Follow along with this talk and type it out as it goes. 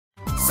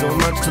so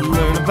much to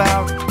learn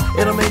about.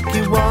 It'll make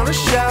you want to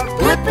shout,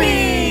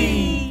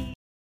 Blippi!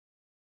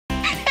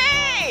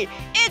 Hey,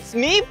 it's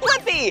me,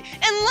 Blippi,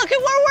 and look at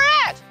where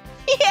we're at.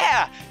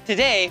 Yeah,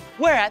 today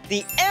we're at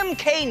the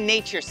MK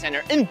Nature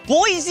Center in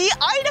Boise,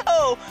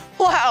 Idaho.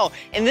 Wow,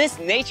 and this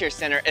nature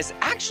center is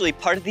actually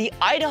part of the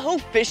Idaho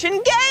Fish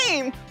and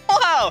Game.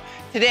 Wow,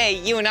 today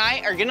you and I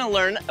are gonna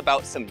learn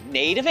about some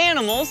native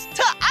animals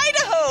to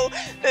Idaho.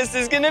 This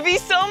is gonna be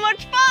so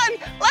much fun.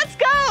 Let's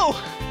go.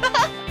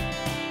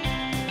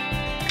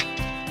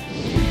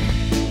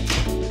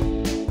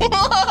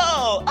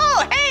 Whoa!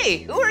 Oh, hey,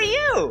 who are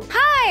you?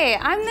 Hi,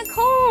 I'm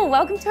Nicole.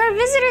 Welcome to our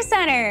visitor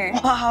center.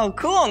 Wow,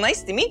 cool,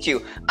 nice to meet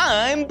you.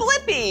 I'm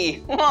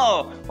Blippi.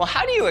 Whoa, well,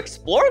 how do you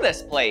explore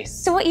this place?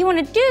 So what you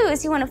want to do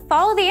is you want to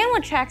follow the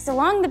animal tracks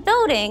along the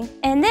building,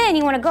 and then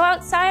you want to go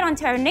outside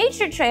onto our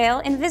nature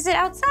trail and visit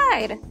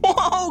outside.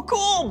 Whoa,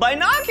 cool,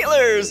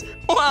 binoculars.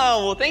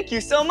 Wow, well, thank you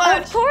so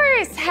much. Of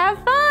course, have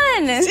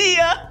fun. See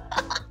ya.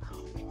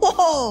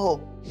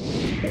 Whoa.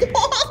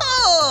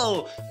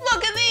 Whoa,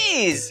 look at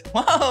these.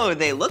 Whoa,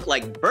 they look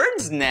like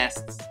birds'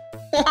 nests.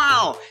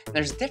 Wow,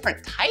 there's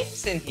different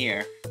types in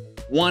here.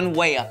 One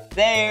way up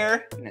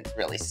there, and it's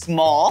really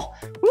small.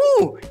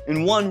 Ooh,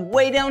 and one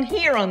way down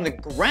here on the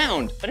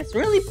ground, but it's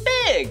really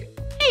big.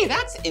 Hey,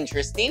 that's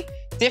interesting.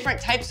 Different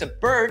types of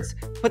birds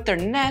put their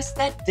nests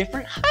at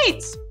different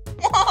heights.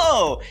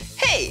 Whoa,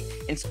 hey,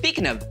 and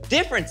speaking of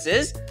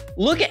differences,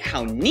 look at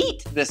how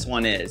neat this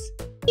one is.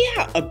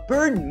 Yeah, a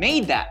bird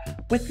made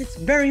that with its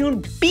very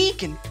own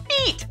beak and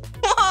feet.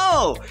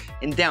 Whoa,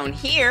 and down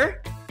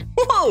here,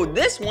 whoa,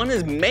 this one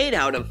is made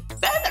out of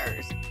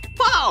feathers.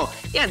 Wow,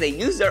 yeah, they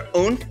use their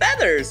own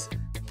feathers.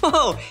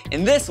 Whoa,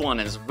 and this one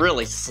is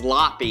really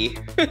sloppy,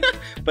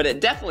 but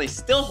it definitely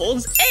still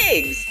holds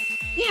eggs.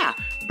 Yeah,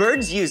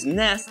 birds use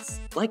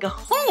nests like a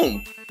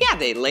home. Yeah,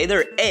 they lay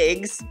their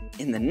eggs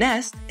in the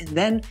nest, and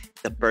then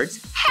the birds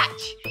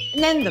hatch,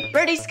 and then the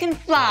birdies can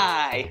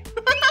fly.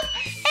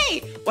 Hey,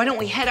 why don't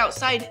we head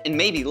outside and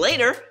maybe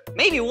later,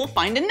 maybe we'll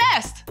find a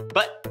nest.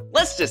 But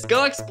let's just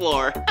go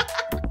explore.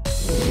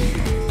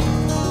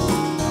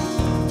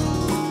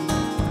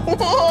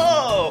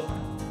 Whoa,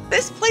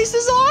 this place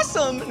is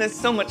awesome, and it's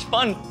so much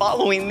fun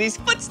following these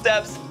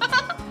footsteps.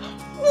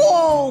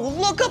 Whoa,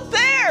 look up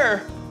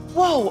there.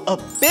 Whoa, a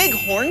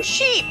bighorn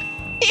sheep.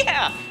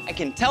 Yeah, I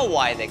can tell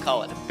why they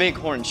call it a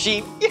bighorn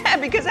sheep. Yeah,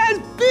 because it has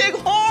big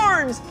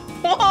horns.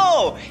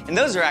 Whoa, and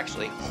those are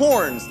actually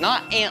horns,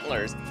 not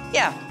antlers.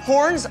 Yeah,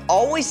 horns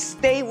always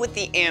stay with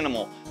the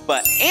animal,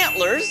 but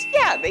antlers,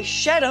 yeah, they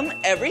shed them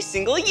every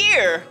single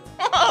year.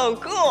 Whoa,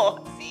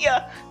 cool, see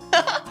ya.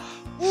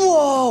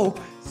 Whoa,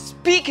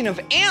 speaking of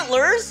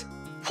antlers,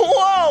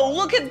 whoa,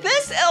 look at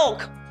this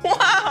elk.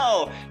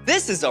 Wow,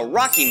 this is a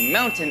Rocky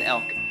Mountain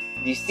elk.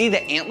 Do you see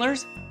the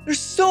antlers? They're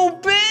so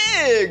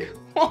big.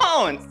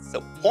 Whoa, and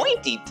so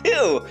pointy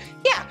too.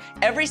 Yeah,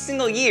 every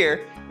single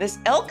year, this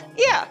elk,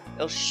 yeah,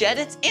 it'll shed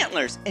its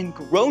antlers and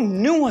grow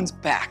new ones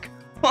back.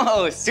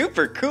 Whoa,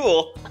 super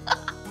cool.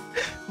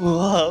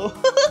 Whoa.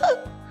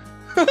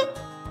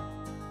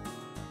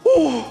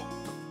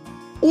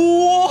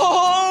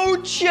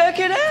 Whoa, check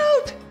it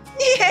out.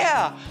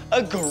 Yeah,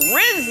 a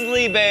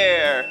grizzly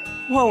bear.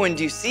 Whoa, and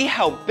do you see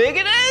how big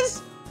it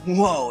is?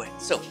 Whoa,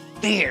 it's so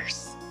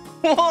fierce.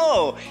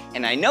 Whoa,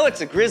 and I know it's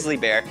a grizzly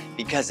bear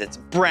because it's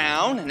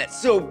brown and it's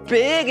so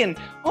big. And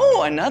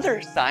oh,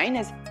 another sign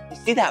is, you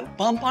see that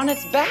bump on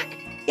its back?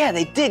 Yeah,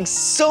 they dig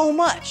so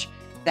much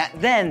that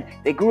then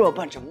they grew a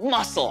bunch of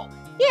muscle.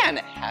 Yeah, and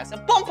it has a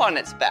bump on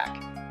its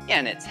back. Yeah,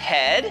 and its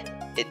head,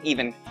 it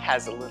even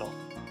has a little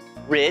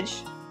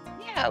ridge.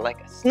 Yeah, like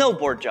a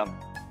snowboard jump.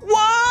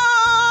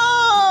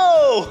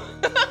 Whoa!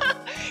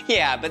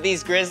 Yeah, but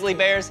these grizzly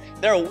bears,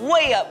 they're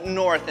way up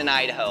north in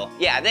Idaho.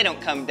 Yeah, they don't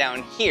come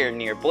down here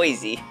near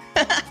Boise.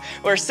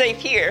 We're safe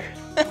here.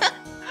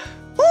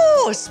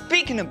 Whoa,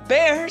 speaking of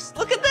bears,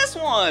 look at this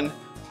one.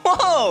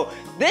 Whoa,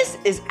 this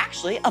is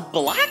actually a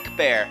black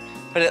bear,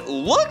 but it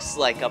looks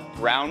like a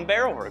brown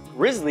bear or a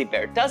grizzly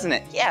bear, doesn't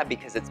it? Yeah,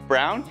 because it's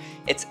brown,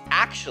 it's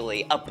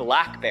actually a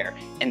black bear.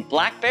 And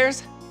black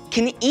bears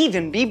can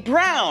even be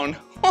brown.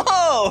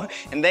 Whoa,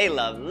 and they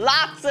love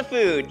lots of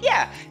food.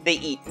 Yeah, they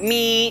eat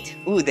meat.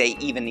 Ooh, they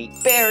even eat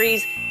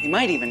berries. They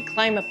might even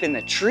climb up in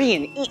the tree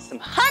and eat some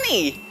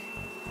honey.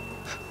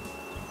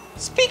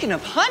 Speaking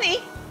of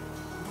honey,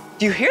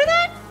 do you hear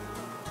that?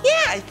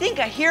 Yeah, I think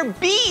I hear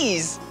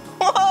bees.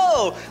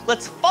 Whoa,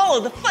 let's follow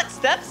the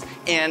footsteps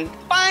and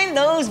find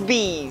those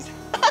bees.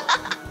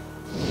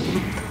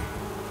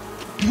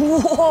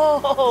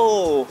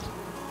 Whoa.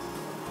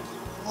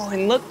 Oh,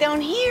 and look down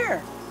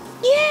here.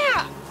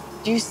 Yeah.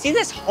 Do you see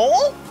this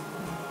hole?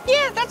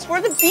 Yeah, that's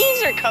where the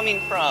bees are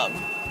coming from.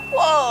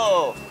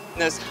 Whoa,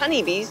 and those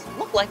honeybees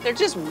look like they're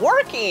just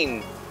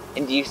working.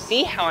 And do you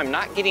see how I'm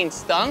not getting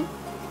stung?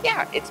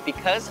 Yeah, it's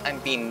because I'm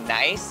being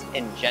nice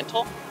and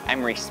gentle.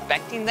 I'm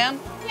respecting them,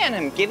 yeah, and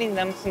I'm giving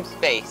them some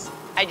space.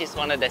 I just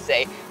wanted to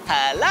say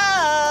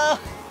hello.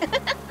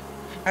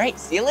 All right,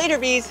 see you later,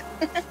 bees.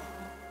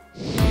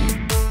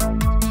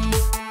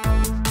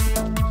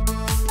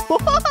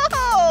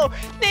 Whoa,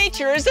 they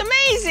nature is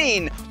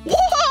amazing.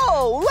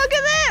 Whoa, look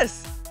at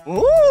this.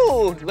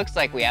 Ooh, looks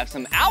like we have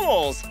some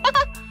owls.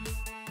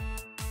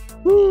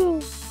 Oh,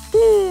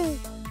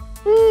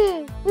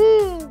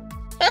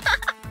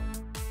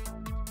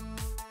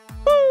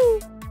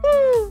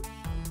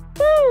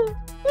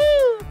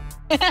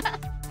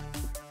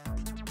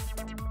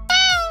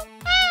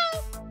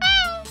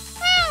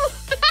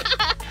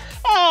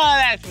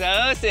 that's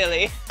so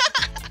silly.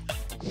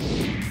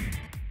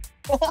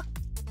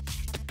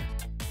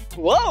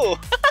 Whoa!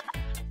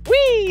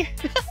 Whee!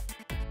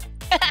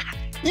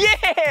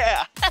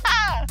 Yeah!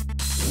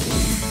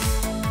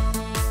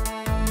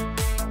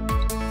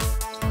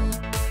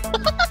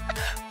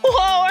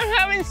 Whoa, I'm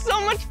having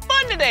so much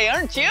fun today,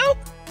 aren't you?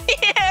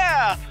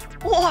 Yeah!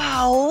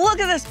 Wow, look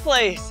at this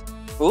place.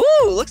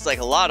 Ooh, looks like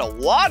a lot of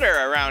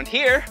water around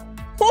here.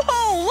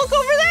 Whoa, look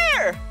over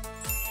there.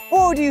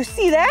 Whoa, do you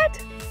see that?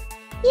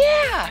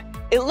 Yeah,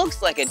 it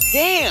looks like a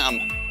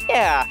dam.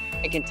 Yeah,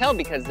 I can tell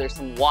because there's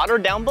some water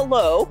down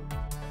below.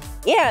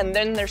 Yeah, and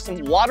then there's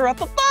some water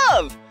up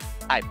above.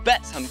 I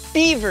bet some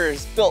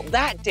beavers built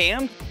that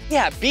dam.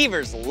 Yeah,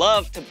 beavers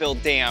love to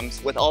build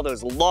dams with all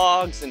those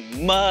logs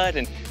and mud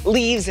and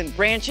leaves and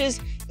branches.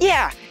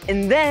 Yeah,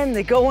 and then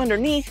they go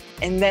underneath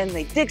and then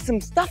they dig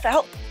some stuff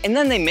out and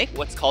then they make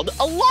what's called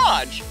a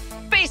lodge.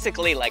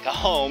 Basically like a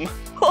home.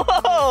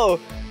 Whoa,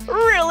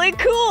 really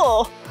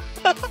cool.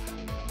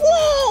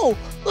 Whoa,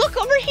 look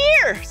over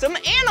here, some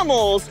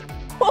animals.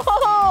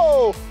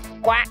 Whoa,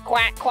 quack,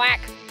 quack, quack.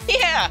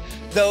 Yeah,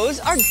 those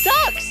are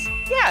ducks.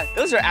 Yeah,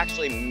 those are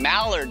actually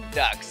mallard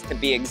ducks to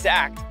be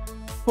exact.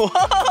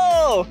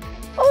 Whoa,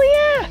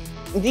 oh yeah,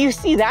 do you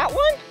see that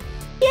one?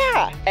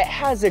 Yeah, it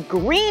has a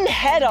green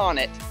head on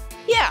it.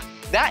 Yeah,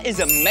 that is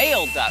a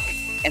male duck.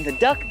 And the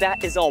duck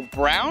that is all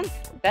brown,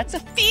 that's a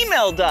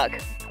female duck.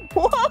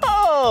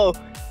 Whoa,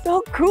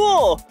 so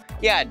cool.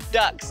 Yeah,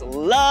 ducks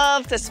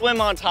love to swim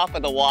on top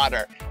of the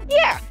water.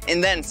 Yeah,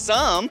 and then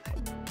some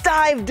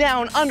dive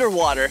down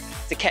underwater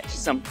to catch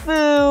some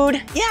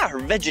food, yeah, or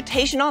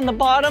vegetation on the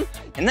bottom,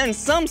 and then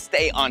some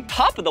stay on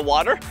top of the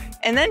water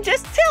and then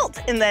just tilt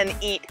and then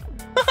eat.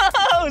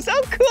 Oh,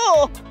 so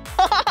cool.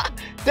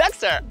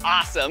 Ducks are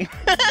awesome.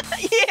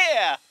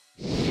 Yeah.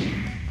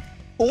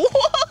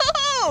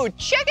 Whoa,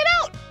 check it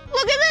out.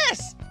 Look at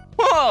this.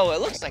 Whoa,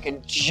 it looks like a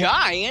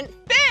giant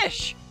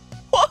fish.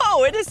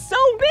 Whoa, it is so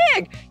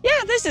big.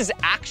 Yeah, this is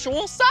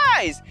actual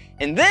size.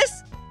 And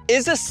this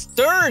is a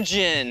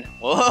sturgeon.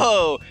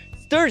 Whoa,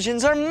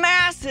 sturgeons are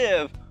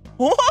massive.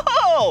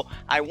 Whoa,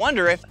 I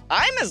wonder if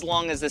I'm as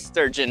long as a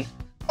sturgeon.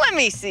 Let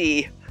me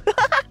see.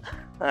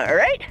 All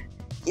right,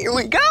 here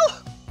we go.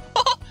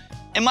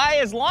 Am I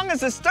as long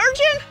as a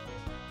sturgeon?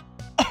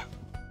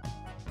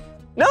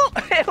 No,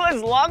 it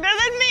was longer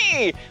than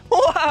me.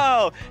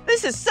 Whoa,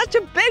 this is such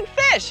a big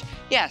fish.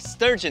 Yeah,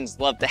 sturgeons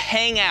love to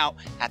hang out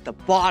at the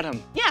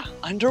bottom. Yeah,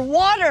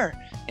 underwater.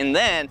 And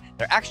then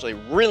they're actually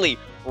really,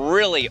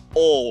 really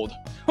old.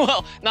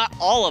 Well, not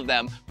all of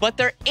them, but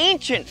they're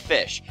ancient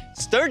fish.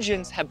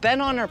 Sturgeons have been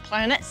on our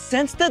planet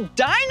since the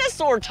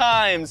dinosaur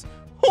times.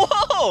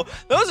 Whoa,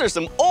 those are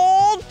some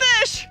old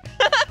fish.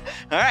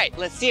 All right,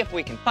 let's see if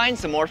we can find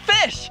some more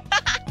fish.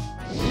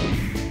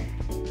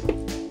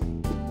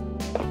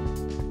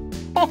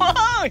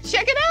 Whoa,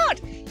 check it out.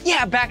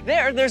 Yeah, back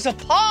there's a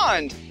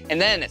pond. And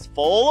then it's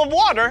full of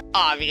water,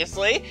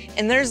 obviously.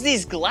 And there's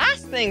these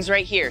glass things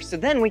right here. So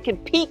then we can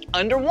peek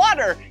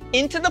underwater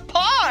into the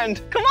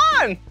pond. Come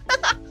on.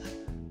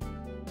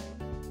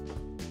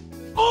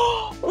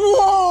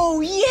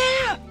 Whoa,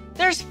 yeah,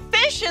 there's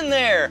fish in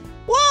there.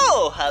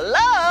 Whoa,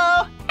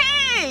 hello.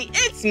 Hey,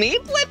 it's me,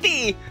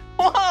 Blippi.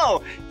 Whoa,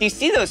 do you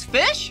see those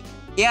fish?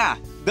 Yeah,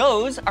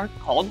 those are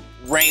called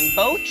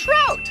rainbow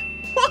trout.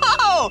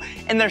 Whoa,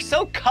 and they're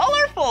so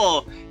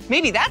colorful.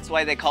 Maybe that's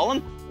why they call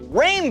them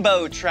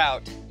rainbow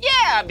trout.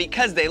 Yeah,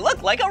 because they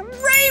look like a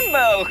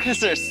rainbow because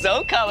they're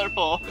so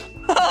colorful.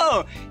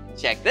 Whoa,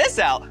 check this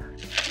out.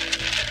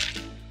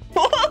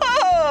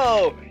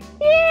 Whoa,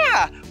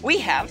 yeah, we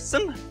have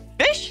some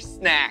fish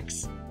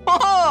snacks.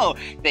 Whoa,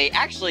 they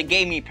actually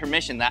gave me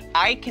permission that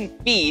I can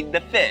feed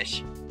the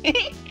fish.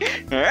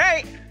 All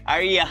right,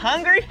 are you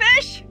hungry,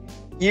 fish?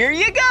 Here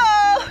you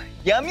go.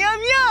 Yum,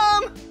 yum,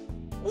 yum.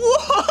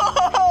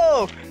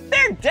 Whoa,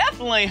 they're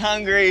definitely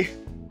hungry.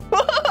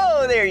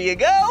 Whoa, there you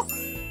go.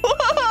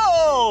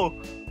 Whoa,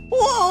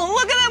 whoa,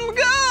 look at them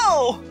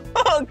go.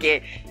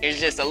 Okay, here's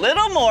just a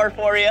little more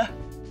for you.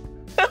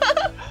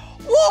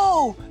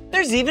 Whoa,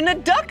 there's even a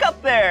duck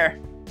up there.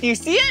 Do you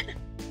see it?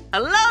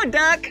 Hello,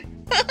 duck.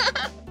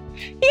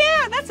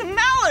 Yeah, that's a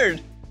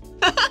mallard.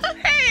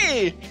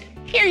 Hey,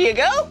 here you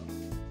go.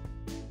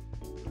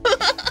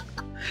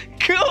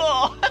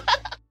 Cool.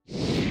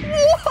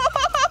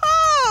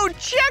 Whoa,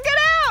 check it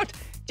out.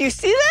 Do you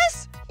see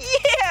this?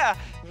 Yeah,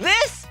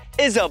 this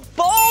is a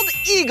bald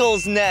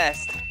eagle's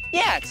nest.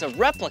 Yeah, it's a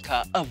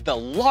replica of the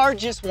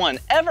largest one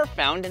ever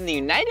found in the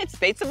United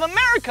States of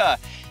America.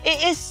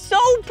 It is so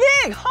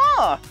big,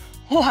 huh?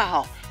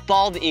 Wow,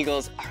 bald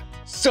eagles are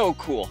so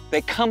cool.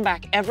 They come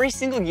back every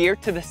single year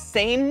to the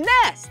same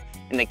nest.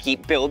 and they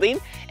keep building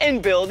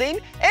and building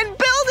and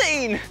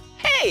building.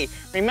 Hey,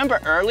 remember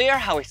earlier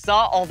how we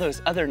saw all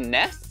those other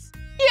nests?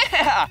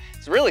 Yeah,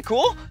 it's really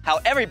cool how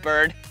every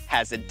bird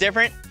has a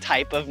different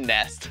type of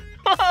nest.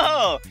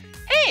 Oh,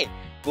 hey,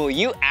 will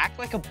you act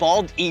like a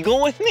bald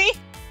eagle with me?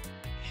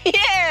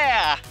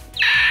 Yeah!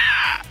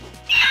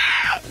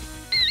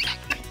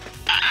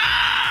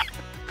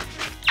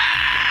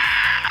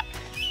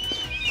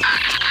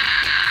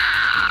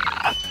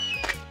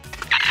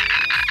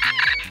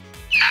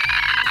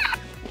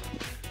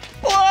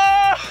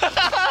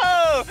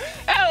 Whoa!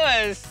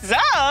 That was so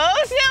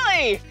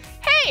silly!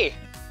 Hey,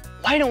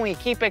 why don't we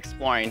keep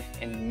exploring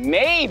and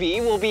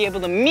maybe we'll be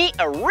able to meet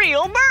a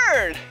real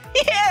bird?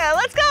 Yeah,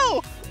 let's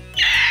go!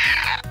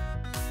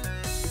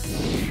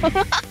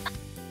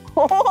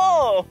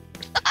 Oh,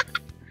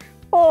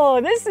 oh,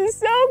 this is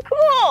so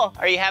cool.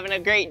 Are you having a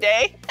great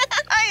day?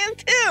 I am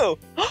too.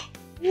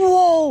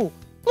 Whoa,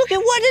 look at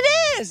what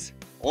it is.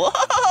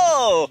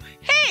 Whoa,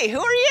 hey, who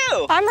are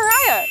you? I'm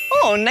Mariah.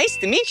 Oh, nice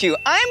to meet you.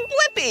 I'm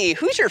Blippi.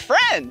 Who's your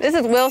friend? This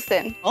is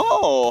Wilson.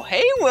 Oh,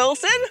 hey,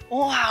 Wilson.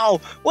 Wow,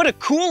 what a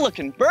cool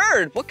looking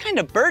bird. What kind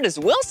of bird is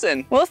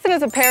Wilson? Wilson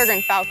is a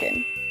peregrine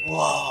falcon.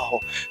 Whoa,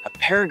 a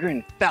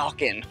peregrine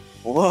falcon.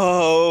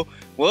 Whoa,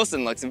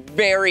 Wilson looks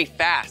very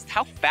fast.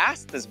 How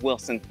fast does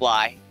Wilson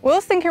fly?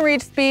 Wilson can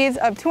reach speeds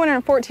of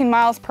 214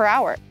 miles per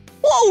hour.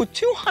 Whoa,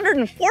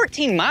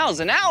 214 miles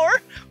an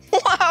hour?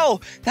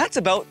 Wow, that's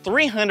about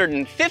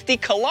 350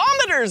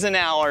 kilometers an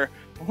hour.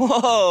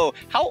 Whoa,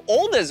 how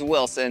old is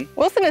Wilson?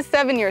 Wilson is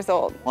 7 years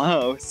old.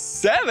 Whoa,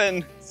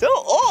 7? So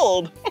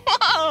old.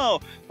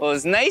 Wow, well,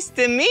 it's nice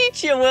to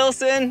meet you,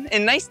 Wilson.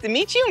 And nice to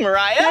meet you,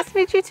 Mariah. Nice to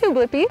meet you too,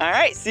 Blippi. All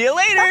right, see you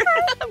later.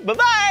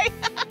 Bye-bye.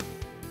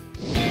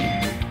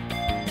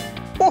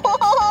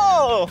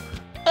 Whoa!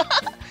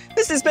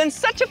 This has been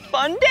such a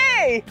fun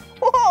day.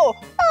 Whoa!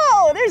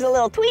 Oh, there's a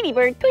little Tweety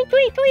bird. Tweet,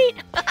 tweet,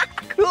 tweet.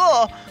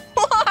 Cool.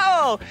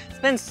 Whoa! It's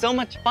been so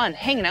much fun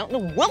hanging out in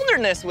the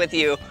wilderness with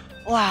you.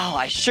 Wow,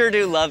 I sure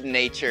do love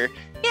nature.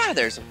 Yeah,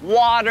 there's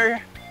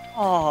water.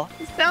 Oh,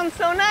 it sounds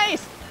so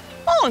nice.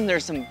 Oh, and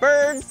there's some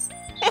birds.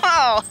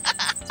 Wow.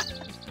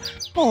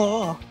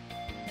 Oh.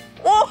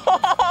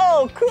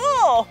 Whoa,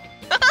 cool.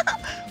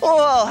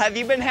 Whoa, have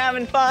you been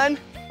having fun?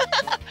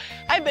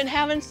 I've been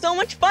having so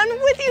much fun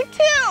with you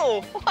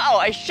too. Wow,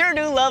 I sure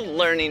do love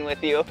learning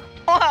with you.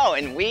 Wow,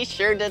 and we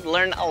sure did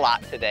learn a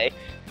lot today.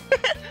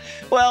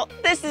 Well,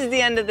 this is the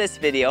end of this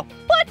video,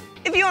 but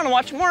if you want to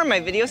watch more of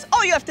my videos,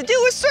 all you have to do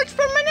is search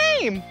for my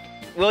name.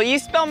 Will you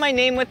spell my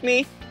name with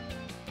me?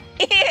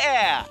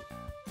 Yeah!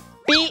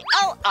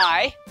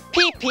 B-L-I-P-P-I,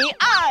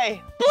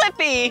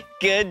 Blippi.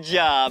 Good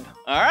job.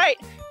 All right,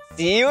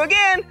 see you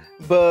again.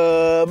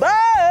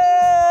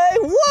 Bye-bye.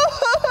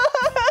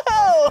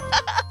 Whoa!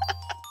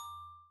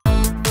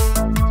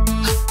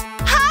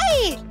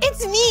 Hi,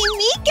 it's me,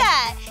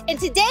 Meekah. And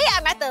today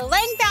I'm at the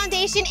Lang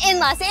Foundation in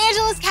Los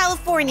Angeles,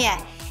 California.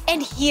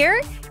 And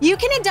here, you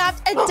can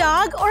adopt a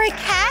dog or a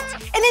cat,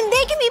 and then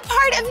they can be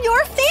part of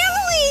your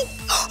family.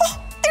 Oh,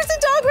 there's a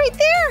dog right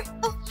there.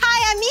 Oh,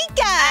 hi, I'm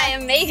Meekah. Hi,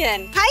 I'm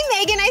Megan. Hi,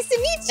 Megan. Nice to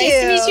meet you.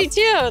 Nice to meet you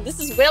too. This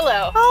is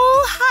Willow.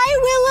 Oh, hi,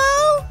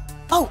 Willow.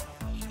 Oh,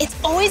 it's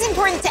always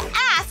important to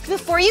ask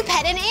before you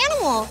pet an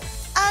animal.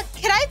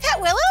 Can I pet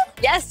Willow?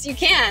 Yes, you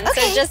can.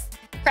 Okay. So just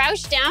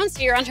crouch down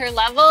so you're on her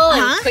level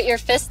and put your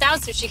fist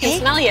out so she can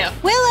smell you.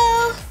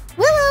 Willow,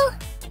 Willow.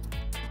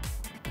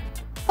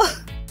 Oh,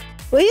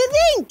 what do you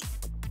think?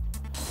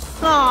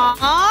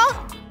 Aww.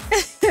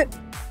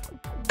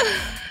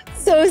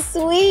 So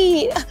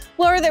sweet.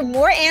 Well, are there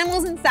more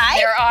animals inside?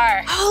 There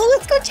are. Oh,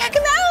 let's go check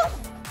them out.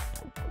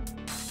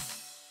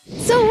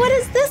 So what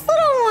is this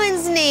little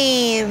one's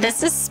name?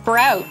 This is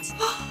Sprout.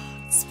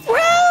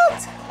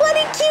 Sprout! What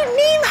a cute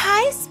name.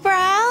 Hi,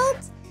 Sprout.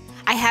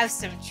 I have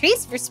some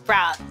treats for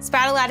Sprout.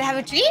 Sprout allowed to have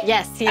a treat?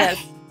 Yes, he is.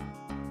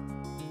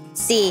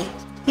 See,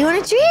 you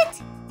want a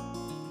treat?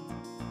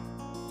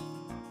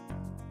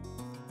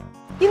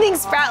 You think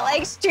Sprout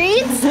likes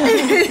treats?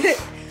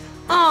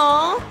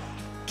 Aw.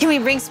 Can we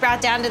bring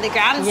Sprout down to the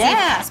ground and see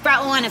if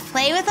Sprout will want to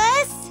play with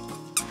us?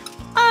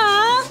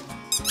 Aw.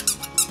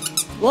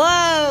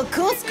 Whoa,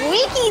 cool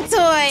squeaky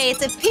toy.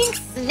 It's a pink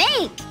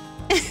snake.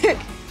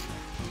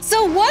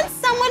 So once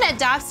someone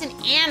adopts an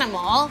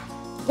animal,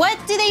 what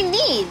do they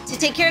need to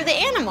take care of the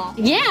animal?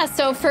 Yeah,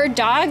 so for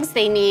dogs,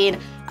 they need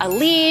a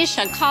leash,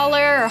 a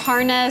collar or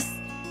harness,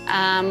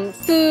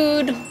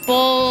 food,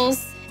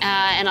 bowls,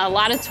 and a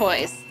lot of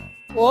toys.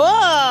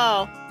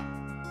 Whoa.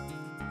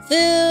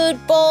 Food,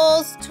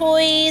 bowls,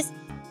 toys.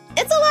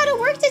 It's a lot of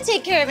work to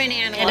take care of an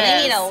animal.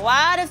 They need a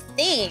lot of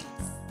things.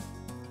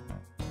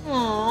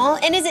 Aww,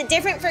 and is it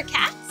different for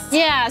cats?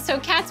 Yeah, so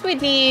cats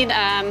would need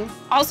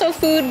also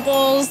food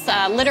bowls,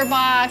 litter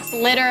box,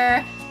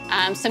 litter,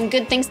 some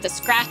good things to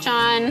scratch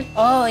on.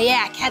 Oh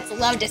yeah, cats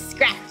love to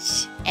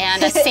scratch.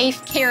 And a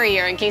safe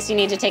carrier in case you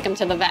need to take them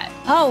to the vet.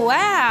 Oh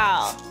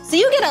wow. So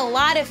you get a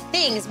lot of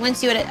things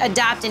once you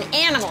adopt an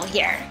animal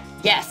here.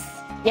 Yes,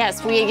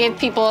 yes, we give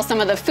people some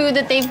of the food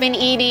that they've been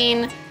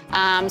eating,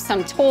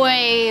 some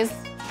toys,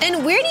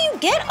 And where do you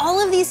get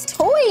all of these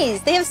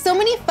toys? They have so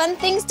many fun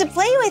things to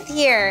play with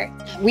here.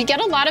 We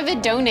get a lot of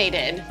it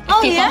donated.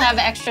 If people have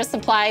extra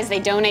supplies, they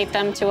donate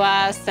them to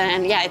us,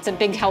 and yeah, it's a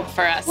big help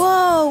for us.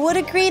 Whoa, what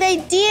a great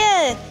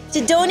idea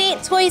to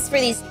donate toys for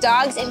these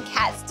dogs and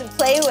cats to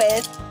play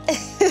with.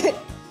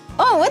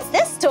 Oh, what's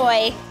this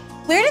toy?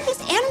 Where did these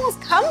animals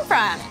come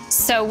from?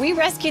 So we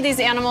rescue these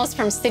animals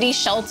from city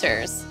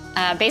shelters.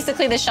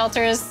 Basically, the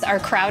shelters are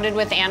crowded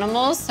with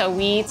animals, so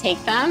we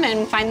take them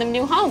and find them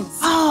new homes.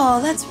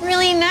 Oh, that's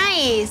really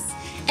nice.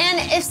 And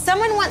if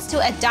someone wants to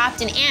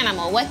adopt an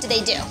animal, what do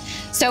they do?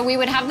 So we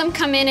would have them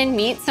come in and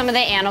meet some of the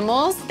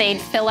animals.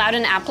 They'd fill out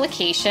an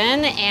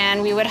application,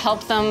 and we would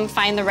help them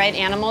find the right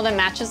animal that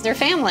matches their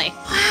family.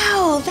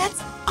 Wow,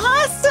 that's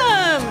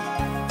awesome!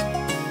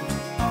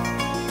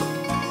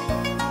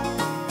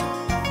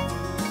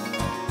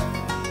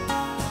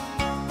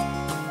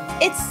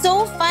 It's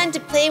so fun to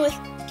play with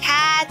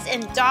cats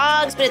and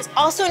dogs, but it's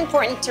also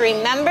important to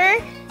remember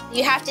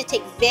you have to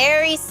take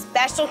very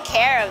special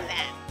care of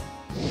them.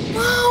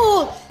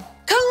 Whoa,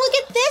 come look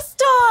at this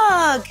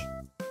dog.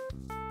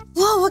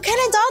 Whoa, what kind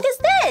of dog is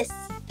this?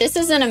 This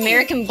is an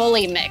American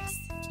Bully mix.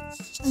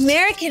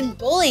 American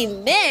Bully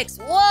mix,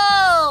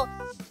 whoa.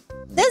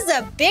 This is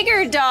a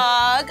bigger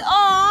dog,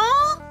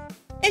 aw.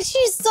 And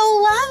she's so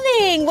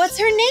loving. What's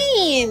her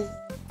name?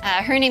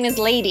 Her name is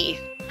Lady.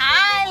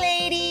 Hi,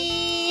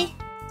 Lady.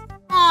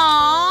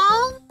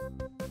 Aww.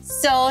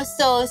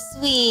 So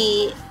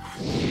sweet.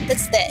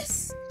 What's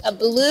this? A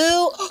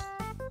blue,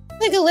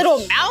 like a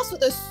little mouse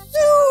with a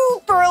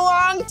super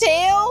long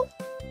tail?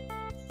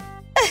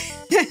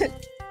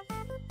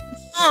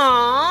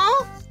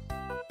 Aww.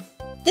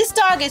 This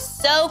dog is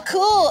so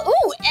cool.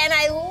 Ooh, and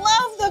I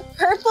love the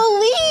purple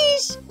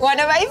leash. One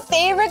of my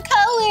favorite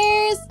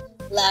colors.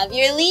 Love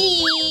your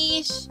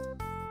leash.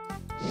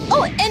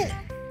 Oh, and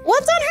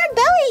what's on her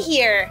belly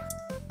here?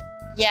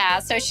 Yeah,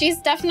 so she's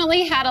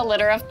definitely had a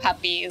litter of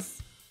puppies.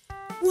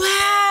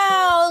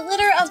 Wow,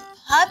 litter of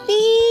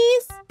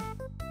puppies?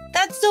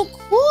 That's so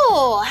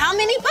cool. How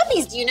many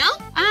puppies do you know?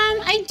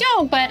 I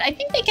don't, but I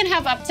think they can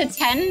have up to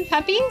 10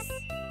 puppies.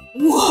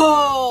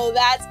 Whoa,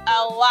 that's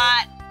a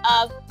lot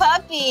of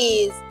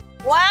puppies.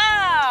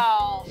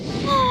 Wow.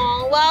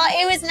 Oh, well,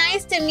 it was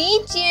nice to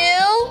meet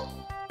you.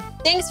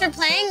 Thanks for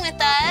playing with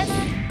us.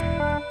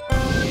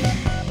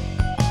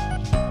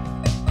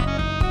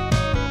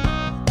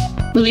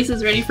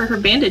 Lisa's ready for her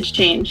bandage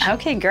change.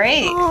 Okay,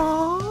 great.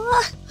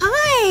 Aww,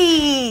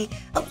 hi.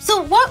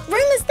 So what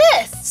room is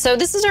this? So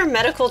this is our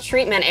medical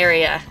treatment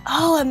area.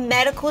 Oh, a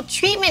medical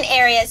treatment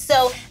area.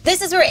 So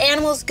this is where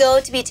animals go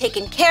to be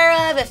taken care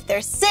of if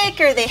they're sick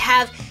or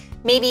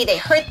maybe they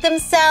hurt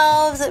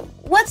themselves.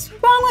 What's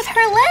wrong with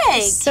her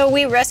leg? So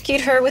we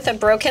rescued her with a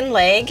broken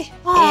leg.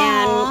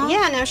 Aww. And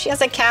yeah, now she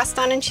has a cast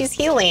on and she's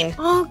healing.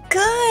 Oh,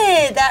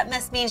 good. That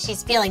must mean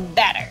she's feeling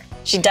better.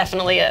 She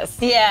definitely is.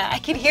 Yeah, I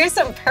can hear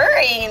some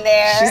purring in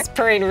there. She's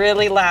purring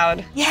really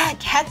loud. Yeah,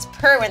 cats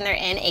purr when they're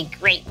in a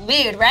great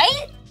mood,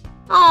 right?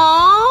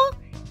 Aww.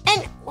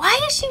 And why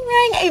is she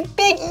wearing a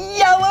big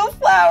yellow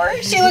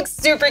flower? She looks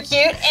super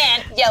cute,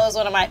 and yellow's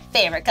one of my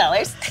favorite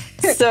colors.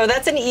 So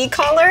that's an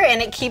e-collar,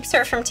 and it keeps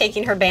her from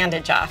taking her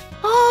bandage off.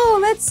 Oh,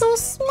 that's so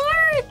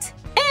smart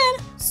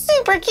and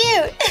super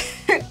cute.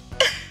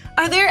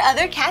 Are there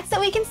other cats that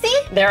we can see?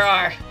 There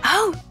are.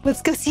 Oh,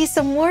 let's go see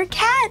some more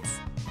cats.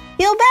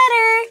 Feel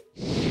better.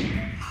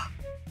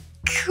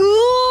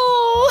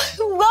 Cool.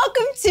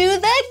 Welcome to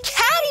the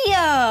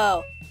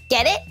catio.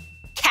 Get it?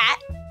 Cat,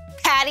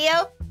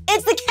 patio.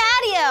 It's the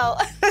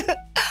catio.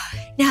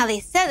 Now, they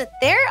said that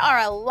there are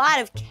a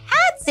lot of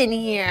cats in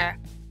here.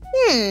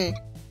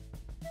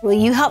 Will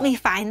you help me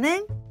find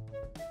them?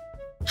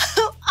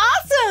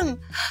 Awesome.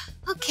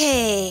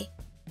 Okay.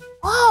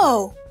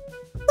 Whoa.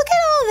 Look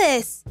at all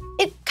this.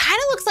 It kind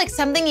of looks like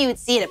something you would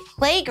see at a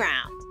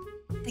playground.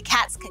 The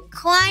cats can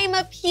climb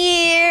up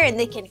here and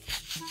they can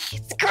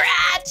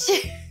scratch.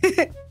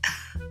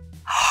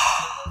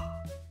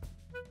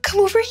 Come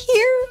over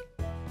here.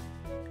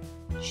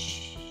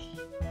 Shh.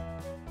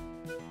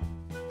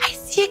 I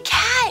see a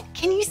cat.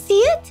 Can you see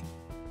it?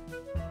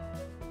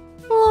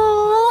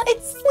 Oh,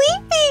 it's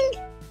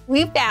sleeping.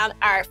 We found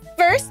our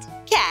first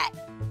cat.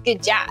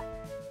 Good job.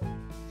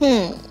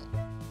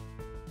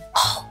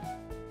 Oh,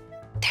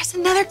 there's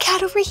another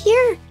cat over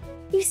here.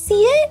 You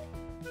see it?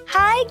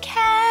 Hi,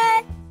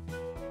 cat.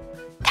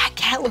 That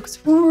cat looks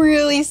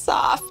really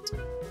soft.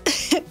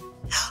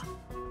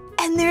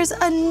 And there's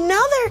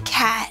another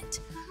cat.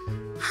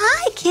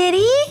 Hi,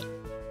 kitty.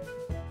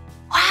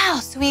 Wow,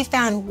 so we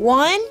found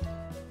 1,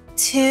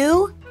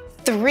 2,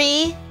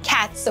 3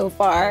 cats so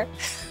far.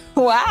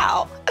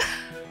 Wow.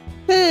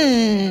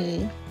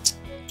 Do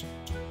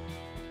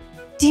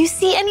you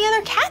see any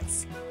other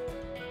cats?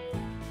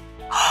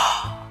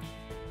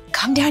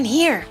 Come down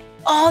here,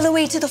 all the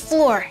way to the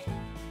floor.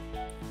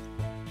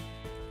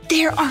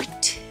 There are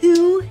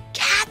 2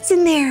 cats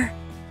in there.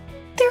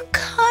 They're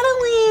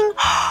cuddling.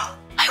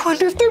 I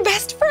wonder if they're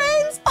best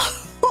friends.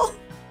 Oh.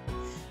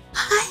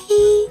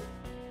 Hi.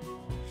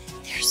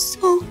 They're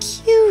so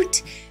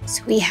cute.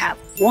 So we have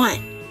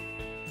 1,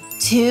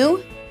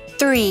 2,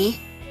 3,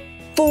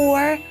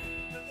 4,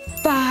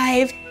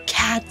 5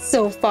 cats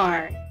so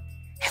far.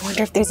 I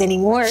wonder if there's any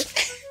more.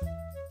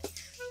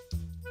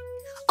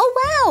 Oh,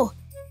 wow.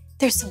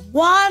 There's some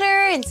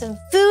water and some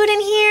food in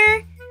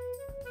here.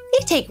 They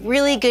take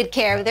really good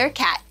care of their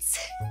cats.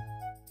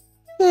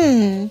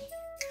 Oh,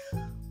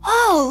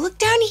 look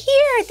down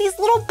here at these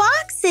little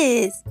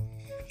boxes.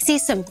 I see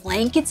some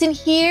blankets in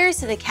here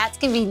so the cats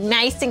can be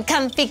nice and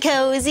comfy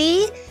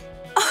cozy.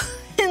 Oh,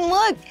 and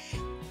look,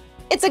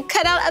 it's a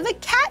cutout of a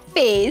cat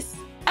face.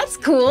 That's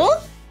cool.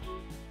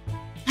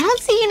 I don't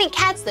see any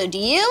cats though, do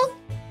you?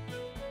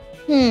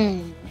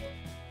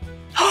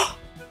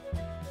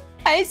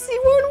 I see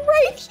one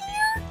right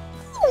here.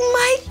 Oh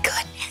my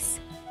goodness.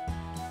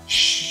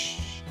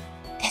 Shh,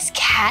 this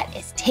cat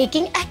is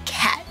taking a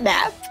cat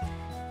nap.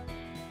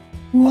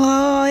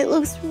 Whoa, it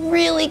looks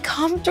really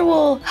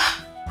comfortable.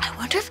 I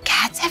wonder if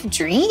cats have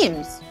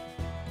dreams.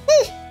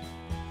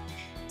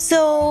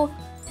 So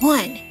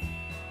 1,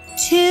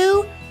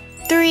 2,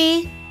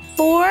 3,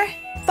 4,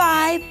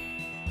 5,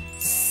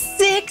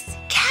 6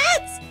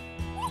 cats.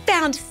 We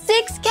found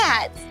 6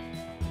 cats.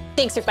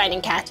 Thanks for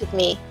finding cats with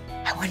me.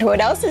 I wonder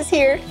what else is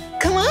here.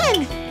 Come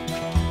on.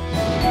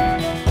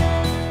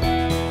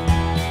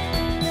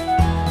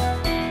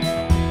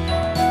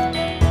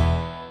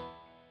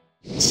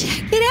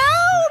 Check it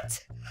out.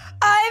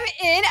 I'm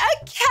in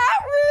a cat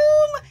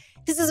room.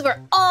 This is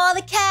where all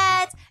the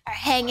cats are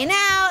hanging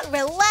out,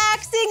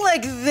 relaxing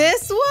like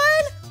this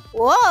one.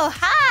 Whoa,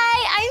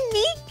 hi, I'm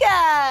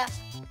Meekah.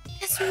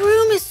 This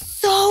room is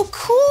so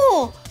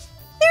cool.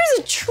 There's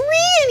a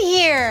tree in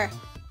here.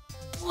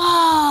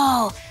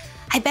 Whoa,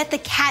 I bet the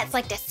cats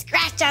like to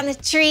scratch on the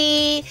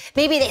tree.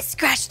 Maybe they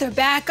scratch their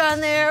back on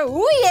there.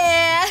 Ooh,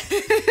 yeah.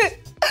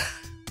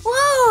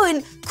 Whoa,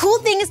 and cool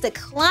things to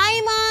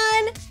climb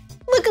on.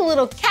 Look, a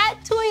little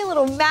cat toy, a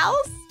little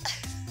mouse.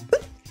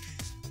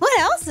 What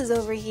else is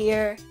over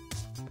here?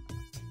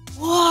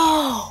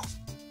 Whoa,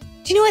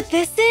 do you know what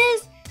this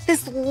is?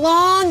 This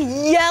long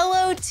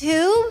yellow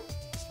tube?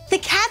 The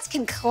cats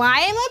can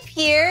climb up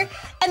here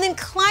and then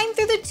climb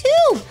through the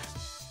tube.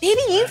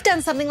 Maybe you've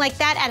done something like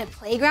that at a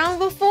playground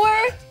before.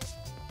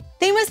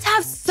 They must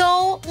have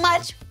so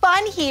much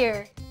fun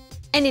here.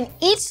 And in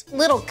each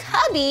little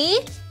cubby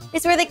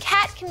is where the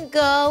cat can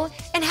go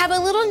and have a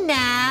little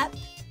nap.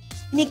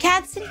 Any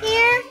cats in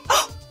here?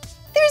 Oh,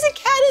 there's a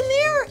cat in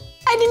there.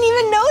 I didn't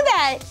even know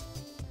that.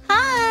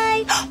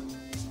 Hi.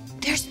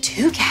 There's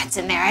 2 cats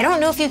in there. I don't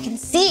know if you can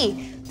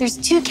see. There's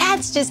 2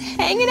 cats just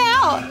hanging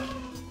out.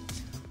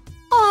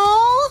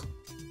 Aw,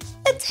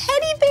 a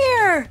teddy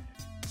bear.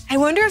 I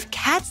wonder if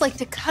cats like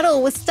to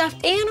cuddle with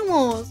stuffed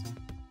animals.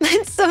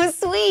 That's so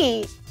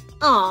sweet.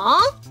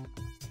 Aw.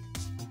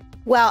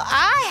 Well,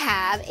 I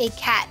have a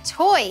cat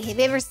toy. Have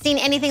you ever seen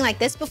anything like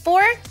this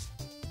before?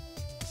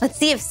 Let's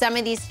see if some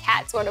of these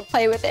cats want to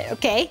play with it,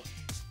 okay?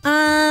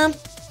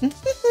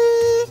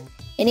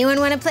 Anyone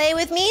want to play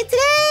with me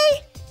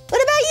today?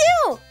 What about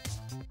you?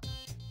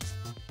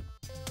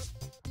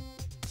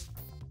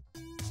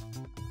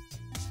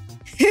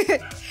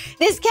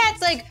 This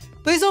cat's like,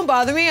 please don't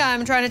bother me.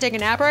 I'm trying to take a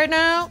nap right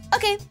now.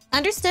 Okay,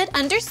 understood,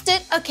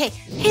 understood. Okay,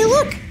 hey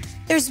look,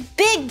 there's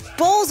big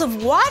bowls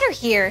of water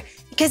here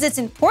because it's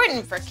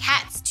important for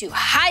cats to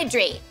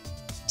hydrate,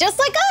 just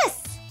like us.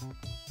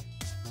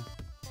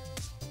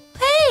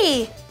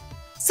 Hey,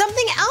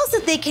 something else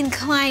that they can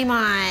climb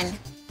on.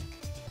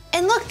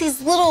 And look, these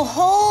little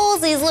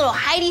holes, these little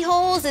hidey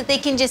holes that they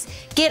can just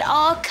get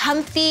all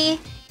comfy.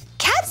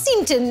 Cats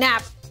seem to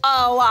nap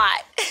a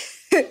lot.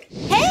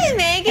 Hey,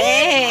 Megan.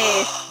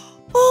 Hey.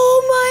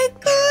 Oh my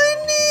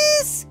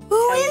goodness.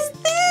 Who is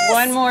this?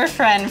 One more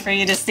friend for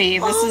you to see.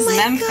 This is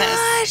Memphis. Oh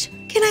my gosh.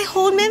 Can I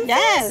hold Memphis?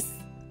 Yes.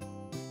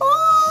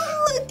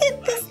 Oh, look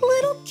at this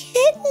little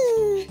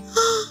kitten.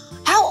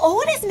 How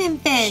old is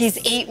Memphis? He's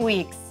 8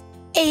 weeks.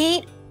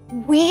 8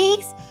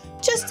 weeks?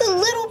 Just a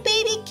little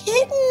baby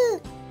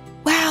kitten.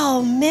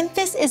 Wow,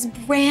 Memphis is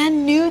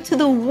brand new to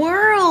the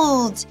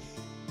world.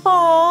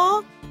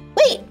 Aw.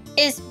 Wait,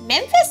 is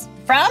Memphis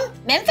from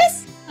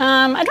Memphis?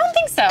 I don't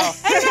think so.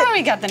 I don't know how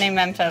we got the name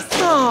Memphis.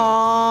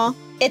 Aw,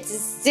 it's a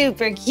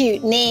super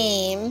cute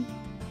name.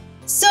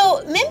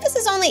 So Memphis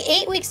is only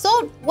 8 weeks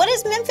old. What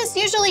does Memphis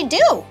usually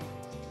do?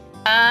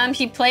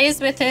 He plays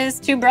with his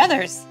 2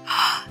 brothers.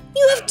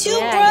 You have 2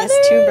 brothers? Yeah, he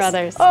has 2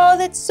 brothers. Oh,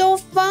 that's so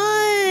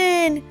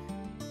fun.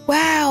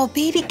 Wow,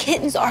 baby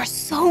kittens are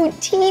so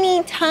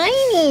teeny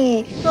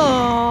tiny.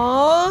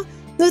 Aw,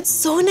 it's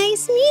so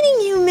nice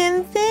meeting you,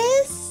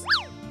 Memphis.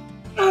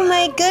 Oh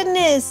my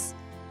goodness.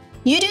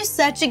 You do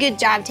such a good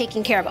job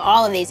taking care of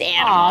all of these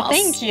animals. Aw,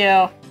 thank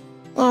you.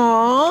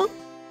 Aw.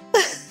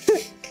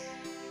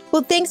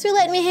 Well, thanks for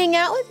letting me hang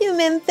out with you,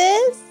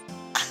 Memphis.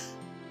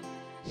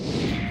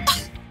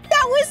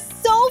 That was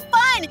so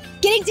fun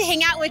getting to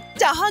hang out with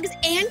dogs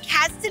and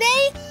cats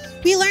today.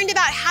 We learned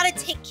about how to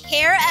take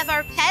care of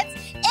our pets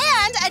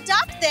and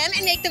adopt them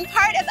and make them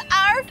part of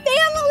our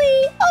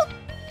family. Oh,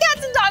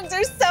 cats and dogs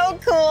are so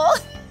cool.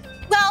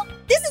 Well,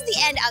 this is the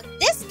end of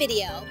this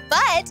video,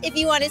 but if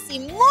you want to see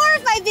more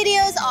of my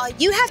videos, all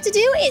you have to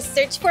do is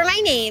search for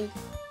my name.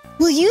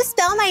 Will you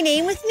spell my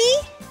name with me?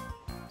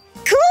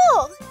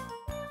 Cool!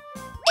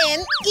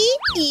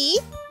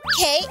 M-E-E-K-A-H.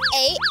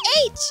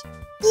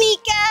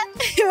 Meekah.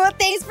 Well,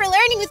 thanks for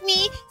learning with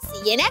me.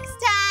 See you next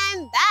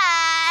time.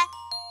 Bye.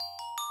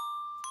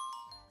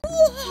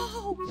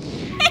 Whoa!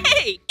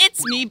 Hey,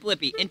 it's me,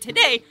 Blippi, and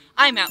today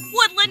I'm at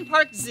Woodland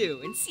Park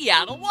Zoo in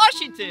Seattle,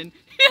 Washington.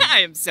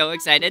 I am so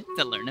excited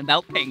to learn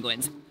about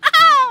penguins.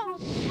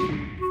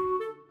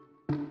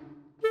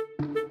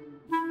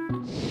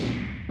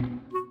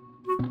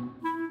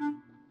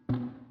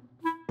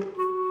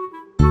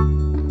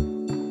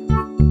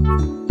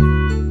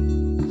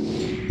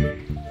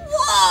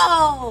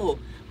 Whoa!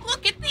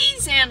 Look at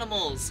these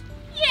animals.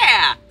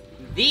 Yeah,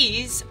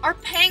 these are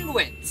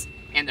penguins,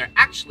 and they're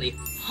actually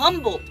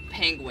Humboldt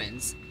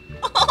penguins.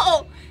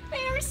 Oh,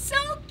 they are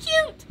so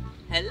cute.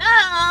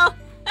 Hello.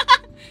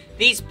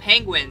 These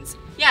penguins,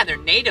 yeah, their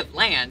native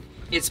land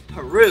is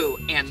Peru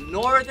and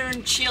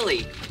northern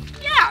Chile.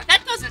 Yeah,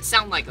 that doesn't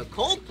sound like a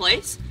cold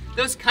place.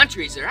 Those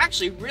countries are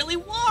actually really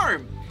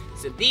warm.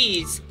 So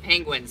these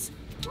penguins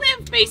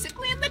live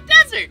basically in the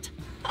desert.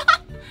 Look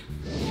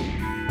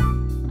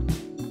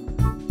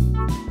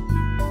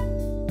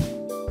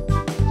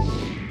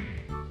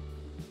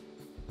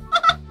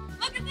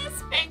at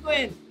this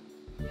penguin.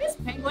 This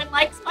penguin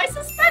likes my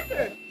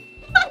suspender.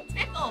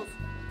 Tickles.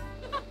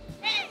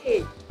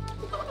 Hey.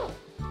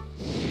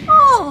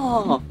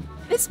 Oh,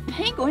 this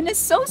penguin is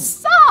so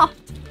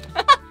soft.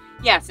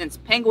 Yeah, since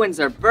penguins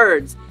are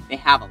birds, they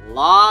have a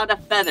lot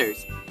of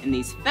feathers. And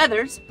these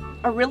feathers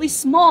are really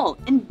small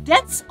and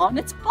dense on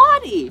its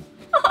body.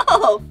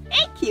 Oh,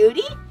 hey,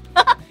 cutie.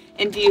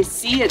 And do you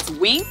see its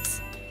wings?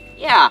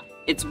 Yeah,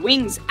 its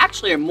wings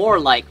actually are more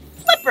like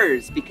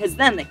flippers because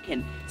then they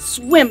can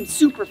swim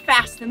super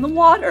fast in the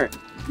water.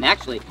 And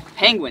actually,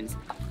 penguins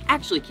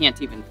actually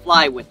can't even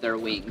fly with their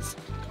wings.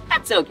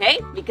 That's okay,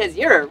 because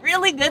you're a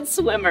really good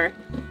swimmer.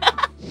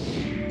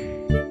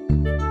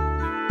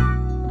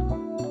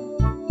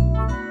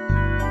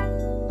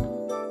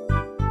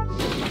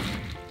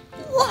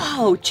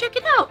 Whoa, check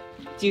it out.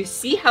 Do you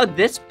see how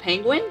this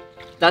penguin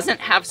doesn't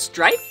have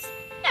stripes?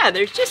 Yeah,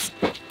 there's just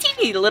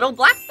teeny little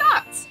black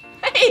dots.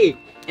 Hey,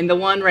 and the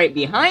one right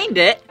behind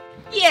it,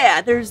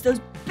 yeah, there's those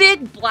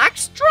big black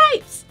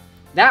stripes.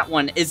 That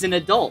one is an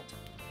adult.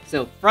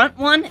 So front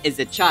one is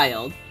a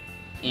child,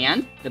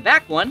 and the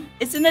back one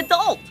is an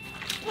adult.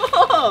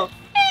 Whoa,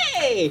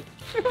 hey!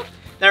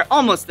 They're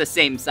almost the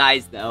same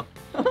size though.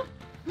 How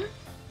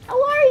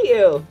are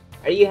you?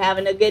 Are you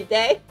having a good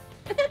day?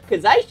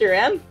 'Cause I sure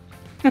am.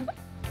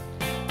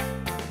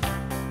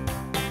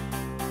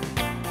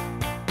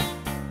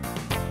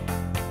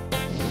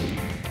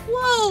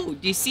 Whoa,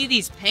 do you see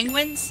these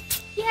penguins?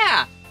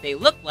 Yeah, they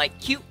look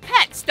like cute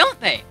pets, don't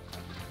they?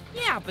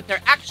 Yeah, but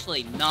they're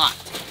actually not.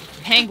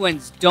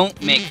 Penguins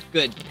don't make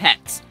good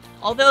pets.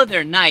 Although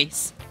they're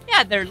nice,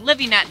 yeah, they're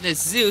living at this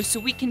zoo so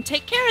we can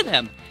take care of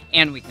them.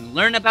 And we can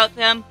learn about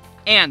them.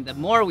 And the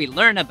more we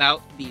learn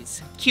about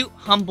these cute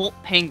Humboldt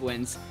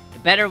penguins, the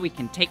better we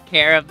can take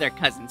care of their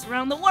cousins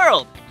around the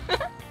world.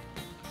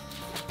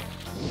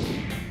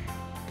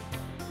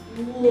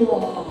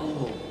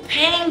 Whoa,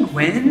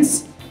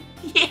 penguins?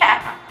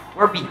 Yeah,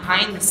 we're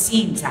behind the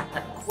scenes at the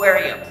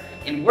aquarium,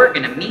 and we're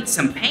gonna meet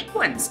some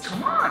penguins.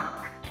 Come on.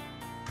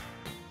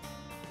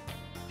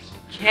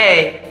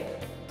 Okay,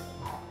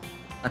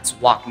 let's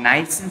walk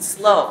nice and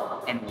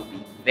slow, and we'll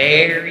be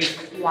very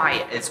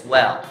quiet as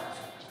well.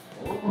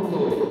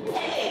 Ooh,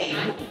 hey,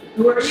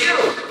 who are you?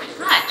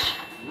 Hutch.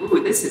 Ooh,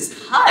 this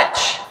is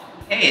Hutch.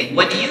 Hey, and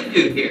what do you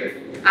do here?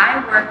 I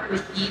work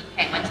with the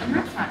penguins and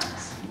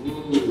reptiles.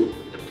 Ooh,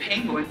 the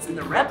penguins and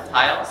the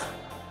reptiles.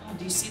 Oh,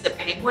 do you see the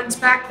penguins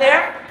back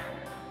there?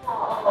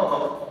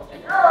 Oh,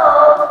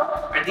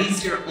 hello. Are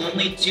these your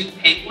only 2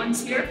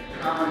 penguins here?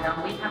 Oh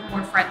no, we have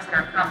more friends that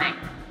are coming.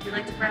 Would you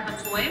like to grab a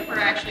toy? We're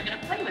actually going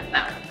to play with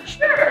them.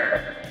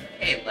 Sure.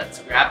 Okay, let's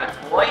grab a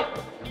toy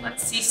and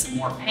let's see some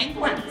more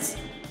penguins.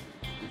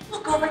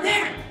 Look over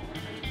there.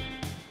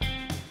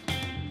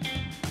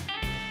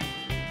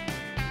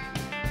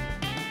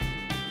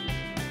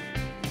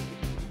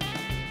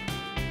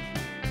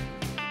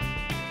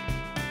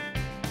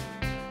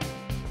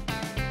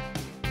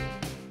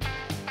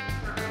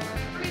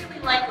 Really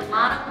like a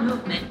lot of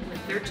movement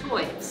with their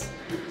toys.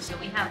 So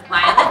we have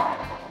Violet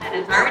that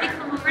has already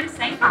come over to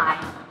say hi.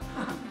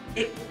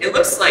 It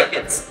looks like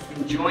it's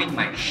enjoying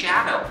my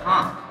shadow,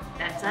 huh?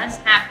 That does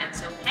happen.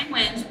 So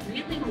penguins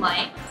really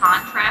like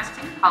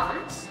contrasting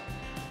colors.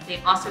 They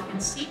also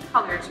can see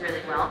colors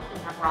really well. They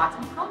have rods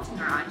and cones in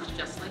their eyes,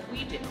 just like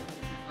we do.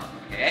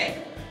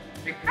 Okay.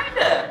 They're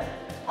kinda,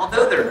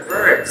 although they're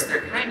birds,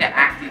 they're kinda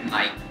acting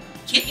like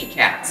kitty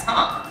cats,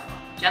 huh?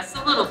 Just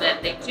a little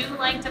bit. They do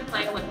like to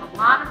play with a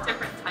lot of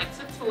different types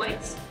of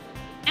toys.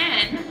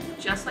 And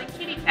just like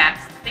kitty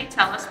cats, they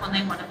tell us when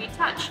they want to be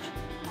touched.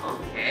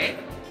 Okay.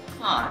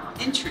 Huh,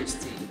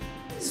 interesting.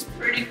 This is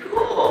pretty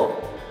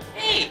cool.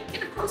 Hey,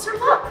 get a closer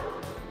look.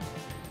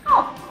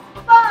 Oh,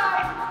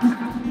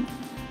 bye-bye.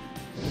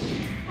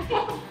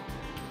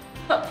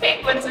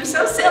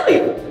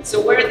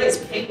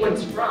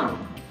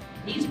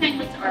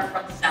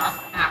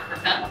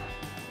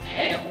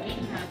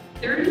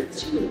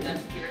 32 of them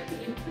here at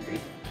the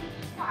aquarium.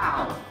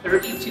 Wow,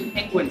 32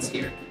 penguins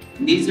here.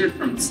 And these are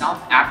from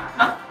South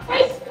Africa,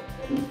 right?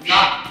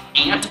 Not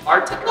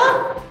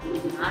Antarctica?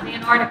 Not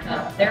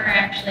Antarctica. They're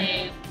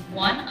actually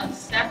one of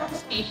several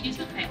species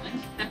of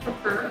penguins that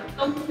prefer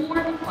a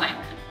warm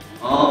climate.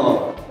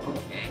 Oh,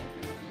 okay.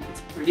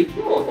 That's pretty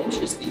cool.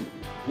 Interesting.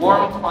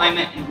 Warm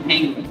climate and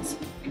penguins.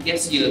 I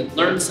guess you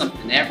learn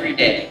something every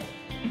day.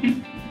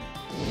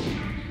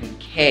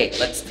 Okay,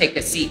 let's take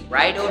a seat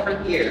right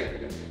over here.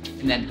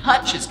 And then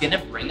Hutch is gonna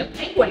bring a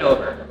penguin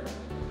over.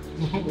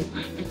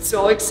 I'm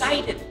so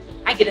excited.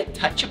 I get to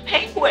touch a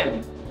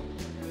penguin.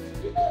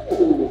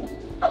 Ooh,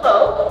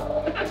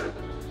 hello.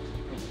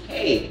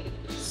 Okay,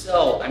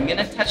 so I'm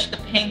gonna touch the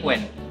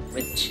penguin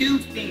with 2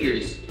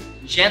 fingers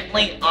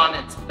gently on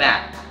its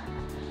back.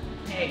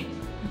 Okay,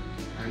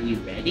 are you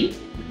ready?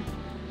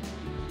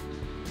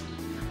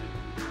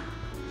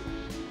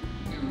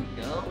 Here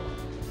we go.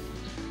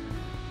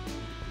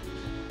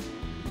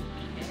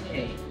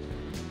 Okay.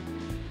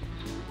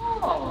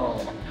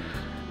 Oh,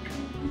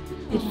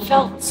 it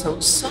felt so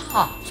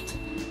soft.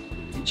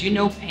 Did you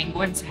know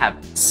penguins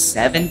have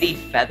 70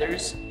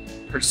 feathers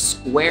per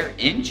square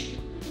inch?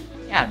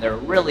 Yeah, they're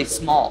really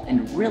small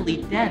and really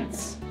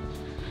dense.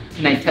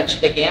 Can I touch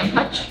it again,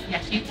 Hutch?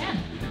 Yes, you can.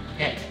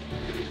 Okay.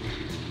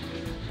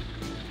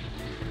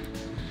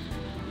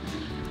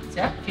 Does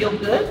that feel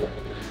good?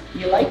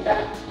 You like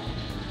that?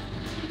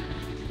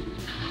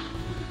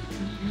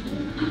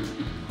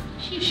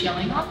 She's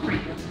showing off for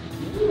you.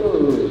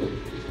 Ooh.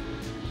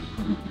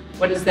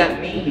 What does that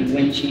mean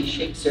when she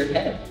shakes her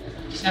head?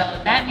 So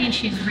that means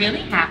she's really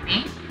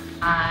happy,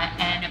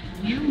 and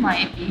you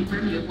might be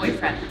her new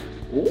boyfriend.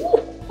 Ooh.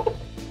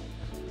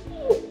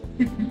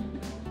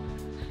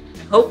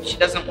 I hope she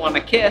doesn't want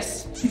to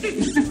kiss.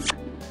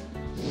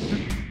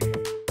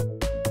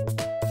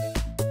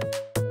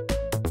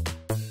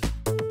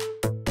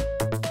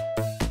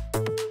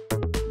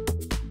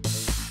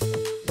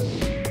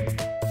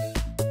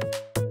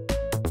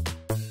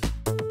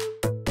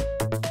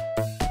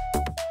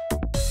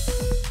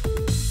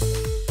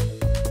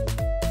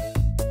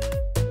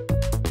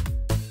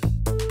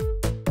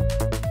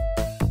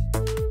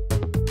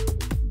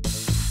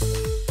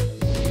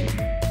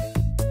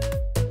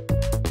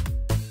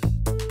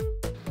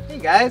 Hey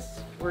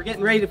guys, we're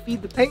getting ready to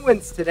feed the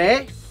penguins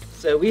today.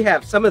 So we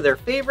have some of their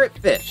favorite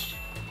fish.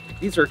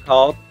 These are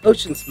called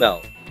ocean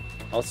smelt,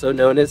 also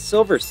known as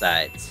silver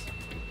sides,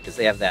 because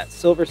they have that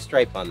silver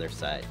stripe on their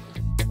side.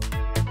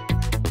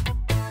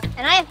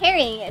 And I have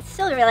herring. It's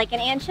silver like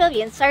an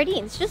anchovy and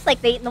sardines, just like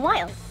they eat in the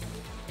wild.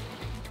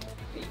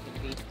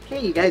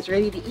 Okay, you guys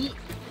ready to eat?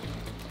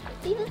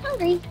 Steven's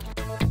hungry.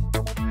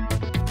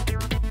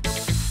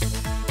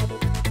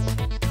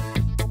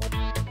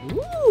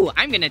 Ooh,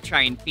 I'm gonna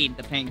try and feed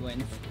the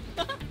penguins.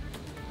 All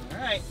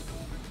right.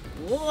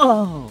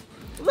 Whoa,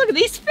 look at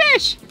these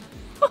fish.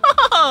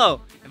 Whoa,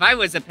 if I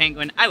was a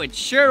penguin, I would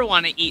sure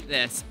want to eat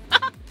this.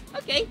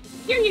 Okay,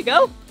 here you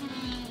go.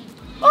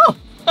 Oh,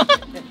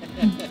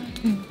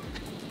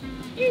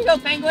 here you go,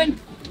 penguin.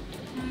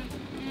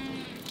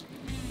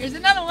 Here's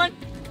another one.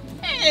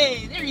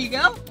 Hey, there you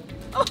go.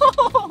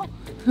 Oh,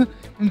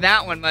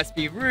 that one must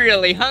be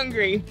really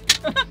hungry.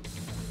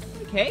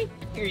 Okay,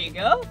 here you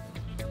go.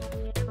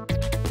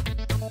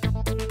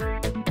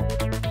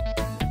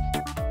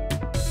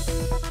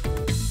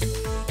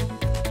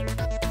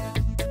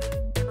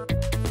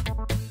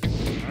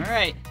 All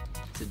right,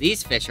 so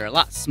these fish are a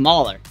lot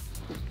smaller.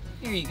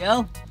 Here you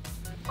go.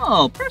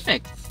 Oh,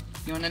 perfect.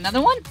 You want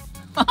another one?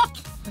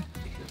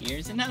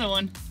 Here's another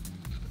one.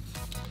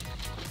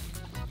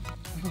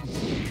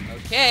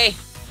 Okay.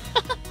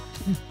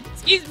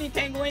 Excuse me,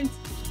 penguins.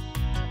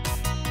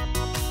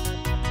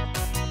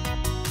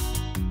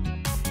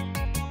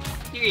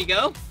 Here you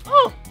go.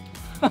 Oh,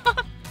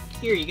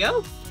 here you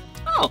go.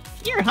 Oh,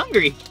 you're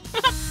hungry.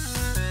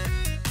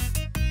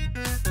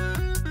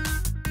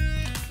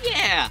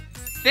 Yeah,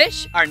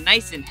 fish are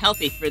nice and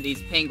healthy for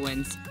these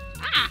penguins.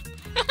 Ah.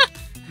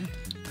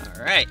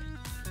 All right.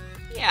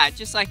 Yeah,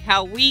 just like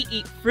how we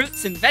eat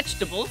fruits and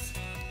vegetables.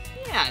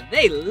 Yeah,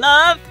 they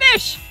love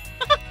fish.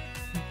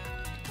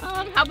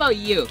 How about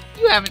you?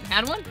 You haven't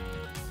had one?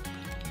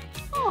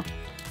 Oh,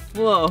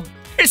 whoa.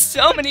 There's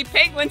so many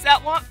penguins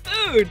that want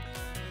food.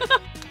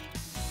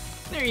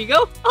 There you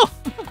go. Oh,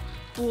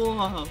 whoa.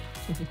 All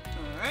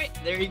right,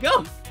 there you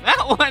go.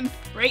 That one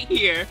right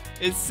here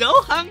is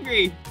so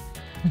hungry.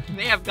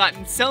 They have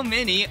gotten so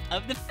many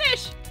of the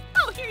fish.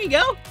 Oh, here you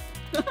go.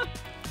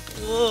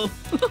 Whoa.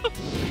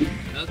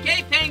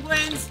 Okay,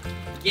 penguins,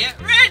 get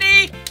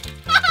ready.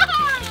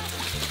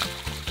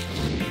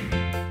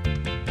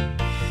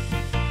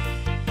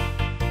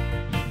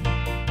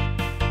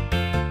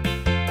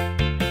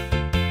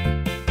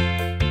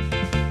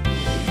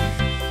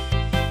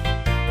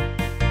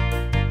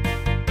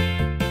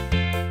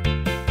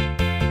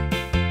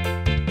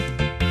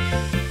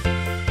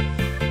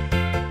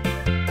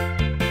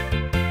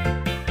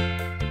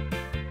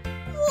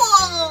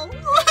 Whoa,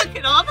 look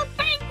at all the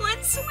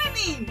penguins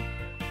swimming.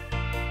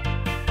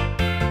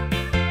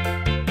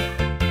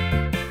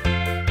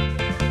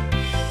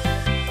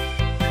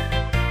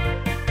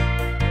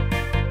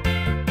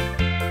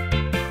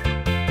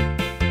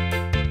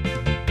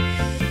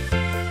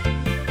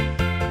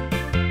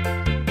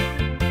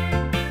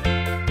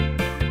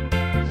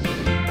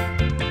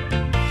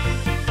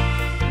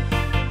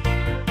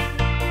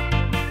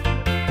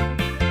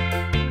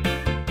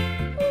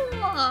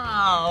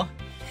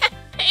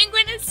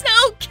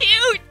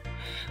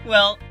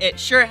 Well, it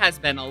sure has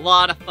been a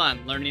lot of fun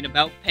learning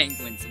about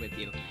penguins with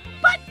you.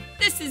 But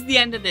this is the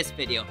end of this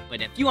video.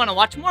 But if you want to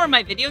watch more of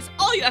my videos,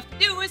 all you have to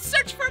do is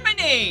search for my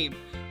name.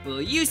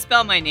 Will you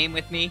spell my name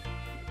with me?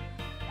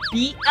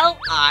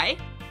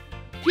 B-L-I-P-P-I.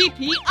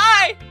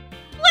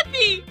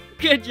 Blippi!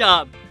 Good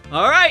job.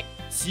 All right,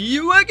 see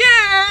you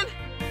again.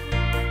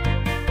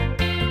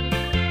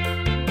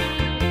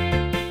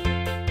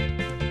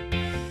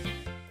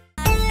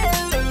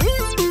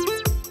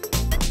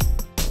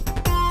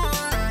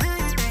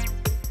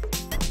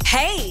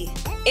 Hey,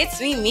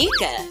 it's me,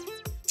 Meekah.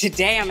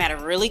 Today I'm at a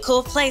really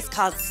cool place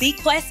called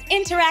SeaQuest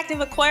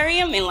Interactive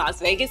Aquarium in Las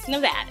Vegas,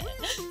 Nevada.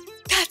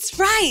 That's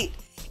right.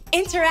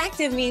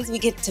 Interactive means we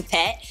get to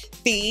pet,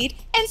 feed,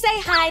 and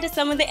say hi to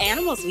some of the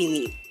animals we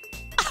meet.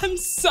 I'm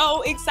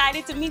so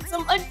excited to meet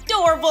some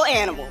adorable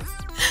animals.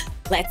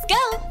 Let's go.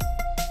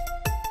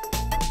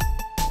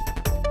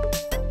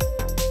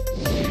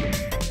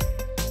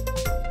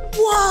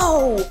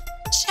 Whoa,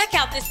 check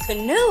out this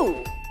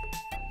canoe.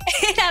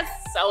 It has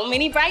so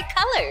many bright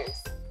colors.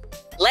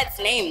 Let's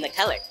name the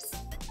colors.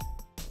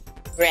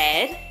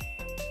 Red,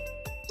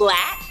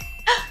 black,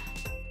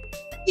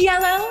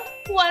 yellow,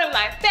 one of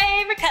my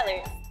favorite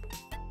colors,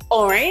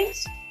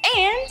 orange,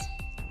 and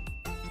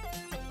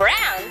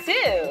brown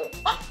too.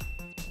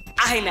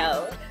 I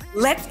know.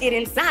 Let's get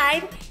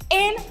inside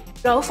and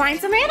go find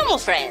some animal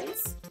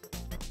friends.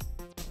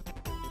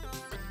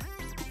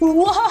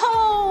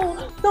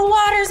 Whoa, the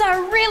waters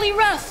are really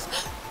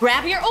rough.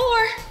 Grab your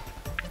oar.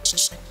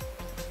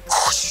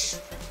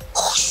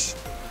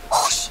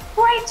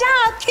 Great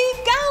job, keep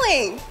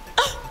going.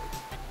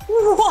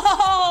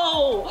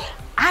 Whoa,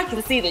 I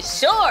can see the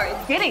shore is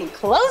getting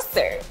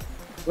closer.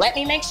 Let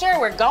me make sure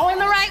we're going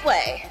the right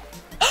way.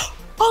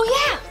 Oh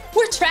yeah,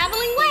 we're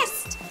traveling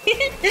west.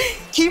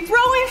 Keep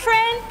rowing,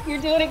 friend.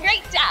 You're doing a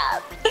great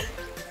job.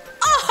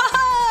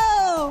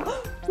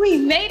 Oh, we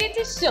made it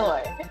to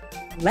shore.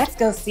 Let's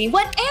go see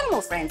what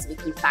animal friends we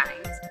can find.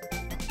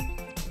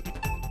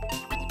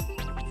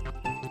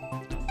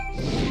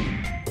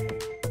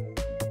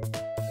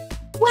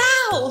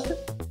 Wow,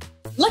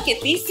 look at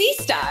these sea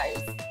stars.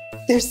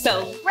 They're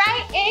so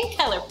bright and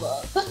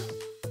colorful.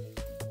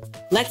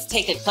 Let's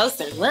take a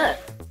closer look.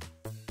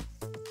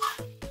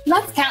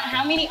 Let's count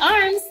how many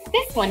arms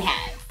this one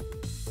has.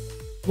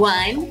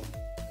 1,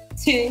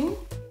 2,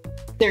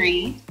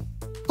 3,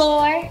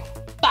 4,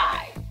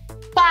 5.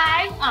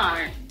 5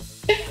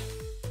 arms.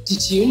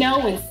 Did you know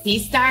when sea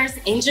stars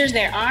injure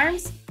their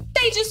arms,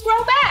 they just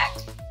grow back?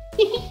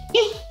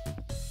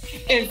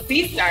 And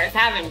sea stars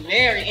have a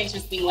very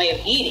interesting way of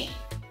eating.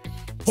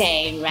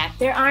 They wrap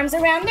their arms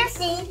around their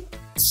food,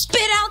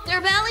 spit out their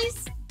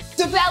bellies.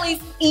 The bellies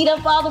eat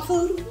up all the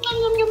food, yum,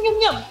 yum, yum, yum,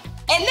 yum.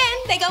 And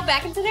then they go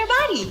back into their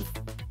bodies.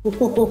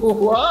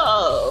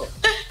 Whoa.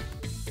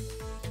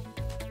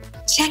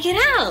 Check it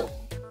out.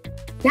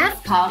 That's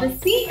called a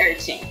sea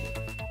urchin.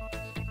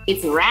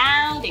 It's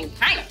round and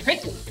kind of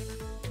prickly.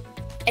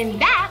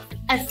 And that's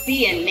a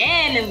sea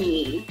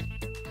anemone.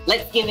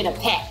 Let's give it a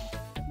pet.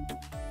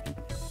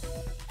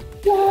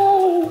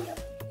 Whoa,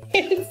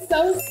 it's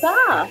so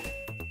soft.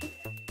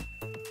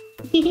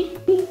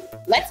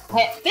 Let's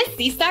pet this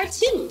sea star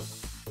too.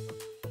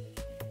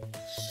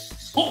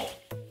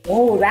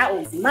 Oh, that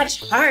was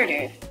much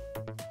harder.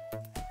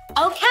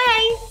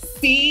 Okay,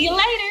 see you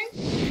later.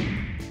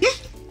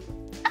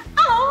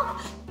 Oh,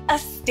 a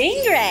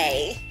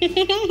stingray.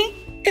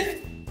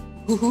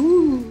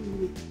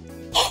 Ooh.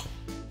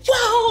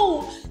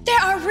 Whoa, there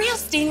are real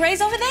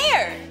stingrays over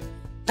there.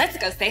 Let's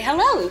go say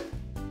hello.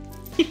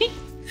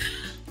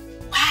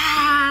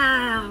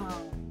 Wow.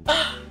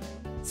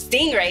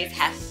 Stingrays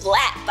have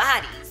flat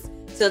bodies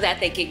so that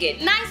they can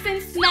get nice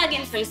and snug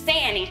in some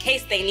sand in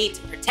case they need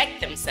to protect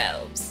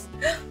themselves.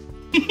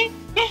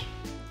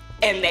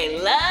 And they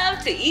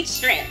love to eat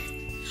shrimp.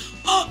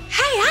 Oh,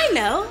 hey, I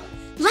know.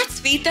 Let's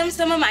feed them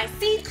some of my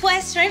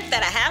SeaQuest shrimp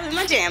that I have in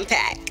my jam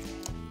pack.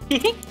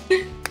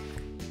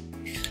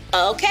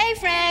 Okay,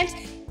 friends,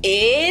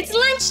 it's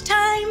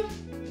lunchtime.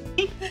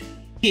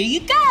 Here you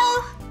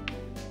go.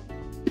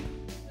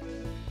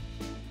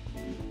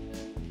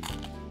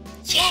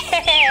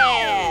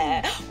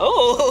 Yeah!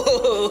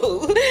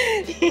 Oh!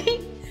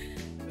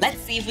 Let's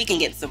see if we can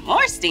get some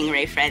more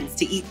stingray friends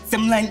to eat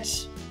some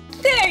lunch.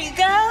 There you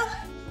go.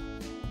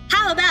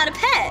 How about a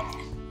pet?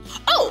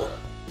 Oh,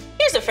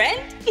 here's a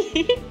friend.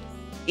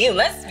 You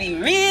must be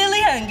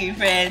really hungry,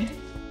 friend.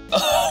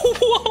 Oh,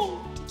 whoa!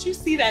 Did you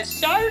see that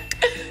shark?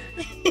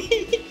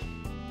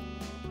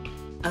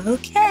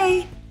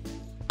 Okay.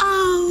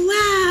 Oh,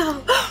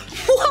 wow.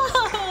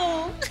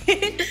 Whoa!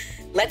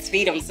 Let's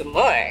feed him some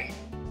more.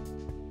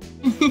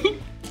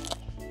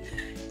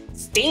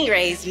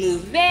 Stingrays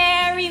move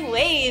very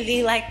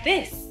wavy like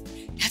this.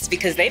 That's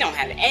because they don't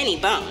have any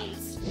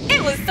bones.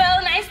 It was so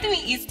nice to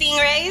meet you,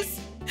 stingrays.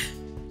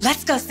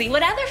 Let's go see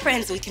what other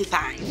friends we can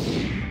find.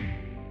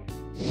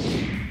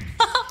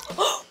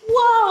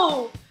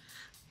 Whoa!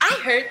 I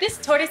heard this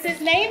tortoise's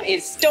name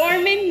is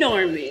Stormin'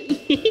 Norman.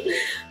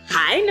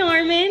 Hi,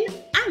 Norman.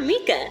 I'm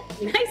Meekah.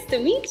 Nice to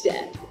meet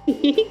ya.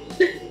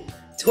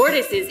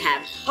 Tortoises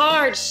have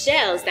hard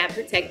shells that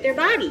protect their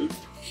bodies.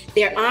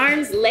 Their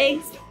arms,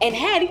 legs, and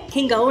head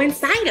can go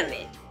inside of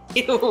it.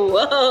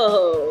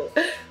 Whoa!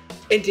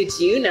 And did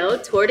you know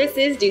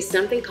tortoises do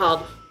something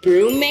called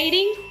brood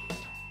mating?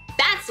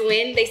 That's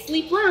when they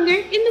sleep longer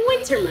in the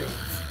winter months.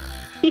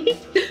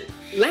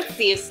 Let's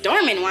see if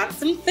Stormin wants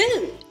some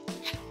food.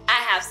 I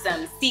have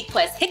some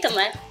Sequest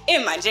jicama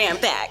in my jam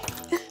pack.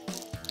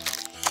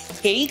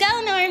 Here you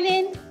go,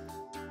 Norman.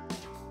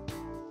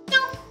 No,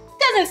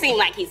 doesn't seem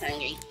like he's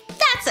hungry.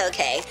 That's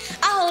okay.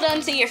 I'll hold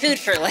on to your food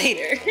for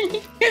later.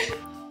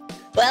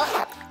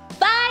 Well,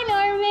 bye,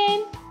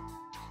 Norman.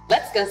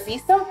 Let's go see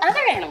some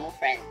other animal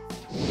friends.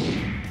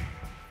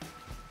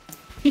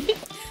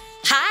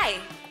 Hi,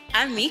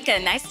 I'm Meekah.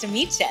 Nice to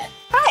meet you.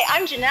 Hi,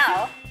 I'm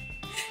Janelle.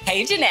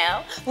 Hey,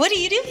 Janelle. What do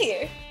you do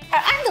here?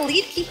 I'm the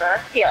lead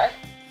keeper here.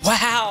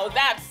 Wow,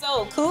 that's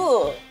so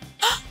cool.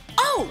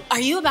 Oh, are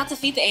you about to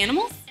feed the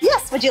animals?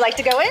 Yes, would you like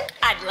to go in?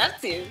 I'd love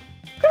to.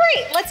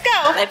 Great, let's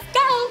go. Let's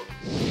go.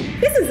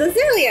 This is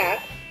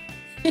Azalea.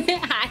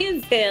 Hi,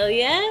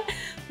 Azalea.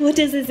 What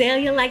does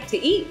Azalea like to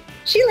eat?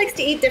 She likes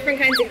to eat different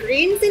kinds of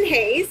greens and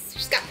hays.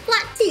 She's got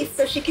flat teeth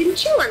so she can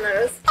chew on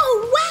those.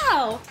 Oh,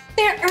 wow.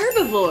 They're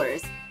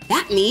herbivores.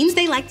 That means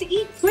they like to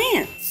eat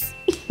plants.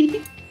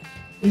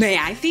 May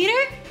I feed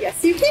her?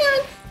 Yes, you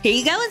can. Here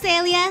you go,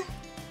 Azalea.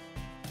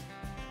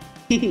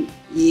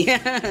 Yeah.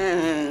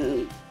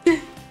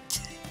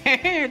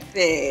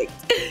 Perfect.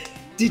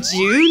 Did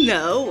you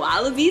know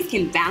wallabies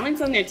can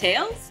balance on their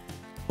tails?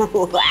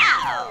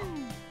 Wow.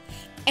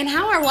 And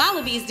how are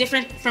wallabies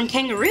different from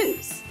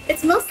kangaroos?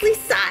 It's mostly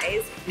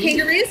size.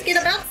 Kangaroos get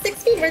about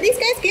 6 feet, where these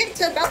guys get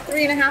to about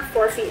 3.5,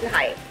 4 feet in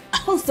height.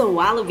 Oh, so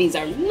wallabies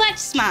are much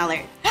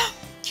smaller.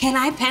 Can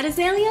I pet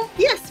Azalea?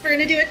 Yes, we're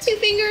gonna do a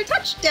 2-finger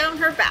touch down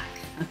her back.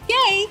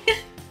 Okay.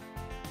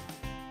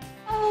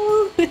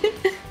 Oh,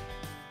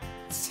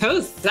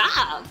 so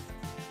soft.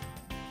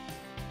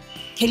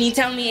 Can you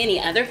tell me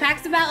any other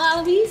facts about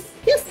wallabies?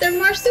 Yes, they're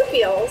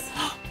marsupials.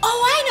 Oh,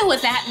 I know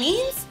what that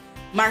means.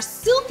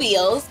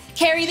 Marsupials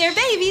carry their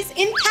babies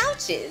in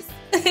pouches.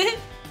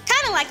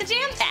 Kind of like a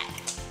jam pack.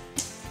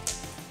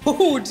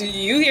 Oh, do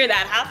you hear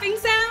that hopping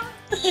sound?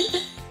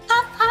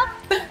 Hop, hop.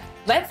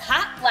 Let's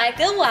hop like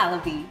a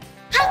wallaby.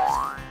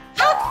 Hop,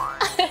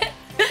 hop.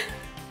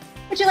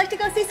 Would you like to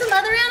go see some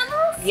other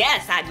animals?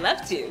 Yes, I'd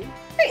love to.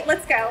 Great,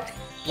 let's go.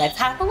 Let's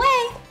hop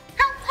away.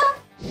 Hop, hop.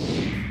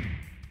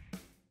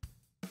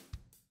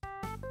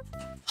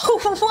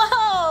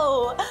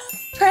 Whoa!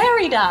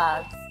 Prairie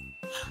dogs.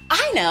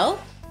 I know.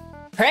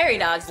 Prairie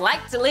dogs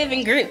like to live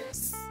in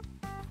groups.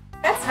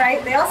 That's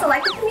right. They also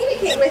like to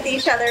communicate with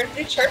each other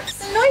through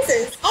chirps and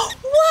noises.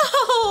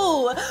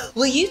 Whoa!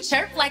 Will you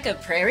chirp like a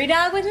prairie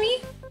dog with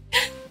me?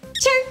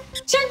 Chirp,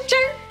 chirp,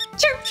 chirp,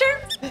 chirp,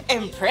 chirp.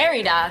 And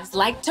prairie dogs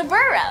like to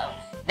burrow.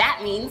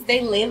 That means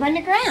they live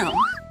underground.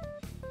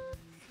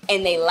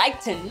 And they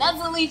like to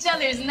nuzzle each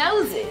other's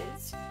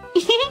noses.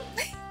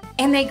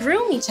 And they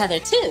groom each other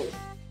too.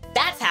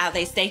 That's how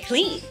they stay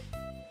clean.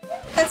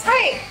 That's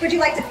right. Would you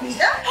like to feed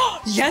them?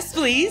 Yes,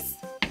 please.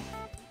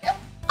 Yep.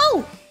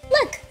 Oh,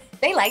 look,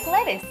 they like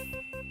lettuce.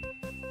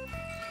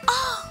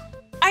 Oh,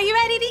 are you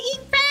ready to eat,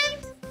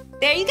 friend?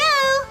 There you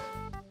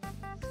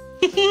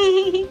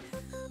go.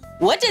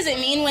 What does it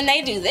mean when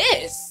they do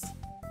this?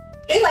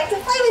 They like to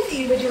play with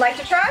you. Would you like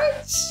to try?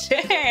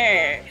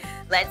 Sure.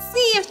 Let's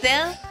see if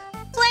they'll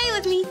play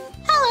with me.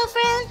 Hello,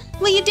 friend.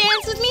 Will you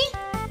dance with me?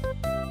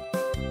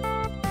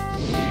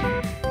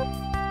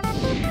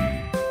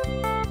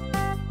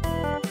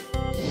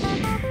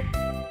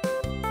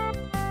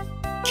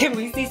 Can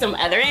we see some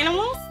other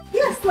animals?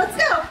 Yes, let's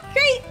go.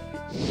 Great.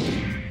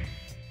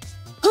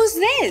 Who's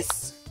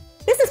this?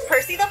 This is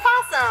Percy the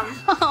possum.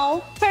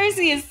 Oh,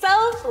 Percy is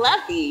so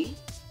fluffy.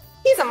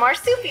 He's a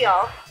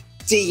marsupial.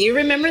 Do you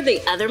remember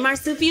the other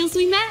marsupials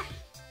we met?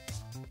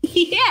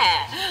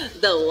 Yeah,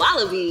 the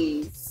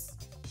wallabies.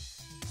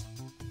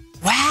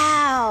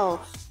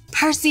 Wow,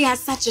 Percy has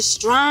such a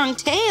strong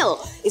tail.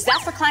 Is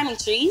that for climbing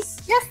trees?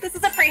 Yes, this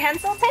is a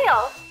prehensile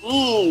tail.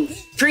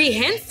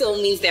 Prehensile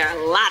means there are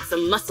lots of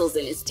muscles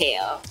in his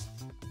tail.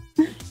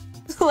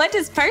 What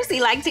does Percy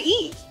like to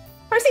eat?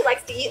 Percy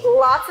likes to eat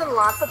lots and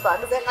lots of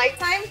bugs at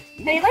nighttime,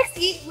 and he likes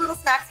to eat little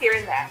snacks here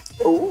and there.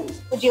 Ooh.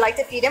 Would you like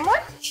to feed him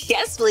one?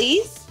 Yes,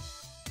 please.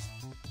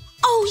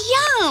 Oh,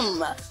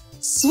 yum!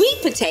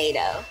 Sweet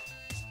potato.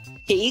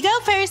 Here you go,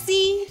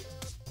 Percy.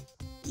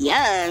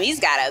 Yum, he's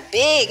got a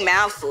big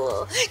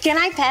mouthful. Can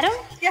I pet him?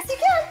 Yes, you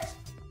can.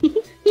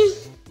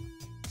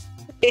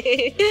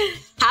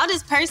 How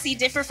does Percy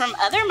differ from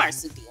other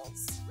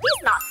marsupials?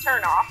 He's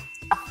nocturnal.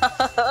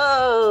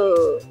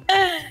 Oh,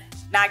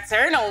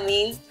 nocturnal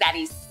means that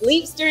he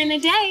sleeps during the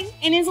day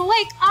and is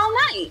awake all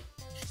night.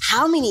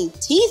 How many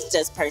teeth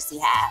does Percy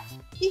have?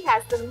 He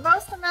has the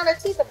most amount of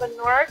teeth of a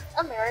North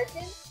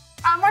American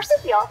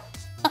marsupial,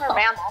 or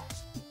mammal.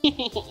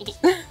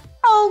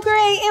 Oh,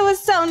 great. It was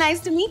so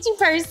nice to meet you,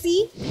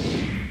 Percy.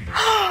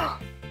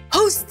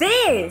 Who's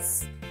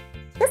this?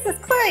 This is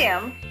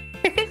Quilliam.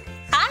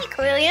 Hi,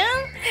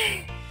 Quilliam.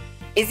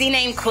 Is he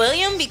named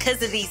Quilliam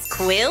because of these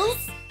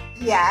quills?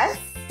 Yes?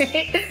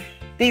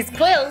 These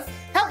quills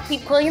help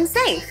keep Quilliam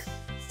safe.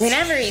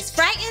 Whenever he's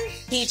frightened,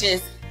 he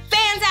just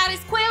fans out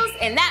his quills,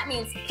 and that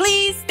means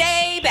please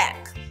stay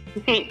back.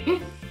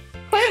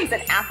 Quilliam's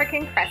an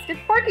African crested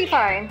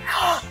porcupine.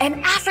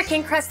 An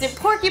African crested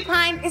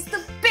porcupine is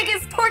the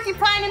biggest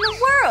porcupine in the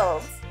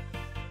world.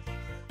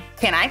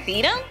 Can I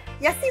feed him?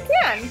 Yes, you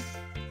can.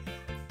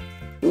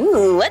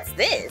 Ooh, what's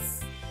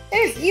this?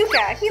 There's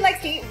yucca. He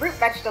likes to eat root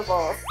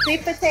vegetables.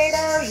 Sweet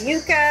potato,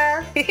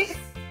 yucca.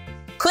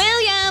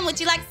 Quilliam, would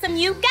you like some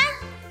yucca?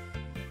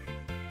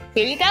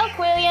 Here you go,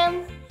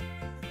 Quilliam.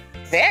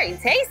 Very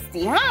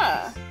tasty,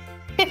 huh?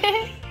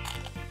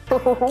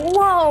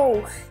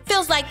 Whoa,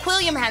 feels like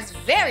Quilliam has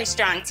very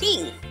strong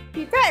teeth.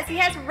 He does. He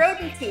has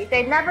rodent teeth.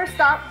 They never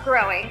stop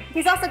growing.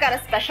 He's also got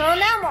a special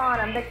enamel on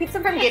him that keeps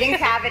him from getting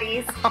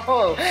cavities.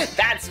 Oh,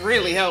 that's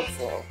really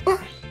helpful.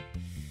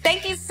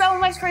 Thank you so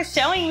much for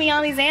showing me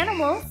all these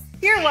animals.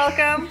 You're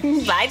welcome.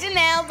 Bye,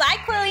 Janelle. Bye,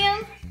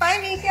 Quilliam. Bye,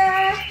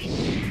 Meekah.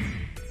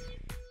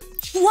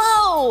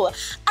 Whoa, a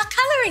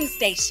coloring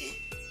station.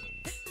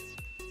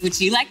 Would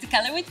you like to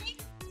color with me?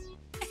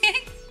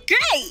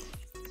 Great.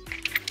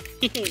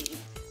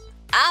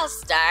 I'll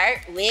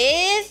start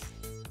with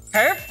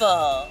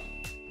purple.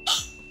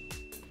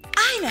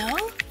 I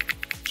know.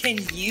 Can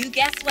you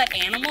guess what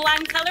animal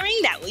I'm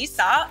coloring that we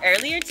saw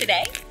earlier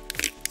today?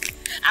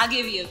 I'll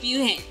give you a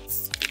few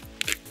hints.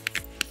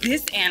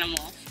 This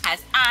animal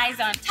has eyes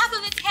on top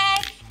of its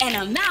head and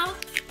a mouth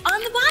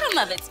on the bottom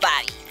of its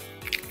body.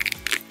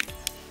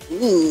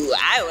 Ooh,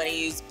 I want to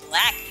use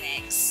black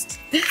next.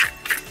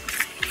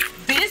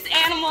 This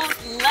animal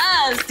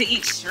loves to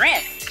eat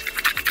shrimp.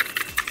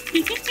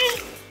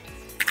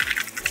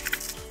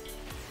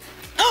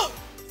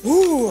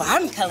 Ooh,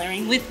 I'm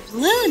coloring with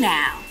blue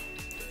now.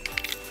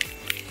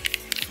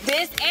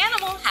 This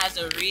animal has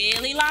a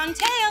really long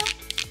tail.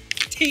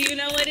 Do you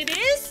know what it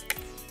is?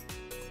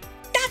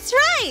 That's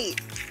right,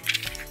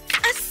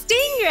 a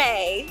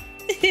stingray.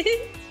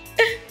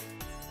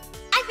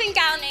 I think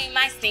I'll name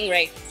my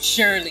stingray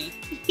Shirley.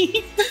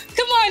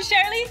 Come on,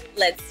 Shirley,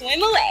 let's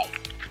swim away.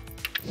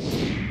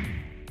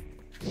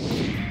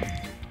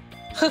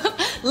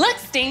 Look,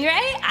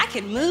 Stingray, I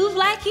can move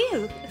like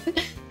you.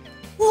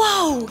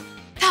 Whoa,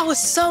 that was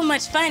so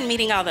much fun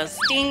meeting all those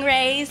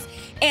stingrays,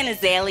 and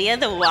Azalea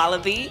the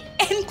wallaby,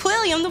 and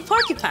Quilliam the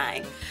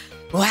porcupine.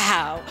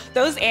 Wow,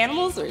 those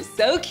animals were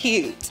so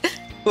cute.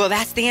 Well,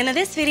 that's the end of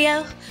this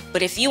video,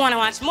 but if you want to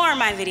watch more of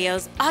my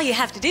videos, all you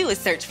have to do is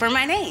search for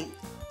my name.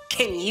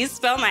 Can you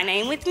spell my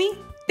name with me?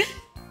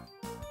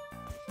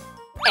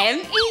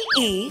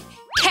 M-E-E-K-A-H,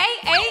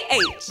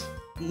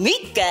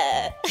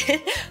 Meekah.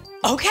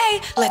 Okay,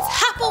 let's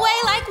hop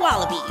away like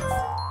wallabies.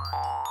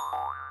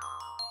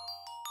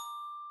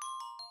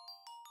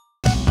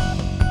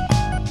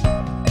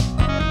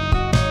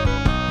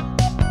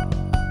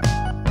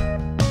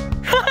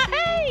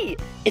 Hey,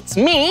 it's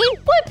me,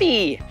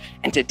 Blippi,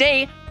 and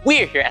today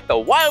we're here at the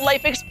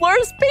Wildlife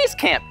Explorers Base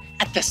Camp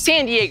at the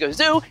San Diego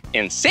Zoo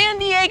in San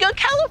Diego,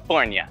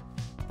 California.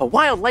 The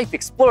Wildlife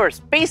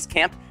Explorers Base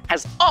Camp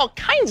has all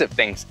kinds of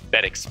things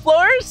that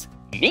explorers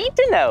need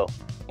to know,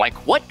 like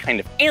what kind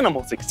of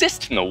animals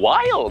exist in the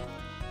wild.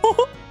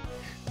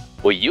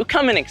 Will you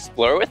come and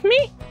explore with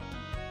me?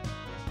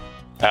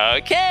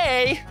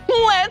 Okay,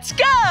 let's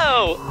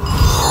go!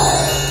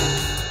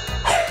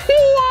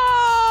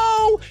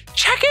 Whoa!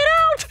 Check it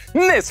out!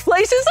 This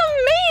place is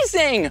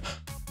amazing!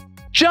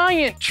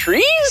 Giant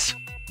trees?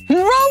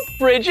 Rope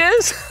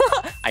bridges?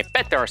 I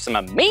bet there are some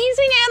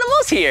amazing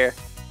animals here.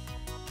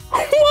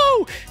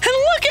 Whoa, and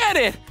look at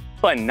it!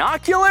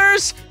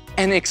 Binoculars,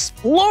 an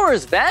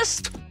explorer's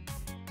vest,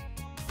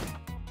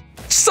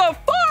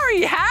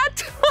 safari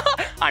hat!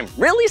 I'm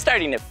really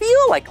starting to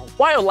feel like a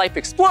wildlife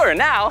explorer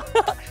now.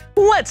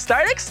 Let's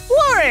start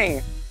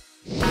exploring!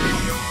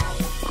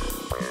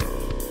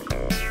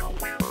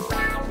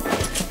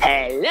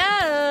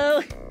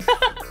 Hello!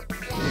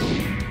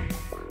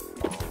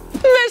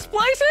 This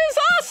place is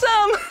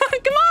awesome!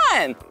 Come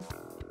on!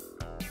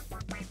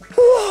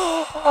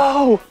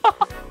 Whoa!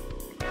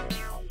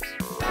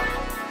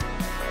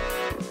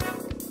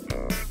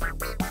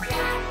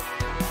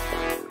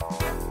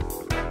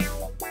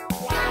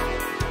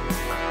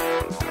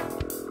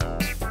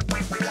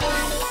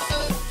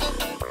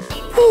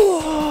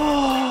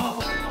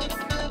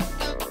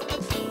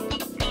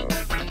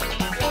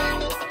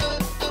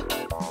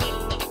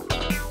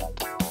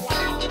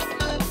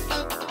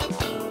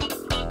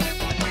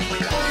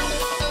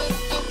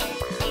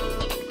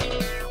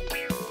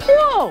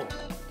 Whoa!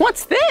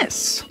 What's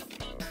this?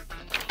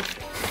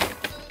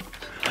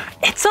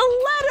 It's a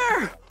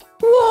letter!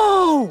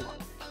 Whoa!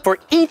 For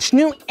each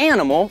new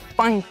animal,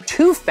 find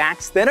 2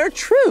 facts that are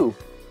true.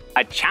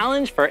 A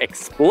challenge for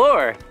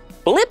Explorer,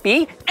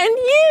 Blippi, and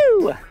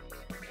you!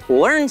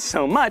 Learn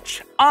so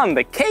much on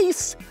the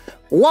case.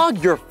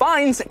 Log your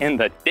finds in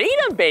the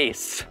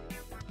database.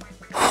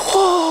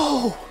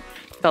 Whoa!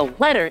 The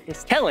letter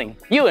is telling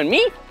you and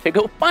me to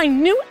go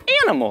find new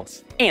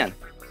animals and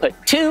put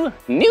 2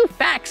 new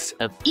facts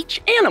of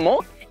each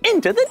animal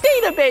into the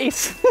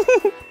database.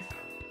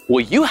 will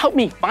you help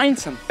me find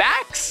some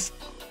facts?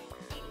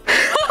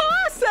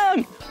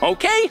 Awesome!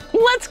 Okay,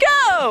 let's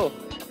go!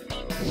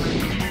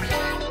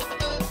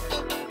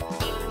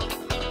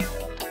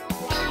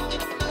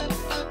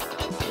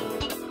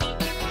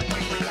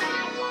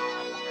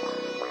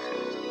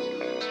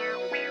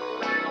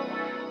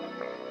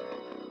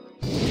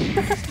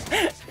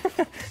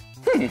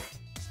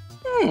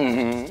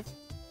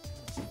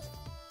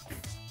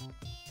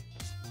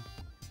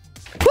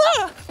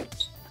 Ah!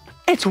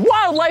 It's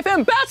Wildlife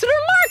Ambassador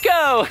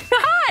Marco!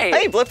 Hi!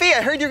 Hey, Blippi,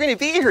 I heard you're going to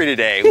be here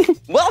today.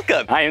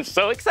 Welcome. I am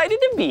so excited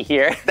to be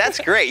here. That's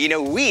great. You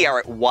know, we are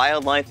at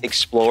Wildlife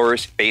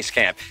Explorers Base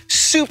Camp.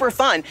 Super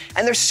fun,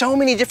 and there's so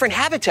many different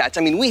habitats.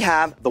 I mean, we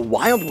have the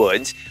wild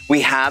woods, we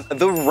have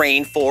the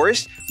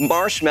rainforest,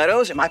 marsh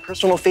meadows, and my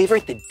personal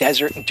favorite, the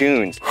desert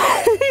dunes.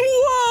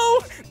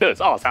 Whoa!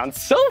 Those all sound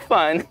so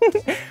fun.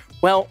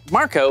 Well,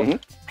 Marco,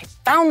 I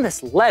found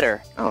this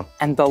letter,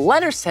 and the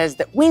letter says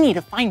that we need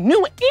to find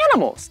new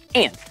animals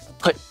and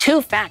put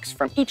 2 facts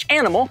from each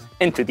animal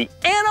into the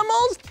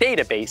animals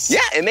database. Yeah,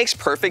 it makes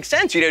perfect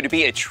sense. You know, to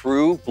be a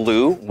true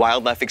blue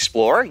wildlife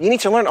explorer, you need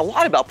to learn a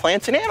lot about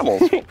plants and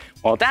animals.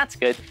 Well, that's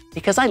good,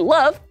 because I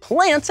love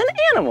plants and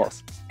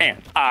animals,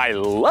 and I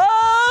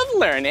love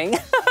learning.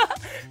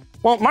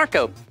 Well,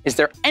 Marco, is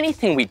there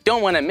anything we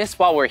don't want to miss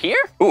while we're here?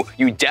 Ooh,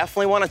 you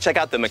definitely want to check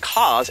out the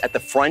macaws at the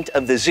front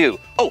of the zoo.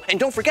 Oh, and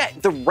don't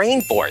forget the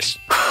rainforest.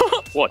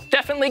 We'll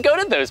definitely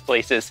go to those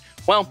places.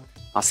 Well,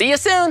 I'll see you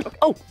soon. Okay.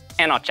 Oh,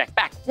 and I'll check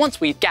back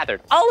once we've gathered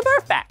all of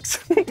our facts.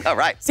 All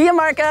right. See you,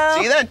 Marco.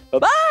 See you then.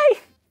 Bye-bye.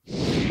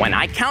 When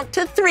I count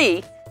to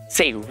 3,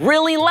 say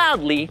really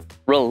loudly,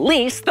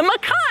 release the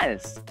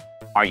macaws.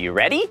 Are you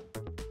ready?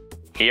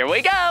 Here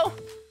we go.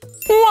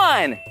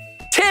 1,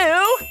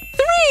 2,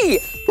 3.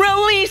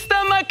 Release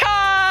the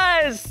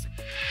macaws.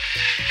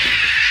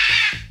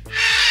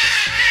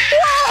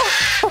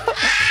 Whoa!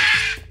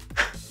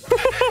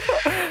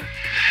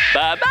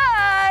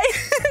 Bye-bye.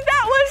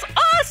 That was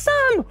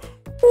awesome.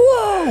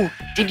 Whoa!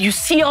 Did you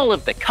see all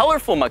of the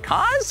colorful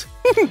macaws?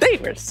 They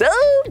were so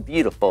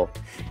beautiful.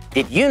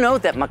 Did you know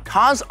that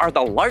macaws are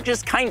the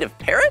largest kind of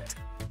parrot?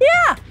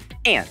 Yeah,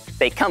 and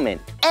they come in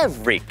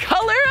every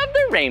color of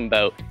the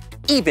rainbow,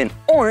 even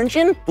orange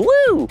and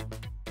blue.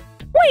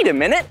 Wait a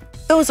minute,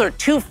 those are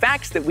 2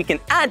 facts that we can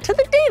add to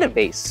the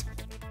database.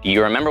 Do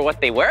you remember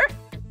what they were?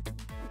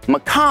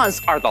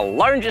 Macaws are the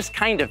largest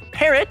kind of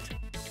parrot,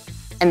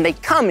 and they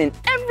come in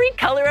every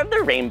color of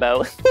the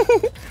rainbow.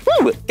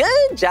 Ooh,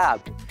 good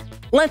job.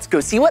 Let's go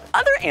see what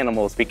other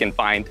animals we can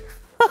find.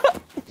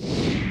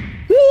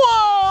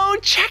 Whoa,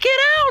 check it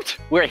out.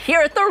 We're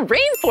here at the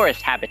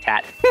rainforest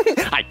habitat.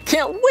 I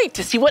can't wait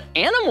to see what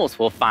animals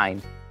we'll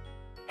find.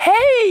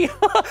 Hey,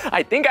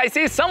 I think I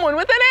see someone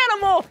with an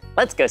animal.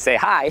 Let's go say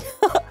hi.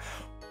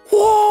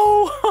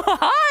 Whoa,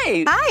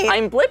 hi. Hi.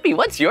 I'm Blippi.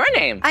 What's your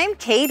name? I'm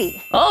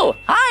Katie. Oh,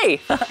 hi.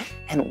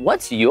 And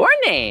what's your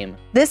name?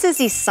 This is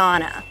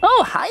Isana.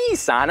 Oh, hi,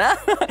 Isana.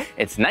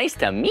 It's nice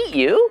to meet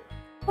you.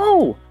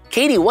 Oh,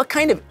 Katie, what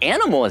kind of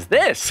animal is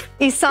this?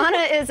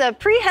 Isana is a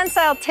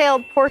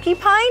prehensile-tailed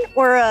porcupine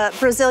or a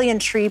Brazilian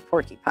tree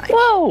porcupine.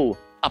 Whoa,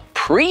 a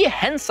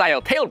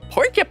prehensile-tailed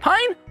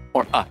porcupine?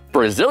 Or a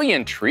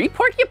Brazilian tree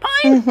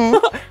porcupine?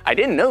 I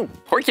didn't know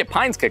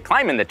porcupines could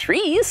climb in the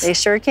trees. They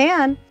sure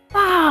can.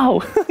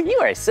 Wow, you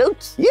are so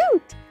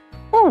cute.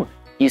 Oh,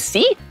 you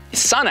see,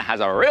 Isana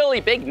has a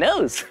really big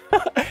nose.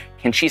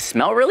 Can she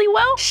smell really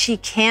well? She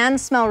can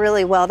smell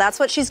really well. That's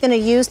what she's going to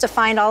use to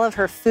find all of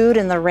her food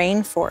in the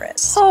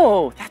rainforest.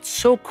 Oh, that's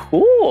so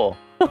cool.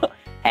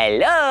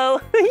 Hello,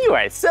 you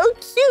are so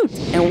cute.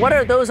 And what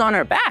are those on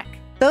her back?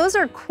 Those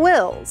are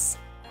quills.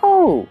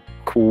 Oh,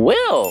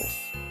 quills.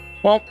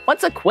 Well,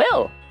 what's a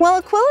quill? Well,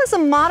 a quill is a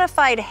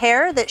modified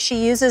hair that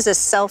she uses as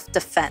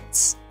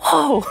self-defense.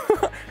 Oh,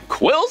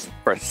 quills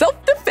for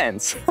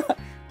self-defense.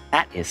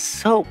 That is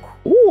so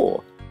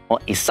cool. Well,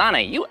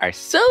 Isana, you are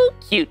so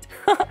cute.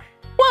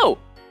 Whoa,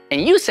 and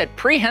you said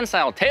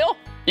prehensile tail?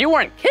 You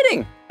weren't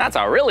kidding. That's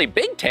a really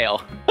big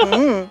tail.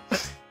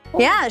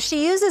 Yeah,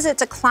 she uses it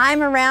to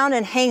climb around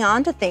and hang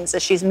on to things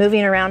as she's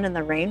moving around in the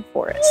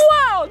rainforest.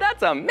 Wow,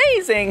 that's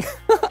amazing.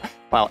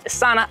 Well,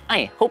 Isana,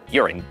 I hope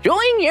you're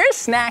enjoying your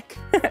snack.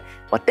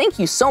 Well, thank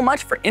you so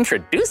much for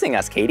introducing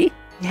us, Katie.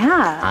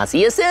 Yeah. I'll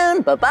see you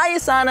soon. Bye-bye,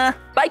 Isana.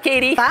 Bye,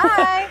 Katie.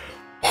 Bye.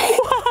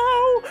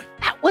 Whoa,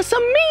 that was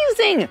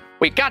amazing.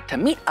 We got to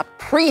meet a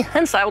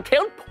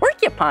prehensile-tailed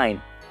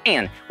porcupine.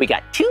 And we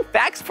got 2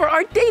 facts for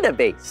our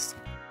database.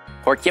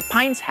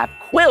 Porcupines have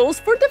quills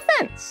for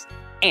defense.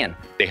 And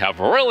they have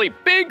really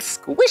big,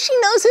 squishy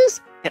noses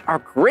that are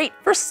great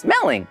for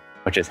smelling,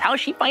 which is how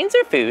she finds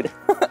her food.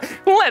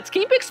 Let's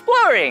keep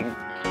exploring.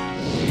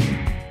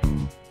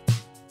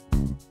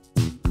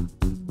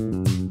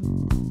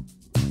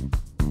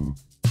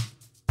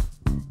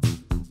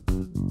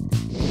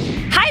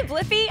 Hi,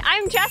 Blippi.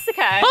 I'm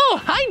Jessica.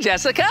 Oh, hi,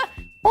 Jessica.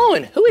 Oh,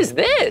 and who is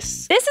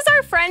this? This is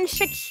our friend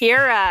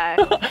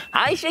Shakira.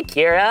 Hi,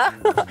 Shakira.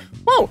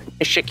 Whoa,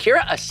 is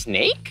Shakira a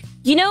snake?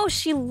 You know,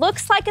 she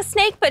looks like a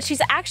snake, but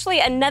she's actually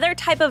another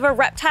type of a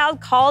reptile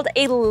called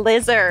a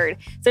lizard.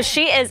 So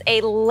she is a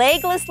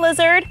legless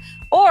lizard,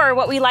 or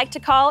what we like to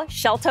call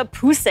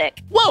Sheltopusik.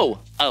 Whoa,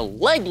 a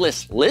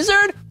legless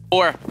lizard?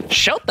 Or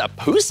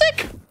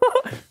Sheltopusik?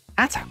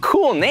 That's a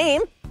cool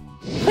name.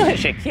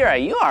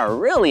 Shakira, you are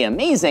really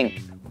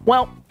amazing.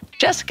 Well,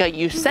 Jessica,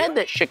 you said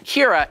that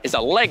Shakira is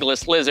a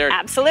legless lizard.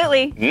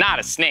 Absolutely. Not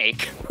a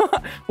snake.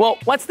 Well,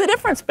 what's the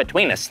difference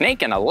between a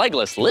snake and a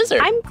legless lizard?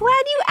 I'm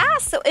glad you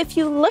asked. So if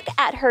you look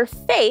at her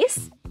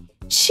face,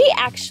 she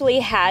actually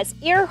has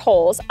ear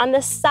holes on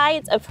the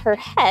sides of her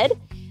head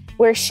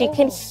where she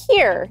can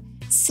hear.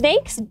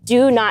 Snakes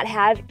do not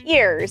have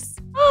ears.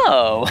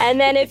 Oh. And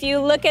then if you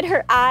look at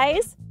her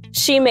eyes,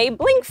 she may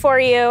blink for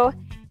you.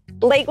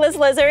 Legless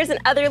lizards and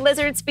other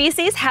lizard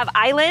species have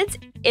eyelids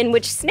in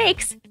which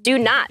snakes do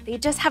not. They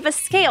just have a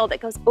scale that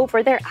goes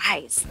over their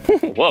eyes.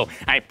 Whoa,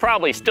 I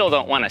probably still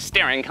don't want a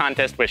staring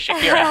contest with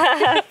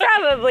Shakira.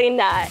 Probably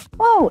not.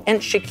 Whoa, and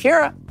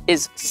Shakira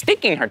is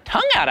sticking her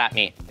tongue out at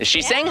me. Is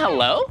she saying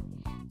hello?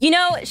 You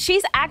know,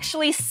 she's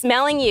actually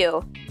smelling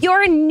you.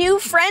 You're a new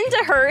friend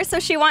to her, so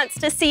she wants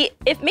to see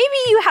if maybe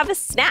you have a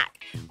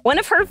snack. One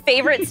of her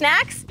favorite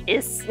snacks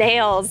is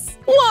snails.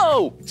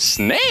 Whoa,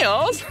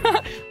 snails?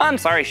 I'm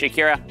sorry,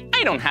 Shakira.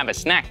 I don't have a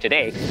snack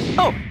today.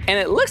 Oh, and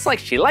it looks like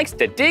she likes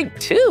to dig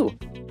too.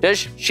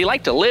 Does she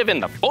like to live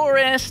in the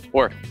forest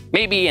or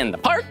maybe in the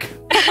park?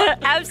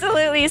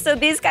 Absolutely. So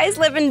these guys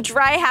live in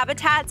dry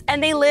habitats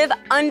and they live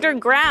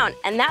underground,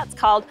 and that's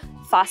called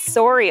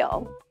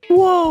fossorial.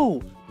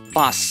 Whoa,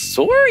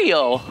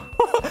 fossorial.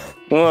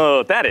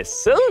 Whoa, that is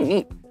so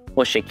neat.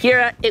 Well,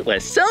 Shakira, it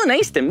was so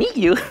nice to meet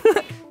you.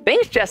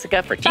 Thanks,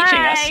 Jessica, for teaching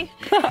us.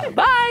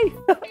 Bye.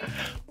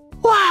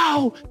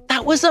 Wow,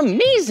 that was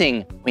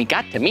amazing. We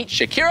got to meet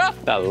Shakira,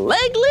 the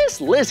legless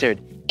lizard,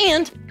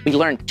 and we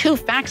learned 2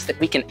 facts that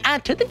we can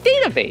add to the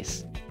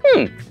database.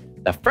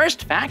 The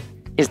first fact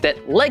is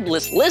that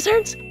legless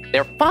lizards,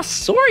 they're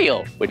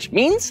fossorial, which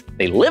means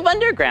they live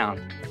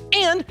underground.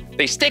 And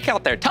they stick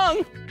out their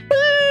tongue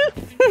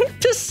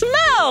to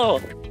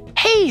smell.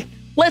 Hey,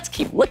 let's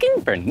keep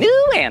looking for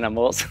new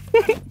animals.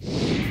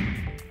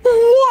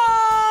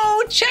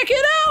 Whoa, check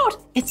it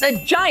out. It's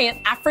a giant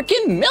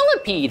African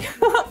millipede.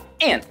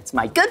 And it's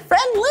my good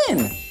friend,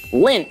 Lynn.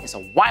 Lynn is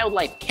a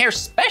wildlife care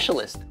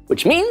specialist,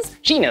 which means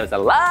she knows a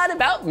lot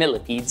about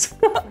millipedes.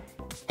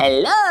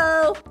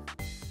 Hello.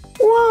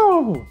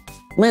 Whoa.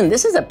 Lynn,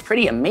 this is a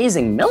pretty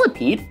amazing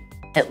millipede.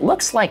 It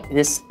looks like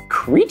this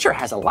creature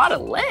has a lot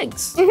of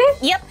legs.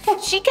 Yep,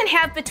 she can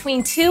have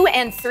between 200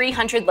 and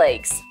 300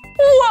 legs.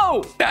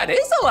 Whoa, that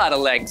is a lot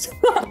of legs.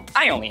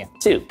 I only have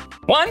 2.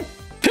 1,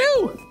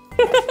 2.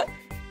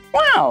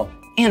 Wow,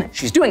 and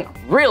she's doing a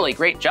really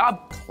great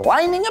job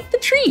climbing up the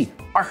tree.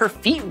 Are her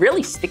feet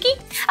really sticky?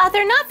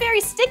 They're not very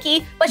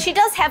sticky, but she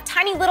does have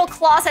tiny little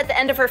claws at the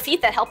end of her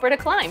feet that help her to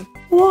climb.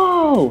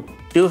 Whoa,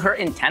 do her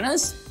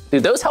antennas,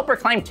 do those help her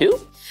climb too?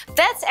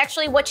 That's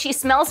actually what she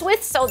smells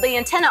with, so the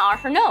antenna are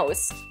her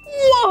nose.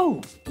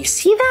 Whoa, you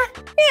see that?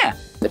 Yeah,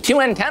 the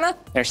 2 antennae,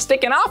 they're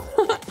sticking off,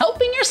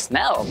 helping her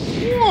smell.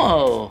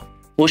 Whoa,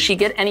 will she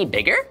get any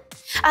bigger?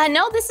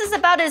 No, this is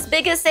about as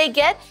big as they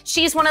get.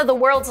 She's one of the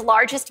world's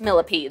largest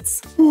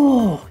millipedes.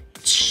 Whoa,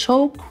 it's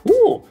so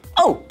cool.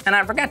 Oh, and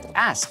I forgot to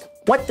ask,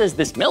 what does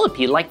this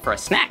millipede like for a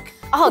snack?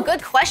 Oh,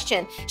 good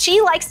question.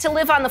 She likes to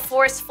live on the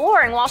forest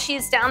floor, and while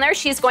she's down there,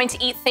 she's going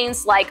to eat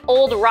things like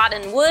old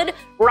rotten wood,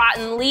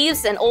 rotten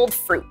leaves, and old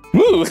fruit.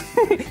 Ooh,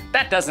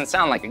 that doesn't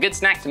sound like a good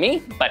snack to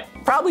me, but it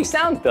probably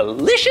sounds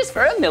delicious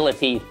for a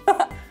millipede.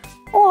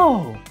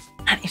 Whoa,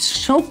 that is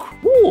so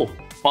cool.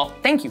 Well,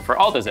 thank you for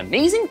all those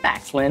amazing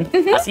facts, Lynn.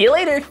 I'll see you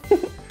later.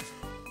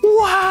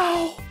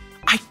 Wow,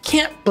 I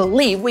can't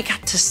believe we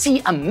got to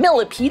see a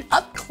millipede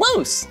up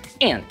close.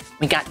 And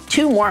we got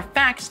 2 more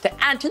facts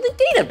to add to the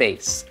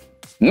database.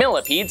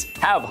 Millipedes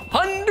have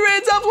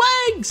hundreds of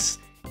legs.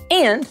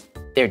 And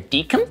they're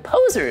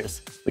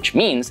decomposers, which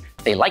means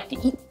they like to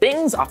eat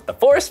things off the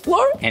forest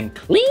floor and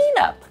clean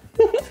up.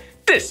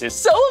 This is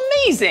so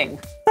amazing.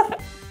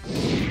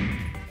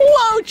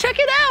 Whoa, check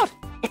it out.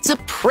 It's a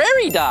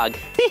prairie dog.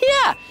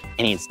 Yeah,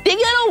 and he's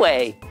digging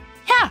away.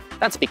 Yeah,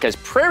 that's because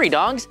prairie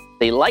dogs,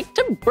 they like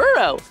to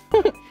burrow.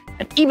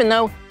 And even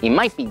though he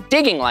might be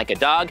digging like a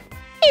dog,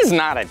 he's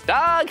not a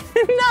dog.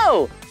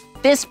 No,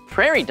 this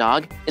prairie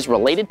dog is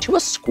related to a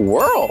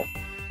squirrel.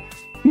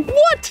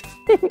 What?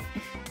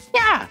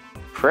 Yeah,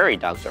 prairie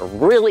dogs are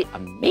really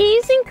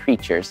amazing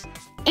creatures,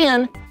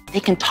 and they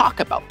can talk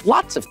about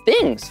lots of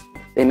things.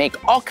 They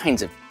make all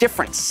kinds of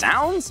different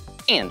sounds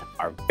and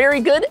are very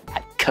good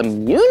at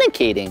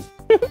communicating.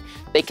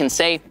 They can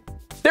say,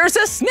 there's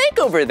a snake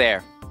over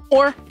there,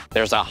 or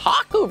there's a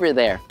hawk over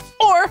there,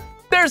 or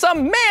there's a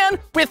man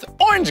with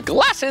orange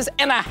glasses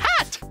and a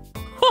hat.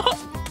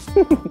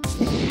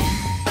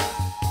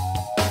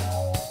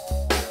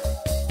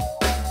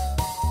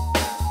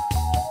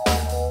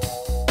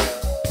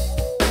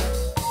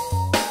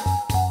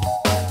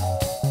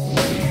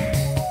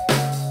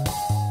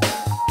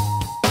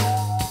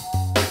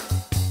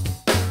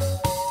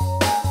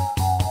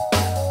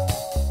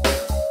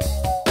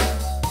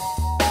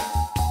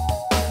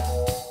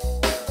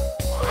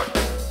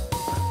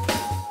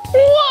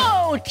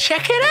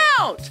 check it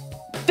out.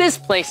 This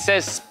place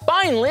says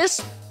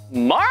spineless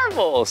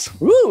marvels.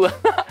 Ooh,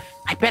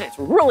 I bet it's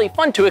really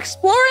fun to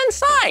explore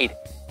inside.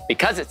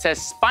 Because it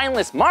says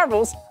spineless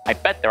marvels, I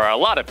bet there are a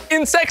lot of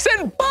insects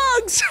and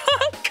bugs.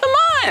 Come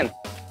on.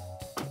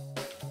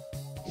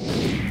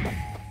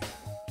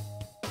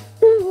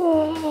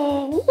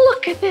 Whoa,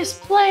 look at this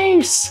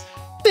place.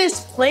 This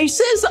place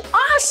is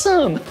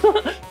awesome.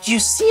 Do you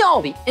see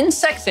all the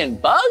insects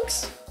and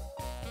bugs?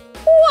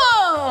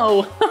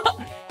 Whoa.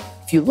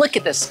 If you look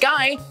at the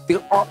sky,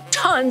 there are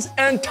tons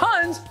and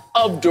tons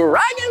of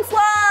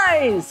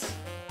dragonflies.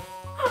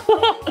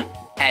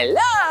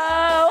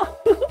 Hello.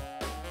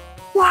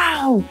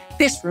 Wow,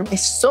 this room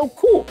is so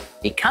cool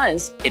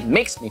because it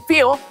makes me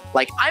feel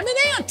like I'm an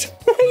ant.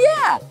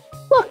 Yeah,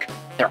 look,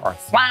 there are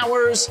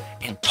flowers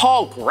and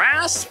tall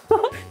grass.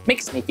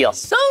 Makes me feel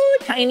so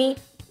tiny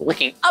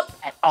looking up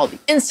at all the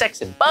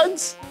insects and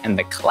bugs and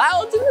the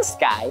clouds in the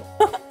sky.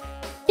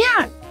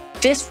 Yeah,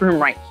 this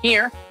room right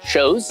here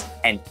shows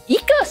an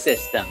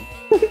ecosystem.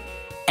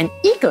 An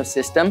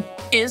ecosystem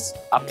is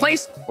a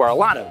place where a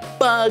lot of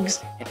bugs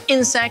and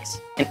insects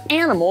and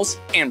animals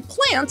and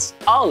plants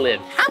all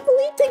live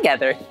happily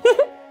together.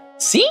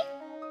 See?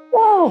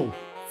 Whoa,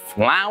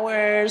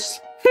 flowers.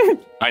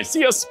 I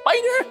see a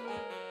spider,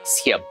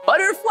 see a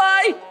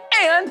butterfly,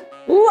 and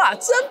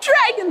lots of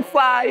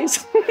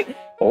dragonflies.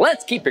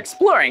 Let's keep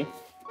exploring.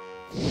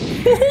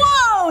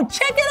 Whoa,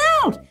 check it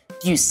out.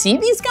 Do you see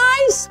these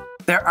guys?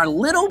 There are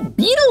little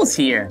beetles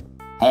here.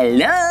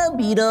 Hello,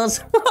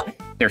 beetles.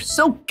 They're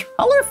so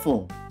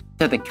colorful.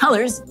 They're the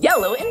colors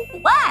yellow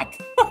and black.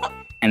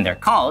 And they're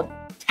called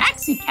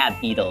taxi cab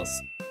beetles.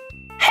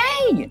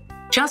 Hey,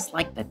 just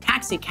like the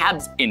taxi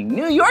cabs in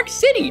New York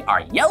City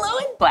are yellow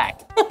and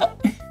black.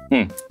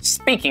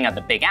 Speaking of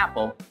the Big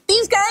Apple,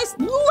 these guys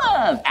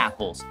love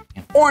apples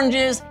and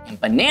oranges and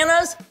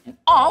bananas and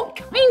all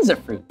kinds of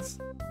fruits.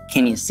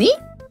 Can you see?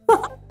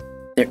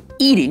 They're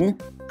eating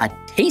a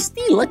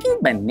tasty looking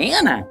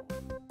banana.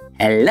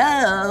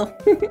 Hello.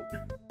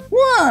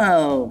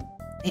 Whoa,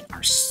 they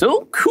are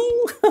so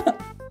cool.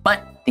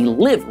 But they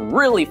live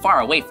really far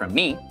away from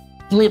me.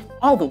 They live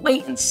all the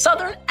way in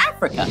southern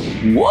Africa.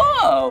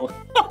 Whoa.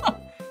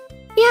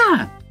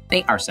 Yeah,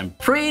 they are some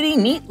pretty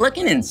neat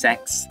looking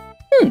insects.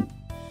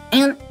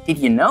 And did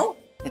you know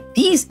that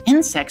these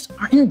insects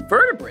are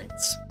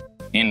invertebrates?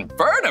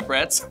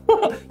 Invertebrates?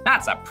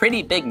 That's a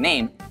pretty big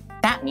name.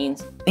 That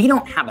means they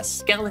don't have a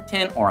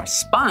skeleton or a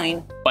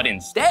spine, but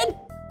instead,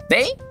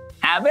 they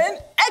have an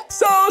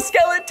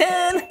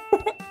exoskeleton.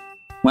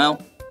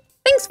 Well,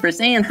 thanks for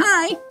saying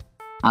hi.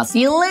 I'll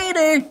see you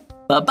later.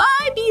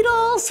 Bye-bye,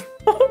 beetles.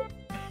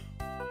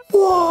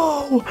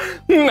 Whoa,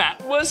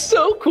 that was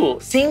so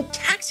cool seeing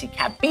taxi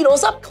cab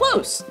beetles up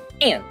close.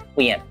 And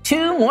we have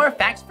 2 more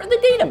facts for the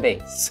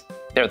database.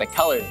 They're the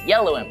colors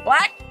yellow and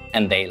black,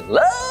 and they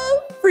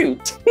love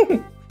fruit.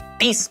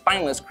 These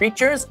spineless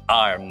creatures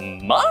are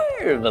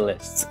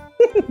marvelous.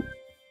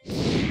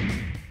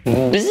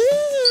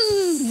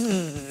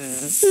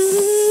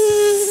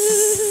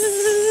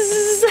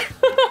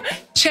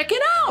 Check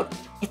it out,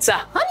 it's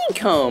a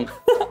honeycomb.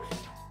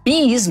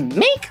 Bees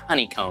make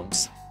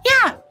honeycombs.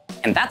 Yeah,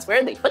 and that's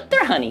where they put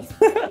their honey.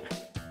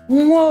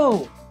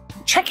 Whoa,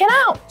 check it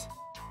out.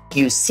 Do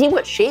you see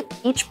what shape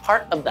each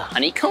part of the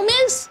honeycomb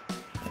is?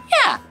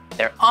 Yeah,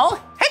 they're all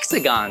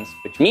hexagons,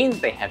 which means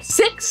they have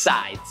 6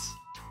 sides.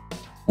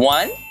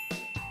 1,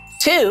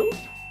 2,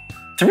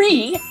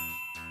 3,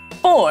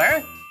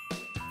 4,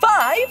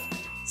 5,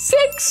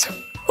 6.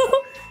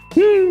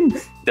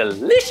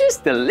 Delicious,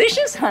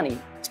 delicious honey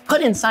is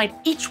put inside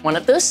each one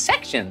of those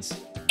sections.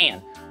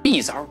 And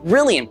bees are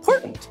really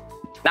important.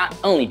 Not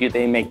only do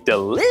they make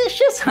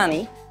delicious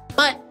honey,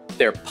 but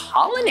they're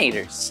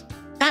pollinators.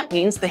 That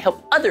means they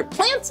help other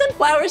plants and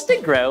flowers to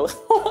grow.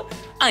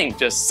 I'm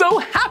just so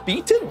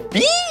happy to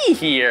be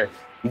here.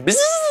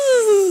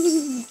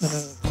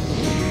 Bzzz.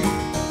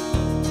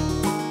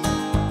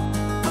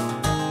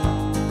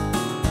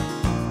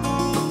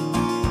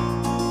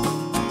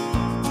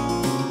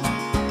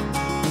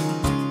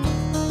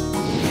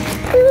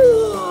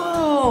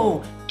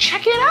 Whoa,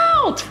 check it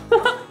out.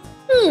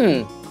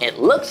 It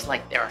looks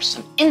like there are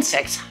some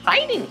insects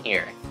hiding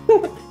here.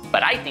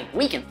 But I think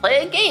we can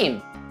play a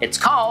game. It's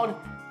called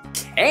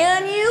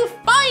Can You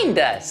Find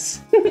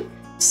Us?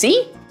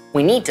 See,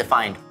 we need to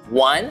find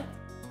 1,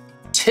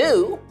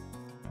 2,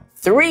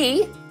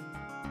 3,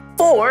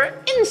 4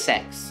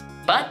 insects,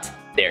 but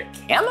they're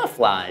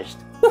camouflaged.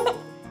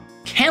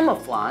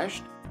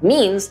 Camouflaged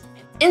means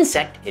an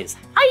insect is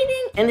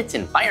hiding in its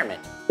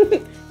environment.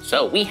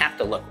 So we have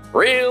to look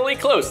really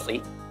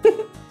closely.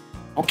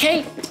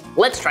 Okay,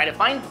 let's try to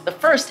find the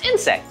first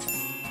insect.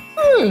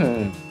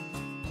 Do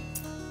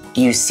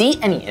you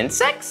see any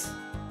insects?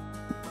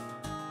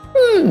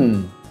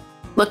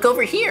 Look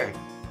over here.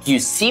 Do you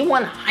see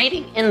one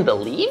hiding in the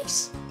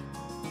leaves?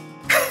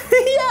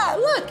 Yeah,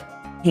 look,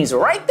 he's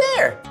right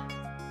there.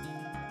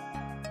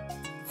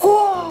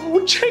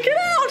 Whoa, check it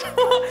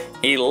out.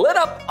 He lit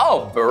up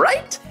all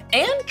bright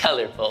and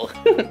colorful.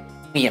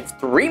 We have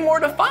 3 more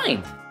to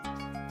find.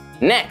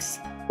 Next,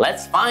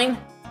 Let's find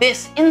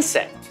this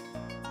insect.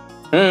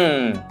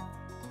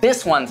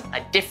 This one's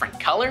a different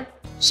color,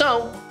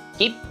 so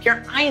keep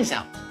your eyes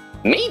out.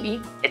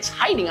 Maybe it's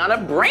hiding on a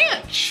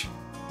branch.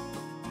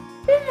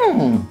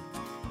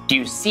 Do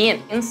you see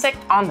an insect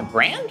on the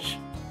branch?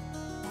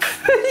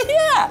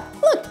 Yeah,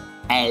 look.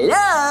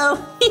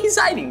 Hello. He's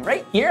hiding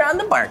right here on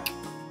the bark.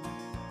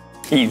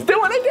 He's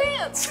doing a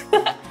dance.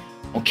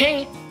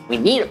 Okay, we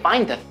need to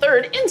find the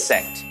third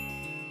insect.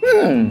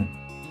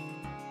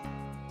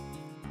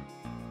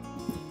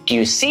 Do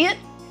you see it?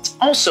 It's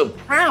also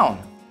brown.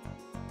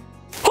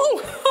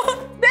 Oh,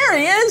 there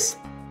he is.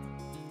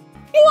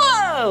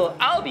 Whoa,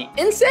 all the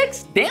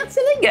insects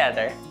dancing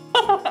together.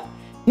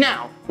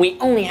 Now, we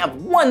only have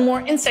one more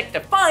insect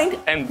to find,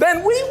 and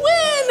then we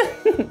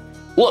win.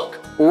 Look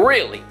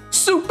really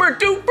super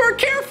duper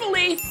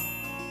carefully.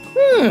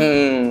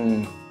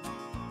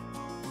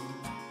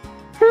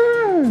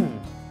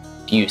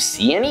 Do you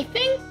see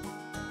anything?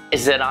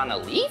 Is it on a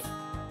leaf?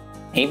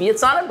 Maybe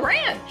it's on a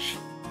branch.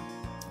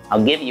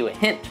 I'll give you a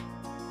hint.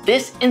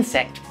 This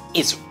insect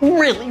is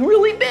really,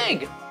 really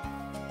big.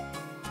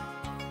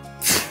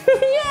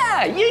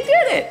 Yeah, you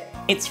did it.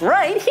 It's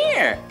right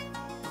here.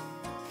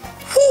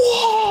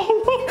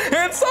 Whoa,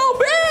 it's so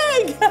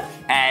big.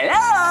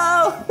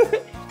 Hello.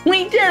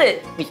 We did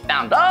it. We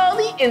found all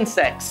the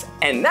insects,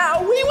 and now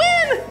we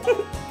win.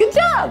 Good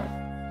job.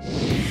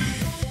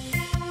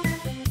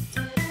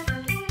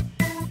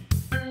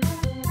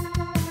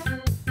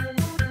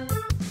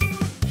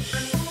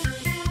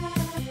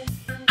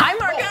 Hi,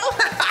 Marco.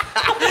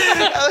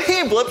 Oh,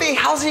 hey, Blippi,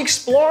 how's the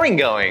exploring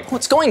going? Oh,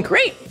 it's going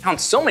great. We found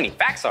so many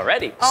facts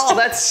already. Oh,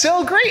 that's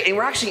so great. And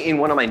we're actually in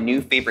one of my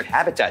new favorite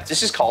habitats.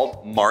 This is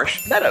called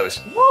marsh meadows.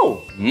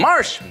 Whoa,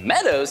 marsh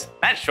meadows?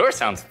 That sure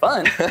sounds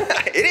fun.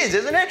 It is,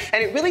 isn't it?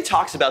 And it really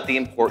talks about the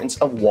importance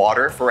of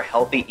water for a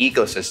healthy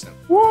ecosystem.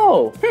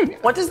 Whoa,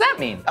 what does that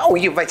mean? Oh,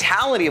 the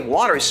vitality of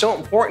water is so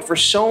important for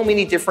so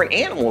many different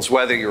animals,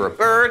 whether you're a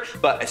bird,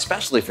 but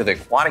especially for the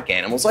aquatic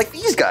animals like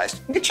these guys.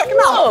 You can check them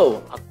out.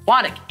 Whoa,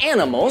 aquatic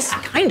animals,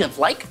 kind of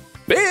like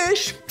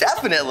fish.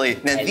 Definitely.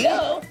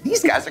 Now,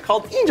 these guys are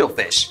called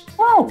angelfish.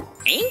 Whoa,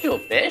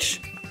 angelfish?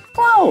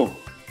 Whoa,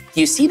 do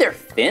you see their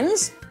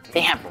fins? They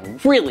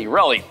have really,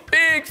 really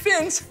big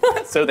fins,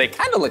 so they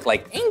kind of look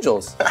like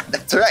angels.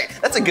 That's right.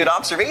 That's a good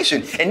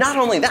observation. And not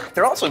only that,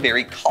 they're also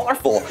very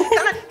colorful.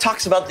 Kind of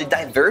talks about the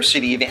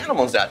diversity of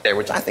animals out there,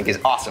 which I think is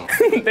awesome.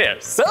 They're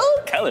so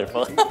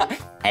colorful.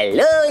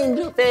 Hello,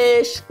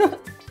 angelfish.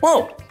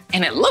 Whoa,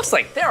 and it looks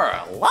like there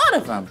are a lot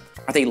of them.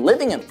 Are they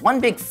living in one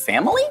big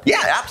family?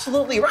 Yeah,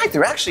 absolutely right.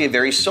 They're actually a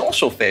very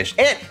social fish.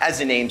 And as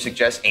the name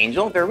suggests,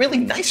 angel, they're really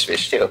nice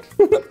fish too.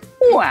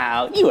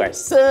 Wow, you are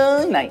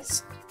so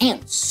nice.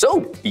 And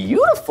so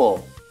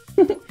beautiful.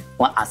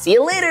 Well, I'll see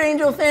you later,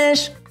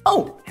 angelfish.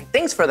 Oh, and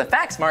thanks for the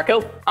facts,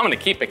 Marco. I'm gonna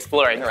keep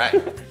exploring. All right.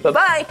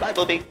 Bye-bye. Bye,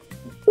 Blippi.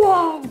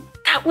 Whoa,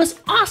 that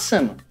was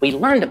awesome. We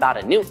learned about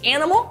a new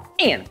animal,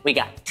 and we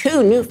got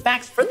 2 new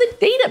facts for the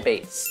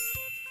database.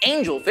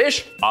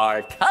 Angelfish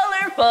are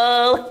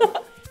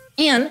colorful,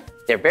 and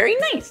they're very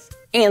nice,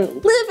 and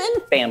live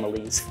in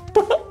families.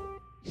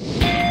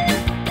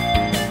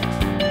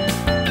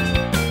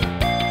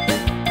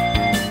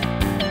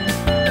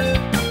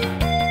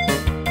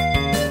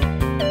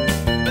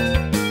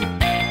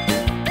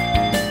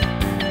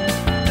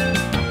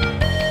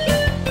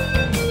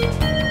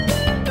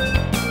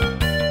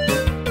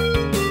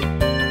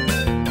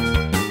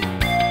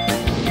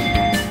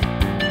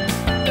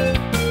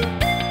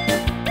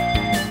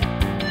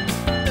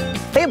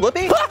 Hey,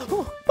 Blippi.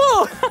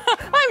 Oh,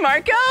 hi,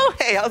 Marco.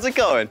 Hey, how's it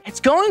going? It's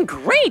going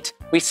great.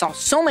 We saw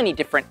so many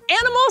different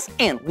animals,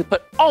 and we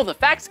put all the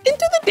facts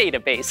into the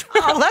database.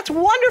 Oh, that's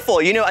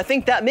wonderful. You know, I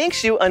think that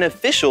makes you an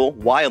official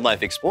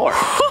wildlife explorer.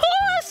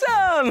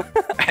 Awesome.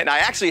 And I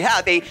actually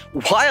have a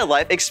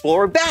wildlife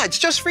explorer badge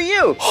just for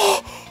you.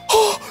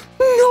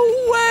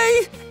 No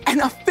way! An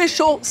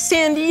official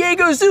San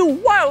Diego Zoo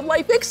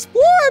Wildlife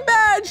Explorer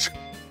badge!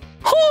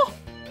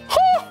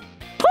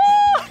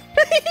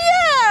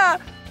 Yeah!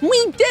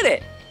 We did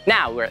it!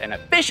 Now we're an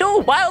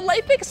official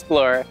wildlife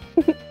explorer.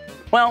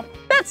 Well,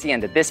 that's the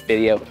end of this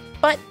video.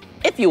 But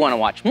if you want to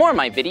watch more of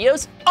my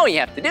videos, all you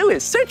have to do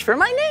is search for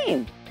my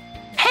name.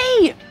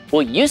 Hey,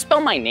 will you spell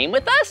my name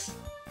with us?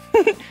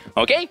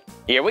 Okay,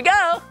 here we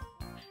go.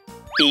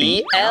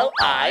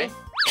 B-L-I-P-P-I.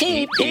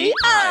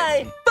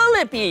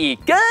 Blippi,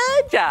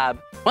 good job.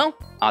 Well,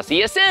 I'll see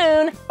you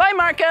soon. Bye,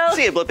 Marco.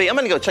 See you, Blippi. I'm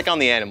gonna go check on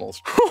the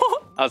animals.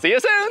 I'll see you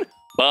soon.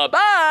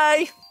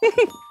 Bye-bye.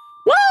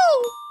 Woo!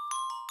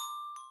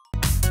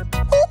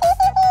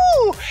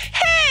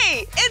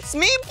 Hey, it's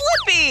me,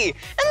 Blippi,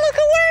 and look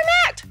at where I'm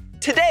at.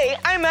 Today,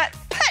 I'm at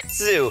Pet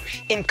Zoo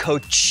in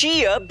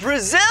Cotia,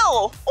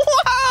 Brazil.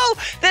 Wow,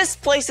 this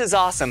place is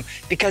awesome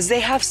because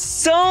they have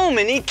so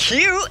many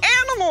cute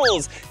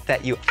animals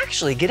that you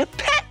actually get a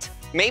pet.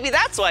 Maybe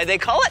that's why they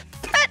call it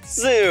Pet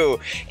Zoo.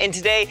 And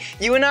today,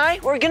 you and I,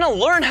 we're gonna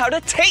learn how to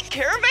take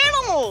care of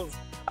animals.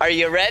 Are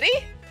you ready?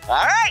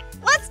 All right,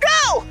 let's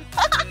go.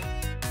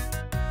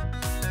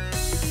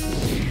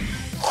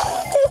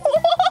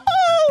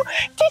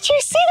 Did Did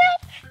you see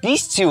that?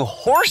 These two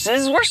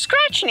horses were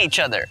scratching each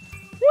other.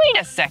 Wait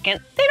a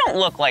second, they don't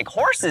look like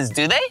horses,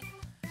 do they?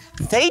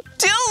 They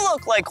do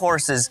look like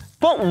horses,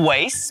 but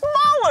way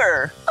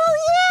smaller. Oh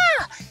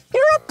yeah,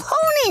 you're a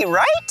pony,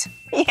 right?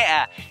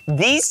 Yeah,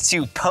 these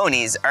two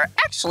ponies are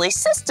actually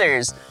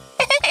sisters.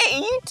 Hey,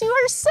 you two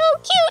are so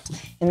cute,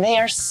 and they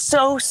are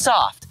so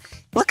soft.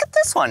 Look at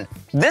this one.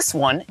 This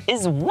one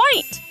is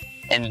white,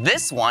 and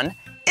this one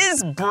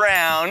is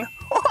brown.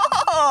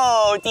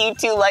 Whoa, do you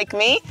two like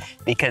me?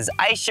 Because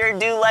I sure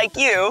do like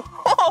you.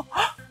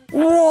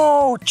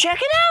 Whoa, check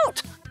it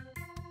out.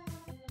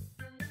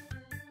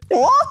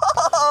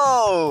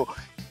 Whoa,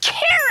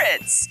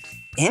 carrots.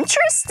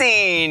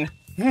 Interesting.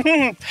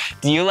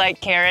 Do you like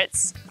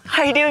carrots?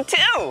 I do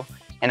too.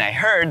 And I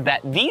heard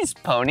that these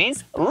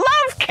ponies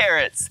love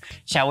carrots.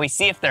 Shall we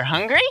see if they're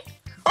hungry?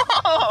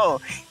 Oh,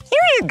 here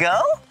you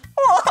go.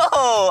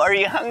 Whoa, are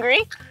you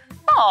hungry?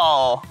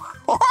 Oh,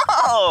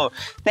 whoa,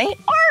 they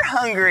are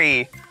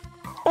hungry.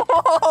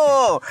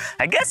 Whoa,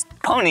 I guess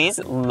ponies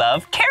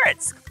love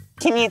carrots.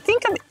 Can you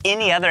think of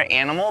any other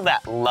animal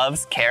that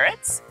loves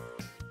carrots?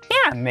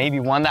 Yeah, maybe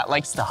one that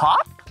likes to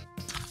hop?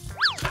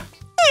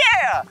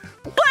 Yeah,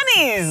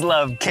 bunnies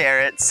love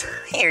carrots.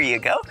 Here you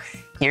go.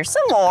 Here's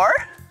some more.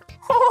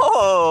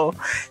 Oh,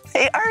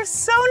 they are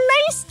so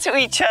nice to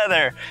each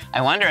other.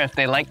 I wonder if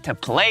they like to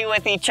play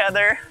with each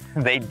other.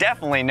 They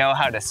definitely know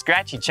how to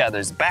scratch each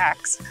other's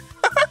backs.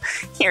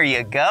 Here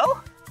you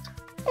go.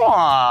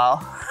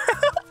 Aw.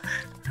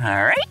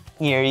 All right,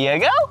 here you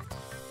go.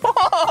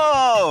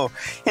 Whoa,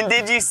 and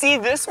did you see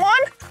this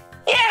one?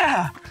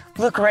 Yeah,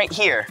 look right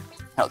here.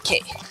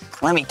 Okay,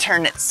 let me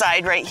turn its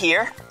side right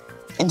here.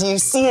 And do you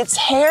see its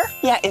hair?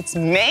 Yeah, its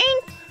mane.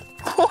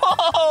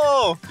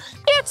 Whoa,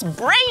 it's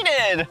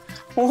braided.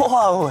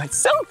 Whoa, it's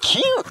so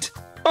cute.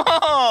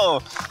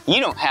 Whoa, you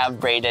don't have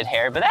braided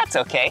hair, but that's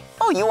okay.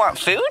 Oh, you want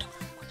food?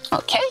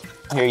 Okay,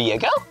 here you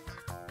go.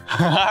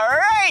 All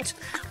right,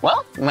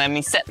 well, let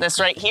me set this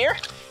right here,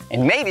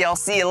 and maybe I'll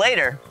see you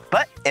later.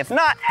 But if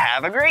not,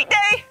 have a great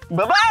day.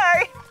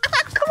 Bye-bye.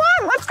 Come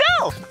on, let's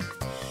go.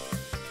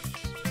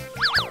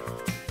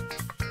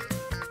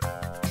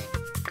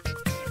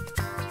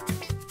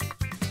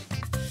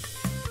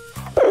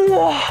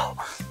 Whoa,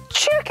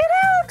 check it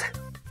out.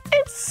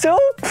 It's so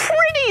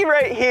pretty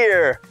right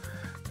here.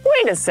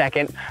 Wait a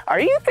second, are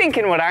you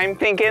thinking what I'm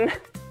thinking?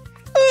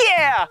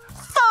 Yeah,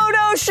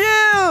 photo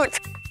shoot.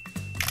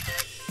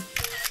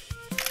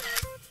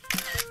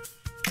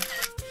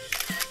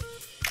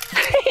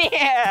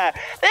 Yeah,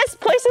 this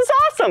place is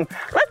awesome.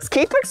 Let's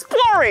keep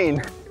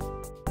exploring.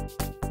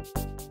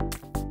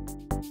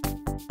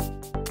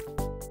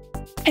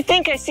 I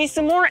think I see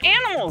some more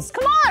animals.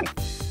 Come on.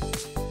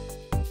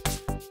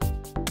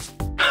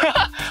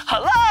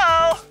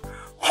 Hello.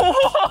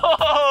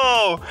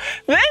 Whoa,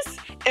 this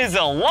is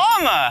a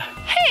llama.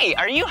 Hey,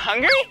 are you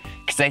hungry?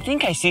 Because I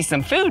think I see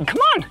some food.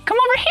 Come on, come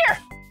over here.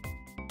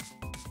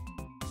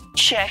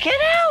 Check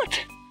it out.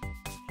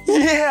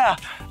 Yeah,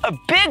 a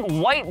big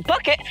white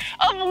bucket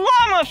of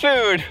llama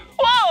food.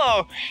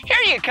 Whoa,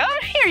 here you come.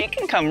 Here, you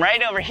can come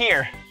right over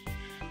here.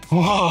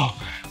 Whoa,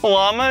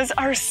 llamas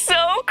are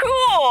so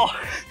cool.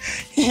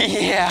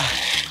 Yeah,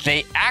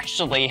 they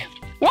actually,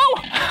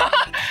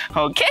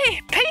 whoa,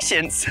 okay,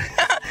 patience.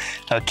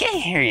 Okay,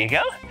 here you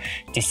go.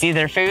 Do you see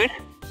their food?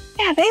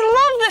 Yeah, they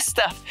love this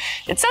stuff.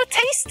 It's so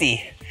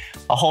tasty.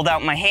 I'll hold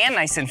out my hand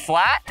nice and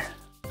flat.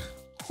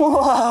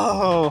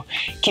 Whoa,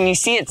 can you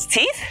see its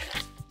teeth?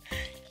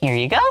 Here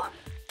you go.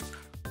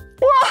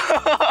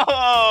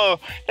 Whoa,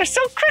 they're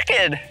so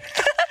crooked.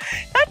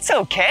 That's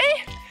okay.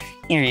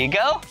 Here you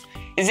go.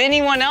 Is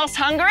anyone else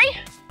hungry?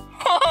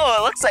 Oh,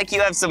 it looks like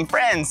you have some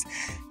friends.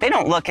 They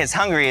don't look as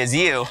hungry as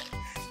you.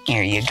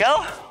 Here you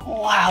go.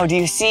 Wow, do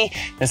you see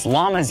this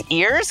llama's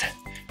ears?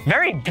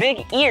 Very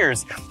big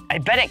ears. I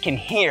bet it can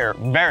hear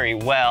very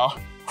well.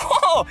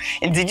 Oh,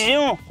 and did you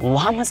know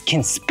llamas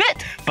can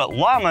spit? But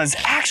llamas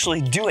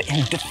actually do it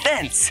in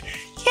defense.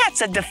 Yeah,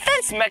 it's a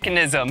defense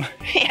mechanism.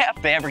 Yeah,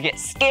 if they ever get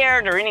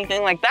scared or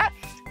anything like that,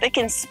 they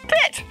can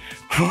spit.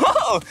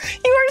 Whoa,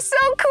 you are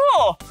so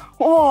cool.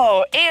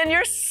 Whoa, and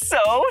you're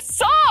so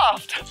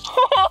soft.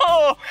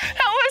 Whoa,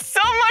 that was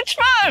so much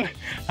fun.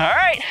 All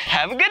right,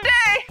 have a good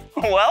day.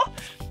 Well,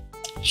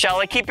 shall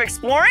I keep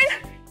exploring?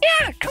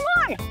 Yeah, come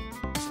on.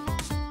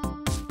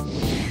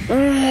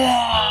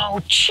 Whoa,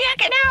 check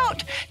it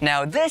out.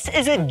 Now this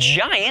is a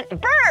giant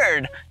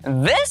bird.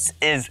 This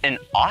is an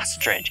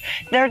ostrich.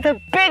 They're the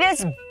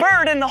biggest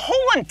bird in the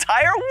whole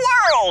entire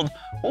world.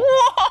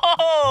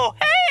 Whoa,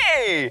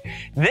 hey.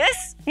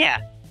 This,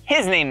 yeah,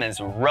 his name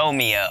is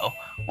Romeo.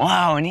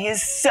 Wow, and he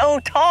is so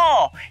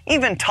tall,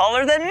 even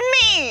taller than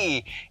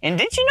me. And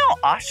did you know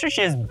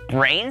ostriches'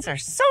 brains are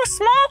so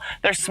small?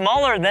 They're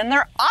smaller than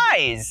their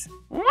eyes.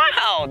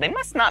 Wow, they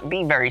must not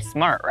be very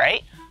smart,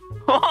 right?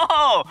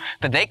 Whoa,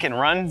 but they can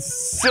run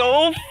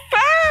so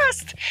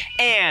fast.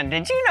 And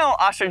did you know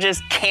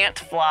ostriches can't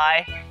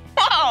fly?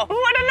 Whoa, who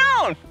would have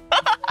known?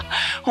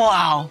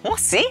 Wow, we'll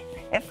see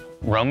if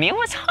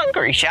Romeo is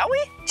hungry, shall we?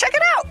 Check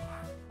it out.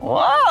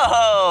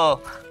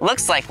 Whoa!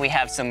 Looks like we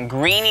have some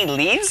greeny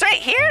leaves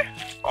right here.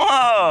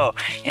 Whoa!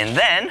 And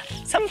then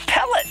some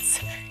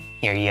pellets.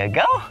 Here you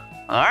go.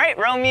 All right,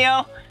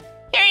 Romeo.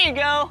 Here you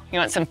go. You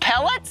want some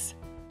pellets?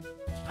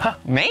 Huh,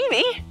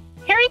 maybe.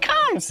 Here he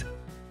comes.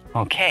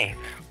 Okay,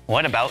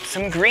 what about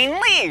some green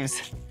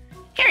leaves?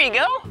 Here you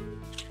go.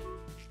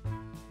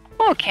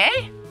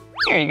 Okay,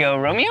 here you go,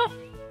 Romeo.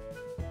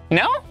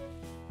 No?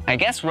 I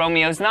guess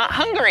Romeo's not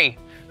hungry.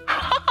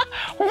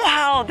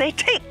 Wow, they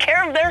take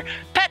care of their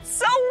pets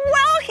so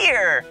well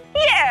here.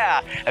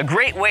 Yeah, a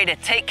great way to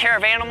take care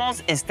of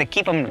animals is to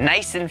keep them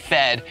nice and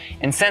fed.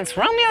 And since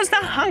Romeo's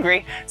not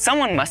hungry,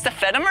 someone must have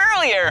fed him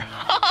earlier.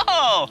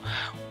 Oh,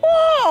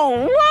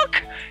 whoa,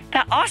 look,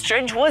 that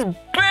ostrich was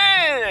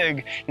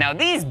big. Now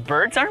these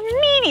birds are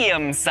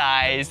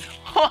medium-sized.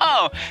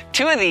 Whoa,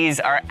 2 of these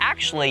are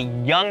actually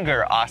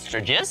younger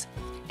ostriches,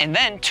 and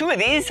then 2 of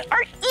these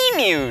are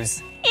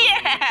emus.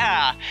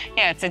 Yeah,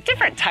 it's a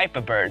different type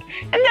of bird,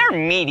 and they're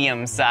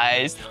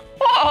medium-sized.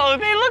 Whoa,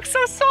 they look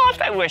so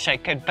soft. I wish I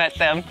could pet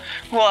them.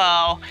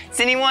 Well, is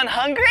anyone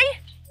hungry?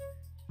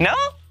 No?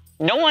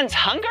 No one's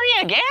hungry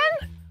again?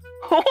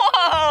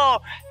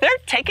 Whoa, they're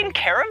taken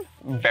care of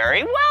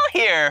very well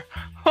here.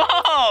 Whoa,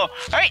 all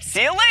right,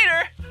 see you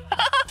later.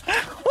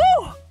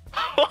 Woo,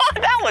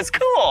 that was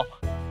cool.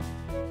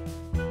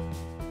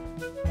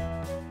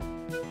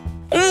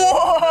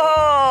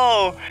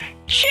 Whoa!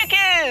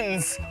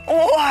 Chickens!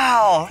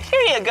 Wow!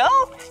 Here you go.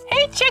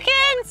 Hey,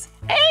 chickens!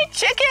 Hey,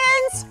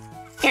 chickens!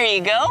 Here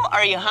you go.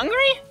 Are you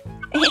hungry?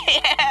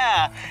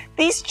 Yeah!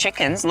 These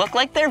chickens look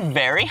like they're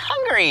very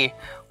hungry.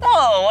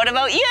 Whoa, what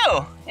about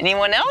you?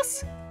 Anyone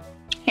else?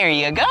 Here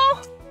you go.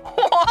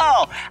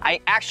 Whoa! I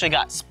actually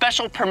got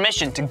special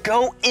permission to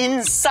go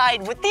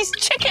inside with these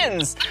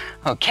chickens.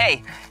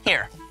 Okay,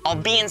 here. I'll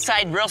be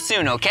inside real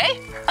soon, okay?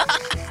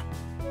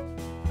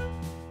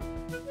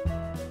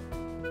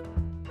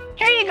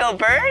 Here you go,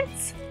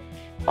 birds.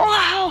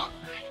 Wow,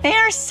 they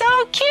are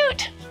so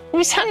cute.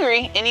 Who's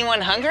hungry?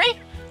 Anyone hungry?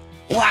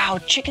 Wow,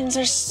 chickens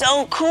are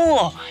so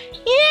cool.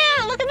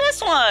 Yeah, look at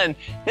this one.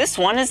 This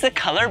one is the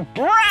color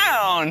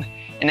brown,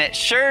 and it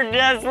sure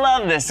does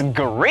love this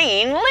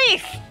green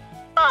leaf.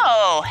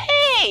 Oh,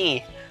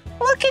 hey,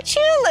 look at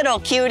you, little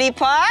cutie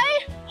pie.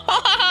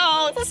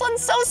 Oh, this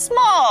one's so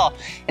small,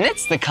 and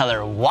it's the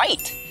color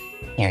white.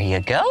 Here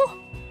you go.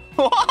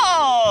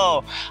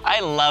 Whoa! I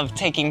love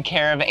taking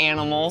care of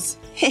animals.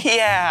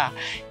 Yeah,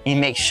 you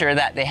make sure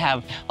that they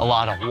have a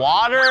lot of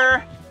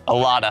water, a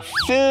lot of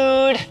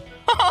food.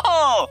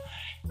 Oh,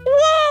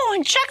 whoa,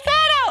 and check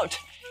that out.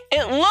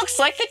 It looks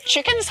like the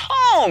chicken's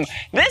home.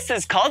 This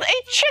is called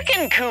a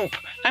chicken coop.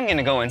 I'm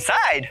gonna go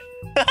inside.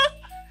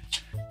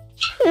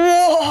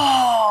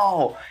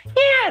 Whoa,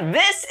 yeah,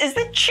 this is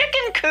the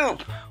chicken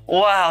coop.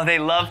 Wow, they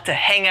love to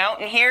hang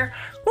out in here.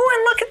 Ooh,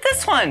 and look at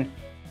this one.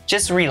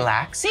 Just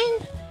relaxing?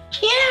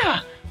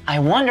 Yeah, I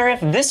wonder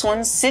if this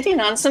one's sitting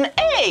on some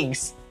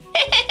eggs.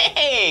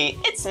 Hey,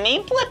 it's me,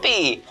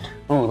 Blippi.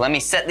 Ooh, let me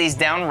set these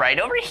down right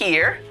over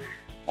here.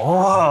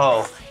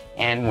 Whoa,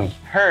 and we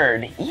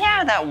heard,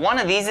 yeah, that one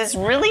of these is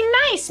really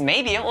nice.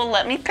 Maybe it will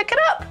let me pick it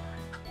up.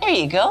 There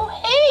you go.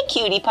 Hey,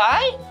 cutie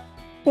pie.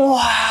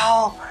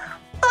 Wow,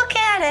 look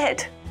at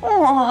it.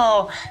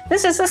 Whoa,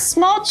 this is a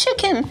small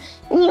chicken.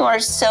 You are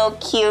so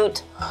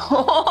cute.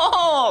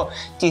 Oh,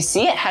 do you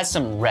see it has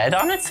some red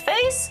on its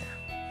face?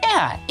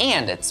 Yeah,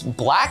 and it's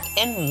black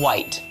and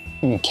white.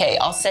 Okay,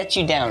 I'll set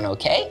you down,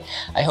 okay?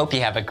 I hope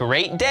you have a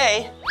great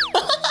day.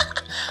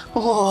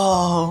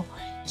 Whoa,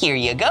 here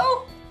you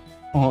go.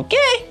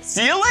 Okay,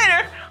 see you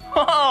later.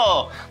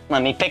 Oh,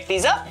 let me pick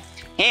these up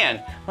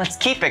and let's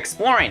keep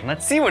exploring.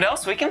 Let's see what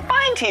else we can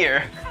find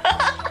here.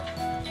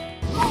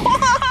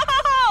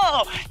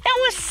 Whoa, that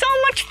was so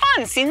much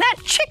fun seeing that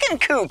chicken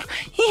coop.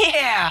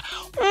 Yeah,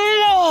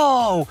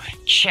 whoa,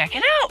 check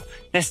it out.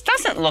 This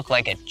doesn't look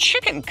like a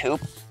chicken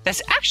coop. This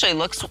actually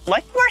looks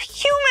like where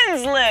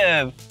humans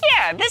live.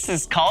 Yeah, this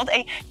is called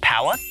a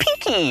pau a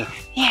pique.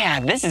 Yeah,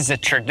 this is a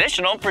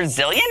traditional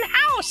Brazilian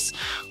house.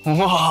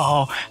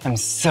 Whoa, I'm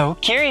so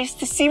curious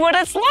to see what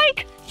it's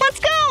like.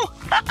 Let's go.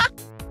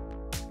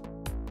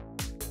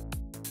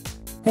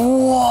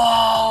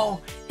 Whoa,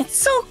 it's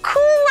so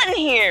cool in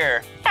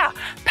here. Yeah,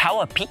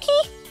 pau a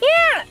pique?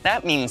 Yeah,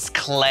 that means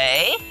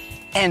clay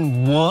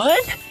and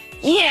wood.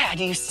 Yeah,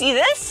 do you see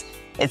this?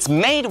 It's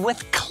made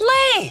with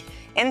clay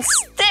and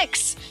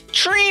sticks,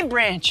 tree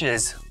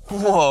branches.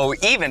 Whoa,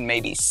 even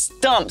maybe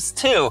stumps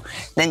too.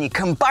 Then you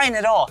combine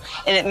it all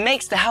and it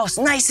makes the house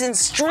nice and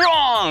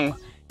strong.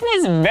 It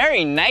is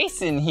very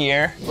nice in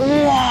here.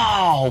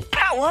 Wow,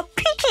 pau a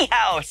pique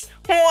house.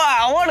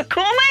 Wow, what a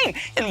cool name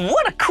and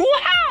what a cool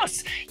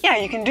house. Yeah,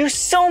 you can do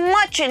so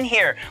much in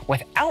here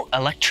without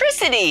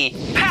electricity.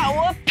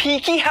 Pau a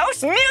pique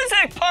house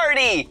music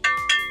party.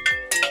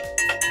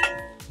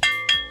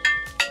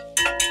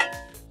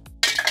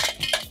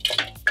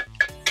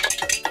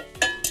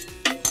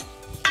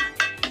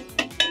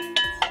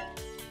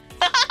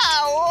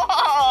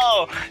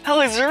 Whoa, that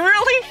was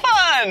really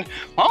fun.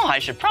 Oh, I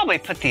should probably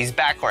put these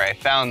back where I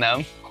found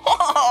them.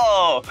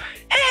 Whoa,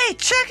 hey,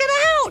 check it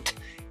out.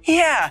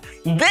 Yeah,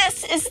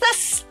 this is the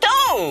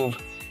stove.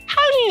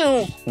 How do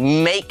you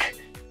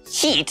make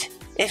heat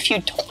if you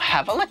don't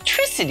have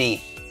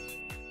electricity?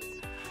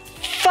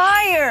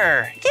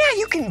 Fire! Yeah,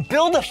 you can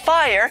build a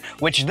fire,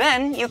 which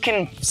then you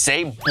can,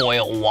 say,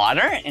 boil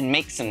water and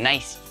make some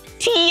nice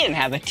tea and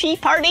have a tea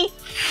party.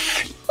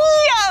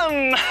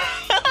 Yum!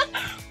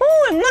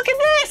 Ooh, and look at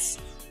this.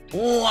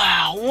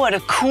 Wow, what a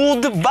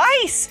cool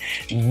device.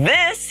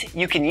 This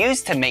you can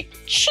use to make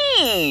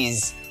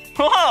cheese.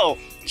 Whoa,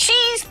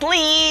 cheese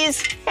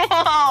please.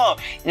 Whoa,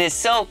 it is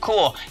so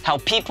cool how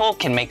people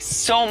can make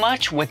so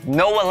much with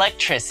no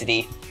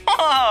electricity.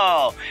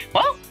 Whoa,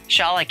 well,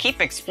 shall I keep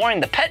exploring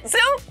the pet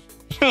zoo?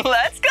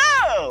 Let's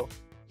go.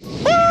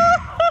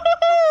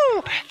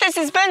 Woo-hoo-hoo! This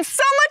has been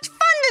so much fun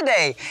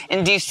today.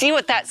 And do you see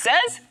what that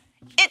says?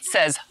 It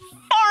says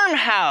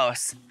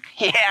farmhouse.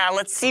 Yeah,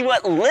 let's see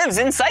what lives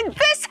inside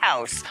this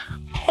house.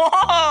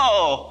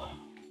 Whoa!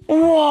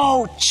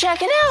 Whoa,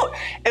 check it out.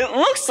 It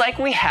looks like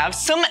we have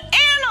some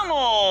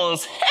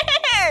animals.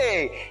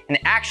 Hey! And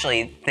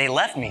actually, they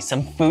left me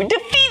some food to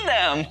feed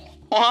them.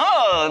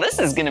 Whoa, this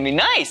is gonna be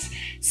nice.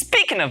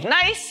 Speaking of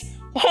nice,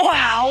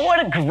 wow, what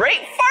a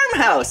great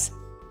farmhouse.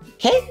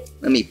 Okay,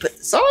 let me put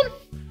this on.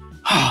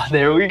 Oh,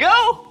 there we go.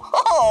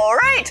 All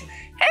right.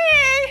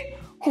 Hey!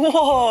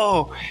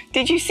 Whoa,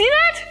 did you see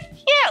that?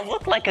 Yeah, it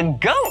looked like a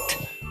goat.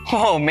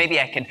 Oh, maybe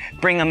I could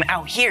bring them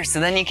out here so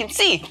then you can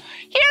see.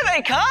 Here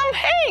they come.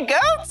 Hey,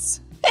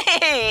 goats.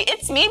 Hey,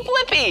 it's me,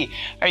 Blippi.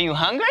 Are you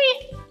hungry?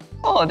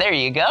 Oh, there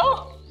you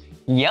go.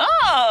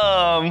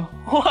 Yum.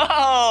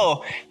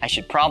 Whoa. I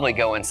should probably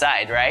go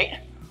inside, right?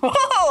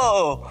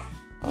 Whoa.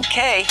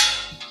 Okay.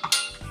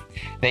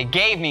 They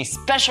gave me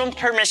special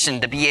permission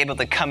to be able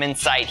to come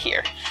inside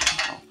here.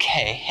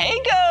 Okay, hey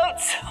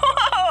goats.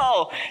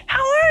 Whoa,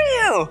 how are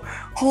you?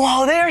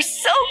 Whoa, they are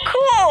so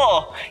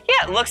cool.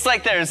 Yeah, it looks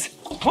like there's,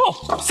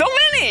 whoa, so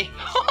many.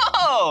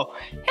 Whoa,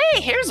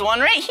 hey, here's one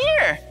right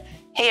here.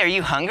 Hey, are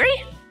you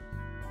hungry?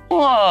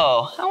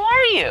 Whoa, how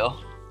are you?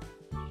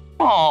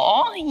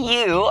 Aw,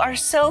 you are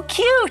so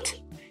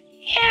cute.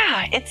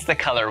 Yeah, it's the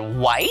color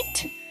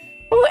white.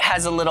 Ooh, it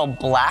has a little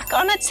black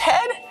on its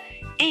head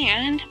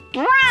and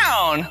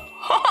brown.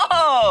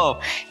 Oh,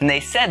 and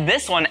they said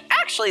this one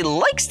actually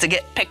likes to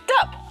get picked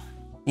up.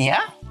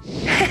 Yeah?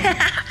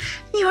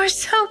 You are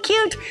so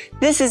cute.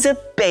 This is a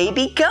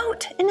baby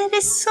goat and it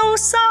is so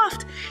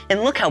soft.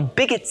 And look how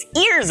big its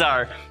ears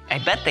are. I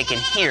bet they can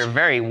hear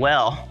very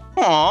well.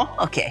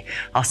 Aw, okay,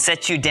 I'll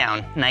set you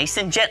down nice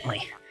and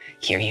gently.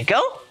 Here you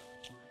go.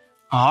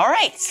 All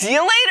right, see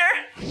you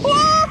later.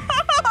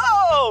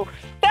 Whoa!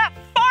 That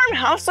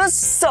farmhouse was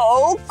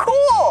so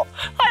cool.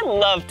 I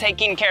love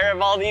taking care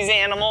of all these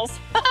animals.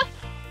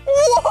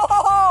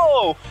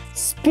 Whoa!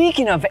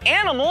 Speaking of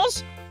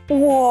animals,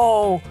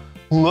 whoa,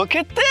 look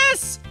at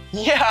this.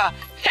 Yeah,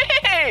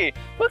 hey,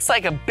 looks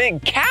like a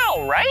big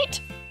cow, right?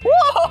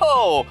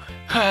 Whoa!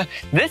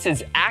 This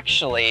is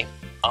actually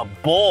a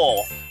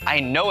bull. I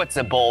know it's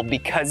a bull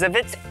because of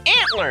its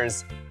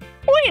antlers.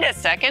 Wait a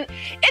second,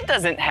 it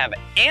doesn't have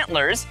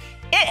antlers,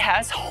 it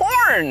has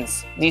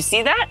horns. Do you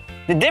see that?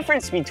 The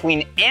difference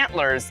between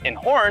antlers and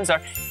horns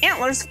are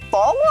antlers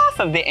fall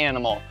off of the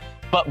animal,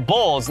 but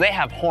bulls, they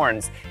have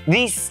horns.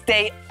 These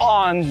stay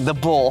on the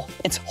bull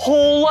its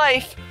whole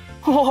life.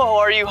 Whoa,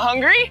 are you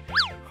hungry?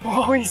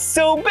 Whoa, he's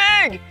so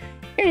big.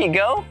 Here you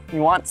go,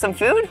 you want some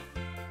food?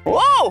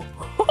 Whoa,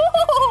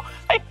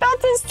 I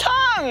felt his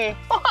tongue.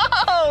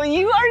 Whoa,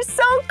 you are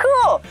so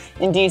cool.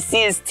 And do you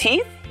see his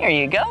teeth? Here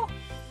you go.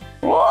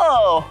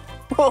 Whoa,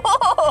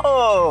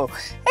 whoa,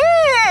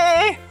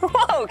 hey,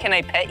 whoa, can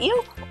I pet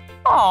you?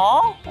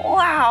 Aw,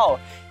 wow,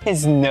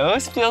 his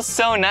nose feels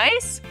so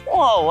nice.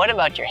 Whoa, what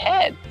about your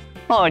head?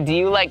 Oh, do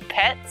you like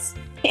pets?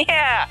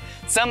 Yeah,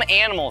 some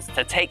animals,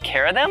 to take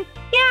care of them,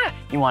 yeah,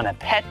 you want to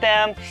pet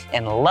them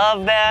and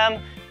love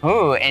them.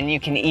 Ooh, and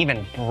you can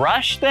even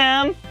brush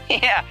them.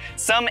 Yeah,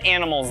 some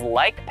animals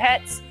like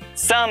pets,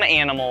 some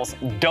animals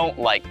don't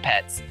like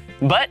pets.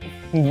 But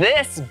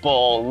this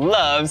bull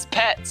loves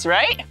pets,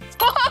 right?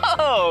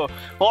 Whoa!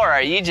 Or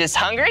are you just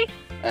hungry?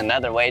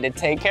 Another way to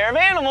take care of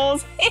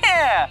animals.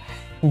 Yeah!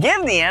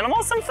 Give the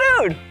animal some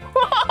food.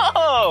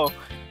 Whoa!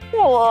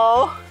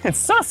 Whoa! It's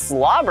so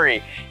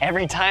slobbery.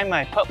 Every time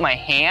I put my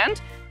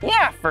hand,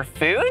 yeah, for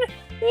food,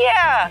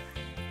 yeah.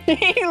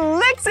 He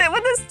licks it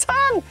with his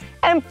tongue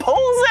and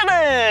pulls it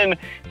in.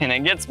 And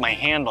it gets my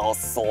hand all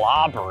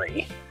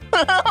slobbery.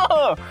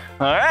 All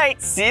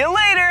right, see you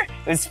later.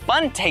 It was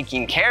fun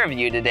taking care of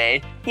you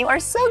today. You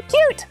are so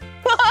cute.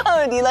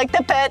 Do you like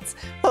the pets?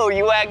 Oh,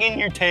 you wagging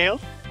your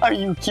tail? Are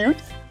you cute?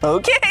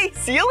 Okay,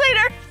 see you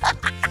later.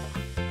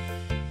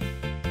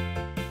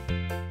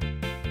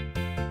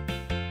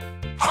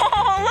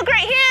 Oh, look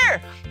right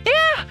here.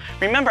 Yeah,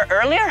 remember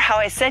earlier how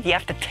I said you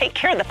have to take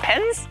care of the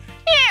pens?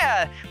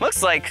 Yeah,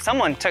 looks like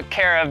someone took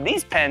care of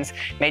these pens,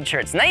 made sure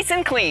it's nice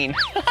and clean.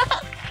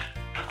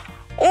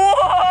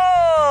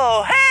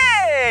 Whoa,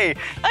 hey,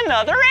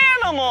 another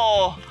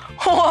animal.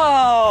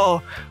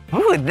 Whoa,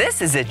 ooh,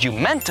 this is a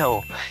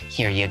jumento.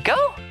 Here you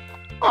go.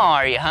 Oh,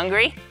 are you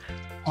hungry?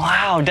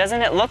 Wow,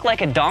 doesn't it look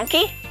like a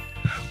donkey?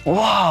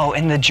 Whoa,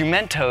 and the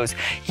jumentos.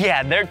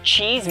 Yeah, their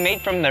cheese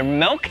made from their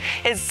milk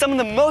is some of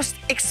the most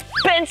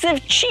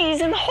expensive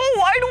cheese in the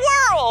whole wide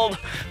world.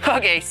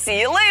 Okay, see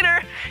you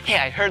later.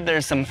 Yeah, I heard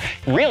there's some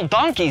real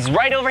donkeys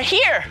right over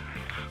here.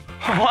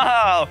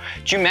 Wow,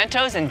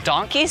 jumentos and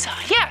donkeys?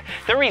 Yeah,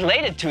 they're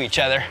related to each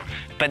other.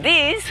 But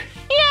these,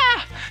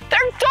 yeah,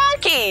 they're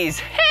donkeys.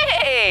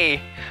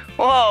 Hey,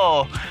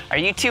 whoa, are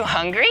you two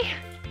hungry?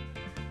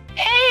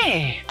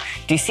 Hey,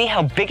 do you see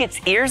how big its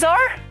ears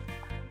are?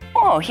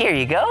 Oh, here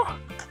you go.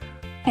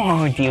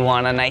 Oh, do you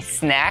want a nice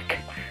snack?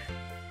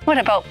 What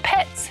about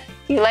pets?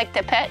 Do you like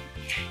to pet?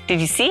 Did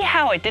you see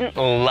how I didn't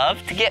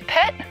love to get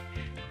pet?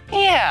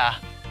 Yeah,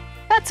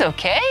 that's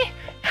okay.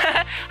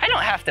 I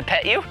don't have to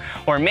pet you.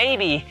 Or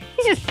maybe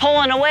he's just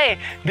pulling away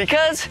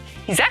because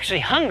he's actually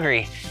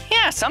hungry.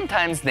 Yeah,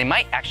 sometimes they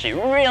might actually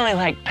really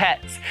like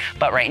pets.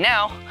 But right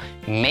now,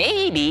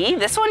 maybe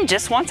this one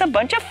just wants a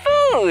bunch of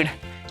food.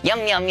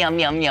 Yum, yum, yum,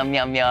 yum, yum,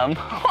 yum, yum.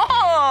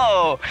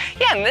 Oh,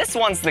 yeah, and this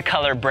one's the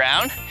color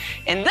brown.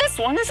 And this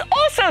one is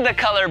also the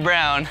color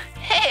brown.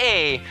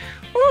 Hey,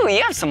 ooh,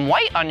 you have some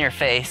white on your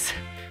face.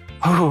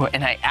 Ooh,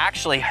 and I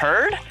actually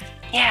heard,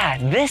 yeah,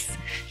 this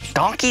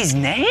donkey's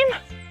name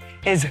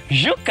is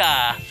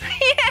Juka.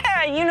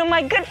 Yeah, you know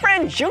my good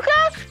friend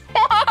Juka?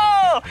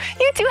 Whoa,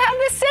 you two have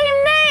the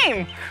same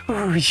name.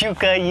 Ooh,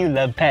 Juka, you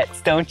love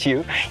pets, don't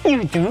you?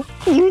 You do,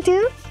 do you?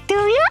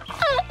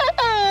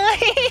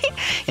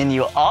 And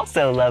you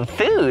also love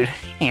food.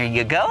 Here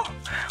you go.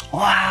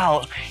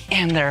 Wow,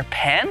 and their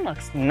pen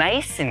looks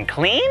nice and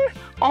clean.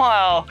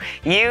 Wow,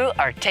 you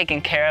are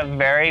taken care of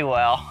very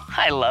well.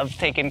 I love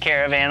taking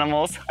care of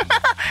animals.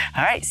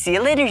 All right, see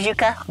you later,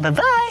 Juka.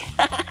 Bye-bye.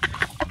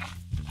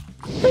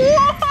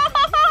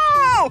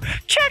 Whoa!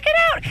 Check it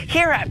out!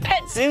 Here at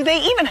Pet Zoo, they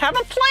even have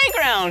a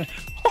playground.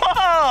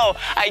 Whoa!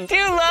 I do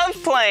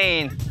love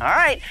playing. All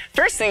right,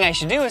 first thing I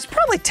should do is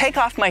probably take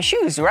off my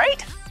shoes,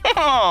 right?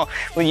 Oh,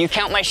 will you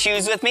count my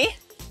shoes with me?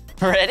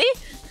 Ready?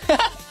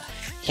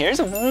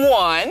 Here's 1.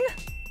 All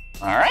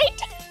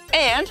right,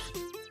 and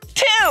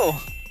 2.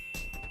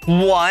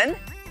 1,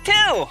 2.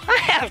 I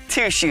have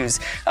 2 shoes.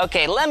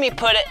 Okay, let me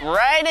put it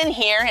right in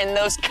here in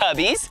those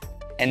cubbies.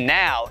 And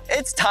now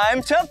it's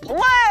time to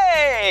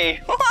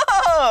play!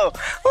 Whoa! Look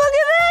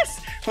at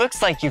this!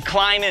 Looks like you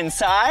climb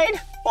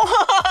inside.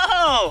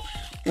 Whoa!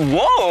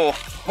 Whoa!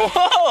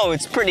 Whoa!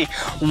 It's pretty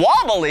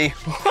wobbly.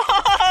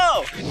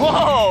 Whoa!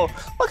 Whoa!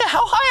 Look at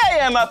how high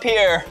I am up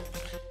here.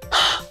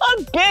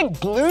 A big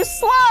blue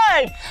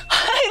slide!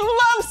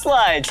 I love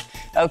slides.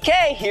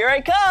 Okay, here I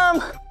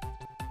come.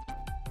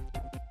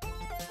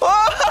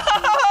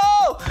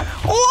 Whoa!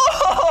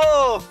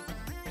 Whoa!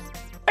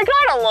 I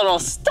got a little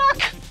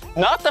stuck.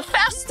 Not the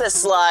fastest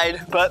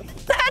slide, but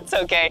that's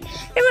okay.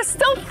 It was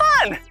still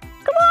fun.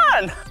 Come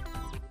on.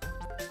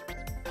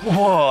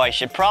 Whoa, I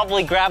should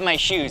probably grab my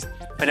shoes.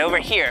 But over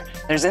here,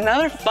 there's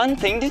another fun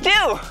thing to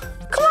do.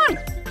 Come on.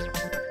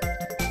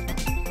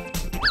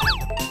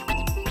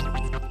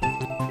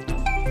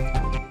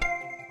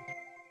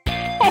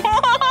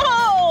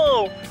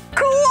 Whoa!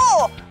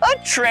 Cool! A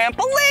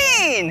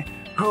trampoline!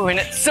 Ooh, and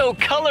it's so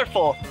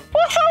colorful.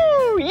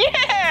 Woohoo!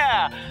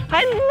 Yeah!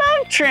 I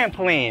love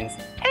trampolines.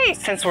 Hey,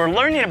 since we're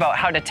learning about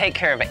how to take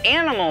care of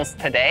animals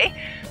today,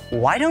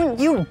 why don't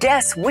you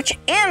guess which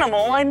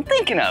animal I'm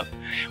thinking of?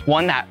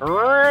 One that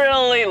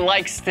really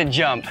likes to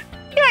jump.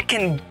 Yeah, it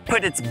can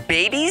put its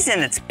babies in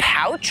its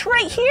pouch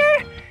right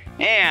here.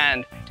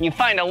 And you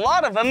find a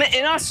lot of them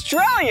in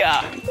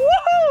Australia.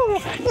 Woohoo!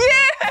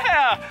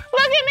 Yeah!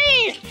 Look at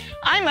me!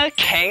 I'm a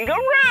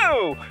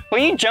kangaroo. Will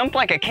you jump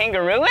like a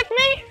kangaroo with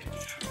me?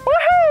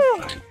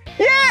 Woohoo!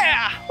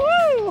 Yeah!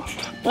 Woo!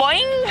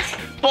 Boing!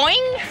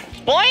 Boing!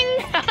 Boing!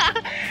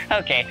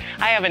 Okay,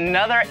 I have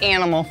another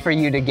animal for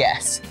you to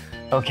guess.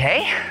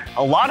 Okay,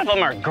 a lot of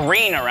them are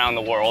green around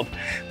the world,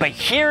 but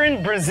here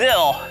in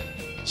Brazil,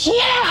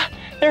 yeah,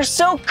 they're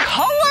so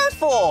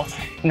colorful,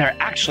 and they're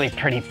actually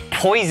pretty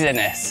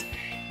poisonous.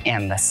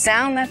 And the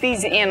sound that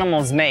these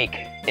animals make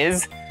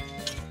is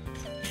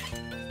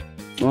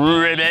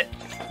ribbit,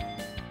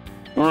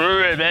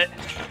 ribbit.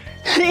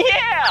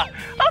 Yeah,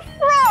 a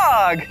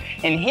frog!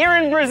 And here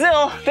in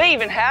Brazil, they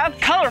even have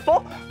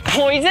colorful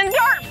poison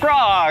dart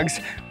frogs.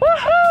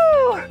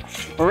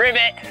 Woohoo!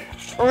 Ribbit,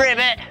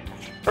 ribbit,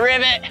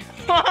 ribbit.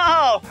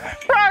 Whoa,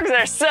 frogs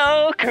are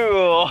so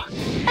cool.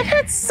 I've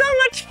had so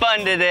much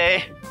fun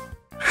today.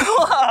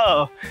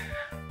 Whoa,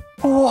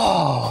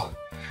 whoa.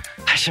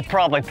 I should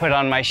probably put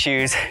on my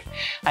shoes.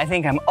 I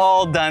think I'm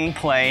all done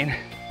playing.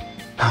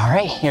 All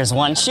right, here's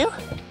 1 shoe.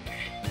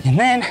 And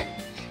then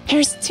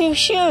here's 2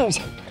 shoes.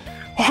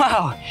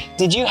 Wow,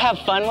 did you have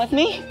fun with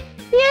me?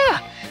 Yeah,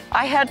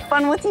 I had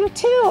fun with you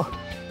too.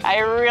 I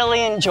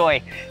really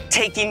enjoy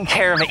taking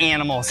care of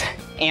animals,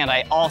 and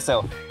I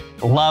also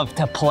love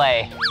to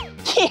play.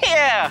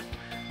 Yeah!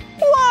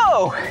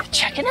 Whoa!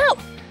 Check it out.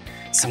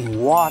 Some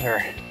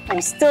water.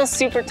 I'm still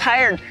super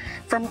tired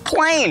from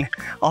playing.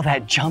 All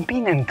that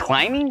jumping and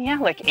climbing, yeah,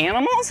 like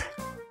animals.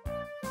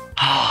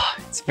 Oh,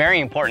 it's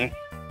very important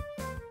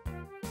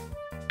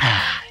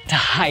to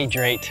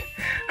hydrate.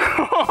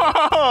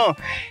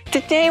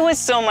 Today was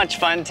so much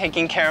fun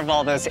taking care of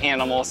all those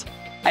animals.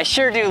 I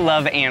sure do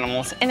love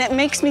animals, and it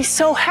makes me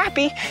so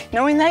happy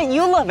knowing that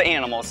you love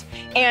animals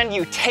and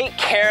you take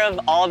care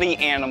of all the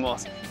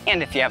animals.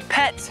 And if you have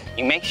pets,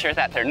 you make sure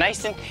that they're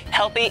nice and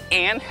healthy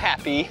and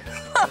happy.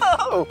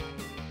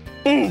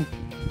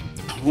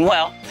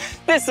 Well,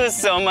 this was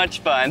so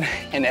much fun.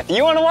 And if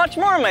you want to watch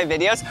more of my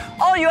videos,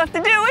 all you have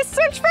to do is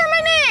search for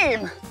my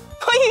name.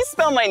 Please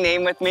spell my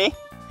name with me.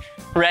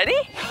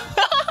 Ready?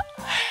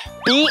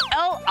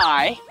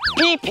 B-L-I-P-P-I,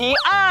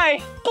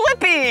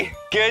 Blippi.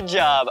 Good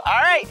job.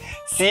 All right,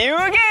 see you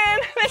again.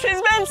 This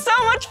has been so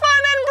much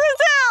fun in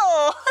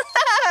Brazil.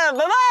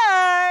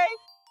 Bye-bye.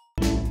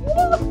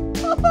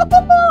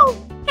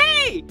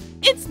 Hey,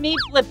 it's me,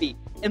 Blippi,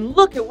 and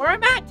look at where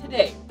I'm at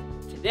today.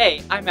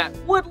 Today, I'm at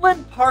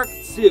Woodland Park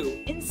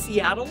Zoo in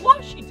Seattle,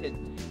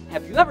 Washington.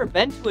 Have you ever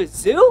been to a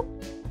zoo?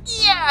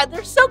 Yeah,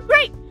 they're so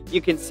great. You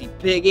can see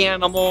big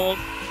animals,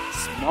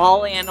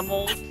 small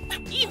animals,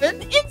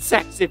 even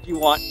insects if you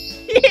want.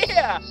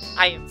 Yeah,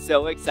 I am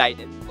so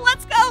excited.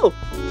 Let's go.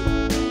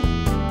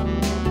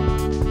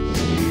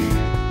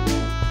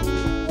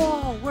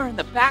 Whoa, we're in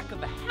the back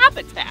of a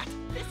habitat.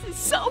 This is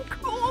so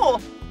cool.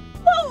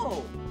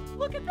 Whoa,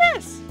 look at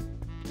this.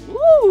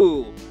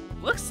 Ooh,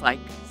 looks like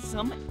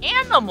some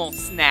animal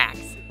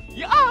snacks.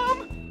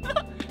 Yum!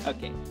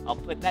 Okay, I'll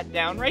put that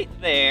down right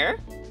there.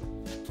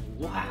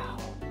 Wow,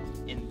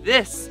 and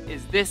this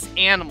is this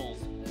animal's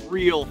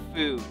real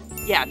food.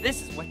 Yeah,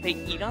 this is what they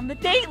eat on the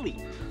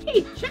daily.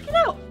 Hey, check it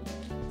out.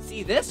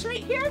 See this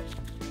right here?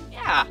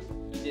 Yeah,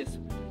 you just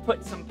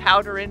put some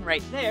powder in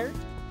right there,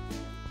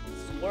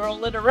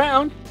 swirl it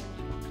around,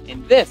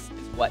 and this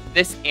is what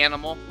this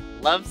animal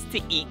loves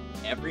to eat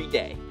every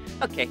day.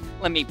 Okay,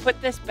 let me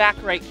put this back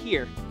right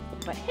here.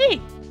 But hey,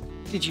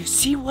 did you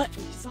see what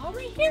we saw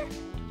right here?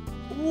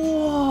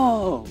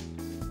 Whoa,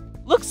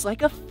 looks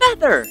like a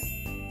feather.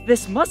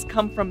 This must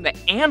come from the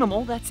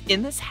animal that's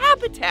in this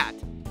habitat.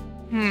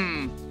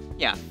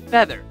 Yeah,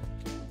 feather.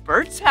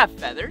 Birds have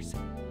feathers.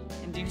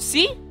 And do you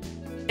see?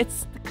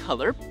 It's the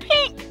color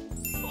pink.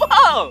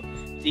 Whoa!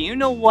 Do you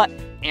know what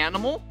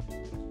animal,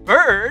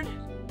 bird,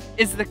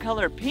 is the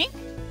color pink?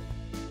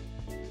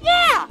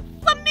 Yeah,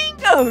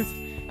 flamingos.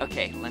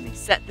 Okay, let me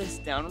set this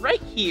down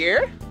right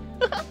here.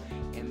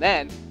 And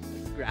then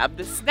let's grab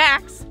the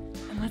snacks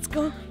and let's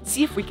go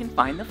see if we can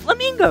find the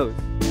flamingos.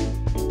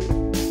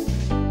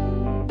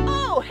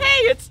 Oh,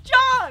 hey, it's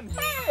John.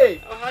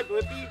 Hey. Oh, hi,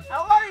 Blippi.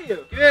 How are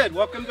you? Good.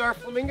 Welcome to our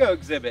flamingo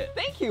exhibit.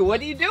 Thank you.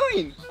 What are you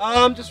doing?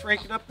 Just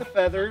raking up the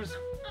feathers.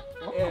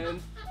 And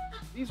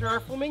these are our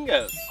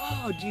flamingos.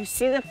 Oh, do you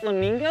see the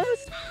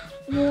flamingos?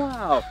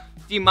 Wow.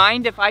 Do you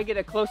mind if I get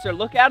a closer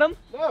look at them?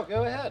 No,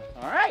 go ahead.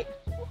 All right.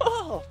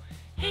 Whoa.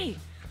 Hey,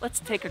 let's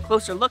take a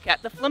closer look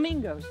at the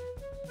flamingos.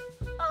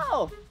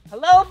 Oh,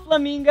 hello,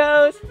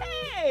 flamingos.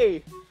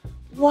 Hey.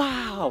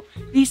 Wow,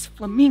 these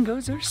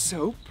flamingos are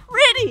so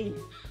pretty.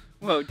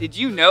 Whoa, did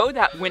you know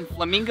that when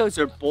flamingos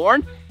are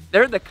born,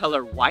 they're the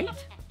color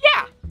white?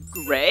 Yeah,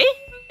 gray?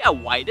 Yeah,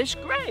 whitish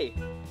gray.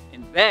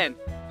 And then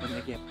when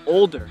they get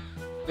older,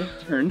 they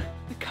turn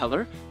the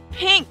color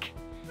pink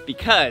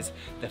because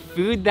the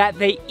food that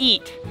they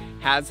eat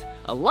has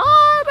a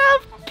lot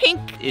of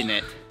pink in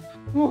it.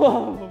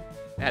 Whoa,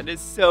 that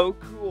is so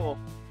cool.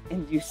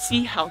 And you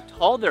see how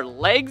tall their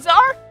legs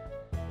are?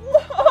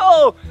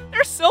 Whoa,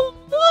 they're so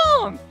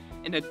long.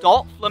 An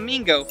adult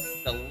flamingo,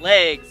 the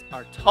legs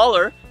are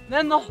taller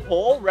than the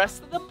whole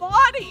rest of the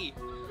body.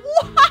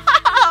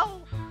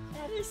 Wow,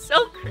 that is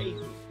so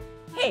crazy.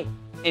 Hey,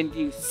 and do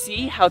you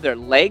see how their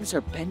legs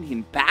are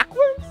bending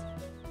backwards?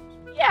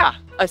 Yeah,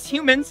 us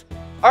humans,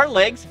 our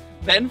legs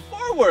bend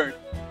forward.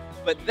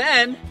 But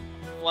then,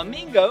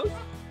 flamingos,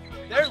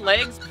 their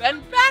legs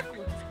bend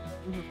backwards.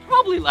 And you're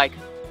probably like,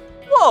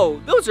 whoa,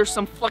 those are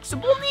some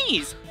flexible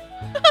knees.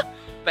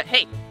 But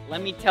hey,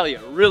 let me tell you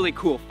a really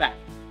cool fact.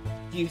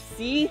 Do you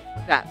see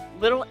that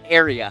little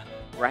area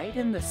right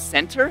in the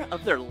center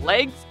of their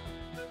legs?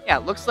 Yeah,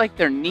 it looks like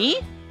their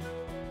knee.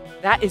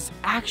 That is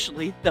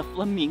actually the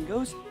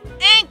flamingo's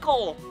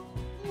ankle.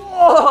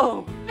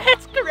 Whoa,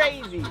 that's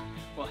crazy.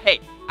 Well,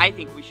 hey, I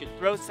think we should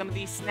throw some of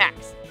these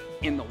snacks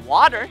in the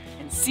water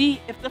and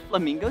see if the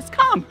flamingos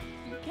come.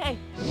 Okay.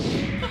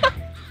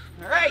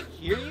 All right,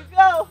 here you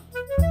go.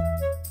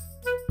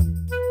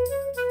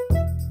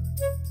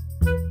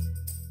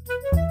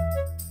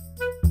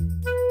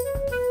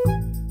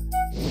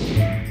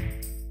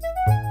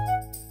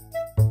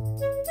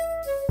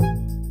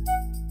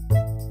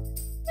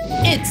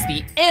 It's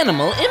the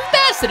Animal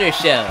Ambassador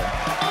Show.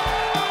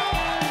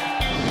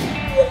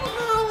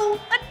 Whoa,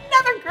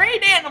 another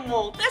great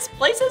animal. This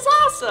place is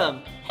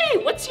awesome. Hey,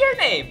 what's your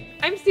name?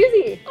 I'm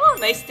Susie. Oh,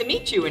 nice to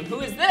meet you. And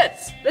who is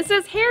this? This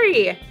is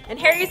Harry, and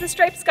Harry's a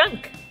striped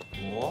skunk.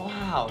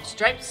 Wow,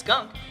 striped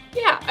skunk.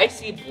 Yeah, I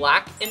see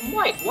black and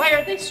white. Why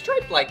are they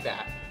striped like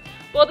that?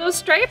 Well, those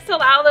stripes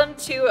allow them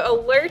to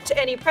alert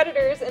any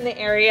predators in the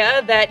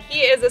area that he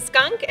is a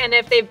skunk, and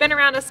if they've been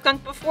around a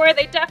skunk before,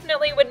 they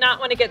definitely would not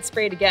want to get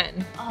sprayed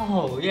again.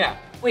 Oh, yeah.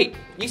 Wait,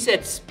 you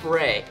said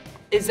spray.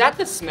 Is that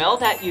the smell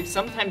that you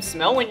sometimes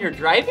smell when you're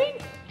driving?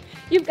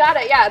 You've got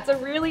it, yeah. It's a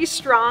really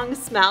strong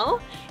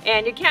smell,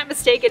 and you can't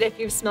mistake it if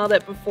you've smelled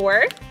it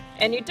before.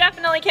 And you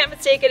definitely can't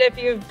mistake it if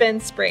you've been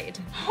sprayed.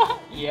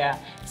 Yeah,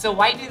 so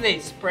why do they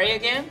spray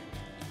again?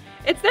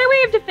 It's their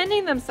way of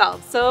defending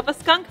themselves. So if a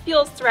skunk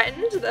feels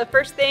threatened, the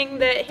first thing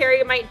that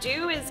Harry might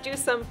do is do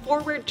some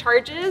forward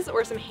charges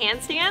or some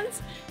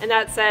handstands. And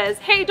that says,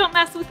 hey, don't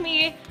mess with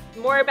me.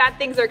 More bad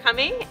things are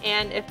coming.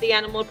 And if the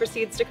animal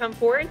proceeds to come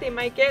forward, they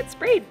might get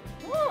sprayed.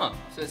 Oh,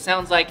 so it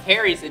sounds like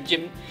Harry's a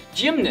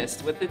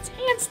gymnast with its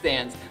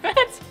handstands.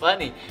 That's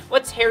funny.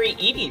 What's Harry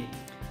eating?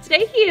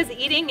 Today he is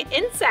eating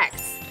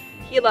insects.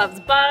 He loves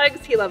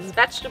bugs, he loves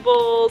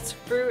vegetables,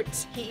 fruit.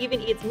 He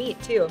even eats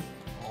meat too.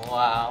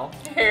 Wow,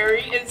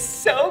 Harry is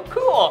so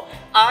cool.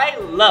 I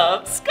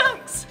love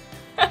skunks.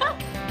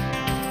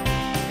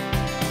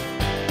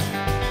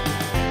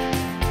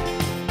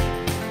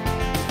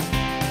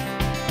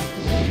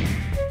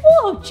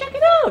 Whoa, check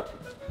it out.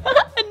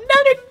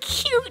 Another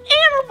cute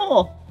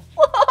animal.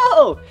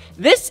 Whoa,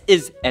 this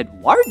is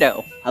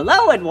Eduardo.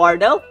 Hello,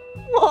 Eduardo.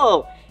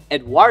 Whoa,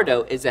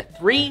 Eduardo is a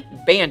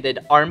 3-banded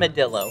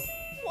armadillo.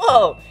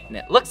 Whoa, and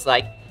it looks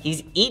like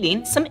he's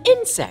eating some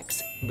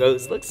insects.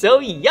 Those look so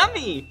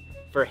yummy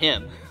for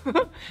him.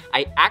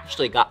 I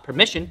actually got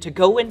permission to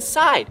go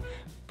inside,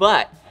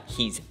 but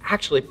he's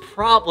actually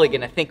probably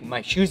gonna think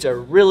my shoes are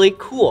really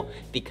cool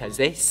because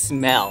they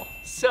smell.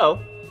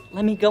 So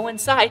let me go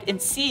inside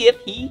and see if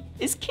he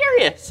is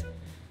curious.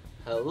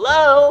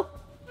 Hello?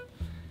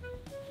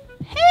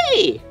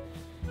 Hey,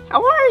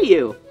 how are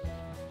you?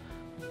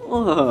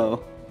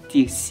 Whoa, do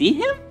you see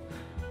him?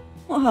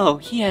 Whoa,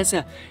 he has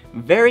a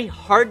very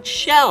hard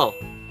shell.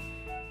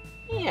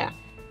 Yeah,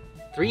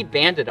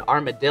 3-banded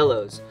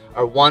armadillos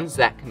are ones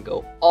that can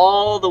go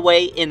all the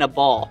way in a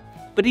ball.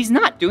 But he's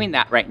not doing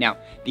that right now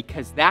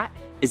because that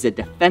is a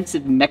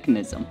defensive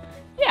mechanism.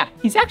 Yeah,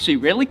 he's actually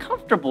really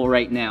comfortable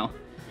right now.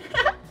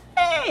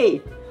 Hey,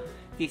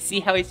 do you see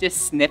how he's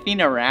just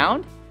sniffing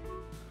around?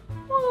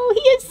 Oh,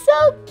 he is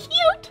so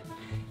cute.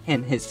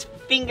 And his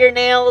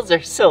fingernails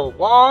are so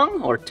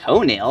long, or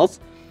toenails.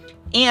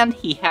 And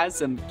he has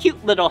some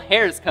cute little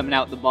hairs coming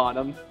out the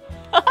bottom.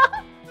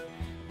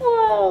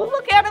 Whoa,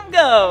 look at him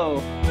go.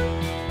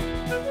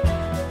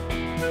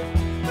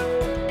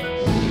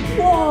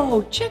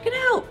 Whoa, check it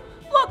out.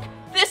 Look,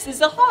 this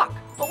is a hawk.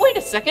 But wait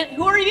a second,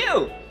 who are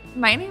you?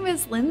 My name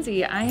is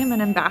Lindsay. I am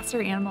an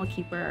ambassador animal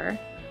keeper.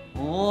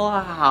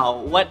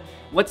 Wow,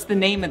 what's the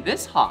name of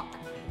this hawk?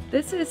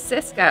 This is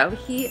Cisco.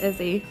 He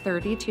is a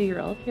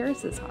 32-year-old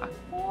Harris's hawk.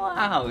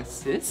 Wow,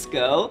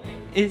 Cisco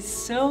is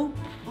so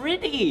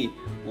pretty.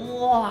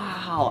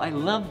 Wow, I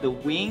love the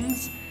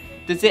wings.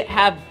 Does it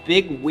have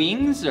big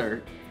wings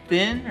or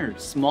thin or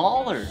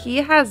small or? He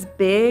has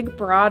big,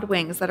 broad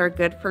wings that are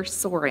good for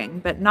soaring,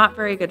 but not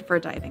very good for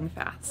diving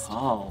fast.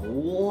 Oh,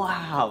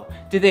 wow.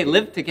 Do they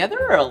live together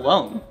or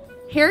alone?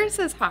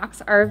 Harris's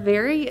hawks are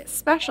very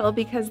special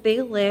because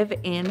they live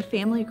in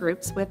family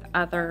groups with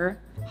other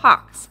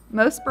hawks.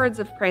 Most birds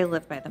of prey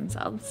live by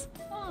themselves.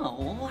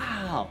 Oh,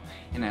 wow.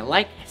 And I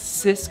like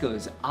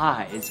Cisco's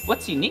eyes.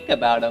 What's unique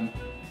about them?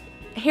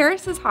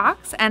 Harris's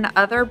hawks and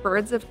other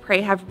birds of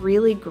prey have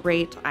really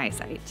great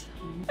eyesight.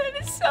 That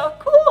is so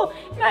cool.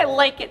 And I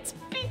like its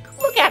beak.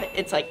 Look at it.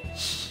 It's like,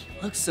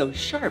 looks so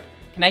sharp.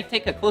 Can I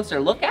take a closer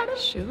look at it?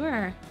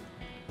 Sure.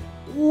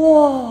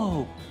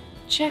 Whoa.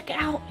 Check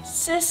out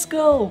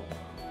Cisco.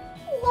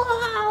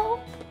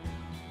 Wow.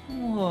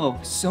 Whoa,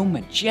 so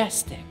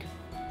majestic.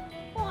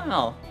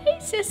 Wow. Hey,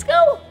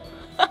 Cisco.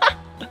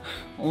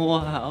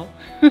 Wow.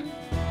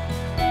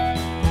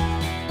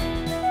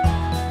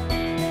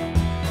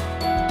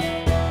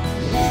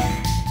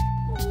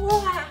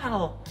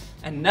 Wow.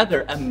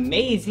 Another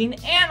amazing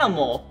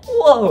animal.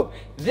 Whoa,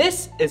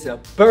 this is a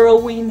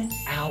burrowing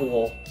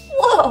owl.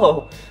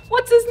 Whoa,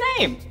 what's his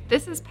name?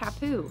 This is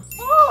Papu.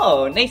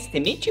 Oh, nice to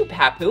meet you,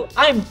 Papu.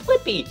 I'm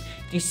Blippi. Do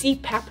you see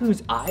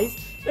Papu's eyes?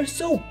 They're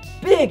so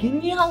big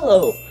and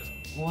yellow.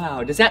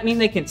 Wow, does that mean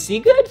they can see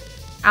good?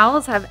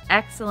 Owls have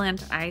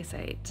excellent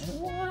eyesight.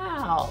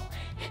 Wow.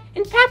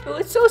 And Papu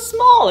is so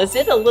small. Is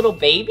it a little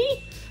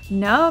baby?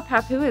 No,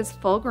 Papu is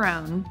full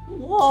grown.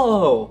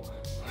 Whoa.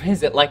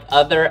 Is it like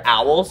other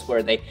owls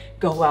where they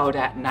go out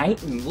at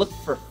night and look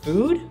for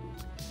food?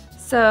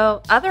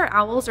 So other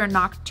owls are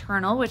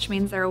nocturnal, which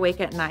means they're awake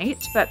at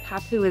night, but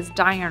Papu is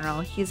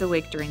diurnal. He's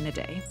awake during the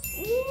day.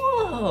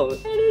 Whoa,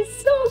 that is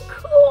so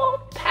cool.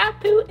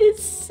 Papu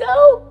is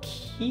so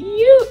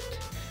cute.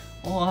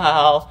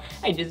 Wow,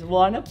 I just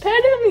want to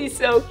pet him. He's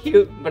so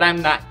cute, but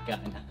I'm not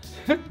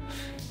gonna.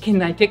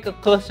 Can I take a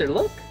closer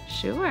look?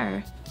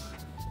 Sure.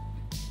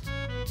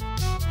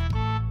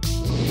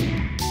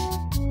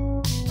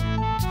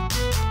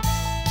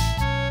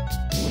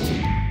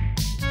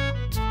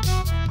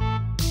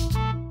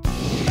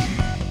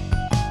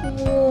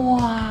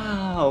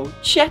 Wow,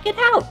 check it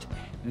out.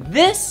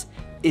 This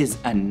is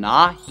a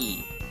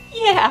Nahi.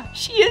 Yeah,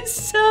 she is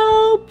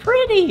so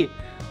pretty.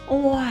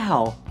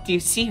 Wow, do you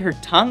see her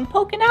tongue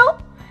poking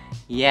out?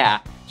 Yeah,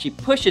 she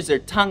pushes her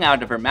tongue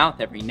out of her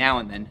mouth every now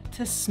and then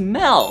to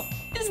smell.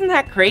 Isn't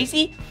that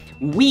crazy?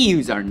 We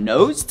use our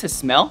nose to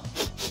smell,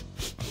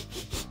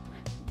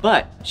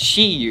 but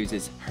she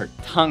uses her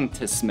tongue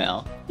to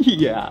smell.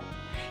 Yeah.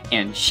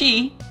 And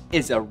she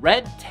is a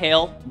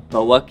red-tailed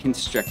boa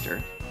constrictor.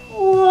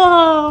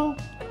 Whoa!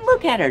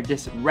 Look at her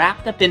just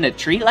wrapped up in a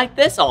tree like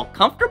this, all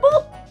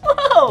comfortable.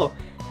 Whoa!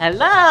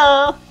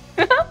 Hello!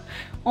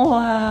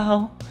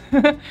 Wow.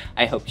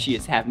 I hope she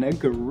is having a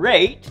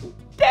great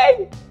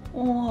day.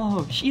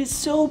 Whoa, she is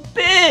so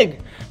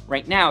big.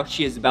 Right now,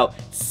 she is about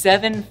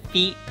 7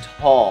 feet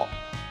tall.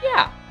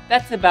 Yeah,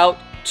 that's about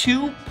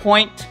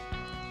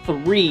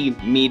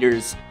 2.3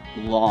 meters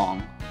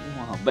long.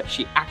 Wow, but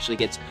she actually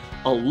gets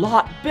a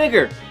lot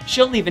bigger.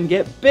 She'll even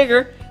get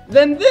bigger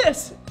than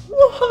this.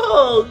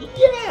 Whoa,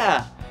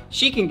 yeah.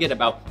 She can get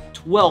about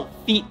 12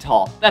 feet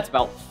tall. That's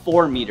about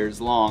 4 meters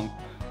long.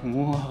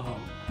 Whoa,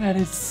 that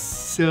is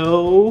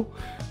so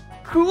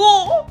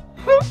cool.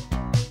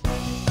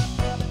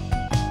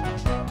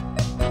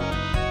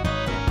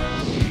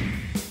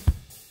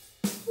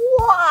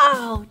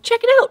 Wow,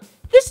 check it out.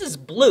 This is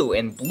Blue,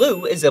 and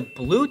Blue is a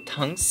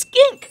blue-tongued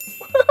skink.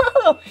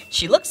 Whoa,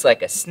 she looks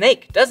like a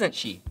snake, doesn't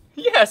she?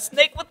 Yeah, a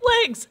snake with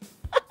legs.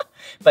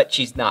 But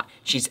she's not.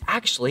 She's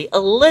actually a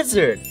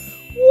lizard.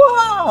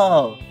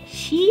 Whoa,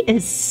 she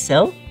is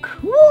so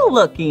cool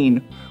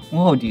looking.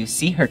 Whoa, do you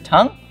see her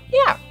tongue?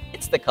 Yeah,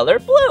 it's the color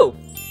blue.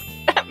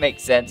 That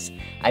makes sense.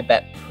 I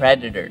bet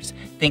predators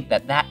think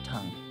that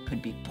tongue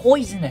could be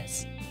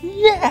poisonous.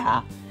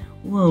 Yeah.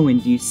 Whoa,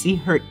 and do you see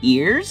her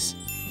ears?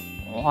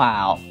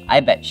 Wow, I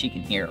bet she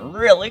can hear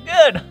really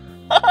good.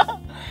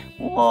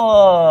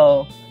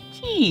 Whoa,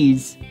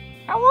 geez,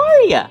 how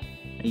are ya?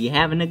 Are you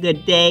having a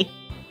good day?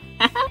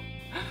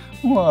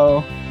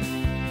 Whoa.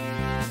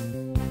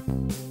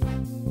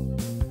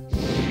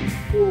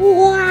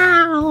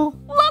 Wow,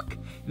 look,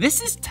 this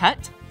is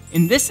Tut,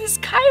 and this is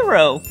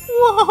Cairo.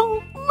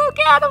 Whoa, look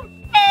at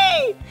them,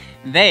 hey!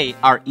 They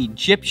are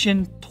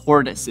Egyptian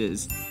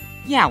tortoises.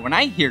 Yeah, when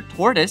I hear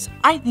tortoise,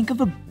 I think of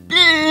a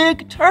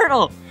big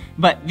turtle.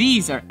 But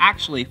these are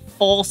actually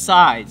full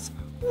size.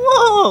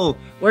 Whoa,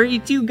 where are you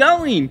two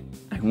going?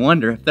 I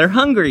wonder if they're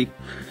hungry.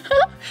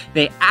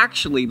 They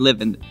actually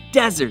live in the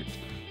desert.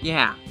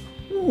 Yeah,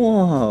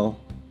 whoa,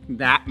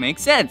 that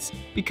makes sense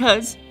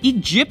because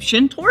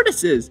Egyptian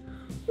tortoises.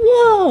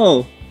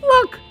 Whoa,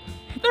 look,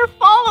 they're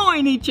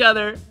following each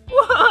other.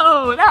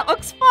 Whoa, that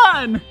looks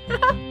fun.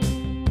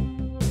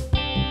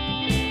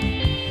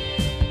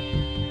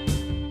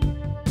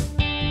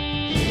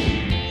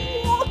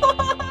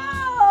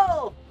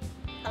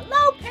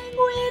 Hello,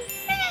 penguin.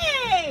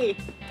 Hey,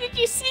 did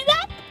you see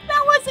that?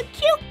 That was a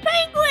cute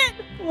penguin.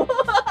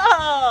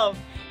 Whoa,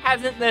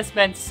 hasn't this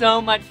been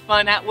so much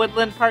fun at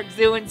Woodland Park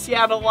Zoo in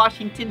Seattle,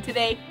 Washington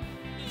today?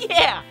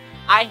 Yeah,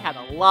 I had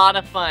a lot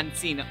of fun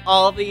seeing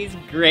all these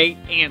great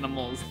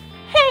animals.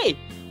 Hey,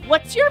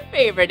 what's your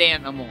favorite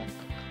animal?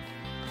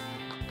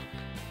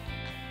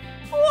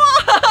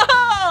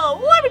 Whoa,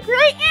 what a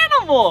great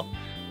animal.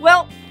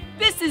 Well,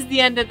 this is the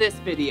end of this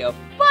video,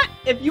 but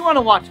if you want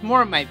to watch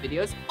more of my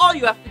videos, all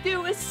you have to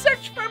do is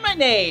search for my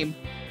name.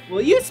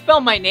 Will you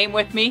spell my name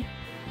with me?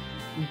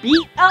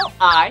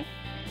 B-L-I-P-P-I,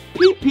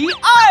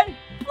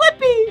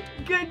 Blippi.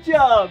 Good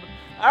job.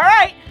 All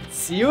right,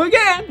 see you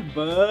again.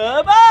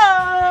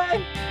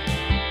 Bye-bye.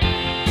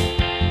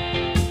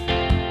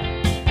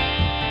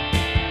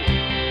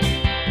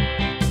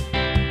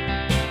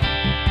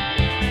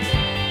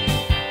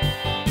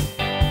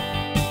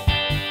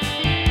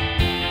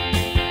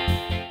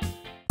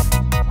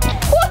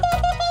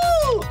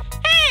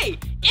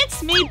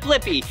 It's me,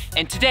 Blippi,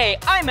 and today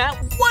I'm at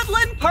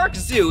Woodland Park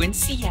Zoo in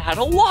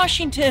Seattle,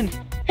 Washington.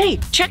 Hey,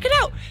 check it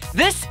out.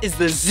 This is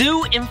the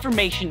zoo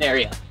information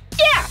area.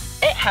 Yeah,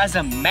 it has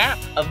a map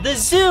of the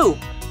zoo.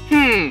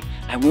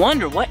 I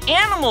wonder what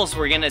animals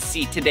we're gonna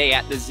see today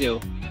at the zoo.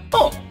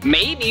 Oh,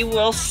 maybe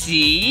we'll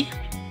see,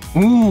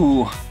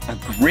 ooh, a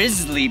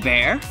grizzly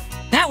bear.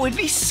 That would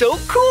be so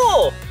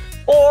cool.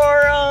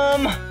 Or,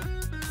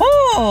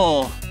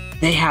 oh,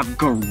 they have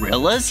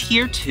gorillas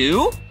here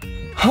too?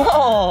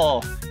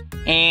 Oh,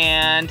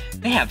 and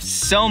they have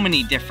so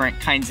many different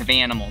kinds of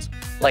animals,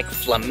 like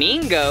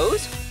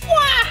flamingos.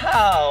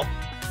 Wow!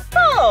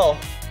 Oh,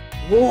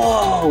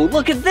 whoa,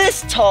 look at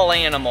this tall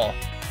animal.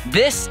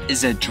 This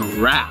is a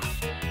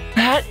giraffe.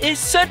 That is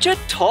such a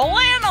tall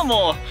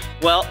animal.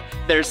 Well,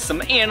 there's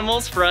some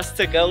animals for us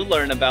to go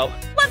learn about.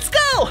 Let's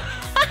go!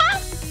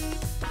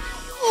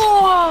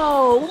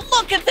 Whoa,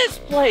 look at this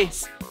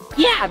place.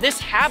 Yeah, this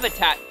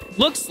habitat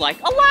looks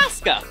like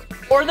Alaska,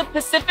 or the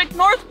Pacific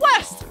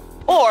Northwest,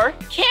 or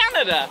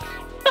Canada.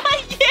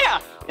 Yeah,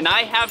 and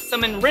I have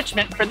some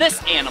enrichment for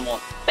this animal.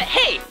 But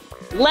hey,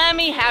 let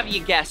me have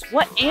you guess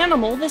what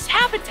animal this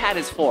habitat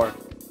is for.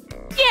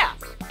 Yeah,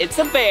 it's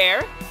a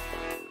bear.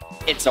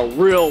 It's a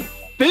real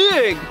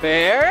big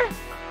bear.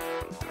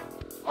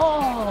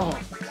 Oh,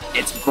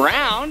 it's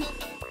brown.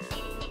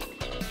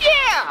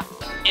 Yeah,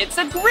 it's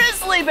a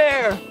grizzly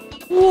bear.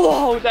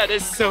 Whoa, that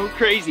is so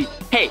crazy.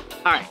 Hey,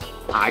 all right,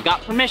 I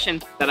got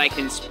permission that I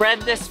can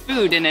spread this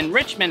food and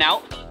enrichment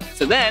out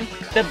so then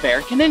the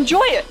bear can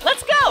enjoy it.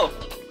 Let's go.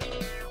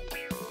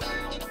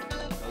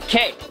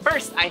 Okay,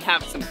 first I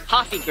have some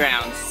coffee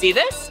grounds. See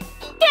this?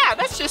 Yeah,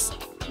 that's just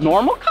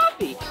normal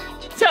coffee.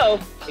 So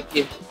if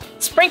you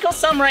sprinkle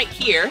some right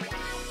here,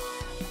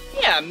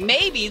 yeah,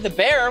 maybe the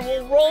bear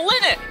will roll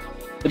in it.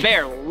 The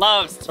bear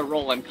loves to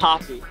roll in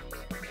coffee.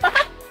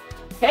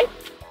 Okay,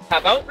 how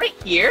about right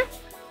here?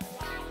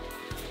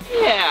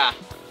 Yeah,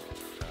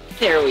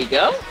 there we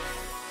go.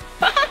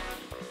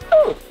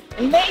 Ooh,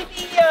 and maybe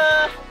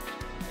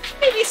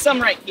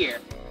some right here.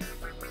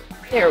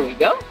 There we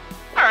go.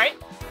 All right,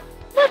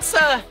 let's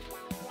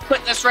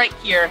put this right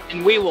here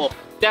and we will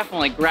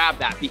definitely grab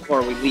that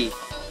before we leave.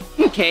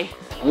 Okay,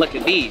 look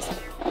at these.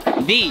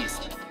 These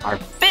are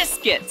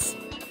biscuits.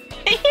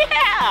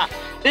 Yeah,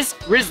 this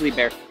grizzly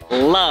bear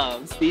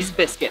loves these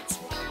biscuits.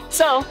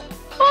 So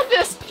I'll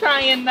just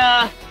try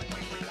and,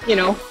 you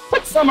know,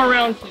 put some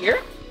around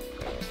here.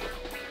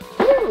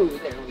 Ooh,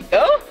 there we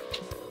go.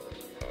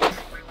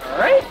 All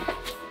right,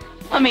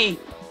 let me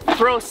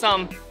throw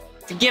some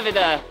to give it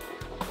a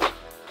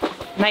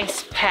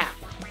nice pat.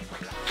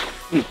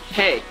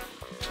 Okay.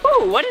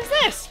 Ooh, what is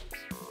this?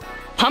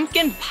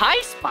 Pumpkin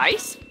pie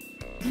spice?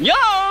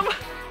 Yum!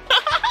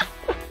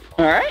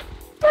 All right,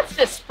 let's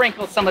just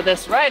sprinkle some of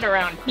this right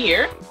around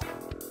here.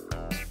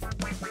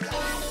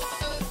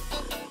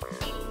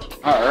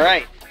 All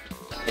right,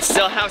 I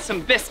still have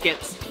some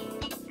biscuits.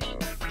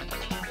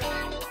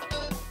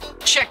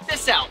 Check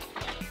this out.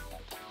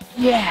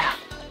 Yeah,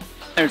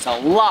 there's a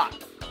lot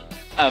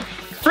of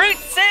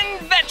fruits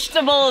and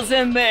vegetables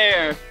in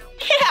there.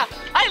 Yeah,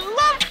 I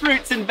love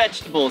fruits and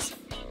vegetables.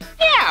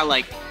 Yeah,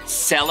 like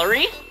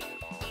celery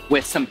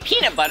with some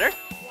peanut butter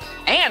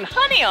and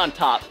honey on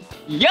top.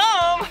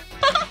 Yum!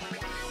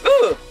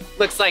 Ooh,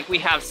 looks like we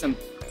have some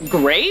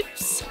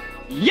grapes.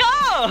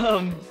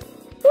 Yum!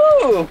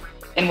 Ooh,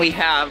 and we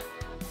have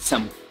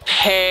some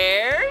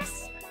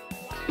pears.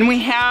 And we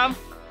have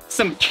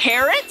some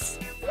carrots.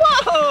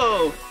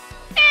 Whoa!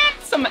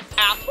 And some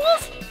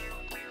apples.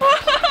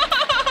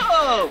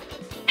 Whoa!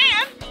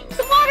 And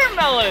some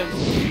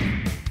watermelons.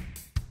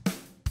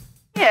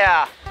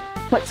 Yeah,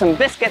 put some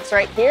biscuits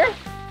right here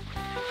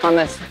on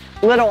this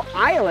little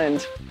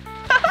island.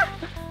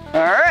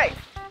 All right,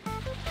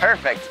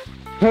 perfect.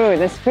 Ooh,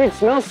 this food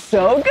smells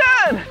so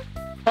good.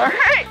 All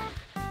right,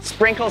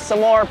 sprinkle some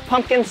more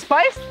pumpkin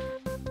spice.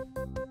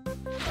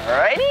 All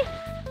righty,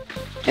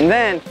 and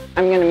then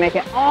I'm gonna make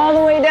it all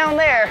the way down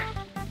there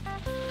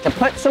to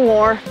put some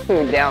more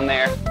food down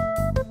there.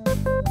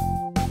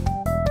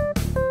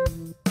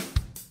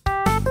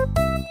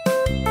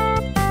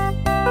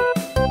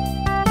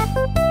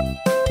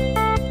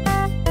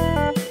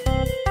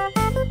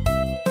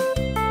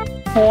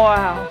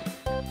 Wow,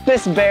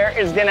 this bear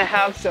is gonna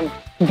have some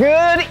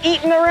good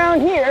eating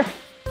around here.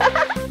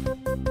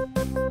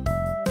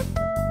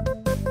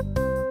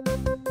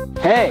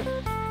 Hey,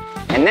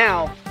 and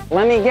now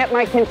let me get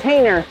my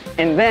container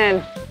and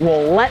then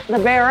we'll let the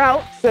bear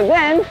out so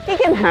then he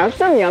can have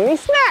some yummy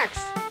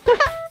snacks.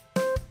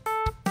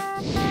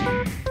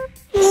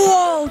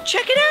 Whoa,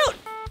 check it out.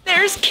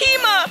 There's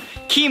Kima.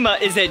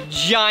 Kima is a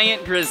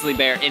giant grizzly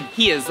bear and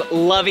he is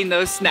loving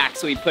those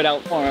snacks we put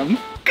out for him.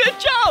 Good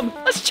job!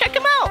 Let's check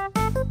him out!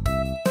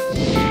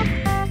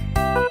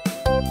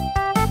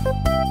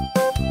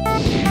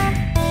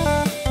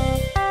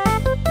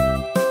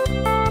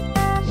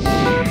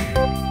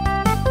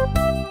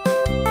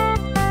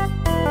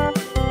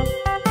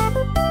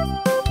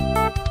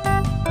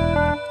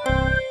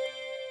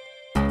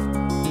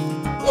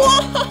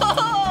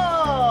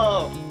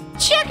 Whoa!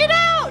 Check it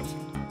out!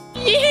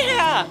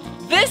 Yeah!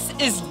 This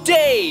is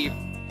Dave,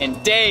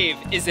 and Dave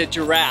is a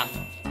giraffe.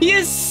 He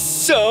is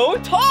so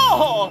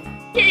tall!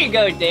 Here you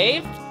go,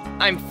 Dave.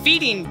 I'm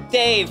feeding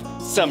Dave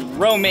some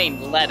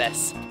romaine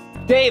lettuce.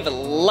 Dave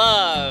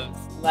loves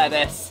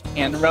lettuce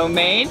and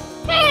romaine.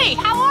 Hey,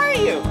 how are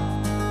you?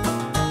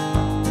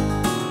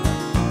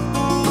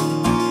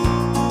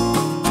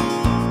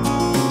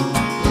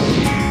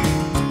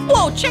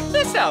 Whoa, check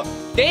this out.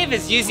 Dave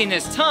is using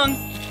his tongue,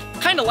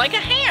 kind of like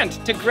a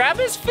hand, to grab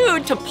his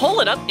food to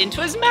pull it up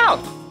into his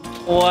mouth.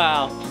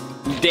 Wow,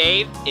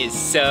 Dave is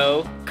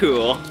so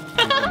cool.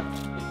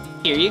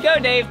 Here you go,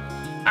 Dave.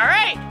 All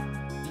right.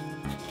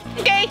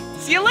 Okay,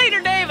 see you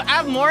later, Dave. I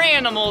have more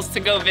animals to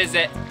go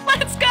visit.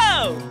 Let's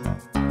go.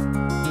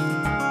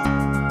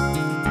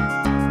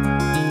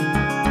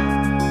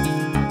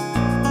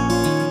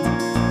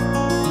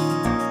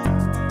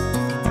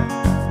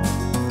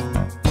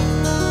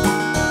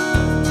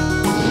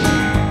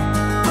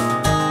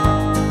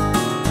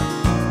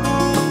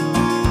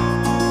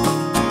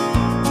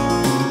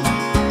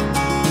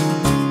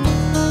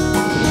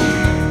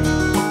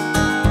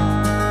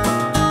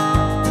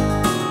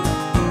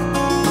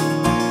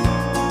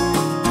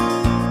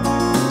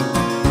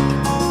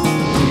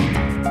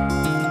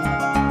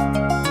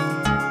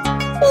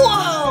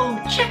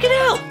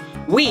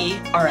 We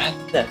are at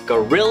the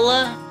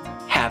gorilla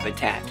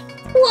habitat.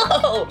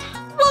 Whoa,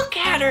 look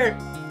at her.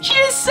 She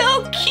is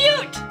so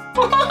cute.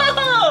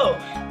 Whoa.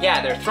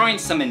 Yeah, they're throwing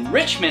some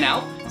enrichment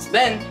out, so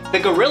then the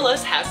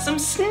gorillas have some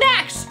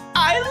snacks.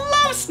 I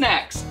love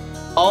snacks.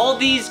 All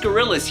these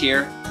gorillas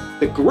here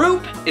The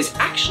group is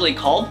actually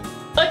called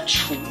a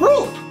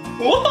troop.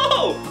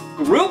 Whoa!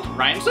 Group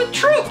rhymes with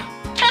troop.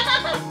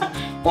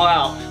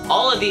 Wow,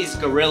 all of these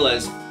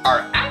gorillas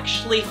are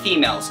actually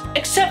females,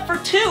 except for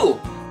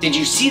 2. Did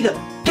you see the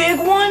big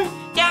one?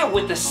 Yeah,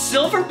 with the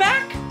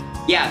silverback?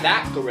 Yeah,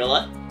 that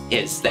gorilla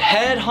is the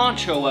head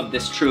honcho of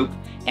this troop,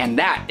 and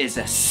that is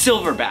a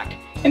silverback.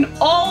 And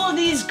all of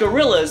these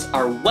gorillas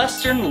are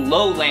western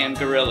lowland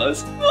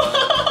gorillas.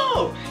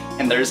 Whoa!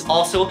 And there's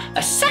also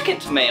a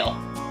second male.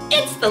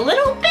 It's the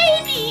little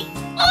baby.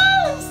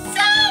 Oh,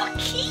 so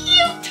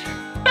cute.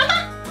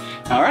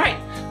 All right,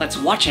 let's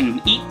watch him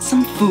eat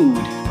some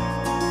food.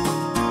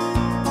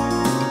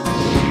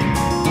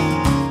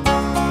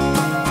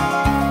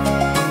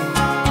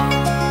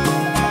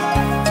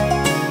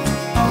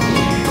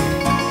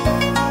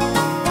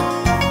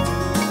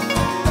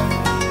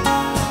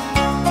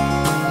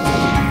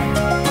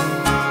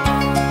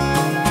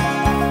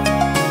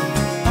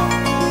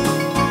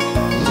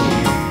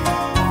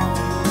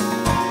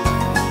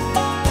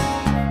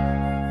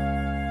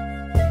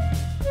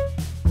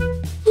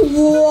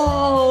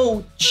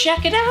 Whoa,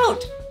 check it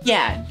out.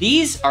 Yeah,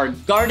 these are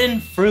garden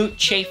fruit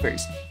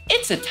chafers.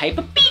 It's a type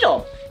of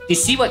beetle. Do you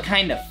see what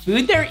kind of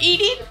food they're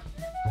eating?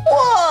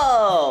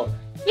 Whoa,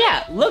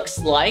 yeah, looks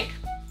like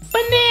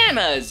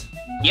bananas.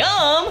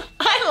 Yum,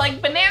 I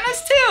like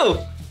bananas too.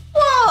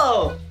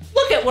 Whoa,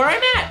 look at where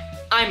I'm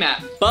at. I'm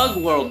at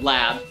Bug World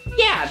Lab.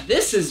 Yeah,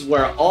 this is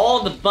where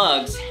all the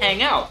bugs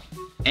hang out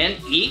and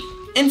eat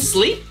and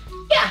sleep.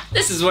 Yeah,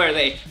 this is where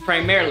they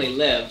primarily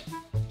live.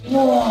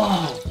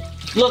 Whoa.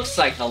 Looks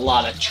like a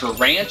lot of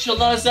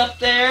tarantulas up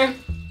there.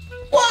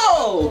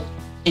 Whoa!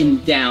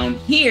 And down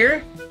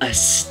here, a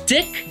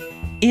stick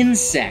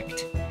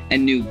insect. A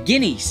New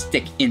Guinea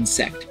stick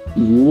insect.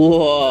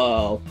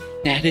 Whoa!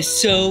 That is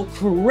so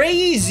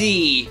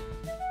crazy!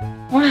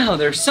 Wow,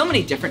 there's so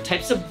many different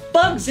types of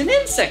bugs and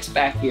insects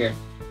back here.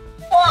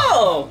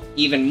 Whoa!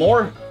 Even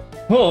more,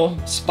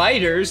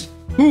 spiders.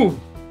 Ooh,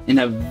 and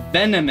a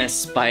venomous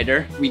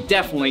spider. We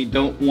definitely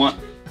don't want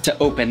to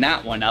open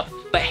that one up.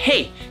 But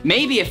hey,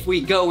 maybe if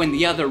we go in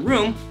the other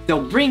room,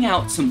 they'll bring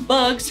out some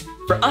bugs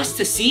for us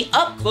to see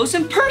up close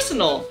and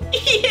personal.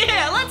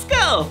 Yeah, let's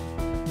go.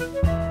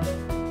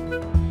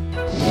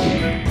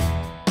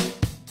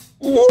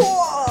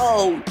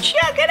 Whoa,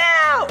 check it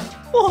out.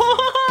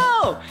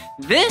 Whoa,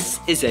 this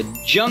is a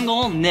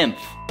jungle nymph.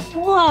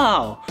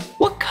 Whoa,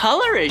 what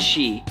color is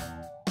she?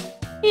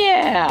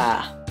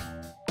 Yeah,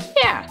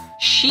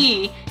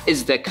 she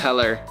is the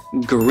color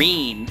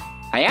green.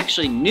 I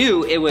actually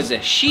knew it was a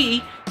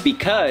she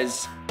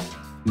because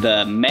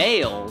the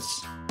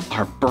males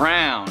are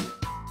brown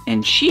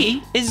and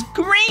she is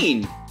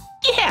green.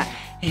 Yeah,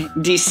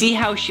 do you see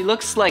how she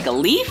looks like a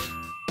leaf?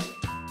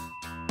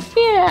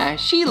 Yeah,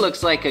 she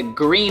looks like a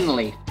green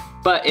leaf.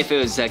 But if it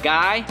was a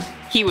guy,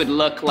 he would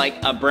look like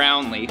a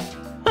brown leaf.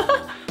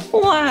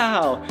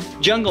 Wow,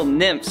 jungle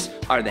nymphs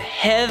are the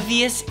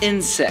heaviest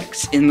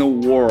insects in the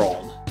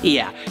world.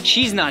 Yeah,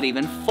 she's not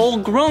even full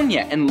grown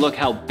yet, and look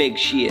how big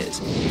she is.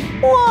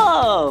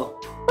 Whoa,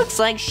 looks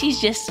like she's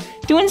just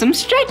doing some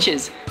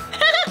stretches.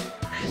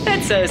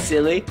 That's so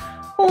silly.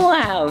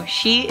 Wow,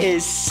 she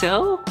is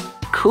so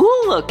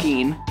cool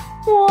looking.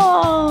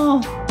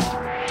 Whoa.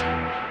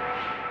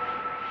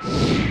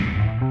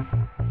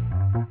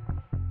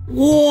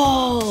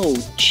 Whoa,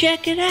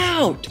 check it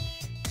out.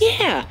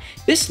 Yeah,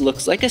 this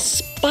looks like a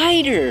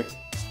spider.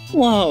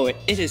 Whoa,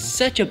 it is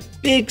such a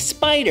big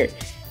spider.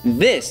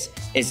 This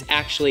is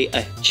actually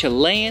a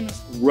Chilean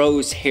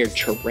rose-haired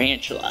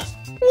tarantula.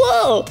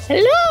 Whoa,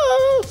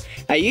 hello!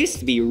 I used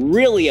to be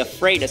really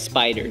afraid of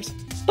spiders,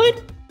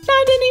 but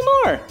not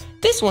anymore.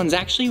 This one's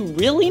actually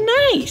really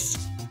nice.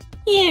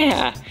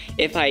 Yeah,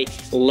 if I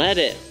let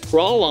it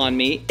crawl on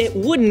me, it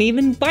wouldn't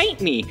even bite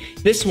me.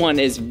 This one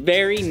is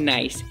very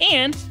nice,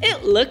 and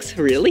it looks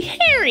really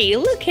hairy.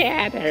 Look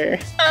at her.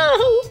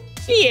 Oh,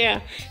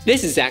 yeah,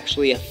 this is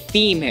actually a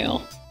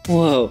female.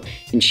 Whoa,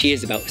 and she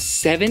is about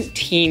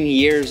 17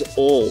 years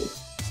old.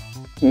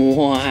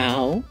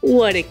 Wow,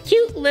 what a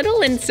cute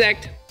little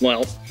insect.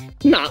 Well,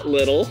 not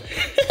little.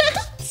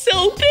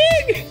 So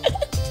big.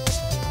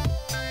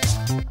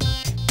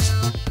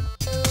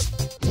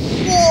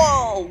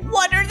 Whoa,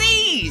 what are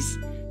these?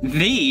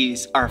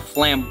 These are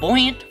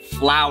flamboyant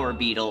flower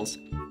beetles.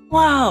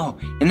 Wow,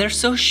 and they're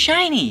so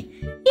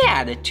shiny.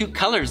 Yeah, the two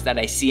colors that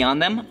I see on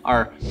them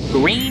are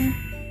green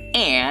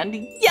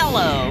and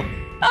yellow.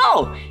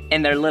 Oh,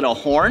 and their little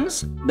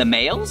horns, the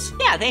males,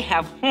 yeah, they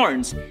have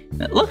horns.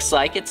 It looks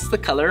like it's the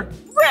color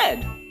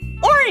red,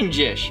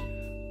 orangish.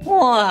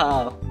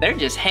 Whoa, they're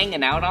just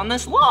hanging out on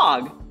this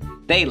log.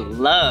 They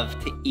love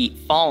to eat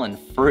fallen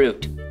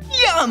fruit.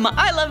 Yum,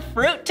 I love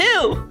fruit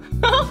too.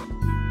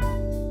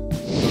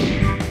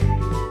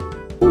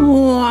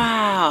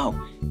 Wow,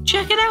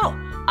 check it out.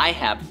 I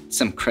have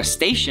some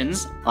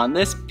crustaceans on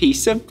this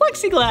piece of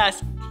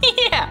plexiglass.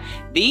 Yeah,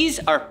 these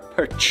are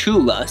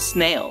Perchula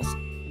snails.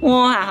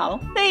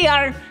 Wow, they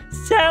are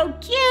so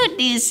cute.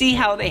 Do you see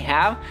how they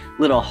have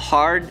little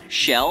hard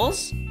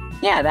shells?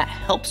 Yeah, that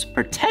helps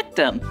protect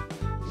them.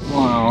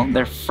 Well,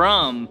 they're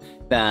from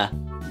the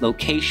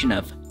location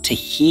of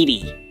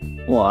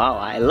Tahiti. Wow,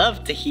 I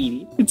love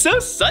Tahiti. It's so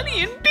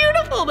sunny and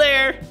beautiful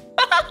there.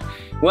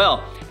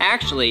 Well,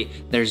 actually,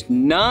 there's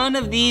none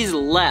of these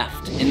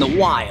left in the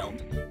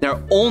wild.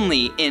 They're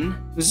only in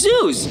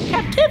zoos,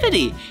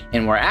 captivity,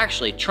 and we're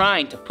actually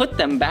trying to put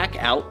them back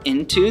out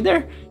into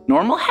their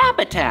normal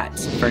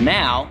habitats. For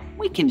now,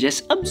 we can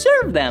just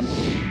observe them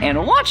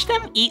and watch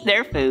them eat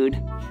their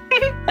food.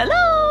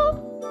 Hello!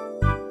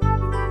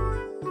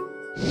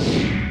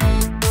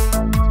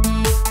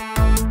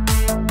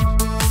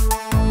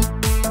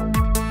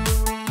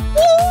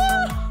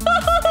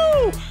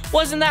 Woo-hoo!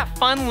 Wasn't that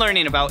fun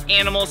learning about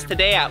animals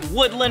today at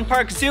Woodland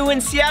Park Zoo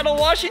in Seattle,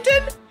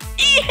 Washington?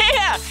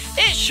 Yeah,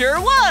 it sure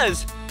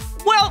was.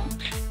 Well,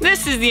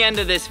 this is the end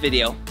of this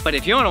video, but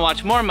if you want to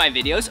watch more of my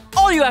videos,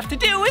 all you have to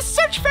do is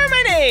search for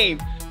my name.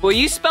 Will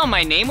you spell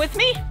my name with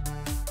me?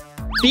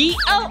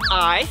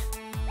 B-L-I-P-P-I.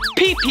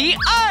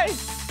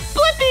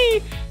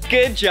 Blippi!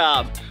 Good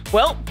job.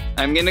 Well,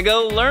 I'm gonna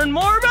go learn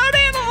more about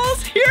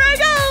animals. Here I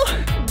go.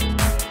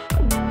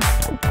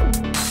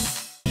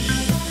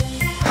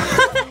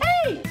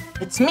 Hey,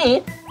 it's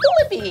me,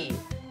 Blippi.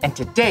 And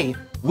today,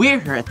 we're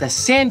here at the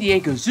San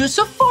Diego Zoo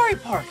Safari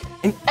Park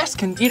in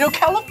Escondido,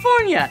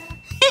 California.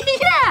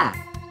 Yeah!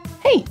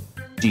 Hey,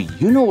 do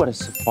you know what a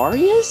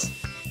safari is?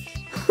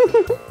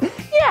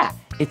 Yeah,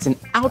 it's an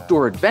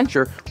outdoor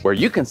adventure where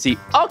you can see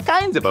all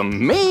kinds of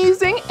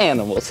amazing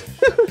animals.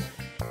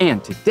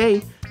 And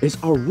today is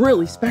a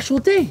really special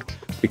day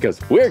because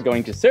we're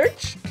going to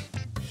search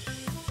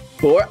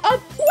for a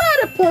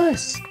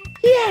platypus.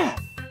 Yeah,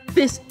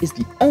 this is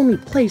the only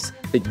place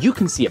that you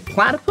can see a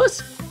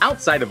platypus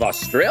outside of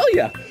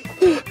Australia.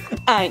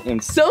 I am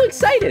so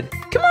excited.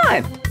 Come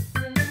on.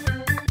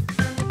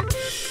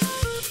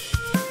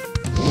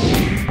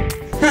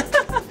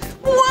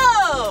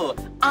 Whoa!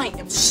 I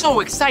am so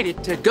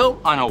excited to go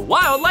on a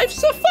wildlife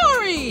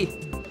safari.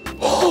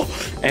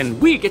 And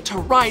we get to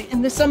ride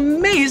in this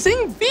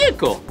amazing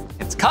vehicle.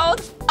 It's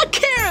called a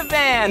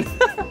caravan.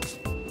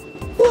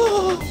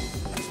 Whoa!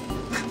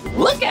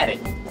 Look at it.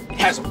 It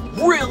has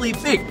really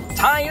big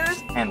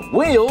tires and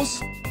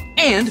wheels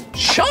and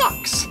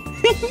shocks.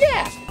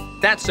 Yeah,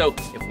 that's so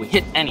if we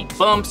hit any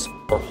bumps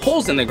or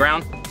holes in the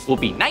ground, we'll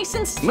be nice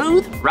and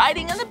smooth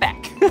riding on the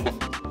back.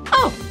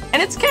 Oh,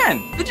 and it's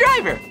Karen, the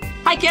driver.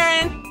 Hi,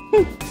 Karen.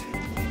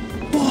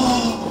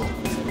 Whoa,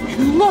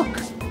 and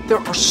look, there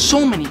are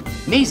so many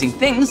amazing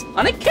things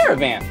on a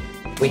caravan.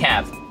 We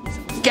have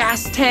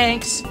gas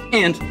tanks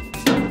and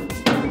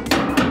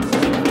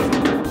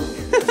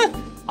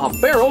a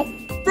barrel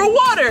for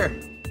water.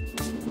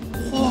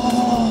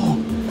 Whoa,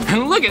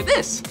 and look at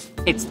this.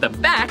 It's the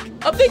back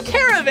of the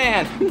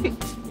caravan.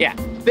 Yeah,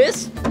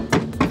 this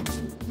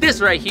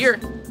right here,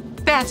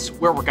 that's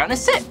where we're gonna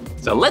sit.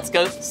 So let's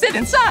go sit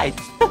inside.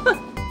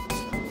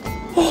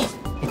 Oh,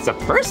 it's a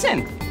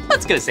person.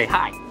 Let's go say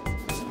hi.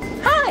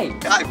 Hi.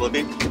 Hi,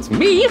 Blippi. It's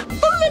me,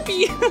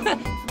 Blippi.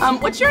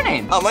 What's your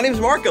name? My name's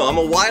Marco. I'm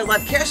a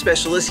wildlife care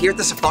specialist here at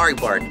the safari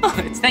park. Oh,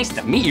 it's nice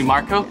to meet you,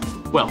 Marco.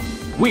 Well,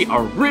 we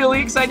are really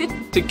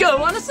excited to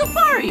go on a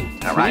safari.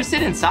 All right. Can you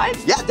sit inside?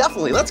 Yeah,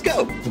 definitely. Let's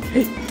go.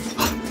 Okay.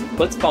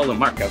 Let's follow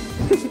Marco.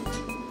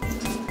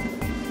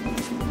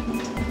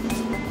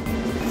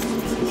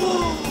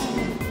 Whoa,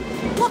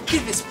 look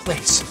at this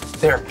place.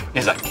 There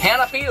is a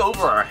canopy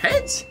over our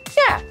heads.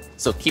 Yeah,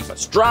 so keep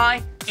us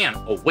dry and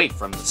away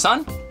from the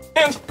sun.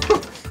 And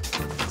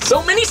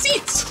so many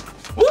seats.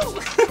 Woo!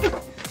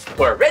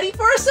 We're ready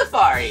for a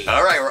safari.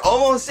 All right, we're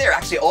almost there.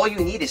 Actually, all you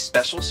need is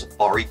special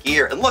safari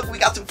gear. And look, we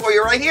got some for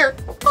you right here.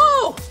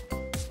 Oh,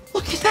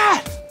 look at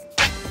that.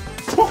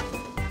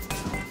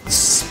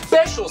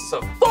 Special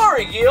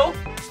safari gear?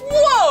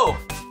 Whoa!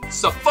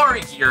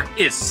 Safari gear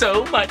is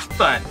so much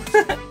fun.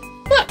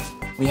 Look,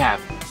 we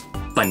have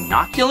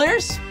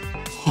binoculars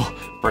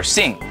for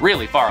seeing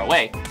really far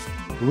away.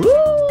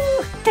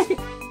 Woo!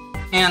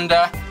 And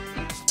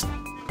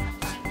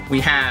we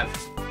have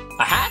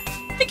a hat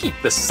to keep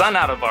the sun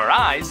out of our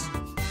eyes.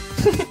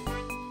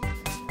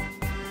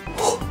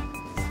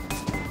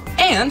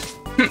 And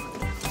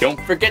don't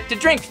forget to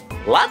drink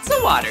lots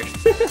of water.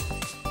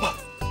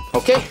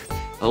 Okay.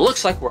 It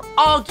looks like we're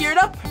all geared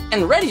up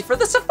and ready for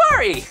the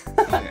safari.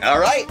 All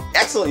right,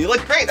 excellent. You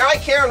look great. All right,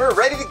 Karen, we're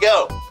ready to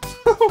go.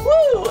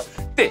 Woo!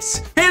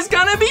 This is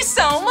gonna be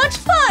so much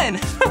fun.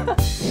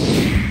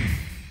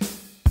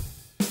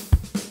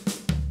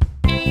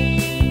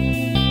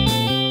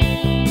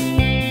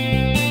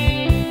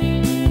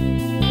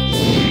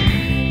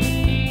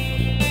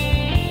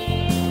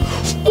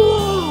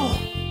 Whoa!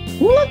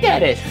 Look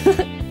at it.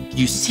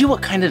 You see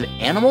what kind of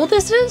animal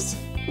this is?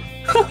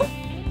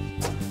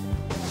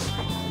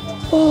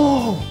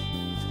 Oh,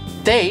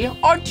 they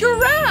are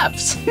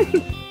giraffes.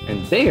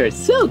 And they are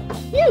so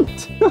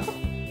cute.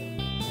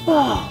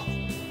 Oh,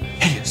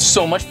 it is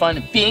so much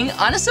fun being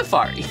on a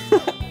safari.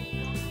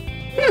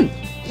 Do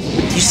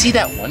you see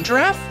that one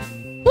giraffe?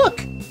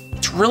 Look,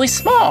 it's really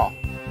small.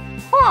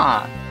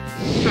 Huh.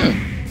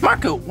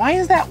 Marco, why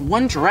is that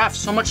one giraffe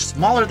so much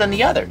smaller than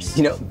the others?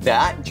 You know,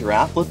 that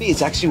giraffe, Blippi,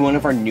 is actually one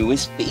of our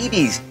newest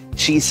babies.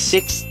 She's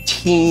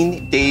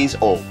 16 days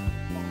old.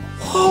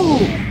 Whoa!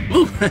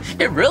 Ooh,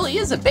 it really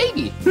is a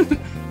baby.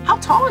 How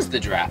tall is the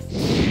giraffe?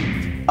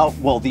 Oh,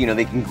 well,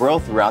 they can grow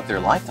throughout their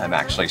lifetime,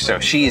 actually. So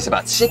she is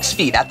about 6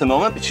 feet at the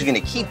moment, but she's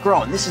gonna keep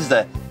growing. This is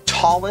the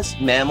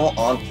tallest mammal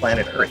on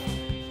planet Earth.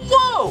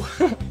 Whoa!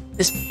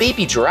 This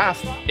baby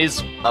giraffe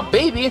is a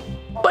baby,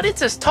 but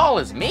it's as tall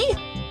as me?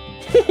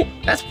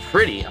 That's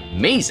pretty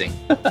amazing.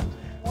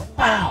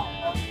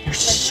 Wow, they're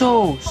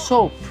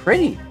so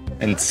pretty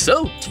and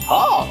so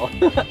tall.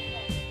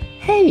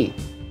 Hey,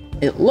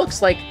 it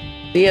looks like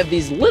they have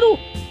these little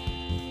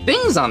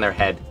things on their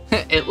head.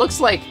 It looks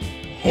like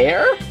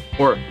hair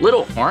or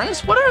little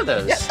horns. What are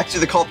those? Yeah, actually,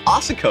 they're called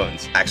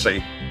ossicones,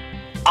 actually.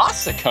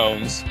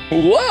 Ossicones?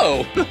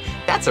 Whoa,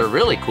 that's a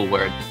really cool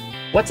word.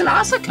 What's an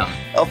ossicone?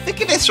 Well,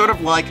 think of it sort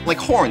of like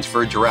horns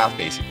for a giraffe,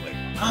 basically.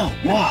 Oh,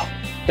 wow.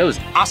 Those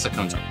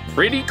ossicones are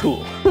pretty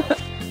cool.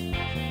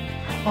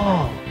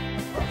 Oh,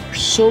 they're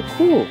so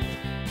cool.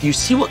 Do you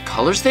see what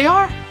colors they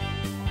are?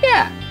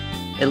 Yeah,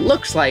 it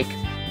looks like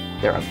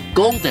they're a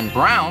golden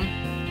brown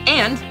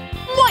and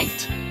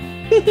white.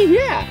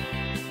 Yeah,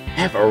 they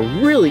have a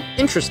really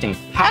interesting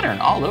pattern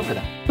all over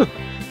them.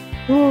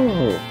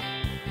 Oh,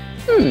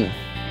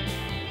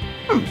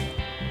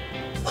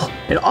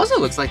 It also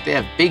looks like they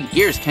have big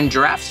ears. Can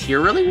giraffes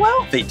hear really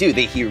well? They do.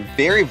 They hear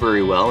very,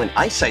 very well, and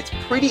eyesight's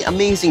pretty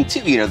amazing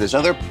too. There's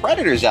other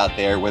predators out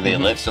there where they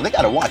live, so they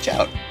gotta watch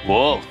out.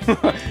 Whoa,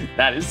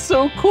 that is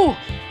so cool.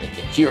 They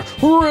can hear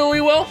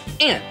really well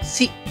and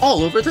see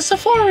all over the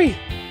safari.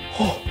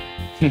 Oh.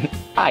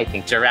 I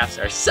think giraffes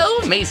are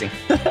so amazing.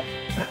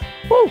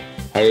 Whoa.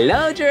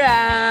 Hello,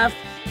 giraffe.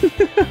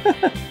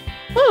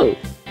 Oh,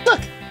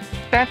 look,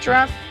 that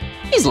giraffe,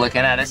 he's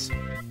looking at us.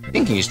 I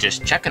think he's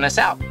just checking us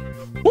out.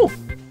 Ooh,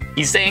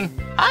 he's saying,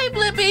 hi,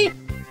 Blippi.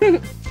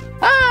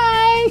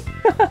 Hi.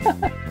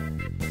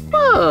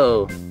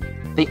 Whoa,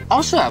 they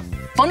also have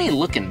funny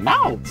looking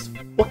mouths.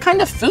 What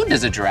kind of food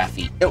does a giraffe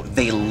eat?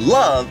 They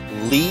love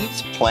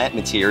leaves, plant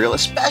material,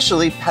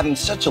 especially having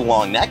such a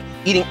long neck,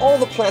 eating all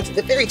the plants at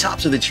the very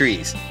tops of the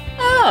trees.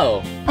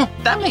 Oh,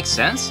 that makes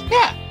sense.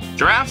 Yeah,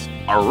 giraffes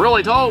are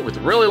really tall with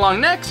really long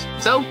necks,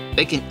 so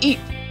they can eat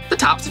the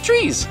tops of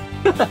trees.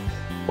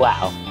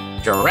 Wow,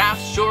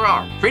 giraffes sure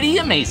are pretty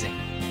amazing.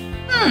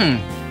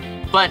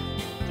 But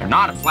they're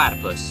not a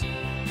platypus.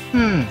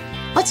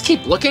 Let's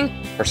keep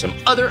looking for some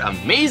other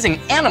amazing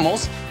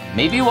animals.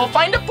 Maybe we'll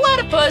find a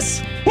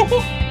platypus.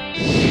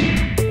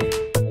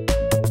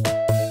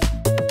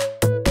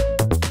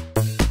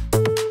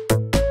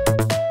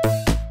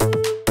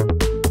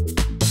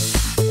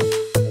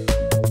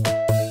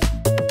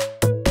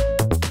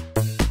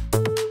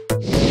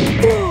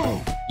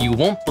 Whoa! You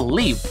won't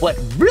believe what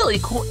really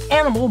cool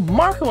animal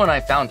Marco and I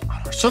found on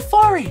our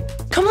safari.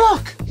 Come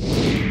look.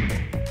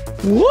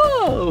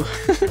 Whoa!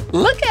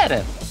 Look at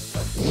him.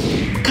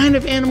 What kind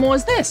of animal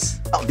is this?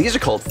 Oh, these are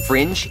called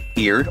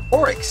fringe-eared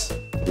oryx.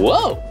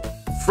 Whoa!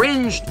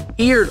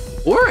 Fringed-eared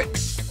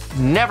oryx.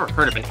 Never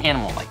heard of an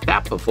animal like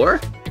that before.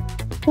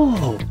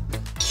 Whoa!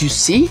 You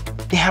see?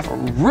 They have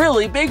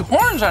really big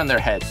horns on their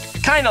head.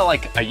 Kind of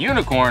like a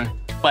unicorn,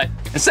 but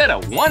instead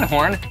of one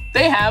horn,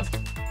 they have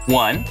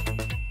 1,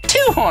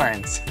 2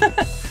 horns.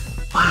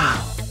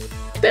 Wow!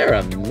 They're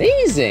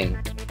amazing.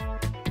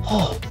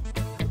 Oh!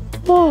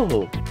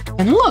 Whoa!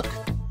 And look,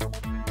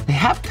 they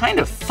have kind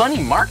of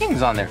funny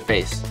markings on their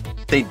face.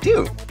 They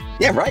do.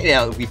 Yeah, right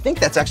now, we think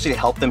that's actually to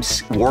help them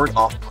ward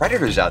off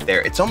predators out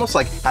there. It's almost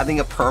like having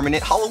a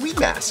permanent Halloween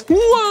mask.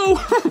 Whoa!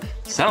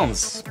 Sounds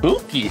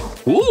spooky.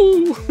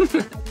 Ooh!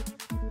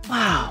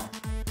 Wow.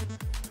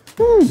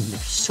 They're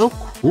so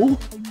cool,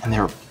 and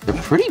they're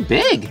pretty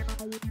big.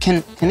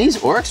 Can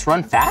these oryx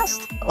run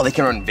fast? Oh, they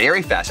can run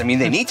very fast. I mean,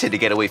 they need to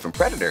get away from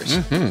predators.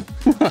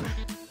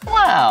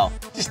 Wow,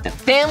 just a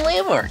family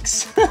of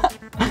oryx.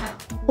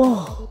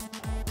 Whoa.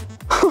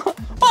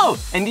 Whoa,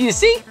 and do you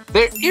see?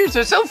 Their ears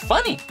are so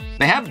funny.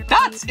 They have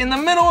dots in the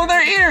middle of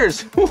their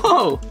ears.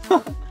 Whoa.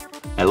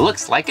 It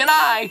looks like an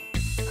eye.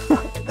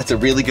 That's a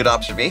really good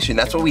observation.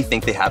 That's what we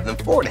think they have them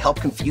for, to help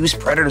confuse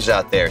predators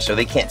out there so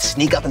they can't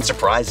sneak up and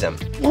surprise them.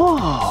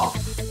 Whoa,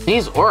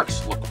 these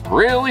oryx look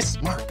really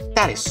smart.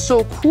 That is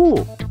so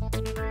cool.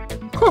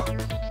 Huh.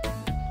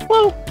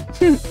 Well,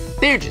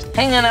 they're just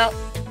hanging out,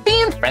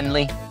 being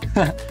friendly.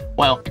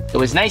 Well, it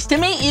was nice to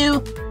meet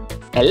you.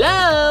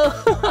 Hello.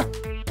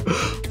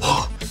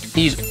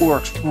 These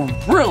oryx were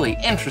really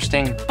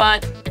interesting,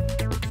 but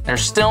they're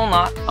still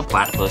not a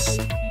platypus.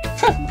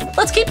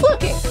 Let's keep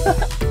looking.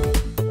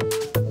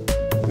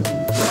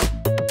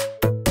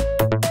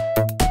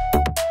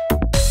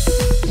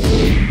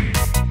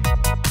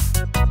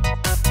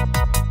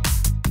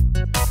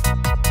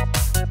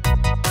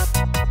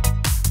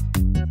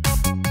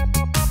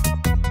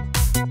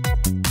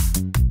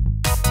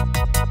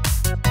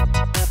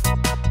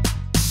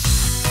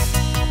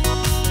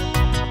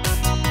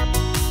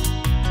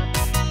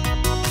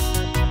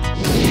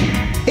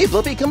 Hey,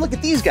 Blippi, come look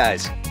at these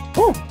guys.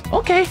 Oh,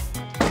 okay.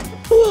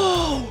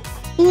 Whoa,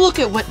 look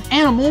at what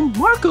animal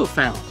Marco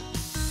found.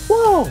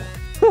 Whoa,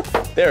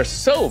 they're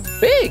so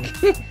big.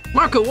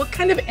 Marco, what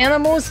kind of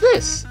animal is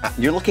this?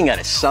 You're looking at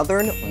a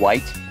southern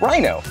white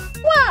rhino.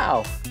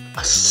 Wow,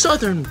 a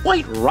southern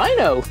white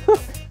rhino.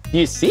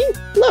 You see?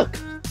 Look,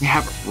 they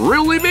have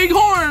really big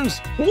horns.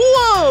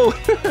 Whoa!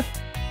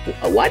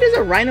 Why does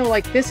a rhino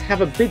like this have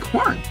a big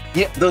horn?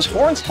 Yeah, those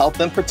horns help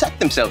them protect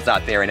themselves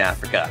out there in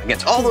Africa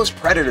against all those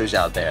predators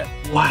out there.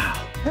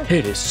 Wow,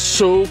 it is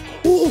so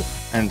cool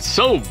and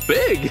so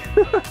big.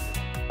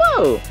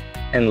 Whoa,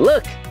 and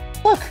look,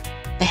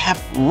 they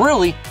have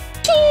really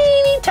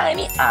teeny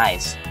tiny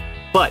eyes,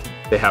 but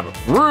they have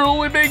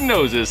really big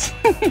noses.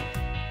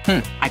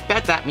 I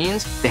bet that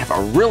means they have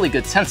a really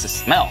good sense of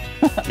smell.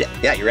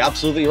 Yeah, you're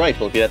absolutely right,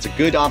 Blippi. That's a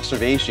good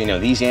observation. You know,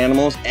 these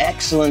animals,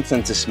 excellent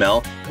sense of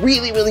smell,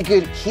 really, really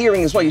good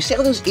hearing as well. You see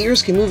how those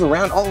ears can move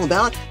around all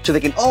about, so they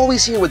can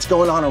always hear what's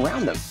going on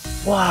around them.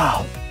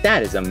 Wow,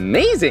 that is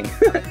amazing.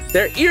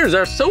 Their ears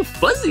are so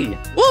fuzzy.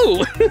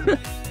 Whoa,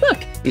 look,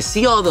 you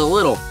see all the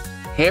little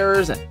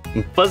hairs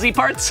and fuzzy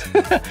parts?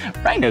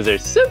 Rhinos are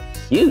so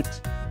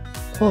cute.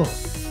 Oh,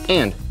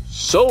 and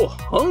so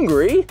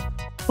hungry.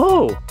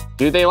 Oh.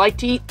 Do they like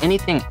to eat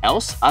anything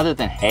else other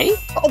than hay?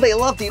 Oh, they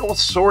love the all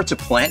sorts of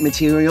plant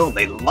material.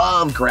 They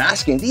love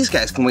grass. And these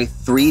guys can weigh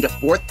 3,000 to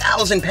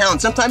 4,000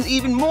 pounds, sometimes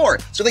even more.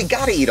 So they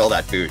gotta eat all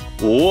that food.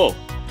 Whoa,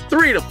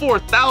 3,000 to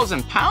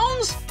 4,000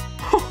 pounds?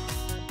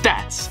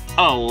 That's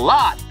a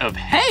lot of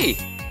hay.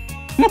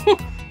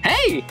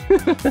 Hay.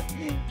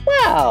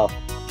 Wow,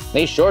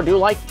 they sure do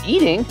like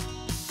eating.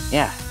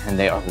 Yeah, and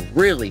they are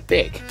really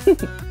big.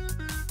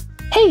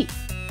 Hey,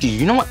 do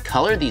you know what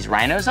color these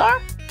rhinos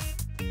are?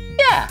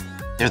 Yeah,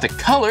 they're the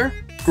color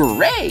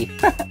gray.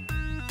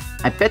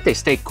 I bet they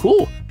stay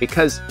cool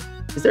because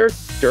is there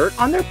dirt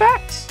on their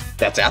backs?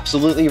 That's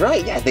absolutely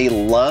right. Yeah, they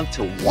love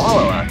to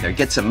wallow out there,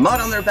 get some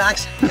mud on their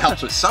backs. It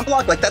helps with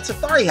sunblock, like that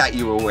safari hat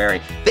you were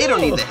wearing. They don't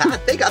need the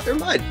hat, they got their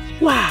mud.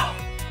 Wow,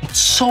 it's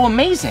so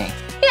amazing.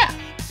 Yeah,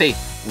 they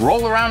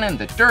roll around in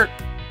the dirt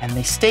and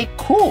they stay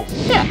cool.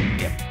 Yeah,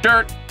 get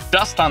dirt,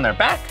 dust on their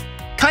back,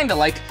 kind of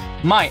like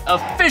my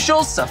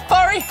official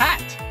safari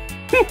hat.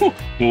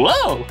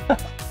 Whoa.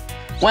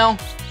 Well,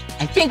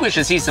 I think we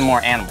should see some more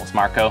animals,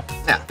 Marco.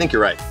 Yeah, I think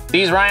you're right.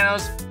 These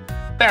rhinos,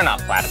 they're not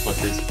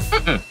platypuses.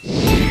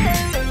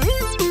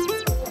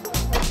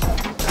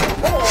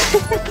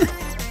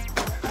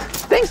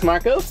 Thanks,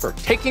 Marco, for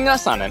taking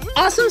us on an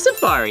awesome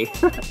safari.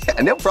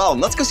 Yeah, no problem.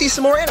 Let's go see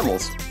some more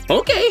animals.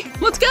 Okay,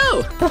 let's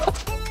go.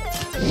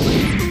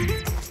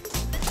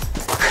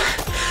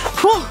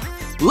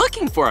 Whew,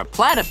 looking for a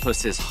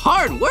platypus is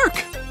hard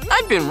work.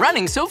 I've been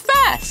running so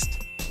fast.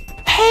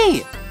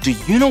 Hey, do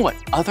you know what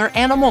other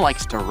animal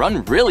likes to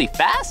run really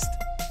fast?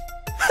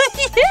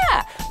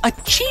 Yeah, a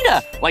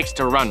cheetah likes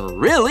to run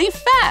really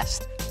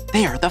fast.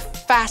 They are the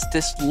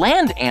fastest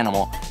land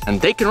animal, and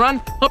they can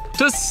run up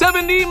to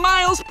 70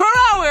 miles per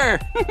hour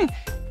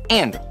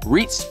and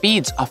reach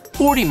speeds of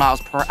 40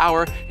 miles per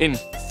hour in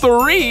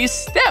 3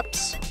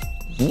 steps.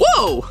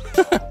 Whoa!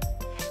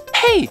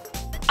 Hey,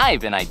 I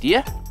have an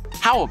idea.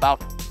 How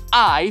about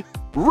I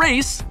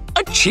race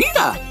a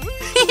cheetah?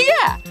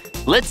 Yeah,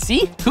 let's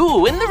see who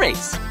will win the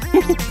race.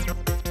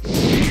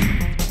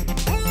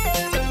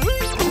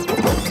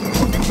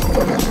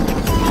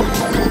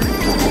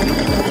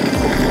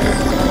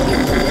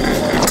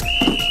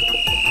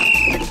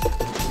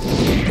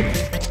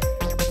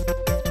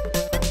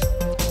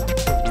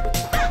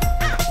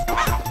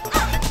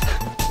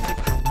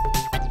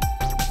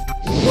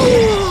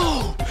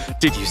 Whoa!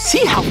 Did you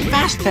see how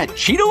fast that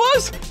cheetah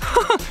was?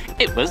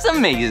 It was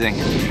amazing.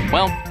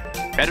 Well,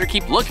 better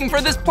keep looking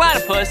for this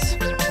platypus.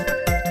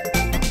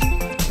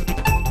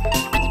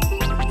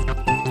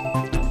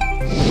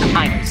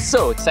 I'm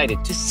so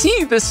excited to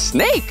see the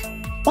snake.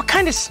 What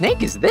kind of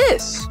snake is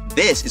this?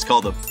 This is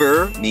called a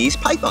Burmese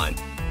python.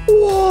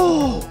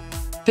 Whoa!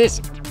 This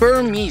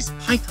Burmese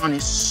python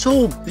is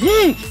so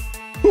big.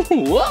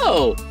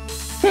 Whoa!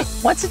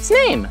 What's its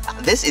name?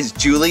 This is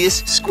Julius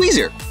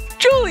Squeezer.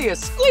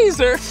 Julius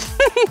Squeezer?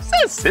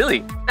 So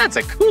silly. That's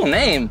a cool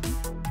name.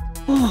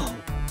 Whoa,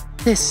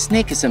 this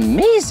snake is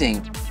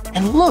amazing.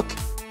 And look,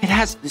 it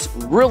has this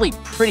really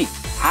pretty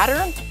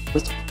pattern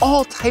with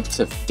all types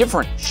of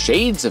different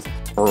shades of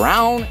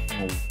brown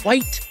and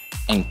white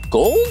and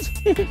gold.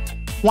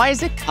 Why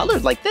is it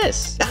colored like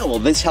this? Yeah, well,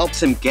 this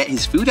helps him get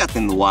his food out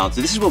in the wild.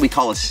 So this is what we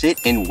call a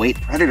sit and wait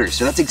predator.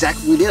 So that's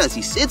exactly what he did. As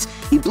he sits,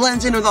 he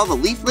blends in with all the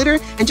leaf litter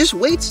and just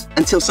waits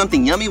until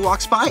something yummy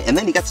walks by, and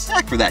then he got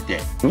snack for that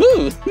day.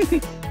 Ooh,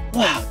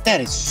 wow,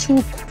 that is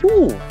so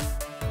cool.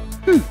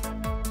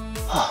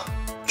 Oh,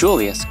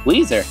 Julia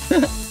Squeezer,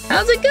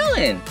 how's it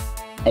going?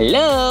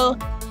 Hello?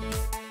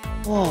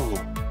 Whoa.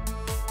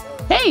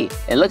 Hey,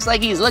 it looks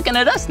like he's looking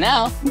at us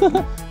now.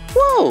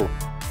 Whoa,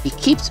 he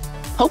keeps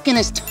poking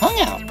his tongue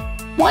out.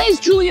 Why is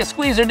Julia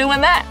Squeezer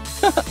doing that?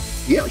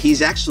 You know,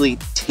 he's actually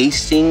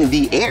tasting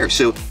the air.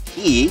 So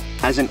he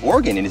has an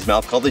organ in his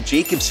mouth called the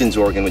Jacobson's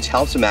organ, which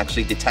helps him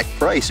actually detect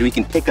prey. So he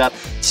can pick up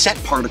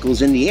scent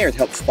particles in the air to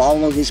help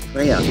follow his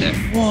prey out there.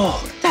 Whoa,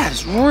 that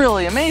is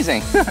really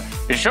amazing.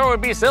 It sure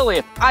would be silly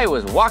if I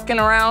was walking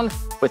around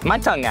with my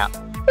tongue out.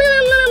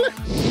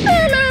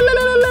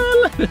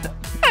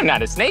 I'm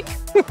not a snake.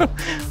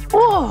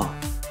 Whoa,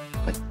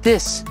 but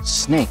this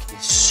snake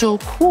is so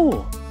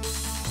cool.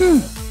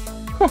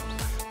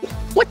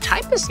 What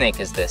type of snake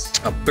is this?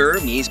 A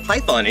Burmese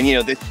python. And you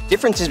know, the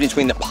differences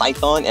between the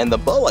python and the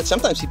boa,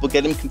 sometimes people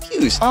get them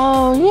confused.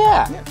 Oh,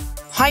 yeah.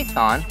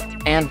 Python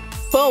and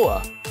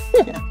boa.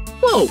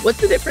 Whoa, what's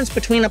the difference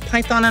between a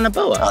python and a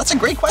boa? Oh, that's a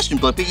great question,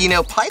 Blippi. You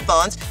know,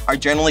 pythons are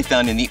generally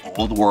found in the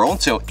old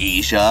world, so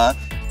Asia,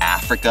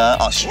 Africa,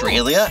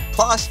 Australia,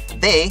 plus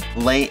they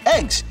lay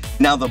eggs.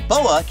 Now the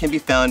boa can be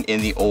found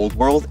in the old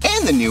world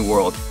and the new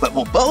world, but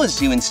what boas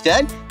do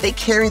instead, they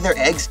carry their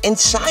eggs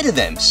inside of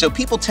them. So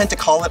people tend to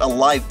call it a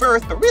live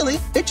birth, but really,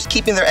 they're just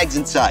keeping their eggs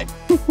inside.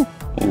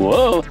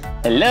 Whoa,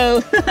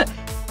 hello.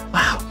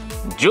 Wow,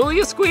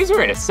 Julia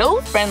Squeezer is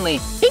so friendly.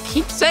 He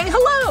keeps saying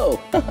hello.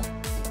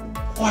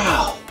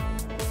 Wow,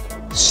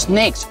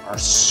 snakes are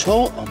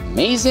so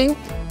amazing.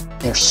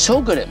 They're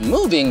so good at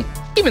moving,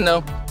 even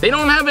though they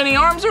don't have any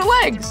arms or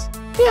legs.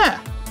 Yeah.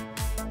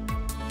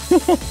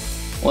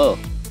 Whoa,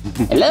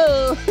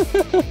 hello.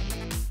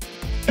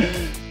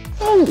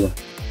 Oh,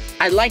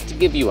 I'd like to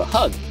give you a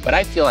hug, but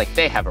I feel like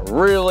they have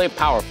really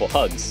powerful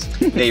hugs.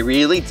 They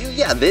really do.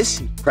 Yeah,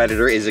 this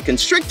predator is a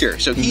constrictor,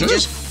 so he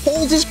just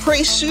holds his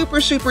prey super,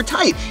 super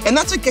tight. And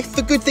that's a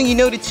good thing you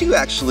noted too,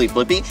 actually,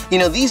 Blippi. You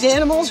know, these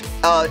animals,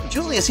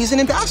 Julius, he's an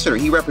ambassador.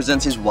 He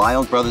represents his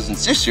wild brothers and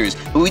sisters,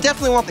 but we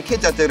definitely want the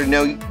kids out there to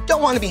know you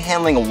don't want to be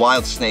handling a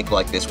wild snake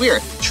like this. We are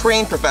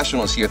trained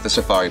professionals here at the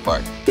safari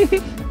park.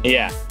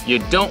 Yeah, you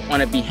don't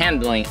want to be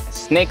handling a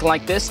snake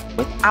like this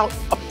without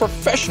a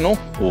professional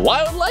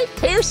wildlife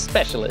care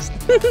specialist,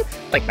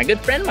 like my good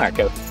friend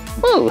Marco.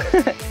 Whoa,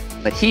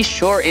 but he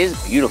sure is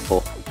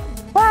beautiful.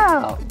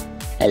 Wow,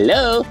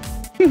 hello.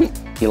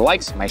 He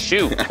likes my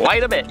shoe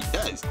quite a bit. He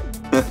does.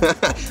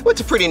 Well, it's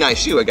a pretty nice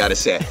shoe, I gotta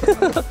say.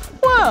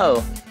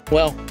 Whoa,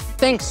 well,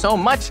 thanks so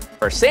much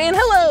for saying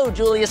hello,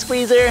 Julia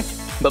Squeezer.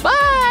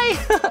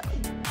 Bye-bye.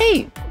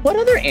 Hey, what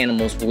other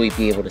animals will we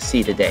be able to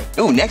see today?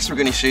 Oh, next we're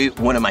gonna show you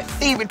one of my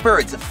favorite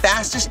birds, the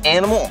fastest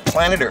animal on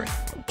planet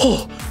Earth.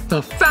 Oh,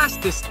 the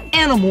fastest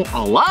animal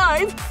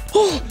alive?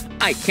 Oh,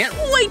 I can't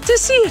wait to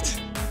see it.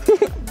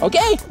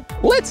 Okay,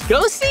 let's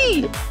go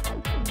see.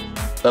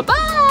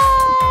 Bye-bye.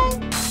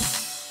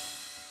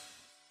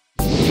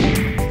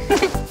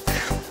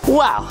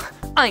 Wow,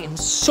 I am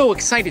so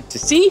excited to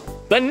see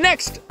the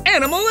next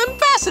animal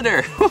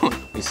ambassador.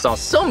 We saw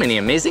so many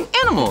amazing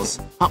animals.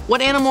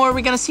 What animal are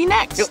we gonna see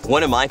next?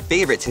 One of my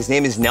favorites, his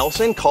name is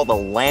Nelson, called the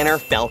Lanner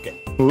Falcon.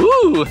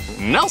 Ooh,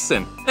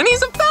 Nelson, and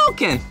he's a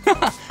falcon.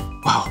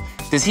 Wow,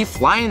 does he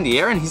fly in the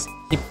air and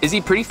is he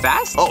pretty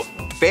fast? Oh,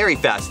 very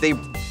fast. They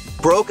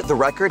broke the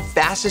record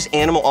fastest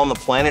animal on the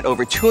planet,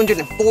 over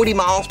 240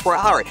 miles per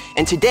hour.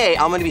 And today,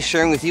 I'm gonna be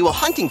sharing with you a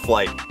hunting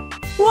flight.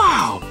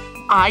 Wow,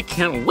 I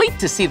can't wait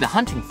to see the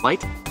hunting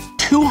flight.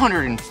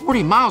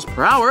 240 miles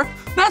per hour?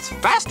 That's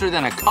faster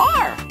than a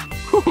car.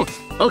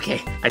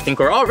 Okay, I think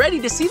we're all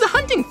ready to see the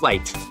hunting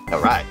flight. All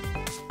right.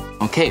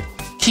 Okay,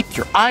 keep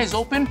your eyes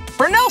open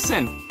for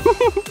Nelson.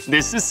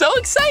 This is so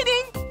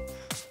exciting.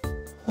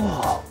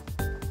 Whoa.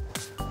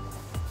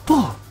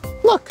 Oh,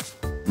 look,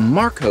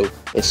 Marco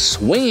is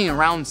swinging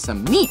around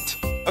some meat.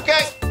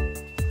 Okay.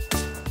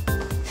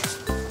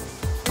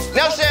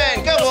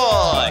 Nelson, good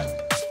boy.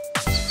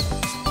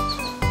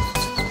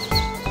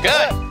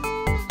 Good.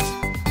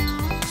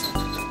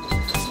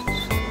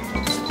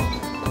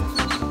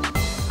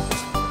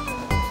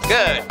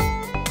 Good.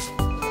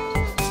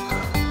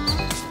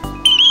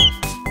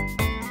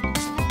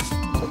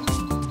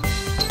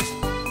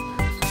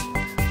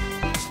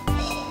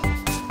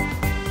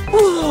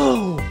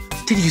 Whoa,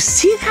 did you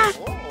see that?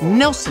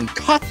 Nelson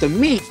caught the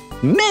meat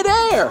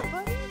midair.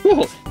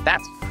 Whoa,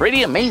 that's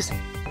pretty amazing.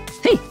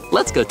 Hey,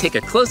 let's go take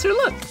a closer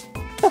look.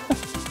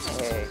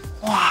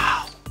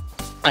 Wow,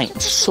 I am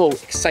so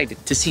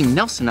excited to see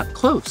Nelson up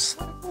close.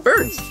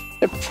 Birds,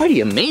 they're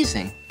pretty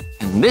amazing.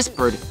 And this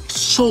bird is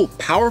so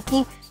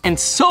powerful and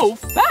so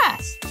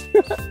fast.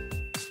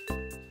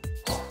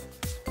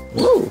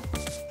 Whoa,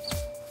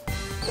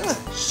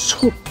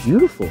 so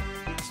beautiful.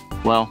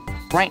 Well,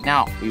 right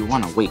now we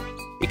want to wait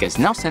because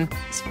Nelson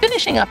is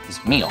finishing up his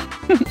meal,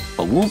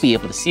 but we'll be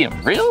able to see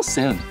him real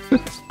soon.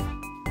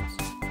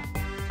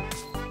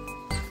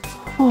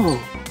 Oh,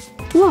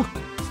 look,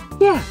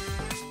 yeah.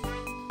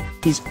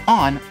 He's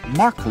on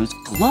Marco's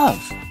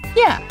glove.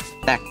 Yeah,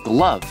 that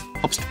glove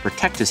helps to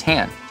protect his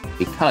hand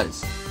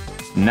because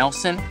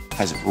Nelson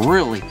has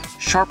really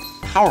sharp,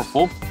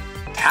 powerful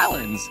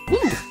talons.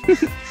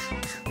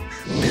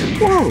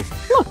 Whoa,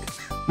 look,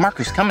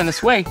 Marco's coming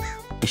this way.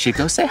 We should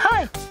go say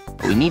hi,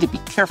 but we need to be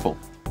careful.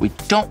 We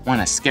don't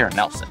want to scare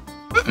Nelson.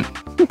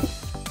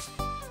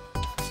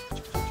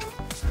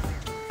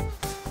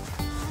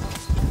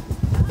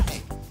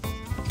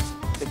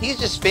 He's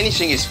just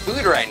finishing his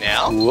food right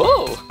now.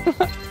 Whoa.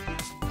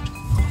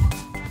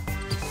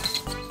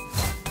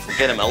 We'll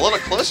get him a little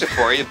closer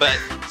for you, but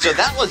so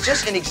that was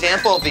just an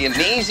example of the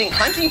amazing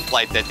hunting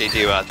flight that they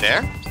do out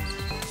there.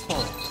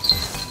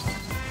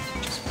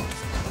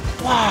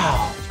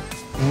 Wow,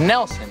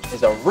 Nelson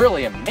is a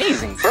really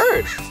amazing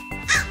bird.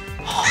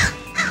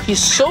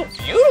 He's so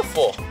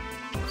beautiful.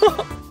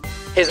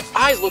 His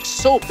eyes look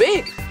so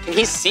big. Can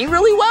he see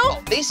really well?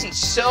 Oh, they see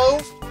so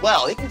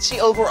well. They can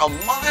see over a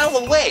mile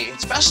away,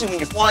 especially when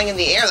you're flying in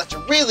the air. That's a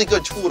really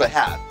good tool to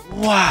have.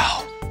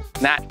 Wow,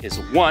 that is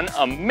one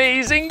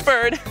amazing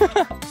bird.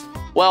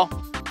 Well,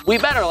 we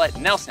better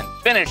let Nelson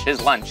finish his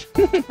lunch.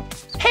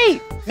 Hey,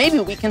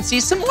 maybe we can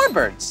see some more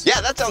birds. Yeah,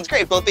 that sounds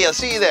great, Blippi. I'll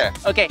see you there.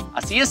 Okay,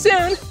 I'll see you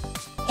soon.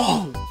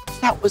 Oh,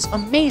 that was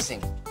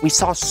amazing. We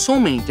saw so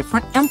many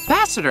different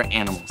ambassador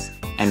animals.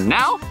 And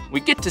now we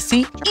get to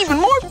see even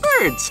more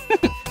birds.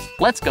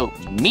 Let's go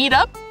meet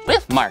up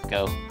with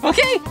Marco.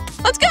 Okay,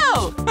 let's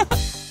go.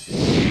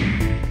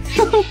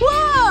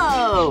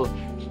 Whoa!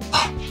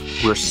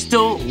 We're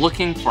still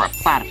looking for a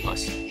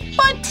platypus,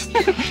 but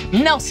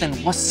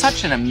Nelson was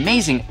such an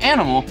amazing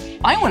animal.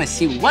 I want to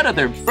see what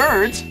other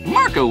birds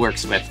Marco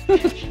works with.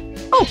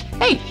 Oh,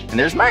 hey, and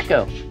there's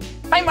Marco.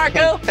 Hi,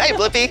 Marco. Hey,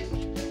 Blippi.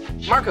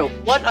 Marco,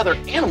 what other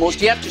animals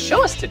do you have to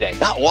show us today?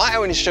 I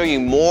want to show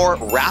you more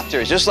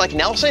raptors, just like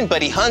Nelson,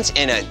 but he hunts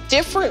in a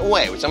different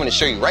way, which I'm going to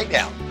show you right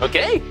now.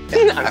 Okay,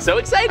 I'm so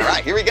excited. All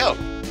right, here we go.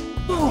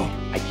 Oh,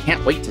 I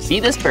can't wait to see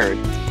this bird.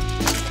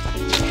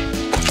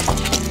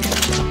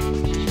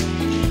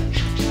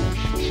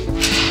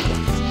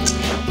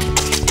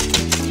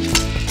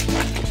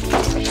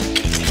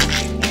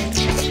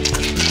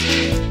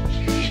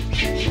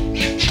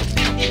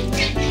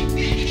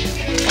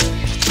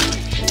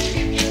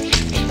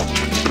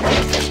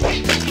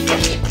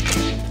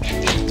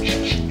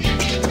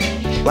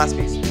 Last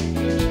piece.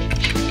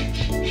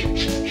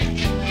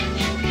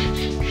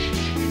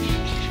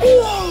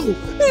 Whoa,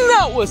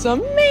 that was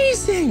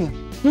amazing.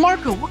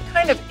 Marco, what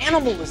kind of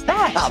animal was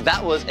that? Oh,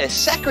 that was a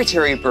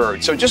secretary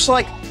bird. So just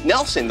like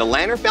Nelson, the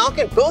lantern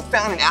falcon, both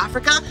found in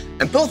Africa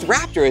and both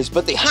raptors,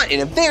 but they hunt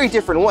in a very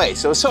different way.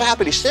 So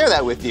happy to share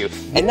that with you.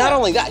 And not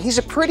only that, he's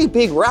a pretty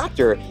big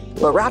raptor.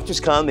 Well,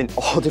 raptors come in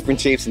all different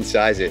shapes and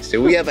sizes.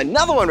 So we have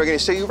another one we're going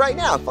to show you right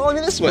now. Follow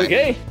me this way.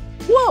 Okay.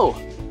 Whoa,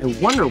 I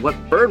wonder what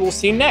bird we'll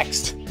see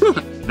next.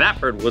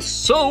 That bird was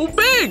so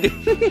big.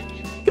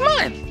 Come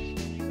on.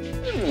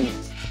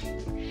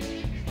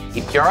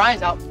 Keep your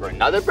eyes out for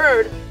another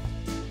bird.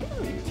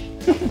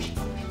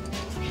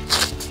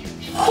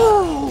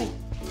 Oh,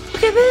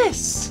 look at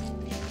this.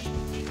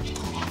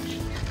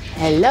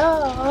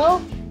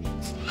 Hello.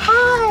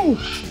 Hi.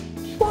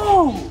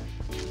 Whoa,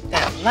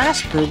 that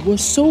last bird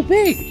was so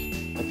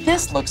big. But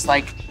this looks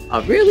like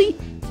a really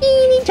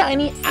teeny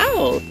tiny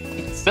owl.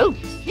 It's so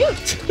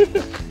cute.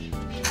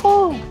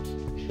 Oh,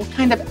 what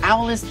kind of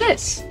owl is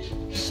this?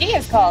 She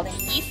is called an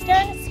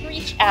eastern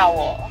screech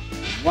owl.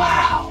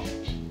 Wow,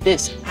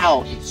 this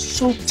owl is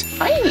so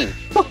tiny.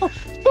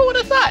 Who would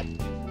have thought?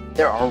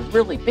 There are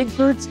really big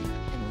birds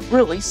and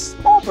really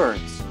small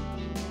birds.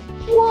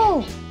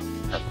 Whoa,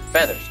 her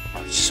feathers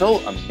are so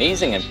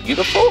amazing and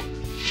beautiful.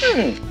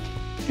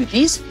 Do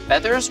these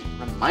feathers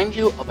remind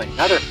you of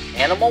another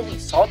animal we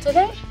saw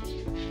today?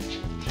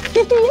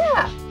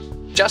 Yeah,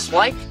 just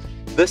like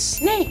the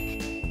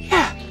snake.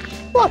 Yeah,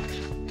 look.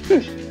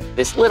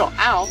 This little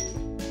owl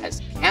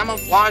has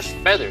camouflage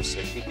feathers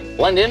so she can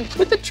blend in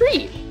with the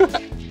tree.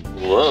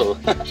 Whoa.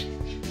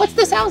 What's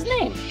this owl's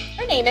name?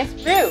 Her name is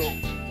Rue.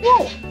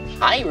 Whoa.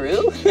 Hi,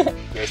 Rue.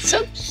 You're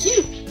so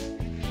cute.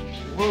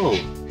 Whoa,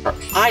 her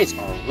eyes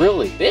are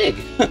really big.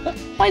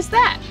 Why's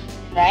that?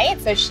 Right?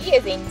 So she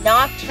is a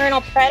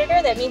nocturnal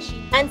predator. That means she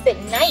hunts at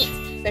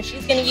night. So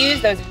she's going to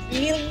use those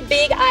really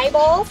big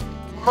eyeballs to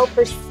help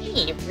her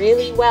see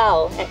really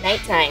well at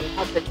nighttime,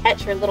 help her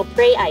catch her little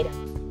prey items.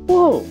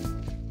 Whoa,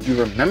 you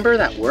remember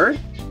that word?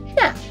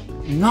 Yeah,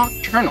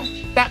 nocturnal.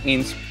 That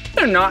means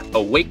they're not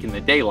awake in the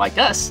day like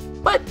us,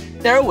 but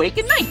they're awake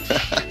at night.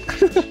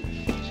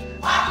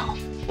 Wow,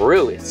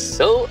 Rue is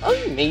so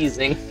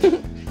amazing.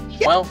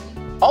 Well,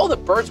 all the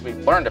birds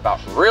we've learned about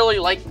really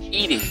like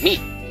eating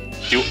meat.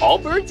 Do all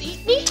birds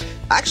eat meat?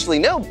 Actually,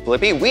 no,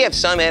 Blippi. We have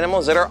some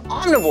animals that are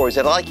omnivores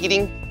that like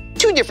eating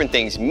two different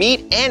things,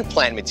 meat and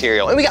plant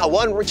material. And we got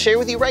one to share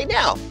with you right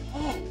now.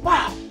 Oh,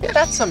 wow,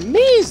 that's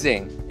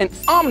amazing. An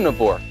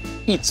omnivore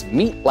eats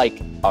meat like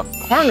a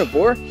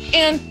carnivore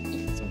and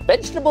eats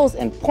vegetables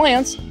and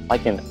plants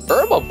like an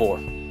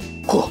herbivore.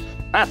 Whew,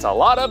 that's a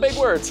lot of big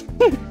words.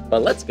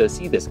 But let's go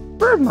see this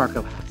bird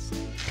Marco has.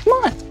 Come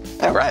on.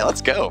 All right,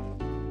 let's go.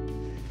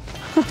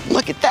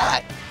 Look at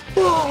that.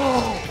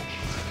 Whoa,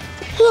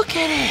 look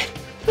at it.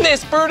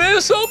 This bird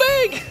is so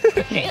big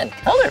and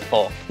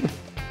colorful.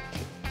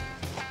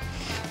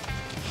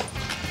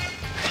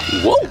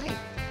 Whoa,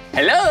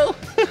 hello.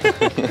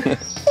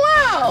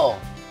 Wow.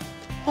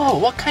 Oh,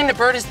 what kind of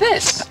bird is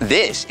this?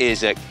 This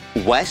is a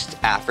West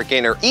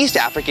African or East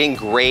African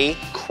gray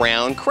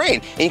crowned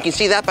crane. And you can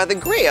see that by the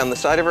gray on the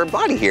side of her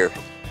body here.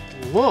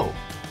 Whoa,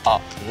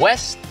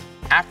 West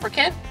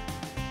African?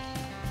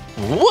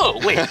 Whoa,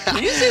 wait,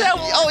 did you say that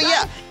one? Oh,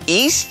 yeah,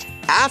 East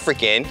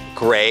African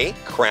gray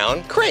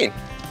crowned crane.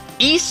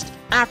 East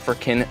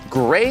African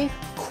gray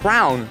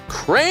crown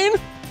crane?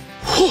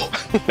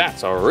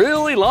 That's a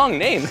really long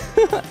name.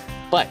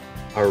 But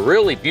a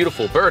really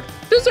beautiful bird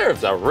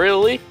deserves a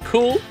really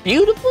cool,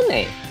 beautiful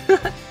name.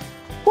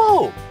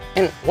 Whoa,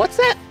 and what's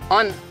that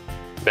on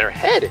their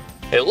head?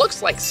 It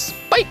looks like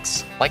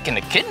spikes, like an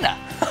echidna.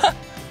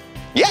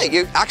 Yeah,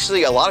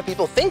 a lot of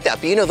people think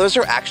that, but you know, those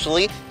are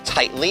actually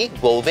tightly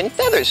woven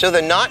feathers, so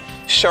they're not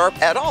sharp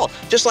at all.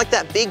 Just like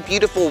that big,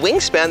 beautiful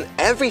wingspan,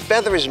 every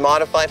feather is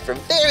modified for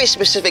very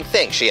specific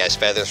things. She has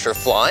feathers for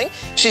flying,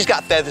 she's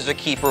got feathers to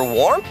keep her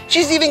warm,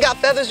 she's even got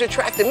feathers to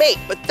attract a mate.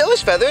 But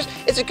those feathers,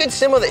 it's a good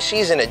symbol that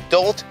she's an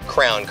adult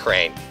crown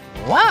crane.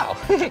 Wow,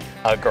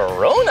 a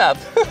grown-up.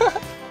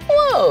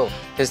 Whoa,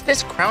 does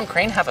this crown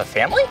crane have a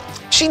family?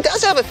 She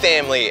does have a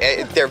family.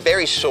 They're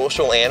very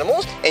social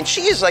animals, and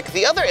she is like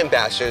the other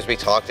ambassadors we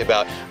talked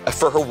about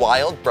for her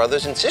wild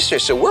brothers and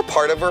sisters. So we're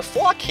part of her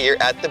flock here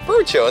at the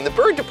bird show in the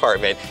bird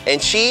department,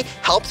 and she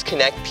helps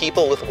connect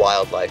people with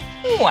wildlife.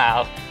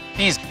 Wow,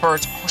 these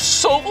birds are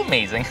so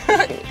amazing.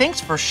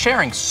 Thanks for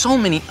sharing so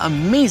many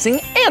amazing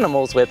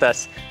animals with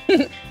us.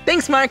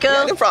 Thanks, Marco.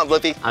 Yeah, no problem,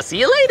 Blippi. I'll see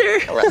you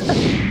later. All right.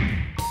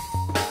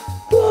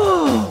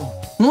 Whoa,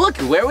 look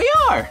at where we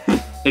are.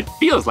 It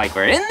feels like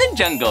we're in the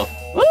jungle.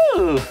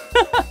 Woo!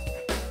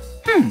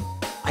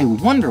 I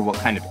wonder what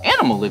kind of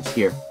animal lives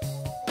here.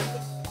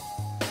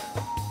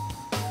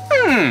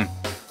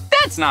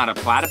 That's not a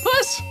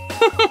platypus.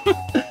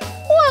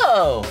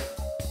 Whoa!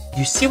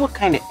 You see what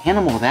kind of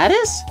animal that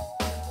is?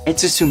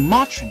 It's a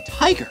Sumatran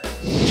tiger.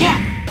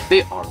 Yeah,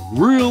 they are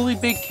really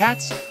big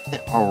cats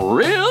that are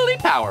really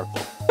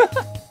powerful.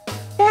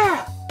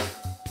 Yeah.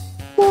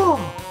 Whoa.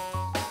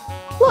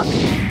 Look,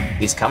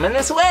 he's coming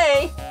this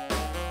way.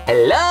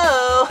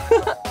 Hello!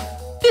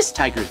 This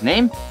tiger's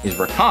name is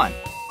Rakan.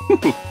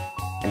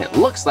 And it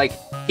looks like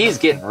he's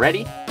getting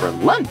ready for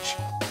lunch.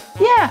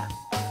 Yeah,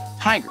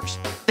 tigers,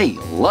 they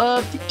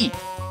love to eat.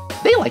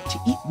 They like to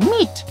eat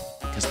meat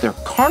because they're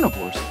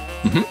carnivores.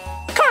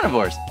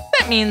 Carnivores,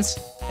 that means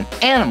an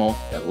animal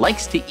that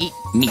likes to eat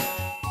meat.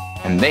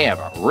 And they have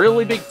a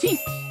really big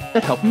teeth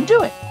that help them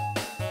do it.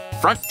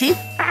 Front teeth,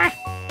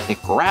 they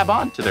grab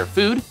onto their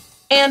food,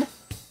 and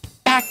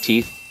back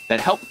teeth that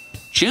help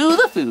chew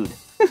the food.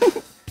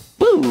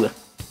 Woo!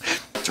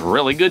 It's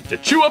really good to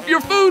chew up your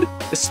food,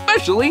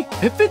 especially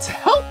if it's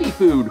healthy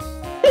food.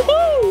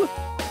 Woo!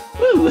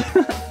 Woo!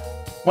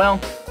 Well,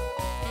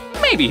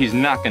 maybe he's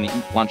not gonna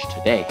eat lunch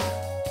today.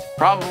 He's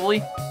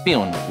probably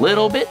feeling a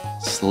little bit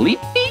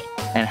sleepy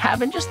and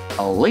having just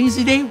a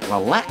lazy day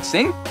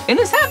relaxing in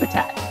his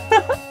habitat.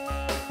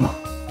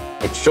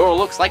 It sure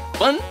looks like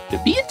fun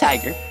to be a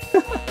tiger.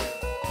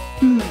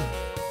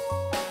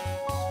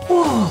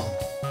 Whoa!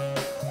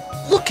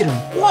 Look at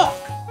him walk!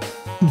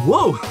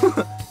 Whoa,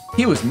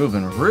 he was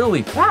moving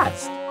really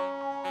fast.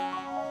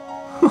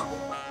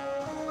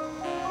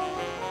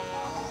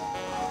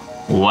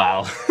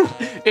 Wow,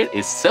 it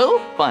is so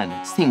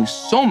fun seeing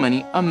so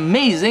many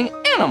amazing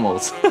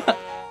animals.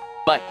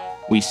 But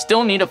we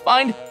still need to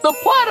find the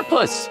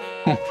platypus.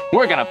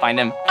 We're gonna find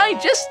him, I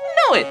just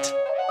know it.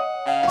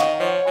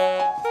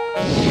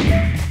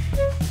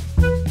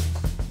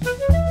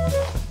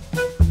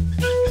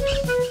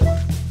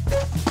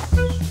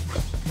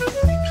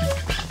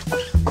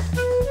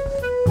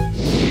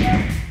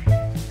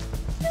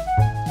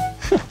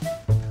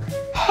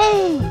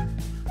 Hey,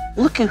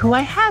 look at who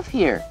I have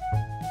here.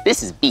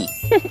 This is Bee,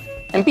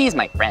 and Bee's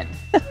my friend.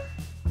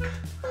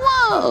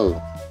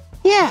 Whoa,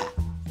 yeah,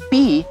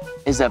 Bee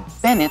is a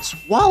Bennett's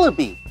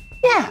wallaby.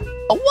 Yeah,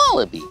 a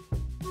wallaby.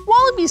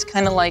 Wallaby's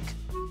kind of like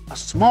a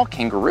small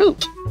kangaroo,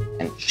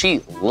 and she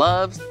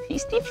loves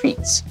tasty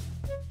treats.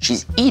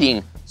 She's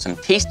eating some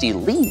tasty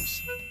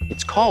leaves.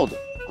 It's called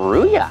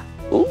gruya.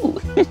 Ooh,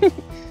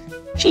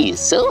 she is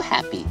so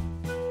happy.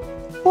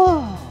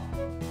 Whoa.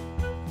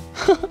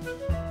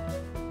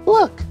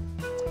 Look,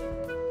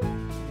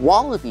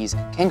 wallabies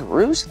and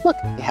kangaroos, look,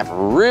 they have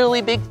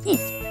really big feet,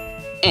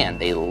 and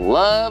they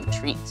love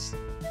treats.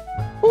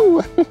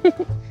 Ooh,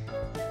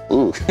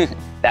 ooh,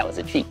 that was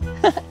a treat.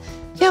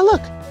 Yeah,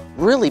 look,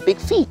 really big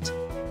feet,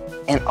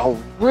 and a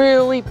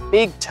really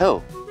big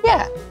toe.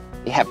 Yeah,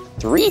 they have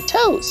 3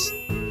 toes.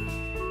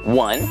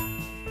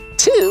 1,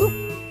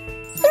 2,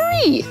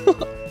 3.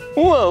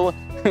 Whoa,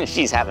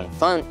 she's having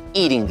fun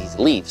eating these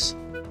leaves.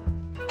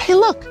 Hey,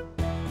 look,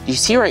 do you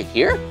see right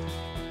here?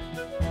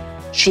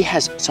 She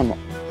has some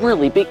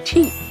really big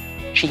teeth.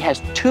 She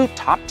has 2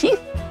 top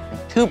teeth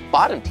and 2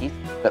 bottom teeth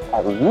that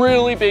are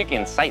really big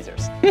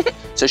incisors.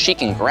 So she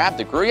can grab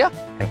the gruya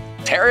and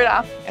tear it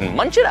off and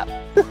munch it up.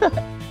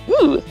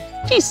 Ooh,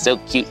 she's so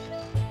cute.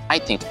 I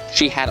think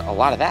she had a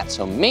lot of that,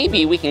 so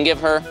maybe we can give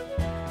her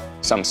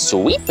some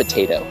sweet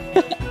potato.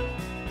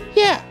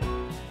 Yeah,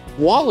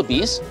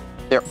 wallabies,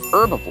 they're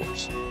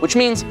herbivores, which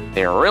means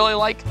they really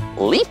like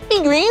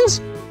leafy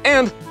greens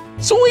and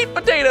sweet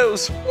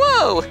potatoes.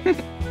 Whoa.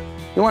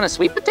 You want a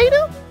sweet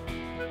potato?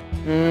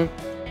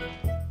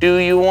 Do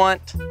you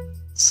want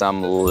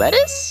some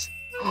lettuce?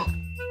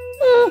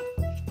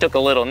 Took a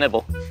little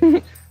nibble.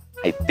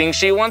 I think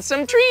she wants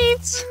some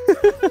treats.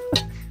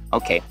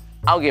 Okay,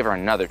 I'll give her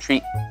another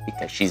treat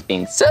because she's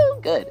being so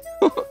good.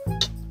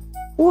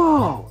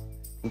 Whoa,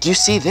 do you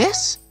see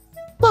this?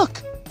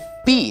 Look,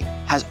 Bee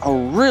has a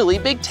really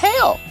big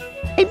tail.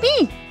 Hey,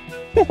 Bee.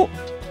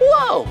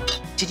 Whoa,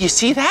 did you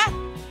see that?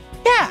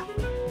 Yeah,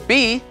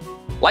 B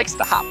likes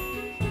to hop.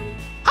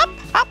 Hop,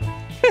 hop.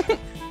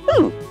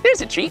 Ooh,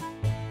 there's a treat.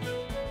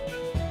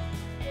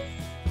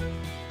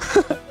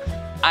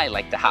 I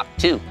like to hop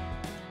too.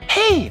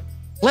 Hey,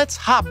 let's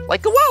hop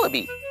like a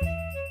wallaby.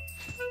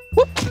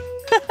 Whoop.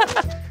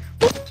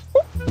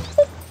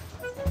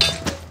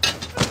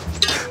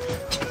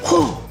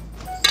 Whoa.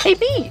 Hey,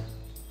 B,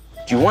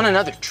 do you want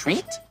another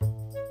treat?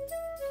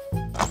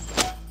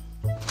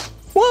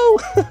 Whoa.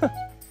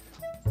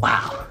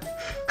 Wow.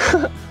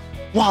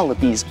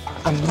 Wallabies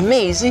are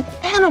amazing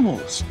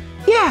animals.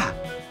 Yeah,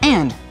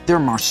 and they're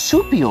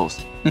marsupials,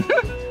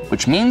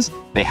 which means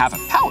they have a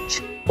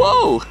pouch.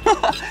 Whoa,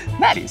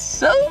 that is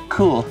so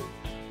cool.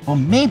 Well,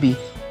 maybe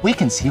we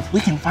can see if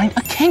we can find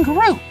a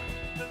kangaroo.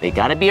 They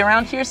gotta be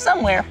around here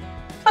somewhere.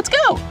 Let's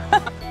go.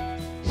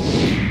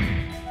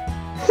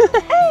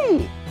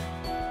 Hey!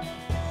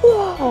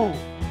 Whoa,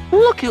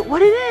 look at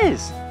what it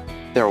is.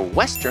 They're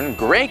western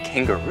gray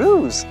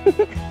kangaroos.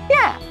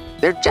 Yeah,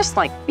 they're just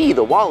like B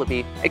the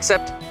wallaby,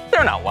 except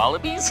they're not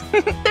wallabies.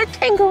 They're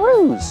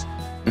kangaroos.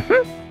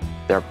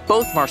 They're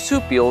both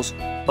marsupials,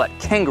 but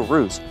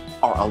kangaroos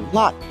are a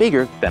lot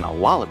bigger than a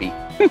wallaby.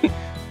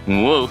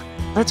 Whoa,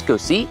 let's go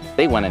see if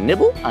they want to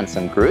nibble on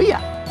some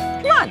gruya.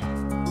 Come on.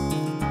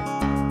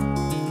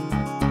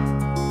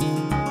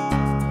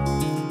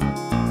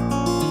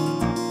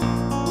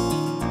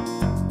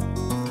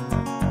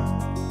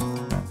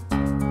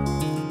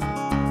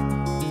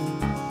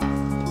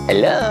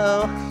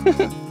 Hello.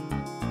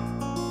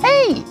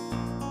 Hey,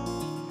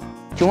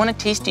 do you want a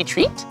tasty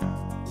treat?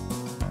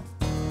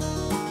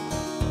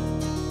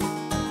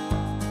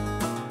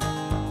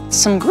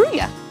 Some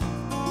gruya.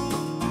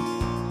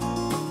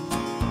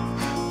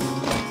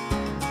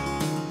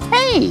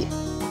 Hey,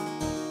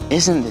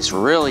 isn't this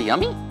really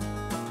yummy?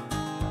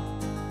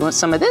 You want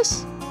some of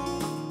this?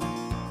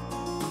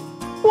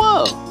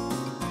 Whoa.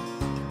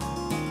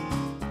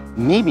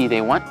 Maybe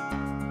they want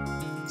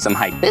some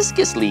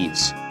hibiscus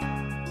leaves.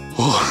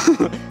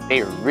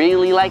 They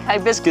really like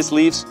hibiscus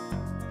leaves.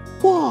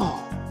 Whoa,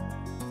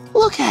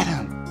 look at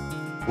them.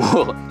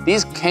 Whoa,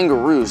 these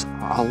kangaroos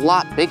are a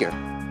lot bigger.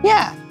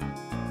 Yeah,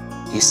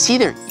 you see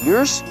their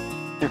ears?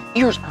 Their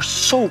ears are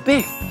so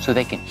big so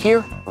they can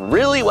hear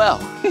really well.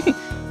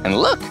 And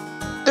look,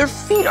 their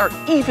feet are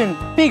even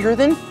bigger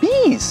than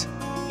bees.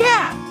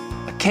 Yeah,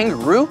 a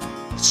kangaroo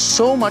is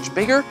so much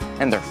bigger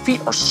and their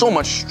feet are so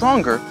much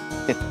stronger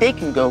that they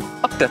can go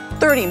up to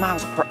 30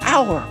 miles per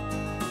hour.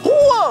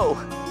 Whoa!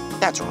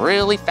 That's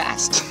really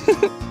fast.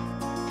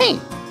 Hey,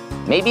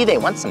 maybe they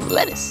want some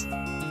lettuce.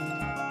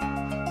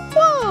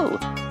 Whoa!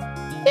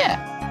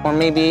 Yeah, or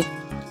maybe,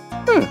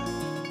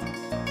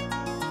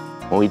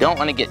 Well, we don't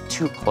want to get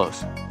too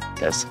close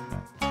because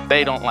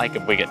they don't like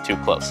if we get too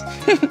close.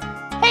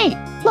 Hey,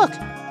 look,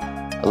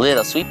 a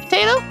little sweet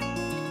potato.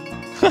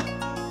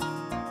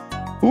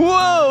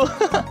 Whoa!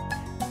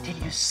 Did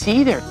you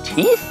see their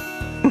teeth?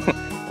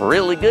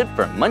 Really good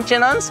for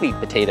munching on sweet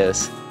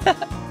potatoes.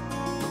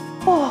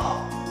 Whoa.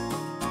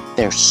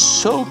 They're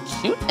so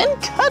cute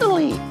and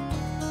cuddly.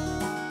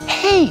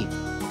 Hey,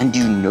 and do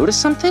you notice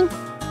something?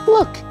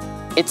 Look,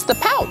 it's the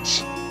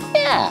pouch.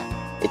 Yeah,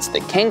 it's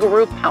the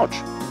kangaroo pouch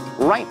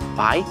right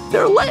by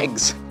their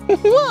legs.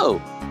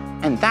 Whoa,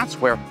 and that's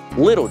where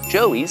little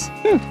joeys,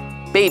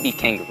 baby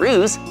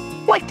kangaroos,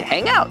 like to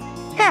hang out.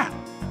 Yeah,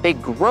 they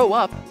grow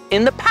up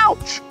in the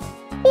pouch.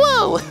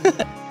 Whoa,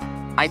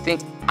 I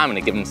think I'm gonna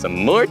give them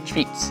some more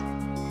treats.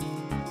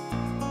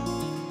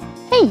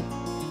 Hey,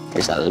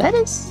 there's a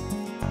lettuce.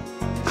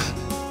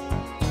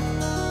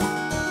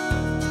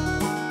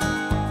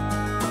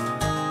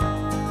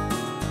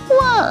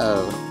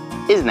 Whoa,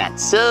 isn't that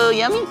so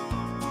yummy?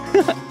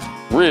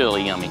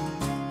 Really yummy.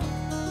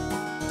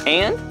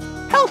 And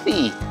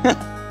healthy.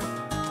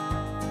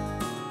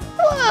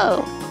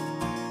 Whoa.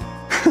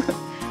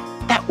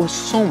 That was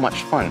so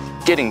much fun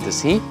getting to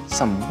see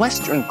some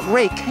western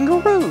gray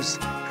kangaroos.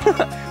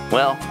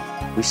 Well,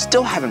 we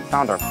still haven't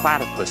found our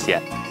platypus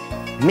yet.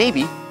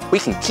 Maybe we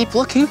can keep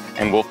looking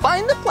and we'll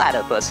find the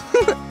platypus.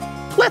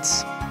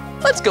 Let's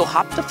go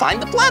hop to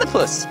find the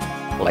platypus,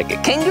 like a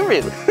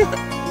kangaroo.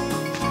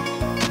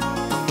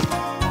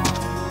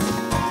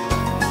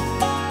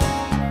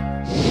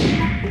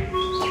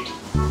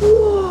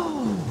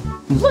 Whoa,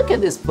 look at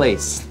this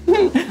place.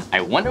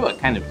 I wonder what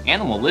kind of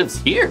animal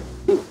lives here.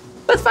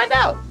 Let's find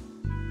out.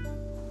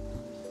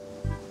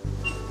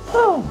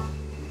 Oh,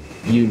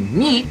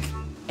 unique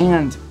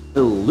and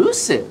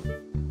elusive.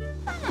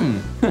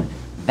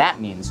 That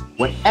means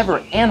whatever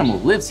animal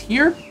lives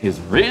here is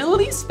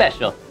really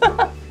special.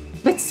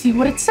 Let's see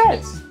what it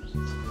says.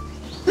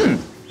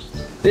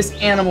 This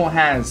animal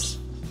has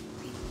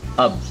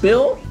a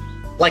bill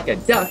like a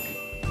duck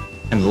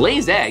and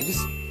lays eggs,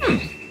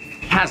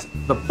 has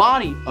the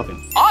body of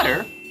an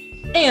otter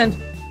and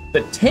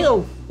the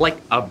tail like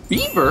a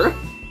beaver.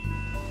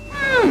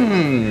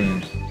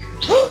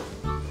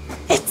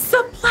 It's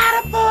the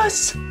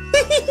platypus!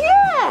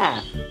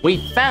 Yeah!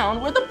 We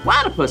found where the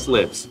platypus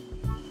lives.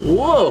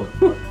 Whoa,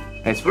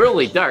 it's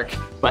really dark,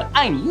 but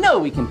I know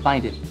we can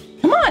find it.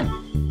 Come Come on.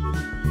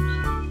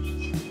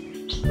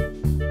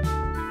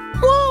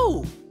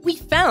 Whoa! We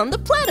found the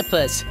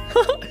platypus.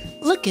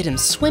 Look at him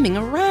swimming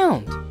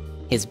around.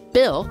 His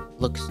bill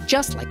looks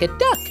just like a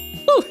duck.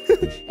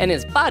 And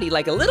his body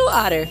like a little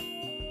otter.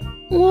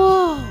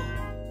 Whoa!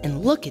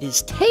 And look at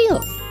his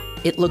tail.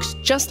 It looks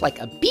just like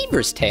a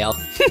beaver's tail.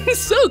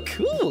 So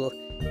cool.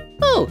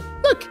 Oh,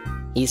 look,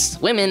 he's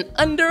swimming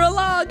under a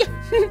log.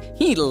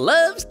 He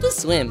loves to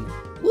swim.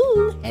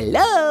 Ooh,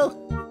 hello.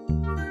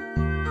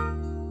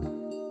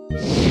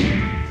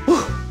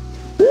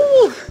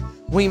 Ooh,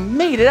 we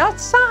made it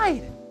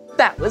outside.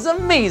 That was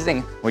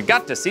amazing. We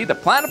got to see the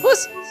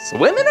platypus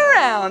swimming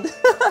around.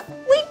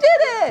 We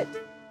did it.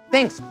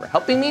 Thanks for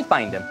helping me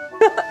find him.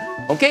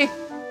 Okay,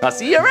 I'll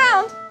see you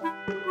around.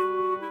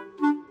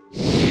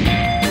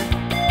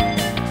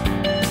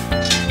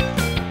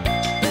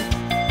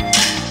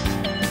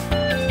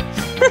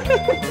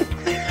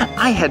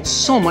 I had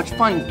so much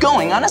fun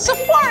going on a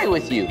safari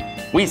with you.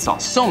 We saw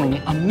so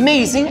many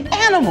amazing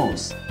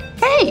animals.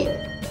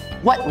 Hey,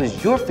 what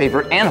was your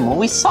favorite animal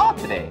we saw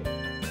today?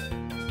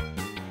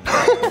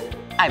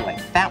 I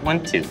like that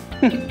one too.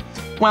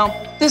 Well,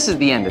 this is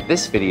the end of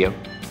this video,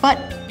 but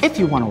if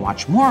you want to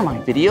watch more of my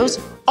videos,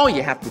 all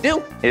you have to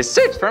do is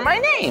search for my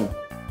name.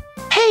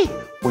 Hey,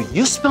 will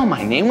you spell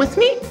my name with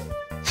me?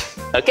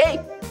 Okay,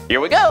 here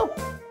we go.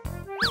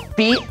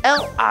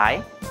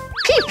 B-L-I-P-P-I,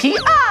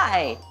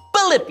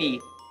 Blippi.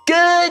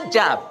 Good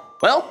job.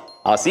 Well,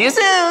 I'll see you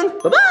soon.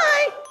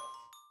 Bye-bye.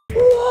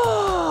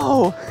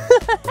 Whoa,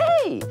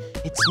 hey,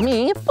 it's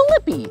me,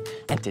 Blippi,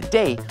 and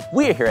today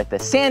we're here at the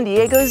San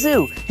Diego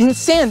Zoo in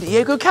San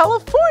Diego,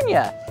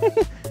 California.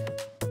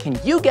 Can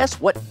you guess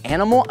what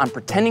animal I'm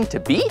pretending to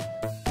be?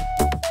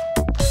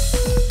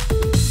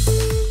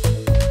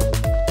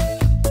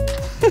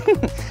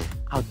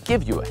 I'll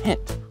give you a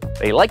hint.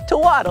 They like to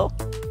waddle,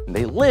 and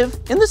they live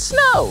in the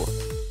snow.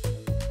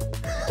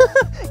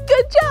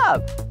 Good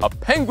job, a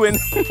penguin.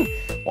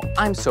 Well,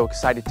 I'm so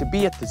excited to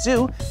be at the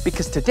zoo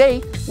because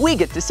today we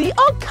get to see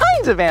all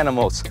kinds of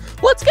animals.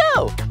 Let's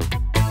go.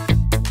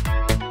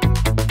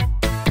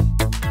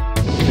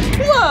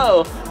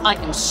 Whoa, I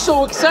am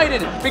so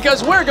excited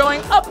because we're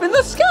going up in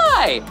the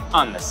sky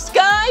on the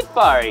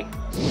Sky-Fari.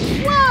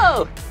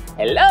 Whoa,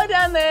 hello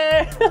down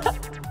there.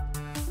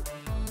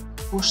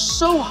 We're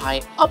so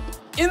high up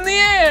in the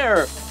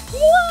air.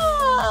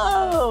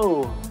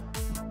 Whoa.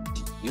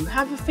 Do you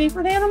have a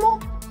favorite animal?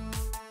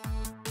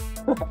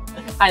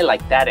 I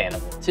like that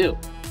animal too.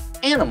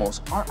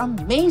 Animals are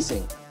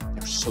amazing.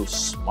 They're so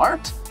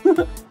smart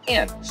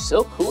and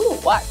so cool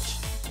to watch.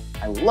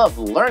 I love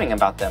learning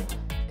about them,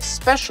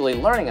 especially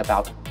learning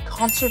about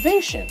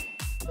conservation.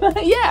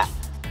 Yeah,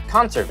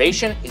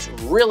 conservation is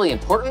really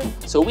important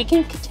so we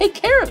can take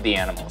care of the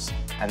animals.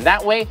 And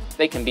that way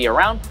they can be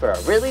around for a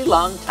really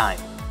long time.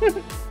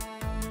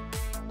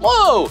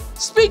 Whoa,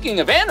 speaking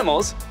of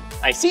animals,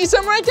 I see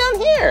some right down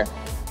here.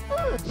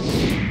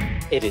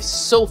 It is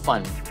so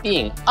fun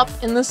being up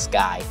in the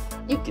sky.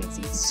 You can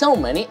see so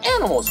many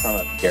animals from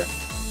up here.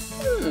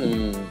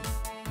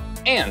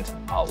 And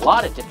a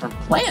lot of different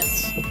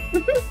plants.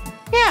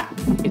 Yeah,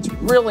 it's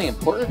really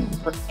important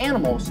for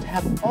animals to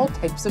have all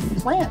types of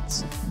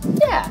plants.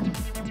 Yeah,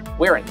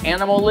 where an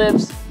animal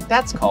lives,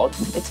 that's called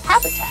its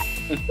habitat.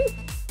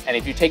 And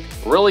if you take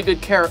really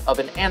good care of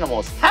an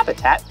animal's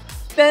habitat,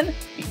 then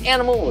the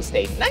animal will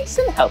stay nice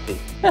and healthy.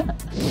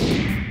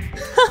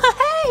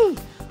 Hey!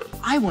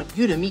 I want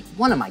you to meet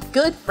one of my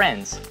good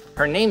friends.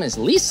 Her name is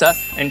Lisa,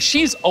 and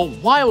she's a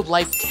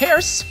wildlife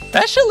care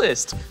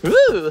specialist.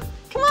 Ooh,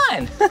 come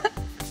on.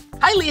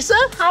 Hi, Lisa.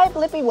 Hi,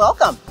 Blippi,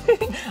 welcome.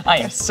 I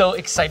am so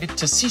excited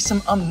to see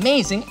some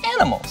amazing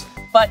animals.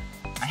 But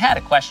I had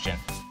a question.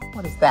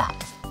 What is that?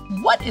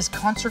 What is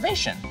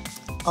conservation?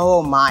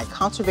 Oh my,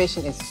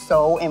 conservation is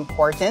so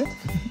important.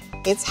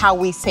 It's how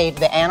we save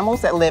the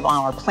animals that live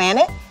on our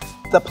planet,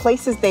 the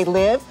places they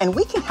live, and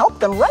we can help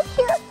them right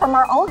here from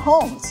our own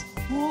homes.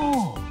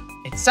 Whoa,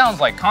 it sounds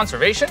like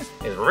conservation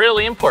is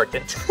really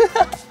important.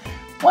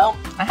 Well,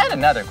 I had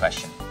another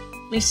question.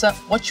 Lisa,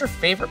 what's your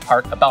favorite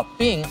part about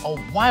being a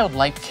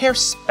wildlife care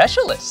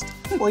specialist?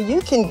 Well, you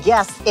can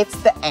guess it's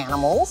the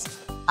animals.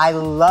 I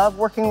love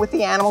working with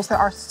the animals. There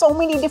are so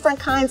many different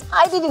kinds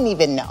I didn't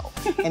even know.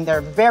 And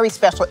they're very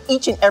special,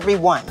 each and every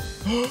one.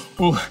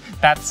 Ooh,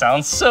 that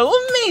sounds so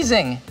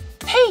amazing.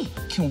 Hey,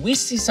 can we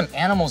see some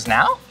animals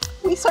now?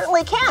 We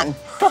certainly can.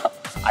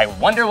 I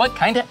wonder what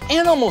kind of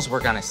animals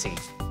we're gonna see.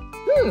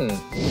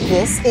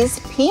 This is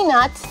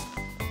Peanut.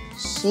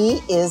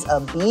 She is a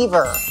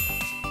beaver.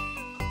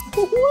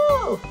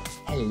 Whoa,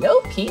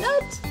 hello,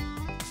 Peanut.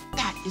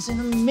 That is an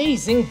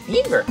amazing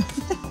beaver.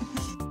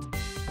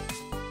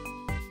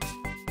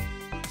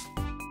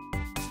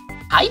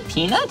 Hi,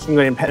 Peanut. I'm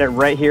going to pet it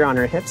right here on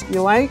her hips, if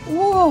you like.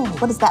 Whoa,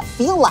 what does that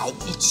feel like?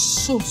 It's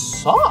so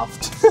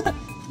soft.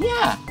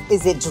 Yeah.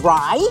 Is it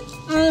dry?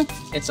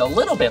 It's a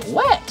little bit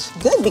wet.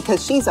 Good,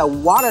 because she's a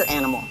water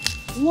animal.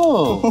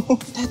 Whoa,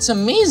 that's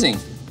amazing.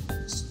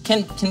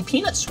 Can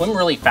Peanut swim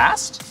really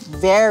fast?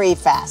 Very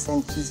fast,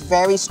 and she's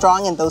very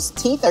strong, and those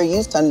teeth are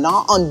used to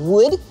gnaw on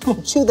wood,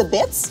 chew the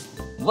bits.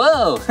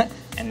 Whoa,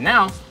 and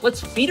now let's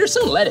feed her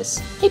some lettuce.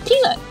 Hey,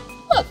 Peanut,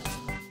 look.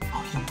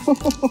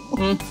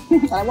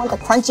 I want the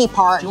crunchy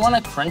part. Do you want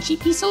a crunchy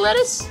piece of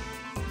lettuce?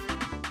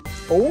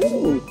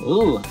 Ooh.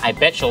 Ooh, I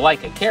bet she'll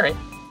like a carrot.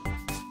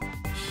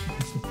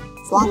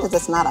 As long as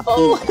it's not a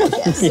peanut, I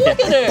guess. Look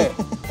at her.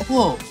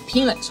 Whoa,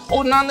 Peanut's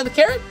holding on to the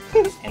carrot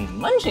and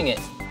munching it.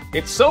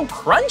 It's so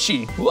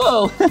crunchy.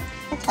 Whoa.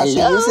 How she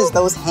uses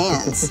those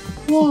hands.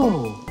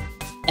 Whoa,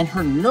 and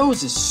her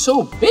nose is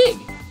so big.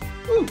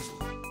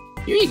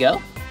 Here you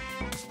go.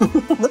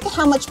 Look at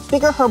how much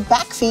bigger her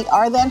back feet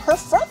are than her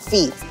front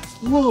feet.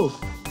 Whoa,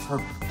 her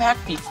back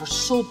feet are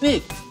so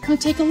big. Come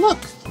take a look.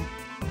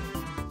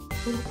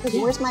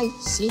 Where's my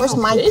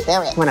big?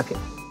 carrot? Come on up here.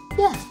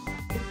 Yeah.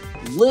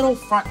 Little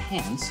front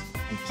hands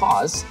and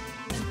paws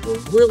and a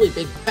really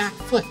big back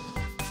foot.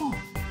 Oh,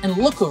 and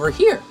look over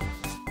here.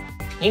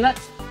 Peanut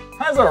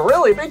has a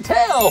really big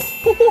tail.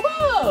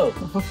 Whoa!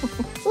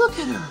 Look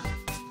at her.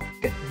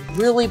 Got a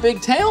really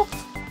big tail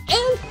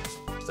and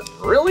some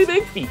really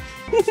big feet.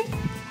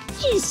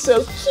 She's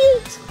so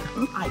cute.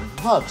 I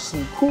love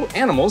seeing cool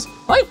animals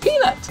like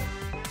Peanut.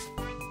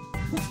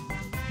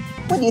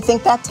 What do you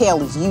think that tail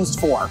is used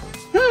for?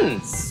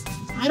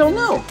 I don't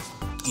know.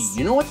 Do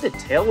you know what the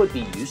tail would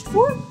be used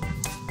for?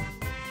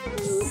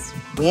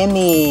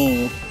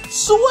 Swimming.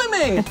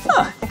 Swimming!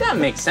 Huh, that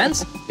makes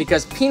sense,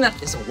 because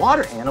Peanut is a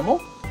water animal.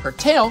 Her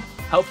tail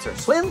helps her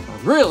swim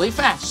really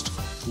fast.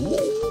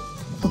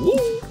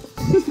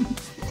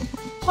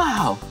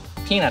 Wow,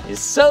 Peanut is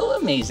so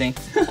amazing.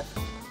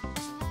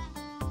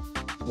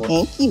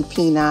 Thank you,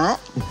 Peanut.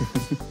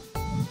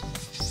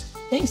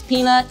 Thanks,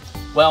 Peanut.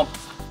 Well,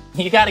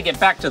 you gotta get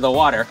back to the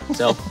water,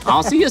 so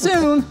I'll see you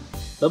soon.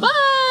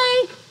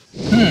 Bye-bye.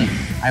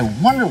 I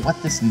wonder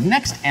what this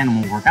next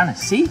animal we're gonna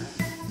see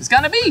is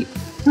gonna be.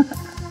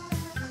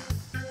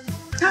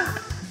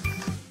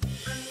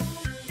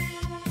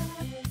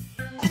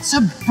 It's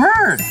a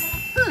bird.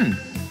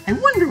 I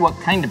wonder what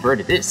kind of bird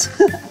it is.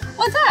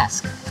 Let's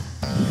ask.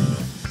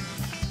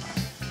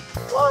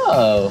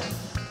 Whoa.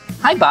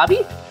 Hi,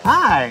 Bobby.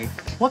 Hi.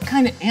 What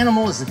kind of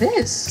animal is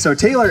this? So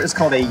Taylor is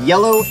called a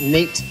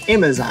yellow-naped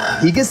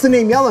Amazon. He gets the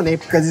name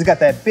yellow-naped because he's got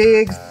that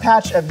big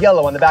patch of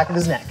yellow on the back of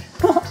his neck.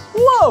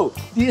 Whoa,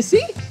 do you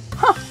see?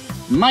 Huh.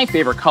 My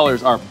favorite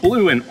colors are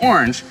blue and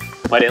orange,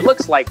 but it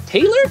looks like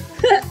Taylor?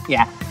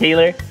 Yeah,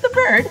 Taylor, the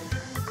bird,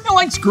 it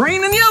likes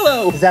green and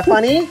yellow. Is that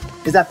funny?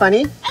 Is that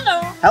funny?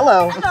 Hello.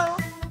 Hello. Hello.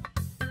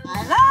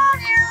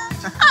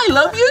 I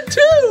love you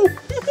too.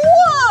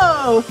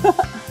 Whoa.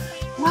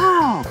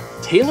 Wow,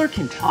 Taylor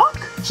can talk?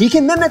 He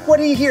can mimic what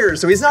he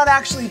hears, so he's not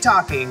actually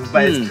talking,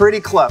 but it's pretty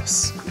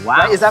close. Wow.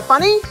 Right? Is that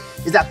funny?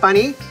 Is that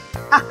funny?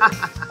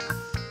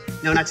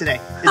 No, not today.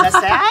 Is that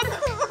sad?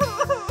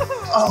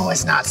 Oh,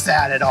 it's not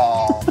sad at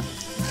all.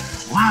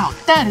 Wow,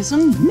 that is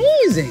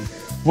amazing.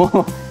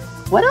 Whoa,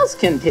 what else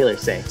can Taylor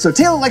say? So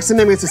Taylor likes to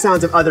mimic the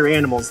sounds of other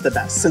animals the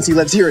best, since he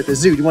lives here at the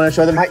zoo. Do you want to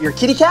show them your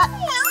kitty cat?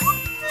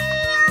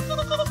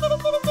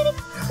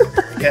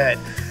 Good.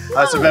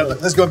 So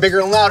let's go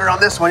bigger and louder on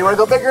this one. You want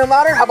to go bigger and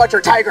louder? How about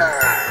your tiger?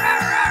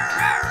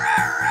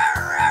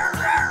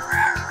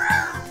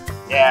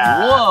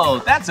 Yeah. Whoa,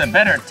 that's a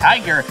better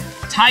tiger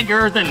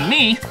than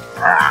me.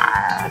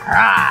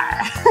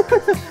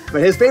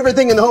 But his favorite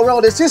thing in the whole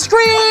world is to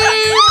scream!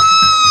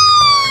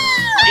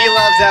 He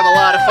loves to have a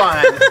lot of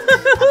fun.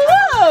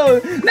 Whoa,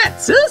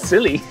 that's so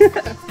silly.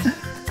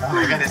 Oh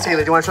my goodness,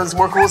 Taylor, do you want to show them some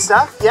more cool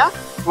stuff? Yeah?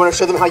 You want to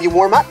show them how you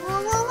warm up?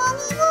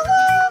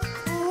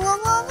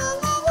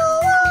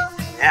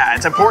 Yeah,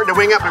 it's important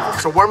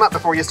to warm up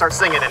before you start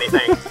singing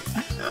anything.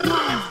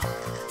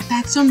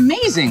 That's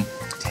amazing.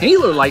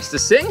 Taylor likes to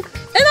sing, and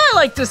I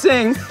like to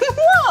sing.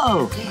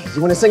 Whoa.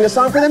 You want to sing a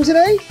song for them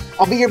today?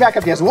 I'll be your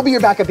backup dancer. We'll be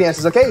your backup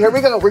dancers, okay? Here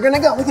we go. We're gonna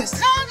go with this.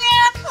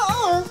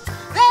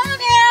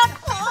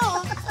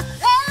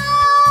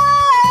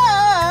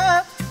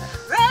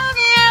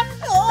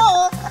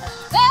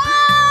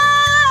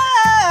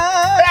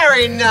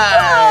 Very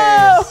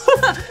nice.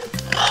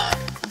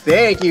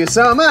 Thank you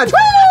so much. Woo!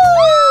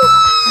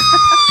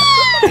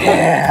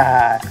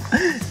 Yeah.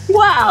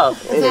 Wow.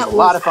 It was a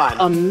lot of fun.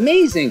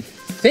 Amazing.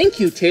 Thank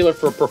you, Taylor,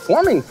 for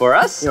performing for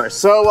us. You are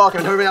so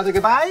welcome. Tell everybody out there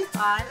goodbye.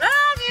 I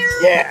love you.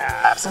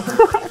 Yeah.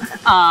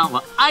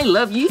 Well, I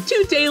love you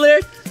too,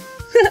 Taylor.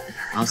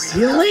 I'll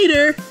see you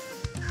later.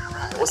 All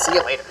right, we'll see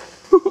you later.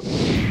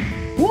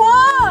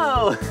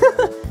 Whoa!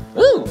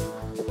 Ooh,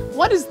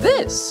 what is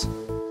this?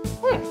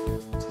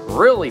 It's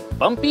really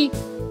bumpy,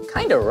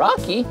 kind of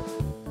rocky.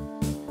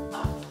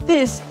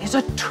 This is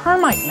a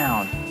termite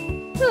mound.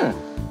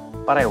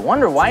 But I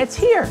wonder why it's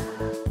here.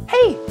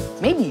 Hey,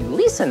 maybe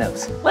Lisa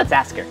knows. Let's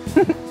ask her.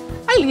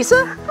 Hi,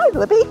 Lisa. Hi,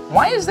 Blippi.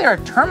 Why is there a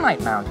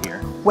termite mound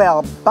here?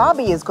 Well,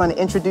 Bobby is going to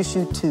introduce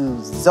you to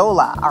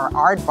Zola, our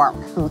aardvark,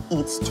 who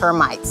eats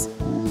termites.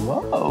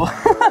 Whoa,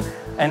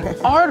 an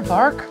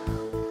aardvark?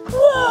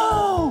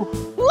 Whoa,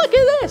 look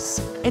at this.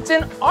 It's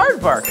an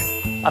aardvark.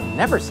 I've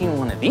never seen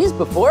one of these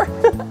before.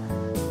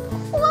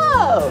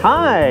 Whoa.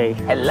 Hi.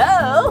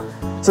 Hello.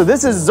 So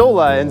this is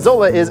Zola, and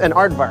Zola is an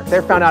aardvark.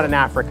 They're found out in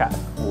Africa.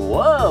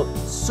 Whoa,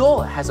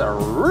 Zola has a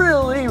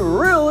really,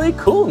 really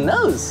cool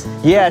nose.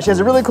 Yeah, she has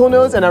a really cool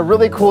nose and a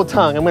really cool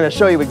tongue. I'm gonna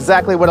show you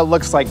exactly what it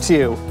looks like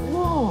too.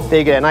 Whoa.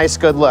 They get a nice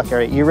good look. All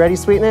right, you ready,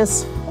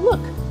 sweetness? Look,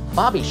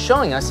 Bobby's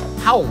showing us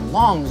how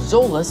long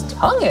Zola's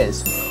tongue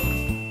is. Do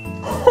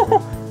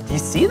you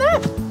see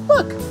that?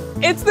 Look,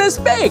 it's this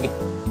big.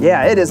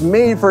 Yeah, it is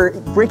made for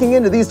breaking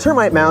into these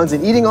termite mounds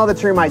and eating all the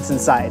termites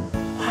inside.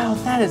 Wow,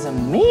 that is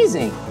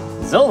amazing.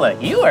 Zola,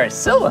 you are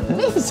so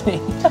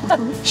amazing.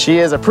 She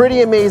is a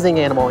pretty amazing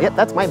animal. Yep,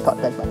 that's my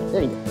bed buddy.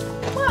 There you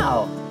go.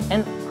 Wow,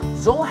 and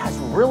Zola has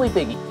really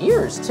big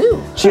ears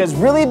too. She has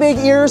really big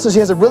ears, so she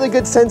has a really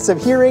good sense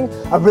of hearing,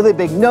 a really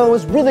big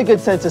nose, really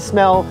good sense of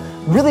smell,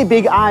 really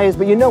big eyes,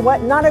 but you know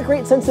what? Not a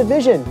great sense of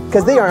vision,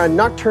 because they are a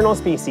nocturnal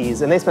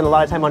species and they spend a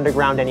lot of time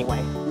underground anyway.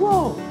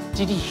 Whoa,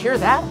 did you hear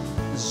that?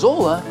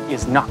 Zola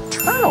is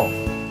nocturnal.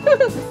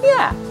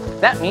 Yeah,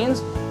 that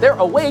means they're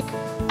awake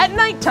at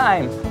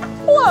nighttime.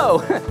 Whoa,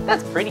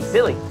 that's pretty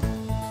silly.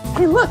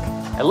 Hey, look,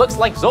 it looks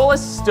like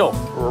Zola's still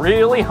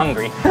really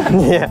hungry.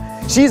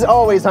 Yeah, she's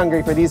always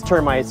hungry for these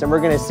termites, and we're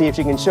gonna see if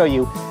she can show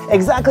you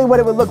exactly what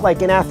it would look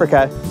like in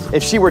Africa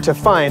if she were to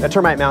find a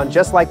termite mound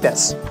just like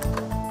this.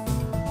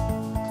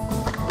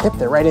 Yep,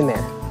 they're right in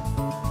there.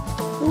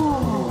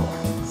 Whoa,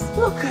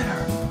 look at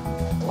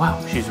her. Wow,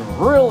 she's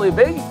really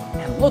big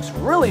and looks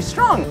really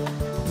strong.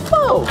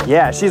 Whoa.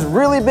 Yeah, she's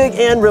really big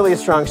and really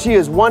strong. She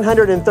is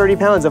 130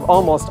 pounds of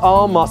almost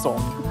all muscle.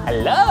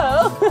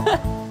 Hello.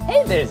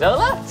 Hey there,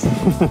 Zola.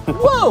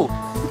 Whoa,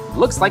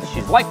 looks like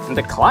she's liking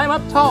to climb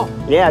up tall.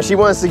 Yeah, she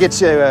wants to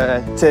get you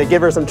to give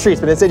her some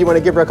treats, but instead you want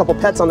to give her a couple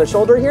pets on the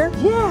shoulder here?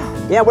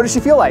 Yeah. Yeah, what does she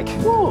feel like?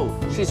 Whoa,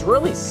 she's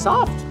really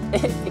soft.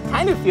 It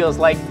kind of feels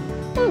like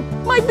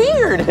my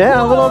beard.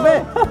 Yeah, a little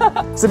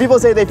bit. Some people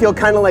say they feel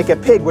kind of like a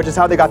pig, which is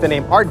how they got the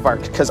name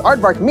aardvark, because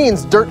aardvark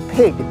means dirt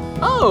pig.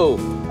 Oh,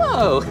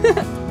 whoa,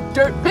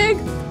 dirt pig,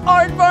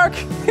 aardvark.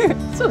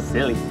 So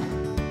silly.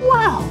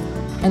 Wow,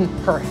 and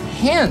her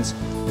hands,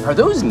 are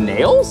those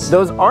nails?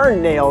 Those are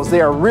nails.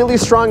 They are really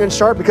strong and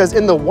sharp because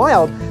in the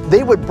wild,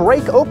 they would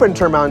break open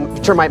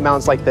termite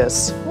mounds like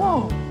this.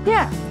 Whoa,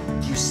 yeah.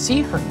 Do you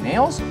see her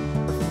nails?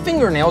 Her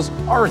fingernails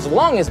are as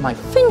long as my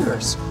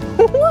fingers.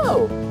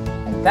 Whoa.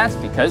 And that's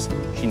because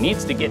she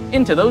needs to get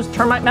into those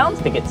termite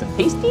mounds to get some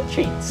tasty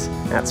treats.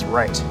 That's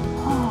right.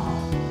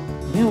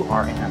 Oh, you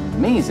are an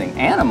amazing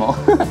animal.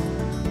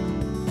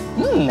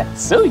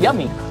 That's so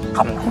yummy.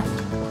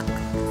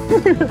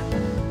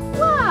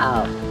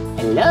 Wow,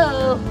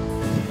 hello.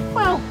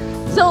 Well,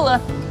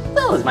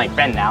 Zola's my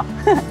friend now.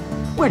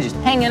 We're just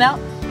hanging out,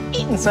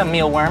 eating some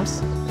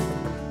mealworms.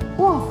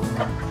 Whoa,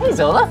 hey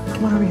Zola.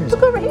 Come on over here.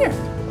 Look over here.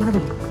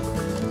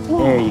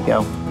 There you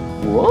go.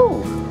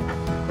 Whoa.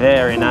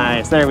 Very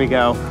nice, there we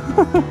go.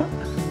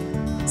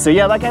 So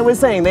yeah, like I was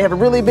saying, they have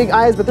really big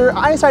eyes, but their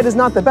eyesight is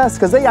not the best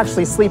because they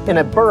actually sleep in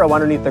a burrow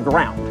underneath the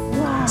ground.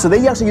 Wow. So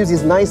they actually use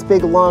these nice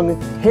big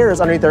long hairs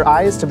underneath their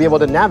eyes to be able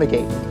to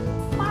navigate.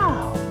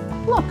 Wow,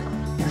 look,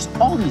 there's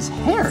all these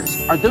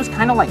hairs. Are those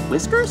kind of like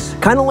whiskers?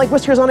 Kind of like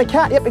whiskers on a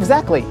cat, yep,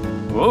 exactly.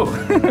 Whoa,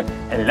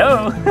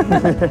 hello.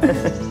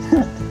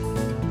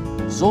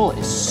 Zola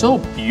is so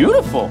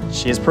beautiful.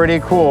 She's pretty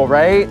cool,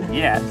 right?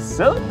 Yeah,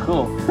 so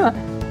cool.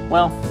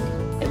 Well,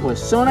 it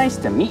was so nice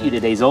to meet you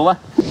today, Zola.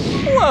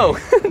 Whoa,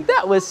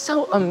 that was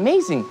so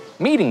amazing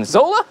meeting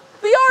Zola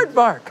the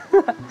aardvark.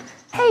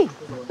 Hey,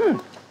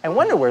 I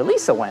wonder where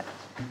Lisa went.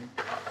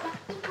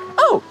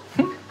 Oh,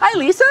 hi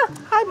Lisa.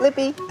 Hi,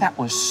 Blippi. That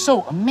was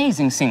so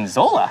amazing seeing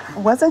Zola.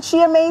 Wasn't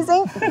she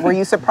amazing? Were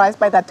you surprised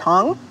by that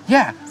tongue?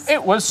 Yeah,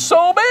 it was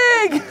so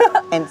big.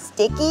 And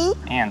sticky?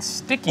 And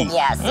sticky.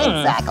 Yes,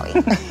 exactly.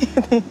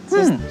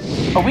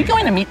 Are we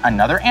going to meet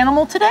another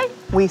animal today?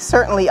 We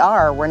certainly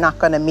are. We're not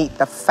going to meet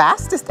the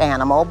fastest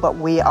animal, but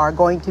we are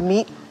going to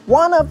meet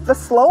one of the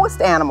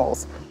slowest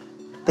animals.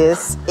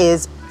 This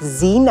is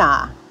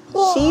Xena.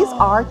 Whoa. She's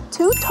our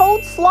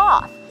two-toed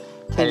sloth.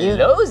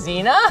 Hello,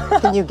 Xena.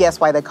 Can you guess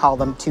why they call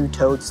them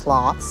two-toed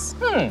sloths?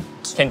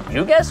 Can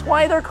you guess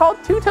why they're called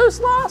two-toed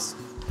sloths?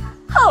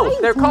 Oh,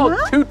 they're called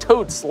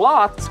two-toed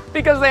sloths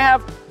because they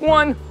have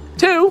 1,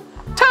 2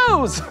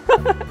 toes.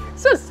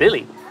 So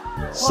silly.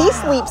 She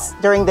sleeps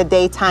during the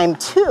daytime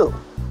too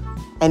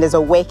and is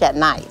awake at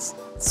night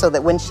so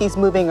that when she's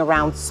moving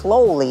around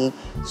slowly,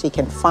 she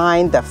can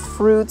find the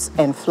fruits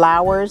and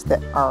flowers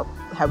that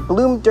have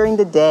bloomed during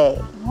the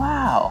day.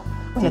 Wow.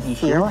 Did you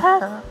hear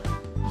that?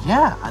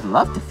 Yeah, I'd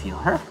love to feel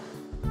her.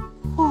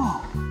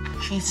 Whoa,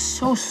 she's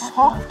so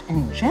soft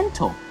and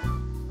gentle.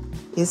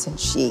 Isn't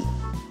she?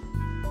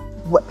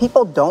 What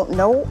people don't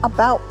know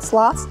about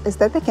sloths is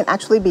that they can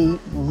actually be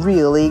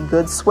really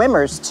good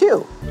swimmers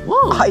too.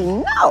 Whoa. I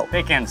know.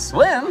 They can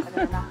swim.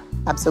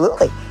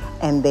 Absolutely.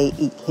 And they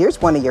eat.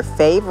 Here's one of your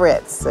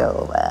favorites.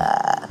 So,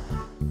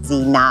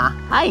 Xena.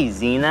 Hi,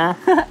 Xena.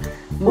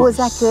 Oh, is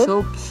that good?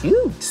 So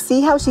cute.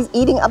 See how she's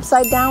eating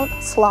upside down?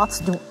 Sloths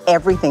do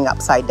everything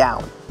upside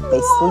down.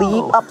 They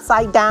sleep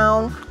upside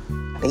down.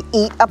 They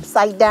eat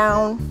upside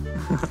down.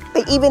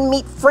 They even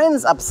meet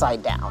friends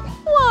upside down.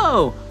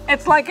 Whoa,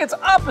 it's like it's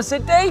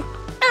opposite day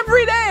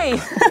every day.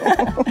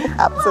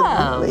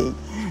 Absolutely.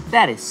 Wow.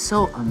 That is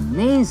so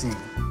amazing.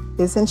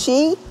 Isn't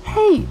she?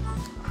 Hey,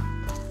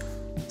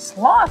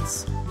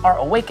 sloths are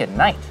awake at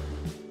night.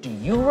 Do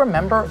you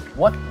remember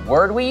what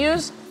word we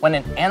use when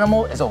an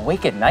animal is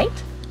awake at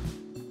night?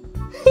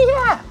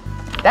 Yeah,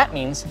 that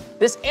means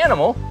this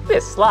animal,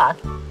 this sloth,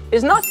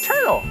 is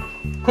nocturnal.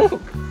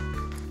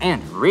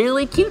 And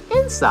really cute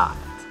and soft.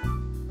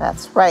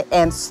 That's right,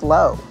 and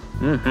slow.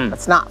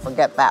 Let's not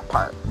forget that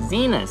part.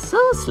 Zena's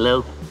so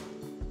slow.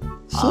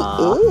 She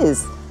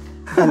is.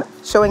 And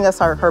showing us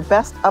her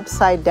best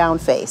upside down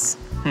face.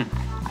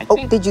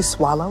 Did you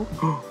swallow?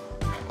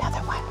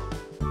 Another one.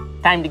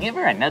 Time to give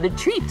her another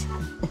treat.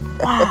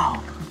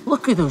 Wow,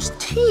 look at those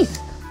teeth.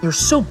 They're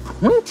so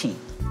pointy.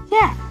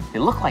 Yeah, they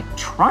look like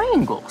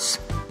triangles.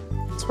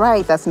 That's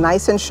right, that's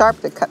nice and sharp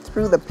to cut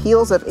through the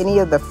peels of any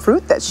of the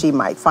fruit that she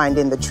might find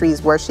in the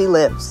trees where she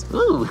lives.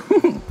 Ooh,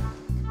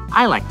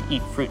 I like to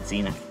eat fruit,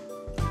 Zena.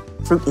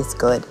 Fruit is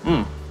good.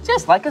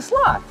 Just like a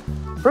sloth.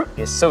 Fruit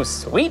is so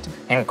sweet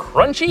and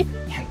crunchy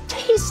and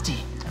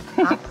tasty.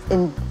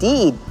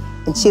 Indeed,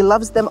 and she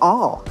loves them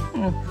all.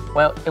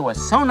 Well, it was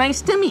so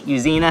nice to meet you,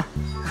 Zena.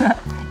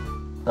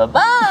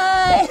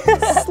 Bye-bye.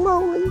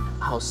 Slowly.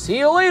 I'll see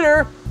you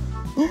later.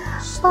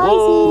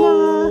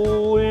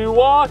 Slowly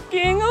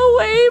walking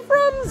away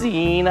from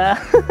Zena.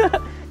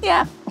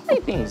 Yeah, I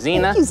think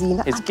Zena,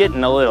 is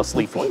getting a little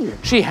sleepy.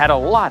 She had a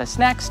lot of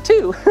snacks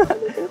too.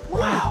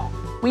 Wow,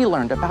 we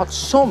learned about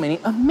so many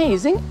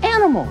amazing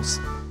animals.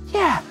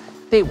 Yeah,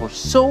 they were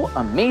so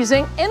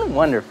amazing and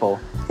wonderful.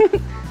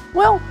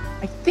 Well,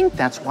 I think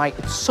that's why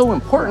it's so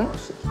important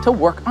to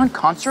work on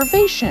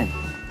conservation.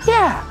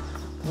 Yeah,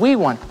 we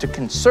want to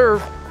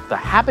conserve the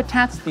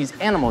habitats these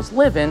animals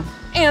live in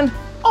and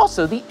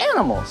also the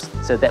animals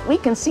so that we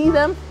can see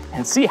them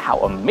and see how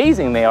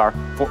amazing they are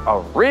for a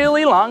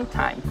really long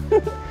time.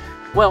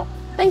 Well,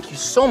 thank you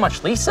so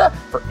much, Lisa,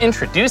 for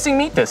introducing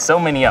me to so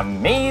many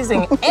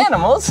amazing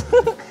animals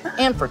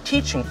and for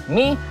teaching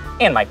me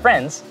and my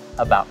friends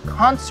about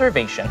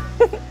conservation.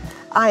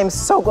 I am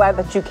so glad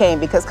that you came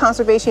because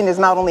conservation is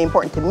not only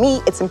important to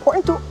me, it's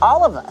important to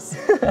all of us.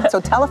 So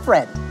tell a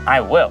friend.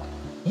 I will.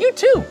 You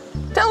too.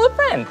 Tell a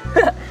friend.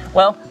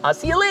 Well, I'll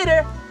see you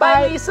later.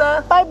 Bye,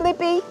 Lisa. Bye,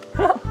 Blippi.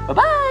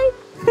 Bye-bye.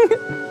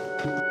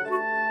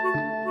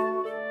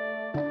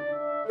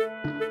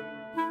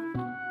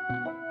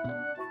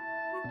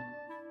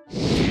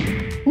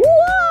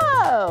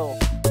 Whoa!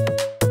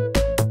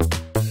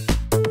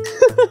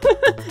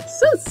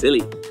 So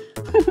silly.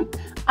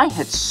 I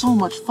had so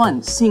much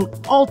fun seeing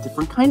all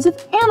different kinds of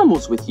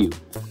animals with you.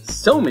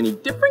 So many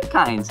different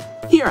kinds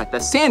here at the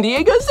San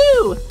Diego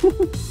Zoo.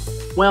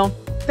 Well,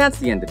 that's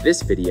the end of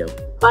this video.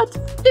 But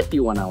if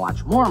you want to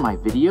watch more of my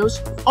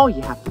videos, all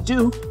you have to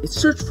do is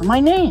search for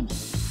my name.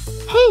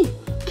 Hey,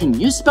 can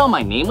you spell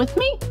my name with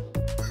me?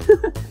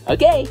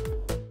 Okay.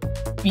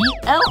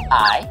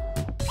 B-L-I-P-P-I.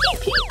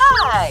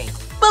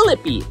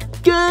 Blippi.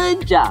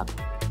 Good job.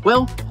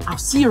 Well, I'll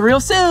see you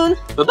real soon.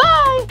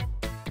 Bye-bye.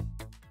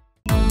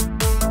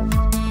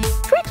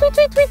 Tweet, tweet,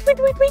 tweet, tweet, tweet,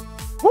 tweet, tweet.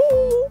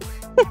 Woo.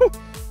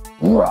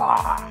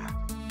 Rah.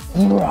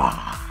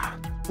 Rah.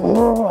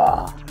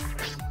 Rah.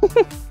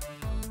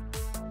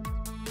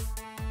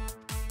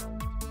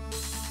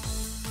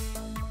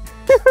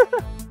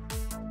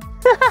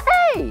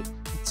 Hey,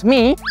 it's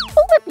me,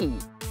 Blippi.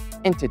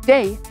 And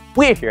today,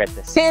 we're here at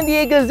the San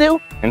Diego Zoo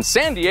in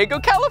San Diego,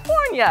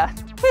 California.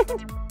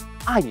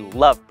 I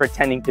love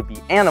pretending to be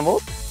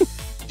animals.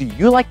 Do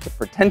you like to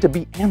pretend to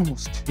be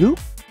animals too?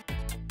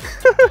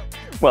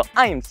 Well,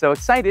 I am so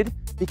excited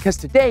because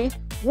today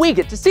we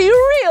get to see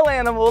real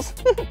animals.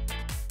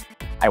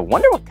 I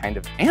wonder what kind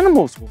of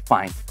animals we'll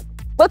find.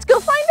 Let's go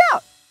find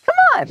out. Come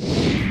on.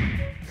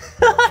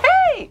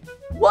 Hey,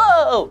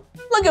 whoa,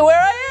 look at where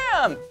I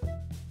am.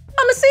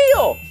 I'm a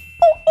seal.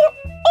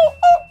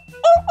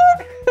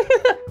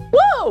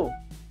 Whoa.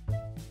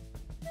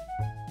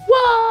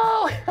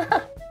 Whoa.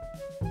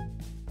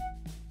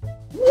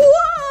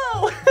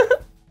 Whoa.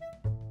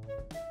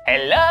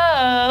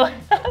 Hello.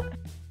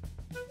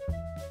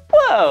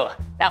 Whoa,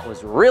 that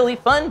was really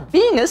fun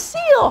being a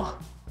seal.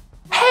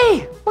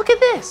 Hey, look at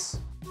this.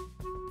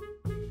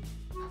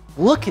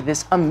 Look at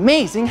this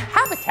amazing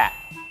habitat.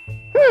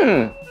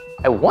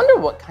 I wonder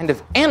what kind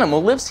of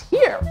animal lives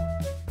here.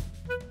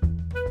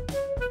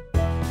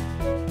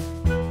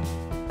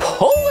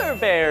 Polar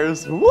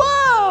bears,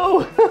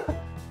 whoa!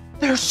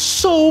 They're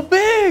so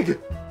big.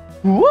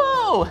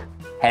 Whoa,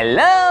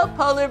 hello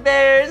polar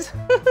bears.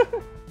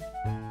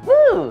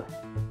 Woo.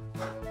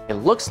 It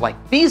looks like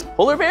these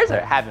polar bears are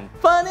having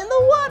fun in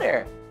the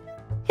water.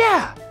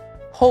 Yeah,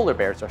 polar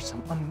bears are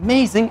some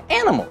amazing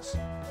animals.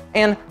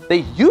 And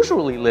they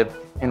usually live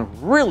in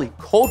really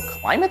cold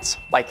climates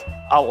like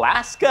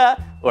Alaska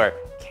or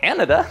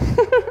Canada.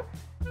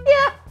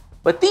 Yeah,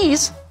 but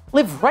these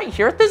live right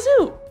here at the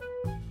zoo.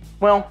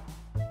 Well,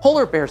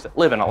 polar bears that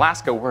live in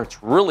Alaska where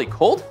it's really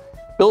cold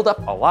build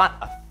up a lot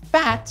of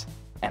fat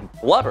and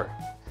blubber.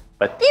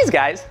 But these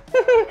guys,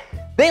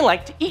 they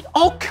like to eat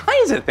all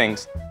kinds of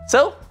things,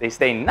 so they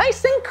stay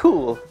nice and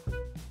cool.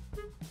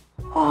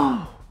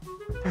 Oh,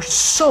 they're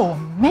so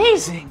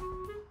amazing.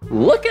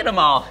 Look at them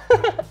all.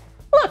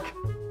 Look,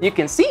 you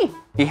can see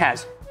he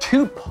has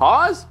 2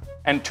 paws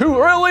and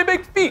 2 really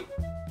big feet.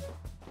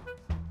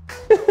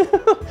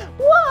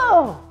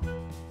 Whoa!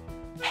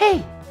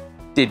 Hey,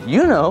 did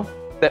you know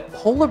that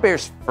polar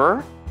bear's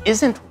fur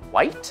isn't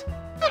white?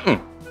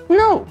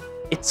 No,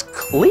 it's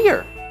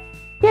clear.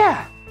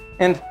 Yeah,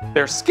 and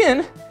their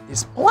skin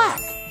is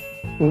black.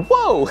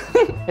 Whoa,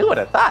 who would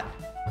have thought?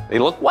 They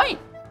look white.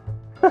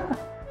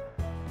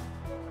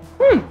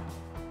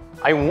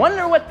 I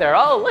wonder what they're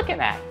all looking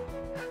at.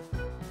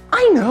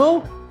 I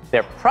know,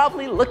 they're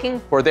probably looking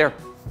for their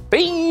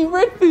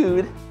favorite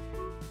food,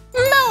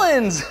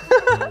 melons.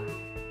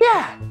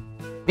 Yeah,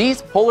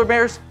 these polar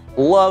bears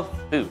love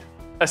food,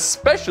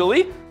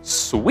 especially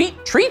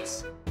sweet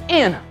treats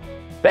and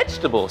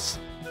vegetables.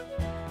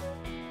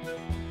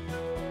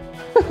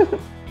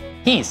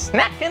 He's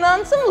snacking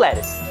on some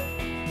lettuce.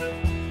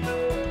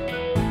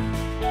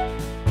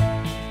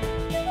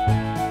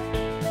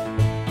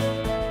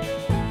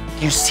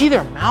 Do you see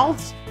their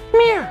mouths?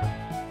 Come here.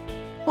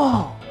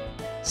 Whoa,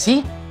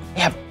 see? They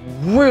have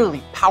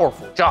really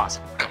powerful jaws.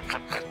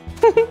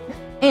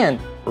 And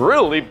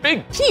really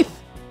big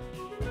teeth.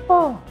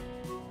 Oh.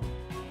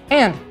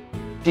 And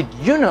did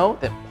you know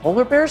that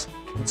polar bears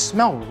can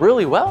smell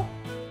really well?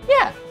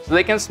 Yeah, so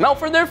they can smell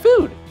for their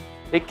food.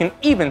 They can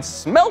even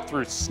smell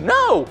through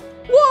snow.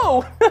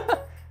 Whoa!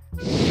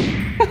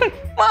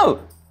 Whoa,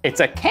 it's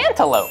a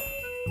cantaloupe.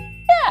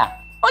 Yeah,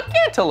 a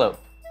cantaloupe.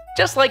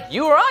 Just like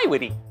you or I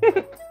would eat.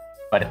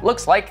 But it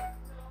looks like,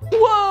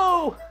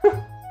 whoa!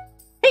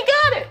 He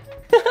got it!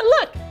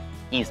 Look,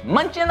 he's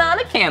munching on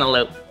a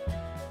cantaloupe.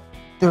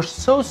 They're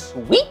so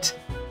sweet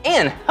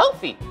and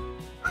healthy.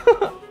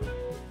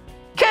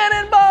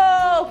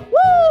 Cannonball!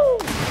 Woo!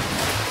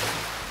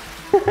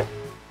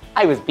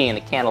 I was being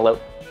a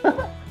cantaloupe.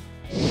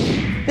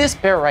 This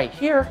bear right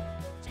here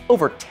is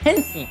over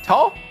 10 feet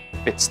tall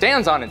if it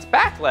stands on its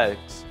back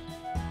legs.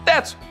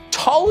 That's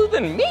taller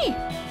than me.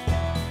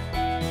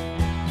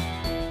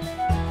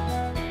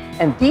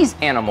 And these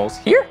animals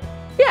here,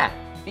 yeah,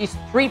 these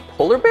 3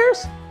 polar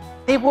bears,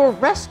 they were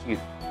rescued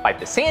by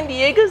the San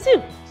Diego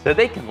Zoo so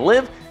they can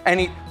live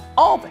and eat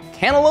all the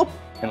cantaloupe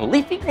and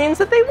leafy greens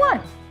that they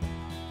want.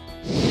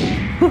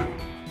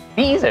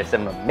 These are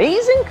some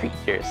amazing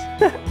creatures.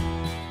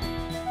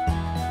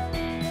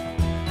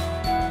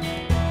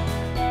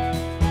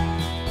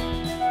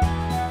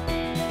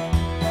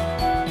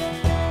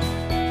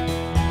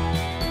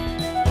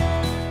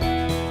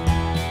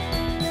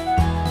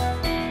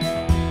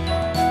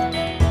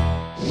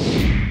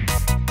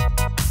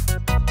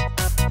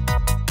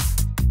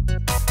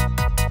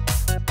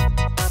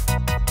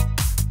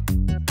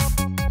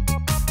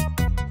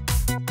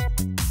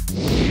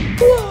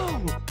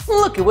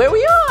 Look at where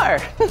we are.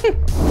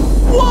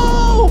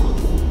 Whoa!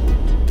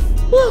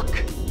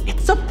 Look,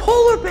 it's a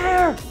polar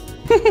bear.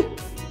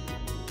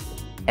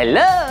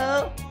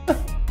 Hello.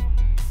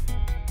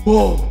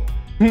 Whoa,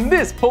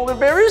 this polar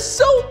bear is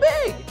so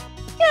big.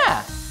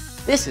 Yeah,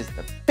 this is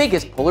the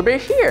biggest polar bear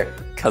here,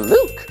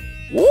 Kaluk.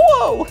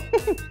 Whoa.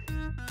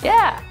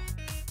 Yeah,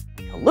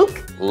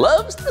 Kaluk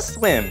loves to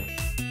swim.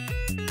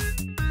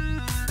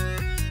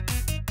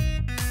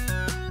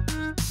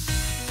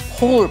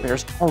 Polar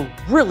bears are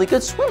really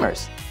good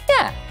swimmers.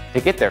 Yeah, to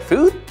get their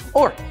food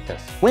or to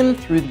swim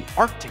through the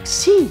Arctic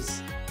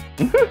seas.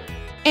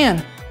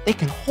 And they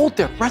can hold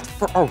their breath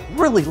for a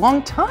really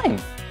long time.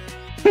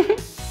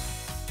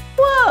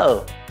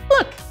 Whoa,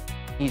 look,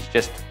 he's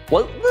just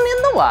floating in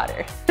the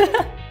water.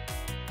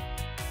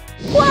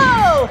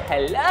 Whoa,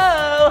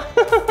 hello.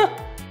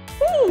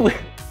 Ooh,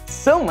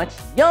 so much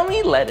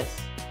yummy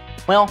lettuce.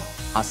 Well,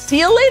 I'll see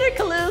you later,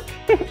 Kaluk.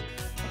 I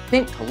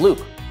think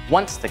Kaluk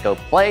wants to go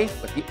play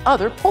with the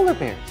other polar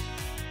bears.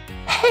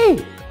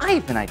 Hey, I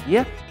have an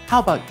idea. How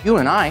about you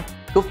and I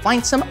go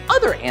find some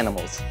other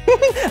animals?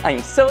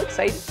 I'm so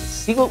excited to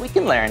see what we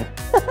can learn.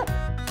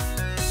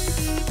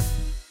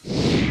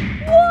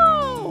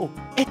 Whoa,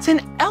 it's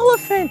an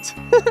elephant.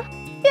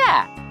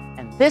 Yeah,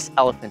 and this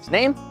elephant's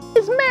name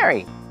is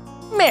Mary.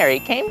 Mary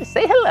came to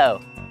say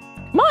hello.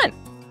 Come on.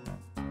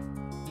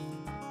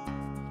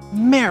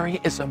 Mary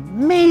is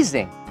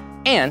amazing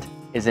and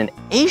is an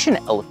Asian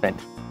elephant.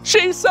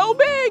 She's so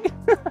big!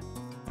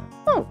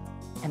 Oh,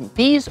 and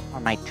these are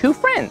my 2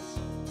 friends,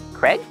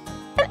 Craig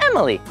and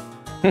Emily.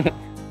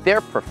 They're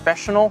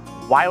professional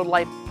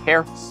wildlife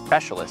care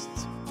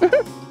specialists.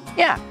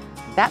 Yeah,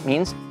 that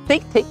means they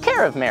take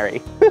care of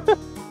Mary.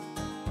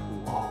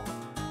 Whoa,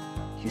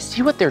 you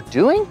see what they're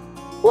doing?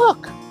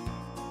 Look.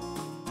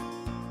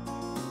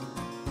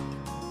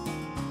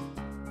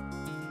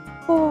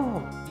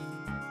 Oh,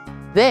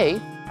 they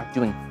are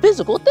doing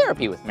physical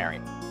therapy with Mary.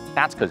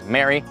 That's because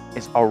Mary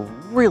is a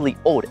really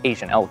old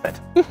Asian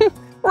elephant.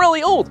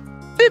 Really old,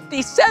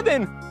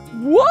 57.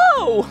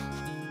 Whoa!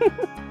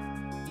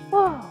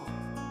 Whoa.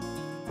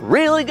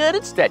 Really good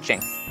at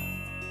stretching.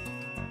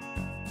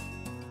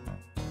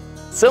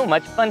 So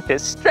much fun to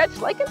stretch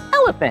like an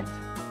elephant.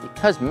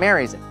 Because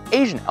Mary's an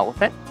Asian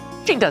elephant,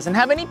 she doesn't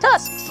have any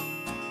tusks.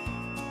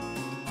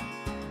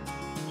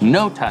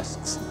 no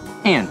tusks.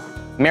 And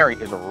Mary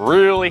is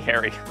really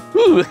hairy.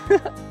 Ooh.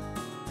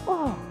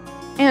 Whoa.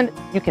 And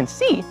you can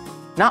see,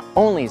 not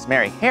only is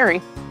Mary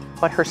hairy,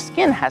 but her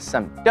skin has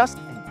some dust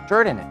and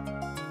dirt in it.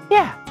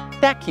 Yeah,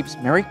 that keeps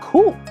Mary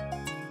cool.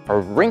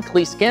 Her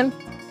wrinkly skin,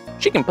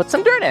 she can put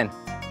some dirt in.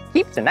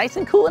 Keeps her nice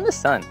and cool in the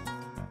sun.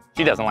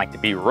 She doesn't like to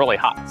be really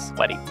hot and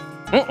sweaty.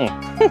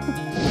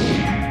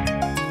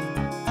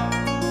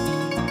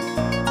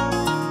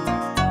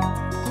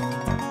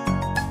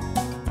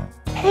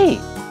 Hey,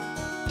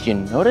 do you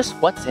notice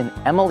what's in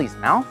Emily's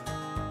mouth?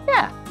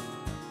 Yeah,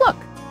 look,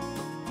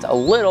 it's a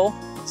little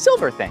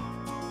silver thing.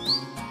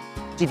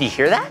 Did you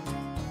hear that?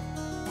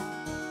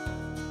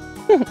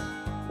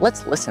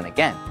 Let's listen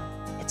again.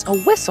 It's a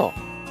whistle,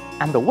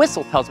 and the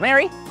whistle tells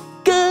Mary,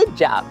 good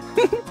job.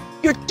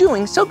 You're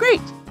doing so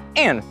great.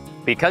 And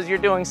because you're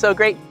doing so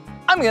great,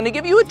 I'm gonna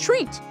give you a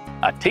treat,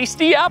 a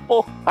tasty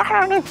apple.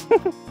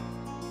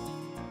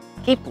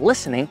 Keep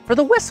listening for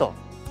the whistle.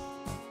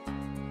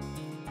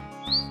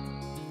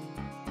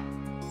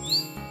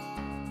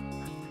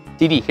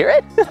 Did you hear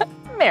it?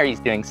 Mary's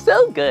doing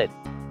so good.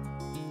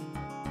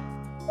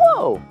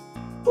 Whoa,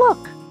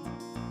 look.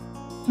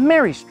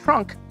 Mary's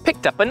trunk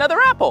picked up another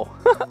apple.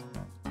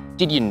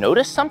 Did you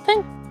notice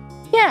something?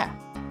 Yeah,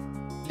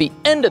 the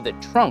end of the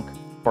trunk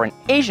for an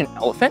Asian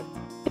elephant,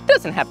 it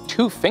doesn't have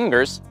 2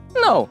 fingers,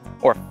 no,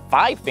 or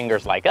 5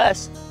 fingers like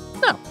us.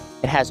 No,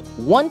 it has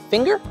 1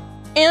 finger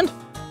and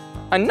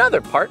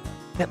another part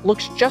that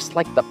looks just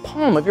like the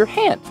palm of your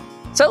hand.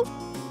 So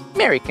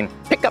Mary can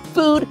pick up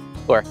food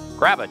or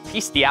grab a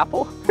tasty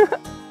apple.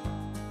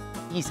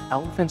 These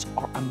elephants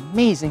are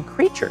amazing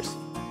creatures.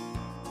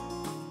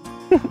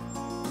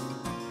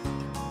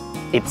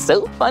 It's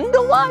so fun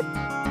to watch.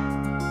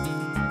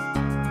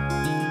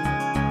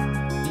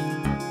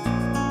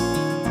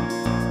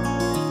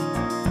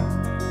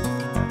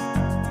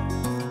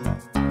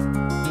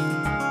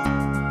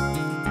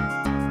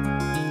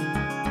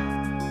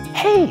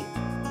 Hey,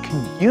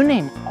 can you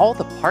name all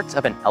the parts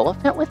of an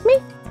elephant with me?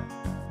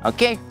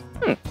 Okay,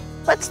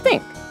 let's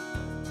think.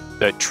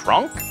 The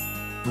trunk,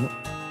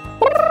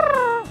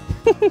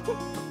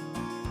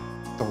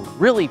 the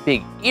really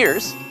big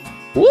ears,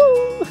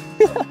 woo!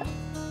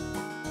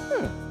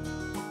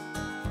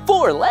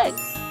 4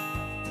 legs,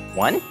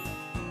 1,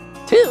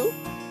 2,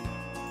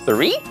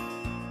 3,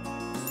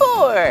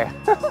 4.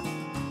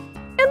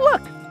 And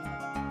look,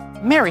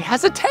 Mary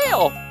has a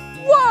tail,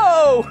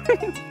 whoa!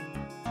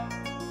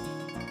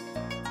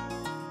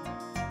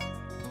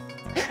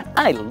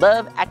 I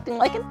love acting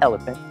like an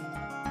elephant.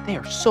 They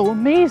are so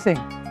amazing.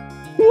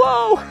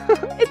 Whoa,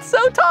 it's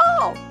so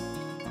tall.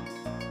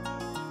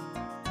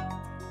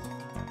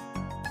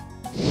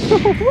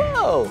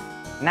 Whoa,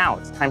 now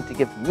it's time to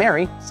give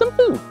Mary some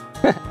food.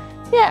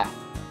 Yeah,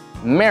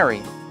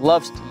 Mary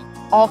loves to eat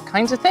all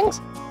kinds of things,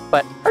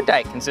 but her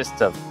diet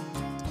consists of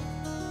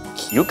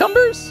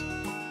cucumbers.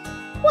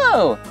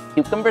 Whoa,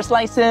 cucumber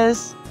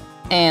slices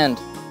and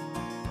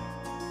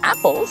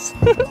apples.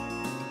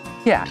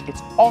 Yeah,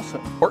 it's also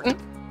important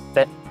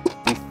that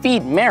we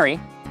feed Mary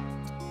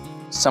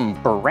some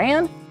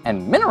bran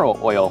and mineral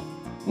oil.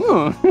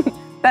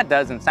 That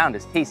doesn't sound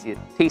as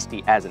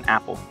tasty as an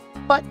apple,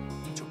 but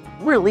it's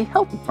really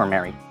healthy for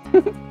Mary.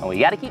 And we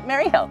gotta keep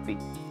Mary healthy.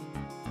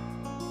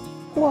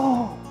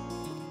 Whoa,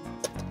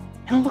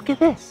 and look at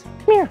this,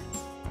 come here.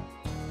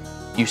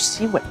 You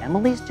see what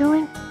Emily's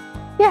doing?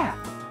 Yeah,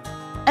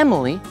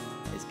 Emily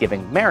is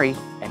giving Mary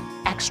an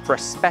extra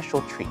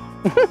special treat.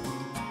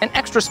 An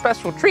extra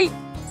special treat,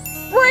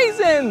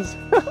 raisins!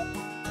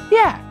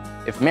 Yeah,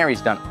 if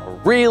Mary's done a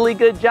really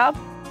good job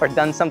or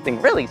done something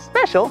really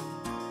special,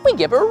 we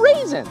give her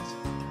raisins.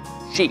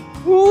 She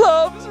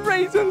loves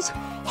raisins.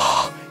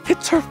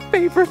 It's her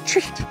favorite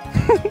treat.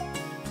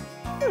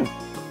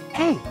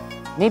 Hey,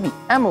 maybe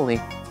Emily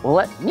will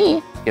let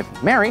me give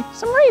Mary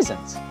some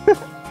raisins.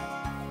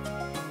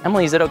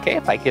 Emily, is it okay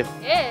if I give?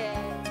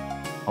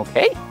 Yeah.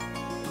 Okay.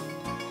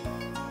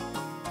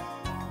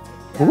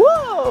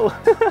 Whoa!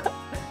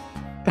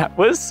 That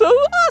was so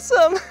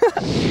awesome!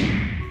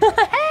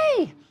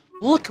 Hey,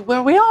 look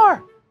where we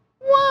are.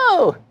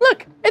 Whoa,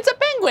 look, it's a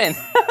penguin.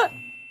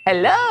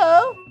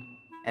 Hello.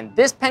 And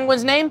this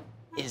penguin's name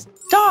is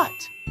Dot.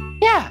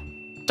 Yeah,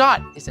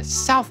 Dot is a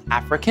South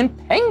African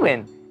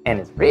penguin and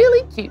is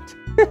really cute.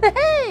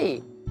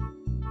 Hey.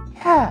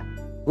 Yeah,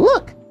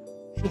 look,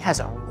 she has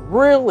a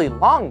really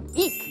long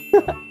beak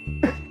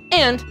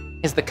and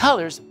is the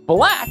colors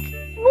black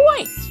and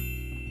white.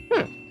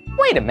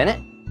 Wait a minute.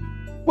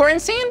 We're in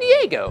San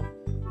Diego.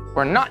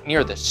 We're not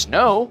near the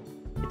snow.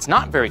 It's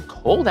not very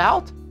cold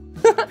out.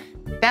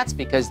 That's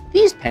because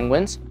these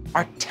penguins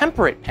are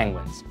temperate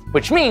penguins,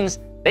 which means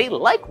they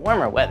like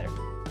warmer weather.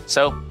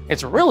 So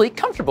it's really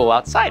comfortable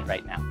outside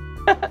right now.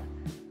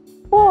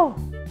 Whoa.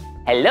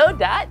 Hello,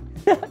 Dot.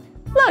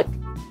 Look,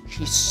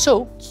 she's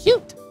so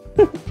cute.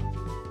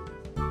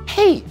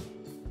 Hey,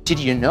 did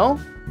you know?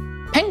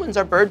 Penguins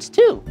are birds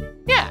too.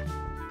 Yeah,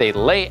 they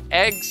lay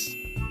eggs,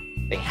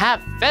 they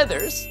have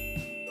feathers,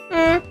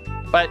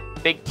 but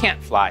they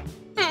can't fly.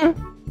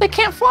 They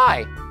can't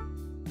fly.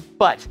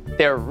 But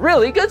they're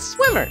really good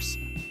swimmers.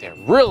 They're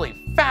really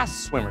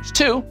fast swimmers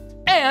too,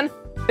 and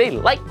they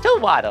like to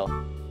waddle.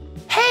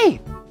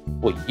 Hey,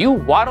 will you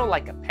waddle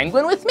like a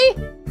penguin with me?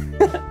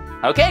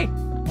 Okay.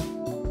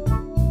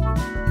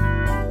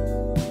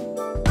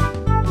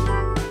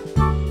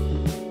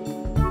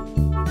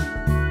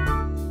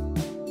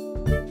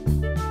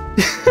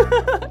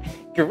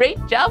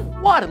 Great job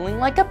waddling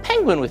like a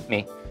penguin with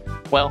me.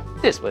 Well,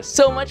 this was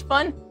so much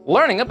fun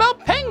learning about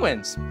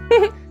penguins.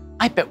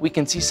 I bet we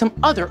can see some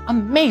other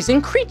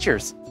amazing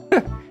creatures.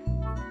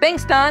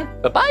 Thanks,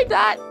 Don. Bye-bye,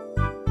 Dot.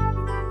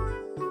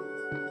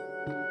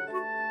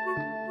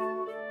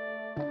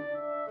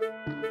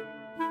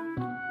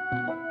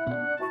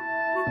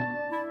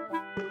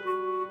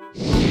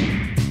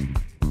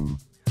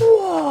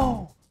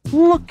 Whoa,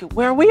 look at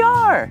where we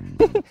are.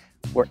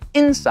 We're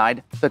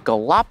inside the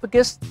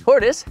Galapagos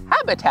tortoise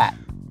habitat.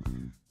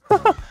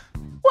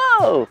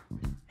 Whoa,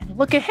 and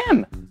look at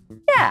him.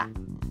 Yeah,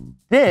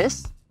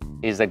 this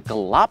is a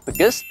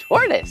Galapagos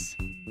tortoise.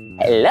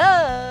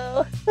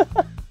 Hello.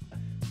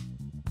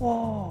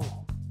 Whoa.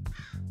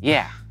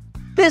 Yeah,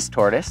 this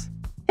tortoise,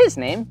 his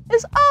name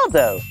is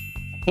Aldo.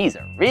 He's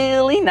a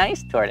really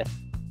nice tortoise.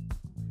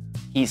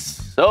 He's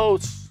so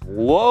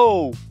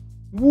slow.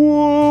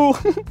 Whoa.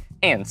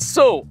 And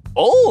so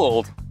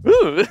old.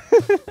 Ooh.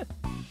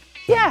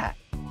 Yeah,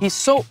 he's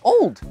so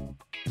old.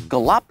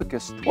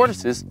 Galapagos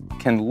tortoises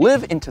can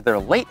live into their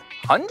late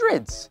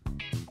hundreds.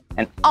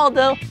 And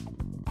Aldo,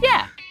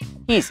 yeah,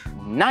 he's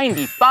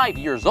 95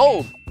 years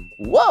old.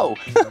 Whoa.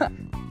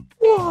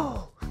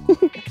 Whoa.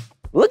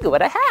 Look at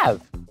what I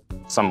have.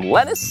 Some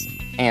lettuce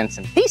and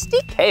some tasty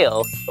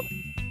kale.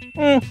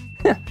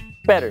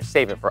 Better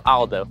save it for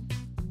Aldo.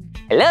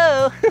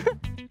 Hello.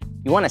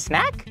 You want a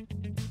snack?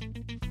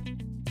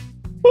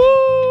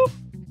 Woo.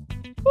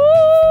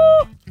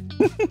 Woo.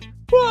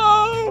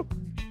 Whoa.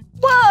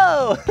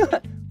 Whoa.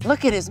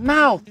 Look at his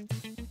mouth.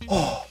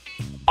 Oh,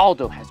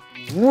 Aldo has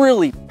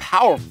really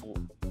powerful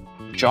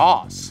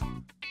jaws.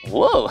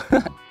 Whoa.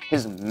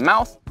 His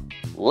mouth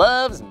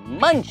loves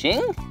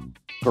munching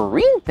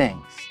green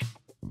things.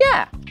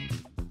 Yeah.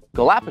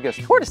 Galapagos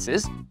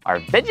tortoises are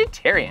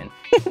vegetarian,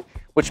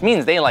 which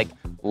means they like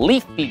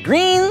leafy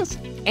greens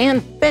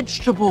and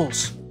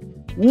vegetables.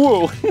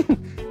 Whoa.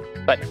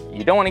 But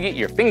you don't want to get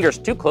your fingers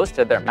too close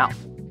to their mouth.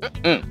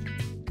 Do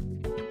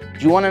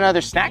you want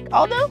another snack,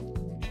 Aldo?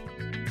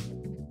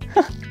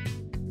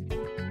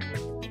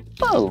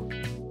 Whoa.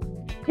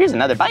 Here's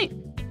another bite.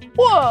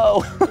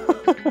 Whoa.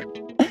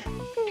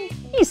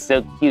 He's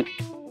so cute.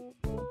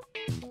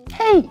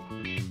 Hey,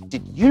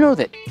 did you know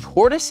that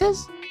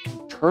tortoises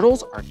and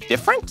turtles are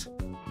different?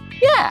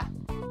 Yeah,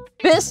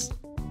 this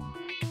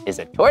is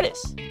a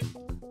tortoise.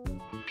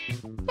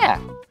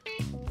 Yeah,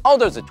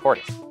 Aldo's a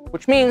tortoise,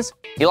 which means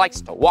he likes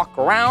to walk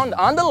around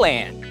on the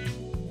land.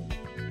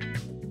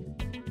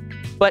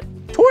 But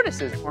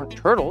tortoises aren't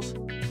turtles.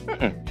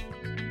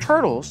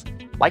 Turtles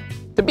like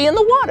to be in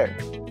the water.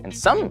 And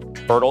some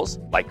turtles,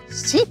 like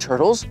sea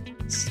turtles,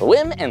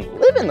 swim and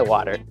live in the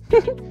water.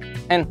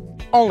 And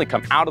only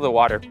come out of the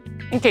water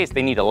in case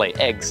they need to lay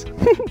eggs.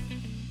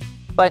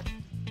 But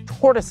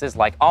tortoises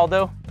like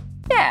Aldo,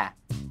 yeah,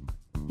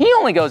 he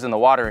only goes in the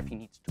water if he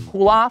needs to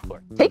cool off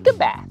or take a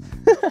bath.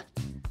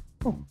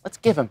 Ooh, let's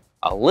give him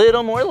a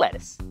little more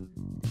lettuce.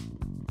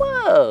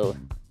 Whoa,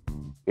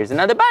 here's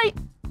another bite.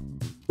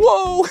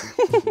 Whoa,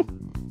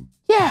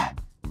 yeah,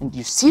 and do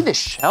you see this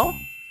shell?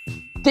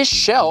 This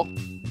shell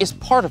is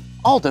part of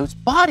Aldo's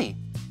body.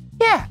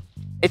 Yeah,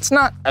 it's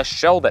not a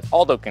shell that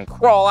Aldo can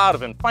crawl out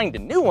of and find a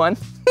new one.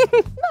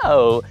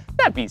 No,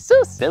 that'd be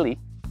so silly.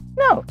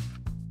 No,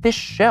 this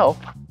shell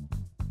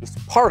is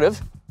part of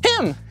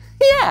him.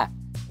 Yeah,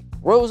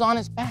 it grows on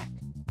his back.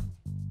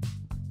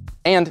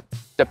 And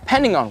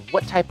depending on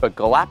what type of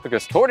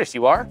Galapagos tortoise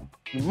you are,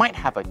 you might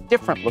have a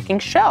different looking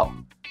shell.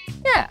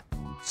 Yeah,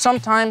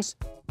 sometimes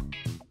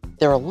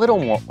they're a little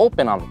more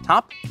open on the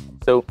top,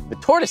 so the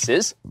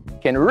tortoises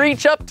can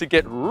reach up to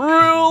get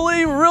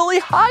really, really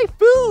high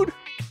food.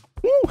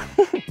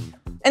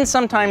 And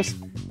sometimes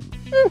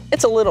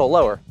it's a little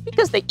lower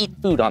because they eat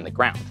food on the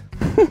ground.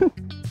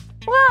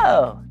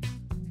 Whoa.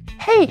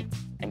 Hey,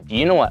 and do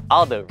you know what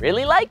Aldo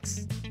really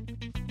likes?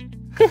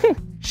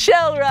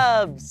 Shell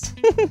rubs.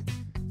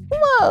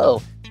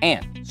 Whoa,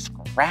 and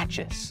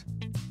scratches.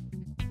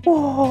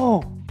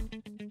 Whoa.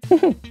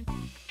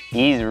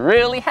 He's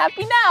really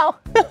happy now.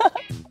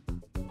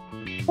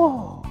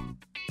 Whoa.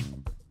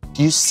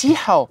 Do you see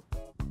how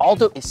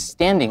Aldo is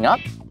standing up?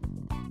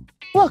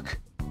 Look,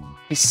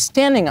 he's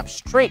standing up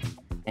straight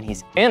and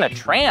he's in a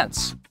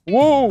trance.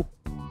 Whoa.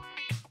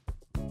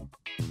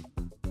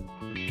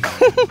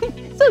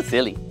 So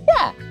silly.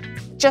 Yeah,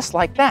 just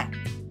like that.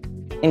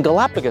 In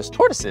Galapagos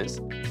tortoises,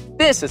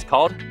 this is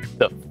called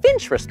the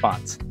finch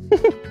response.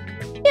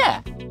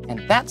 Yeah,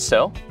 and that's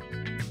so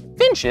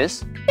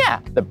finches, yeah,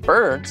 the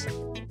birds,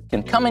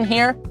 can come in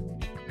here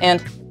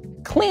and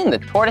clean the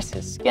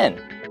tortoise's skin.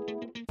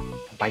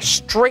 By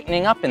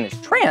straightening up in this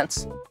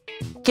trance,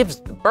 it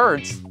gives the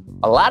birds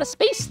a lot of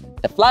space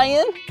to fly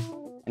in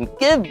and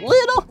give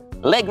little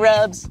leg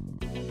rubs.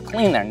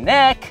 clean their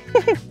neck.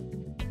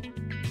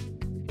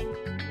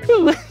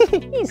 Ooh,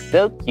 he's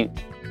so cute.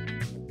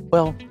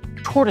 Well,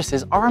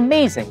 tortoises are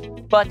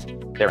amazing, but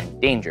they're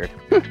endangered.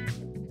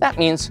 That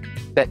means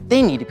that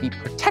they need to be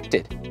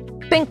protected.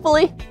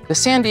 Thankfully, the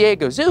San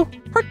Diego Zoo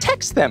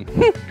protects them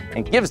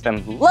and gives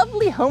them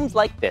lovely homes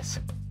like this.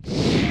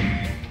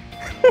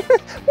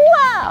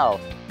 Wow!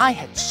 I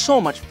had so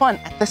much fun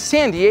at the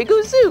San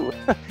Diego Zoo.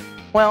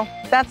 Well,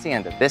 that's the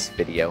end of this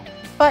video.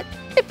 But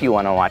if you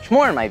want to watch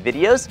more of my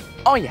videos,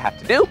 all you have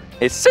to do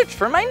is search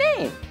for my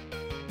name.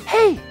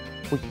 Hey,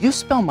 will you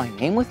spell my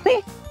name with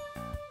me?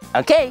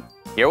 Okay,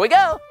 here we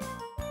go.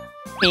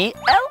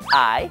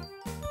 B-L-I-P-P-I,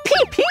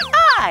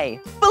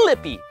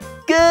 Blippi.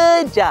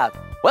 Good job.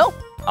 Well,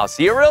 I'll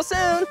see you real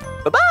soon.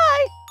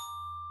 Bye-bye.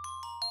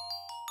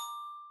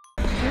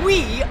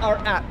 We are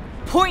at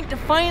Point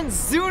Defiance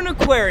Zoo and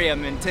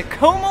Aquarium in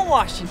Tacoma,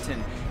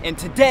 Washington. And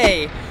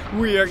today,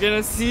 we are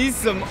gonna see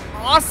some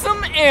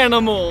awesome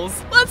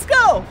animals. Let's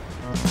go!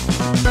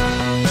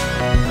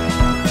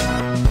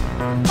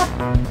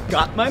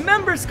 Got my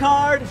member's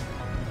card.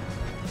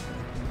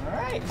 All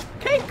right,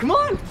 okay, come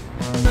on.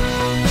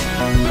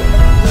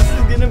 This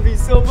is gonna be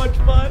so much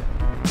fun.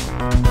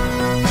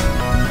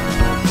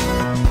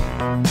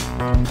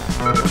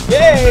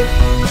 Okay,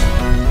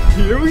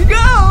 here we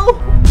go.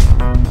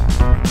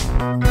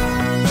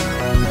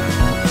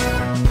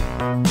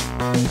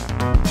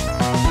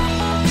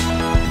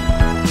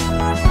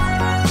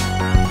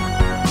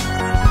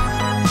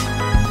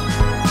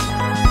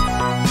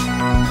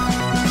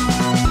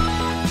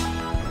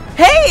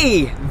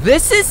 Hey,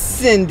 this is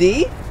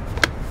Cindy.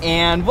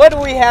 And what do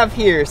we have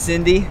here,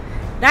 Cindy?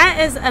 That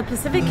is a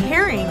Pacific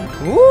herring.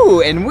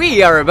 Ooh, and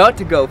we are about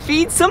to go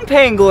feed some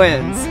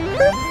penguins.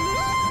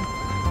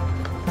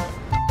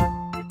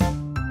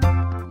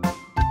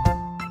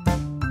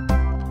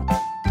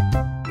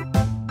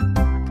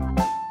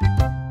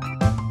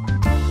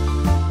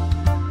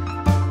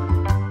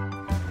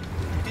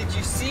 Did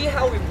you see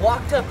how we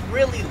walked up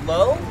really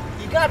low?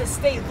 You gotta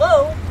stay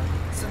low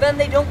so then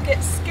they don't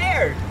get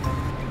scared.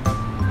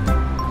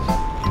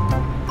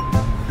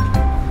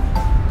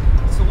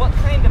 What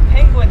kind of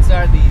penguins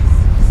are these,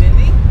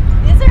 Cindy?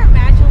 These are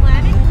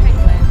Magellanic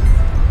penguins.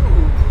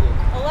 Ooh.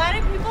 A lot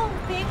of people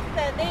think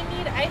that they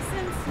need ice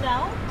and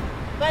snow,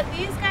 but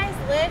these guys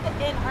live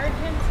in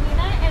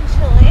Argentina and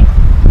Chile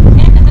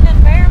in an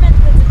environment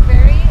that's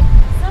very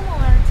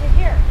similar to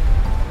here.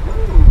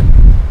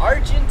 Ooh.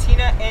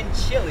 Argentina and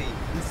Chile.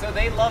 And so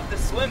they love to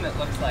swim, it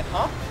looks like,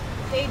 huh?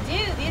 They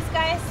do. These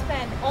guys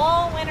spend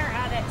all winter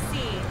out at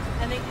sea,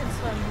 and they can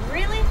swim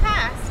really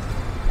fast,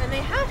 and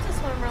they have to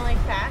swim really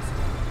fast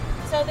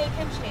so they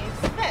can chase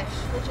fish,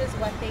 which is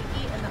what they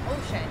eat in the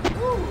ocean.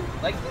 Ooh,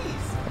 like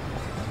these.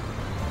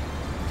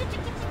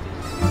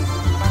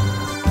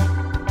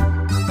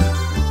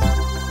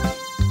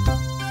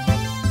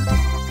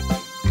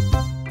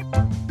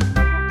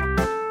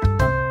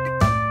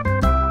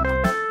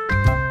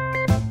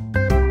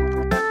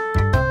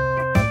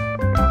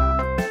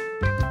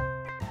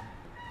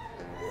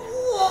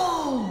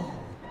 Whoa!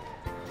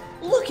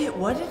 Look at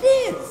what it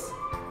is.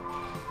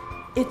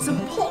 It's a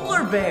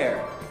polar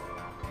bear.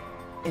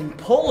 And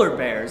polar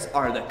bears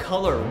are the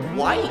color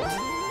white.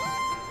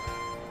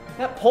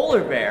 That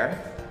polar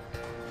bear,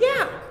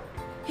 yeah,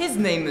 his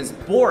name is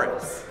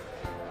Boris.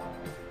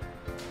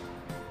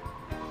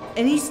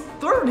 And he's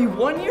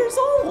 31 years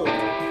old.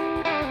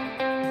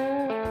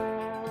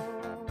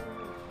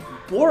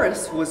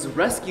 Boris was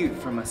rescued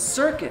from a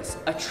circus,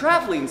 a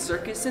traveling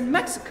circus in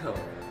Mexico.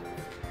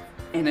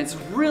 And it's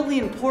really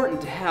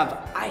important to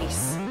have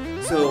ice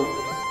so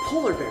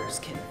polar bears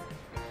can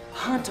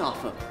hunt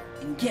off of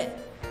and get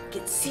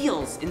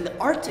seals in the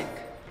Arctic.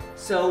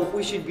 So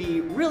we should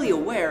be really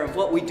aware of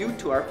what we do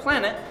to our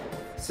planet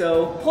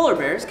so polar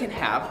bears can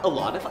have a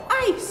lot of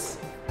ice.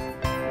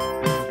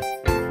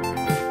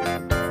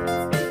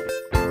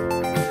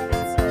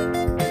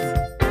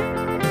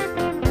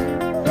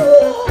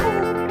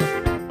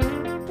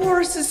 Whoa!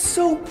 Boris is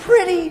so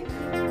pretty.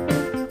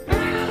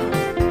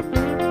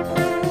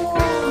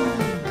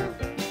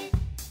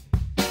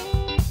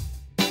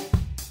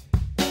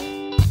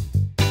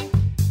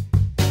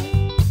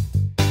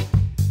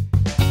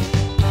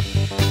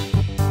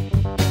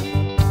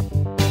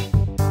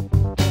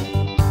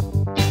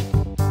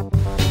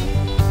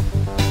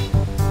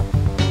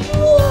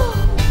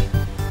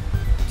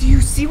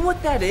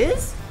 What that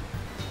is?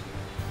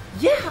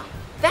 Yeah,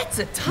 that's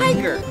a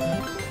tiger.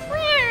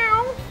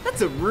 Meow.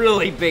 That's a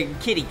really big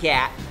kitty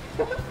cat.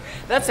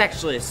 That's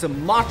actually a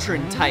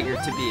Sumatran tiger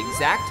to be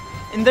exact,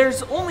 and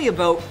there's only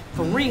about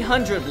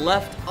 300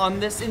 left on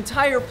this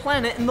entire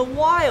planet in the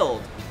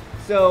wild.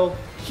 So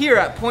here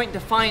at Point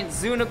Defiance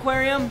Zoo and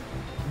Aquarium,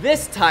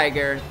 this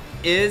tiger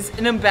is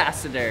an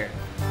ambassador.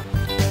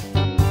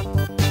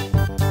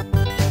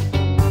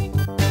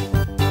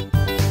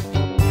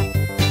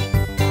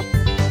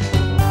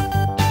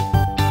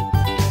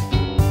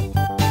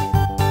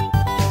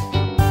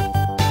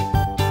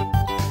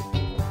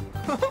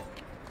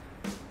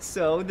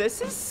 So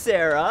this is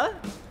Sarah.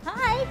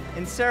 Hi.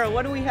 And Sarah,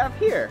 what do we have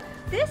here?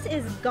 This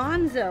is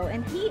Gonzo,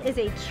 and he is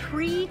a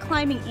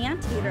tree-climbing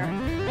anteater.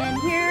 And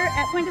here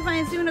at Point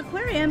Defiance Zoo and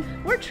Aquarium,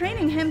 we're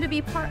training him to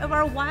be part of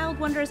our Wild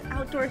Wonders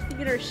Outdoor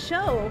Theater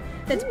show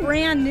that's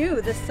brand new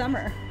this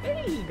summer.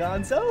 Hey,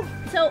 Gonzo.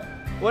 So,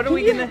 what are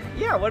we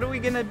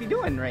gonna be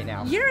doing right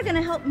now? You're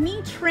gonna help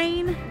me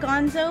train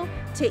Gonzo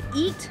to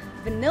eat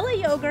vanilla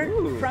yogurt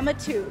from a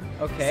tube.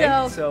 Okay,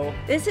 so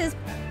this is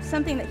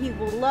something that he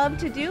will love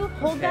to do.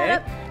 Hold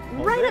that up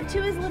right up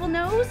to his little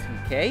nose.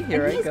 Okay,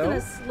 here I go. And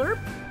he's gonna slurp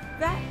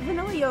that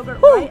vanilla yogurt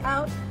right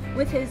out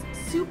with his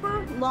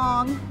super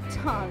long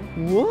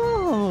tongue.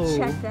 Whoa!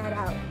 Check that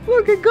out.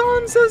 Look at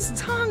Gonzo's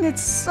tongue,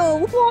 it's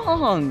so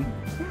long.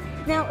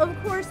 Now,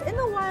 of course, in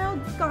the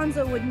wild,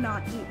 Gonzo would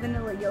not eat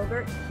vanilla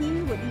yogurt.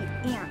 He would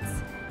eat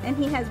ants. And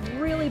he has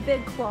really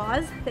big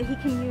claws that he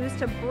can use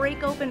to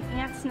break open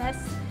ants'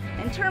 nests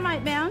and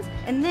termite mounds,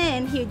 and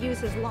then he'd use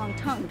his long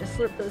tongue to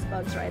slurp those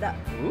bugs right up.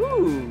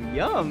 Ooh,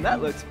 yum,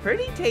 that looks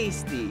pretty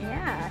tasty.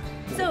 Yeah.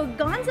 So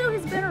Gonzo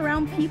has been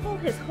around people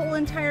his whole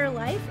entire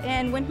life,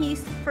 and when he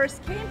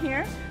first came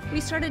here, we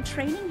started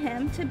training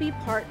him to be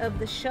part of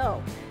the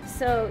show.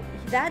 So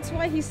that's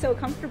why he's so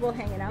comfortable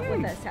hanging out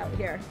with us out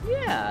here.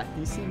 Yeah,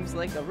 he seems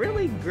like a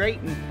really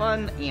great and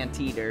fun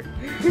anteater.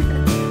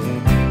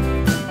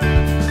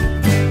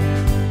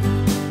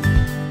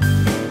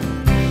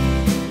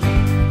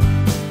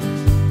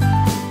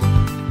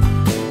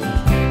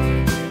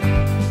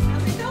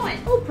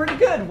 Pretty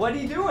good. What are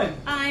you doing?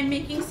 I'm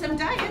making some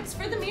diets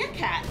for the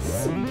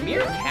meerkats.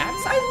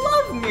 Meerkats? I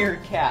love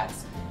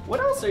meerkats. What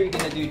else are you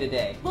going to do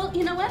today? Well,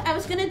 you know what? I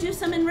was going to do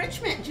some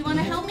enrichment. Do you want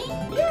to help me?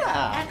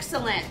 Yeah.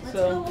 Excellent. Let's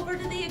go over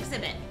to the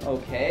exhibit.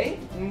 Okay.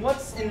 And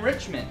what's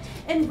enrichment?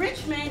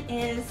 Enrichment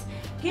is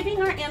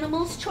giving our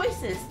animals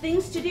choices,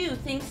 things to do,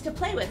 things to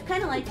play with,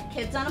 kind of like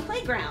kids on a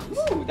playground.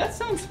 Ooh, that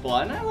sounds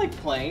fun. I like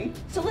playing.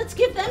 So let's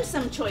give them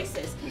some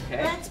choices.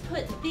 Okay. Let's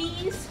put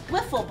these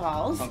wiffle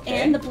balls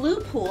and the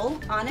blue pool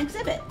on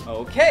exhibit.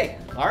 Okay.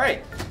 All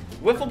right.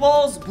 Wiffle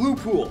balls, blue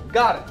pool.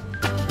 Got it.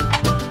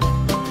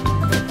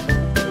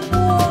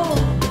 Whoa!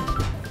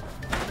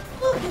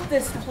 Look at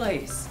this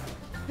place.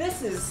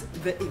 This is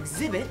the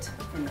exhibit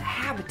from the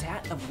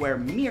habitat of where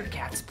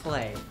meerkats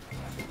play.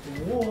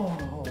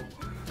 Whoa.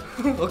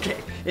 Okay,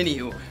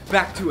 anywho,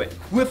 back to it.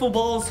 Wiffle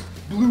balls,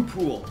 blue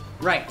pool.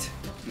 Right.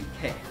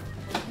 Okay,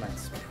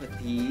 let's put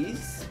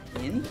these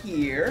in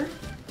here.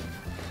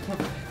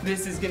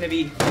 This is gonna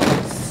be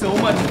so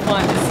much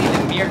fun to see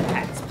the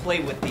meerkats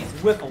play with these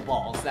wiffle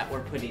balls that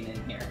we're putting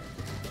in here.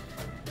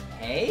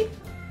 Okay,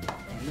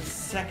 and the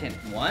second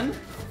one.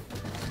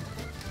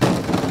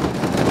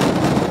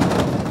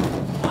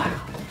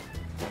 Wow.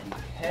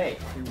 Okay,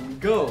 here we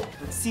go.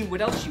 Let's see what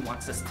else she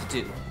wants us to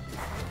do.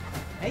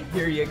 Hey,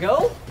 here you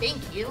go.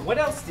 Thank you. What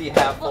else do you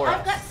have for us?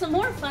 I've got some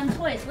more fun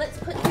toys. Let's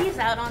put these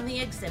out on the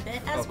exhibit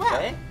as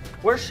well.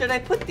 Where should I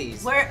put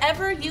these?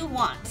 Wherever you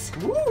want.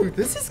 Ooh,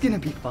 this is gonna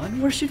be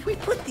fun. Where should we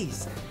put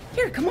these?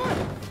 Here, come on.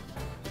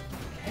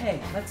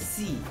 Okay, let's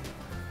see.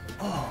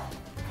 Oh,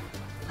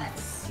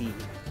 let's see.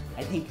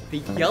 I think the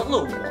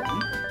yellow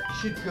one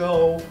should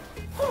go.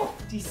 Oh,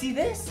 do you see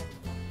this?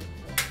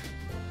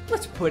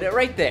 Let's put it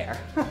right there.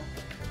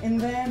 And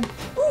then,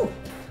 ooh,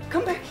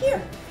 come back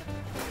here.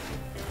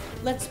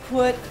 Let's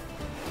put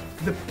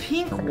the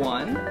pink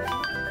one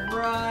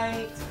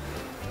right.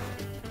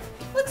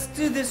 Let's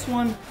do this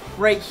one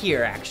right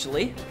here,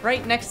 actually.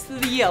 Right next to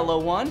the yellow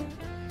one.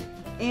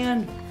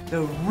 And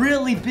the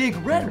really big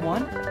red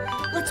one,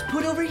 let's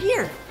put over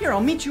here. Here,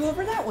 I'll meet you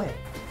over that way.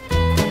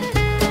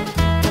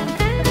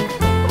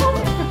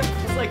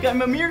 It's like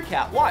I'm a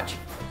meerkat, watch.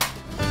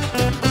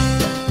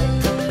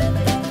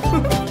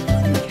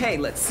 Okay,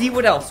 let's see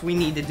what else we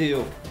need to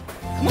do.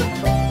 Come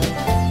on.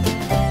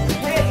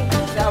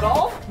 Is that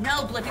all?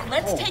 No, Blippi,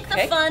 let's take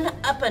the fun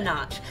up a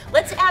notch.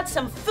 Let's add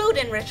some food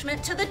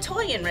enrichment to the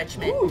toy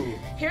enrichment. Ooh.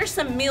 Here's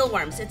some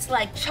mealworms. It's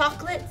like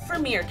chocolate for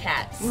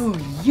meerkats. Ooh,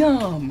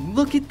 yum.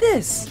 Look at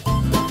this.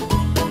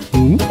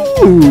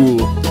 Ooh,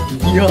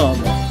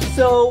 yum.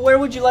 So where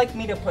would you like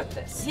me to put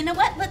this? You know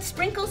what? Let's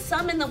sprinkle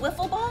some in the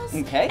wiffle balls.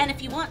 Okay. And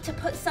if you want to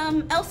put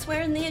some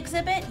elsewhere in the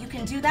exhibit, you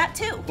can do that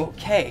too.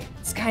 Okay,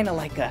 it's kind of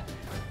like a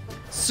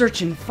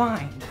search and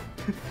find.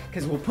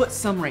 Because we'll put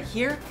some right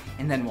here,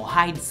 and then we'll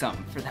hide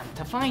some for them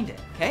to find it,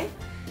 okay?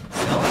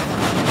 So,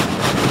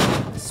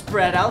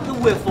 spread out the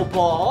wiffle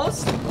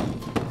balls,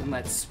 and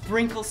let's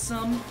sprinkle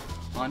some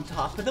on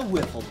top of the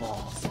wiffle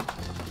balls.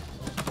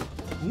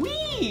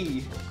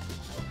 Whee!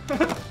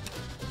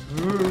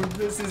 Ooh,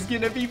 this is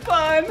gonna be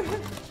fun!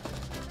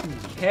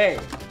 Okay.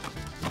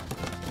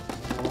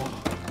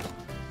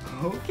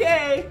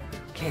 Okay.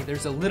 Okay,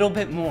 there's a little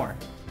bit more.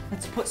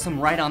 Let's put some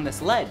right on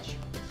this ledge.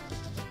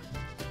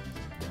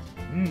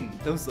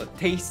 Those look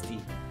tasty.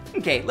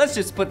 Okay, let's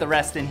just put the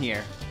rest in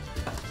here.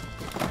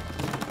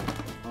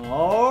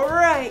 All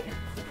right,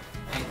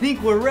 I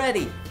think we're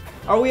ready.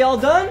 Are we all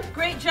done?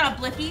 Great job,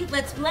 Blippi.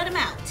 Let's let him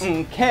out.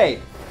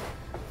 Okay.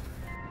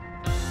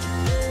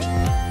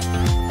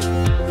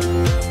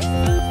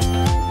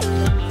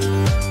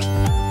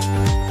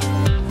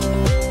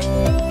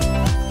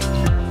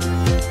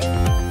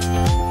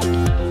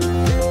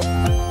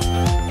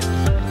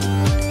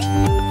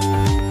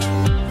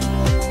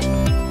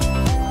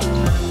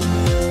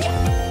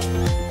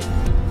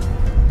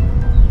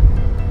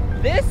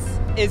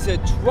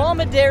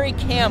 dromedary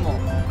camel,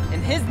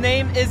 and his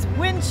name is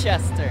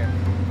Winchester.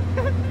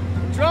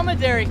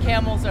 Dromedary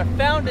camels are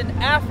found in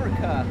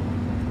Africa,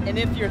 and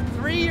if you're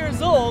 3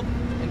 years old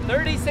and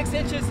 36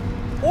 inches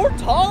or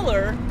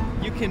taller,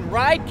 you can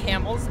ride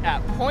camels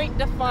at Point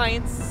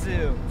Defiance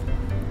Zoo.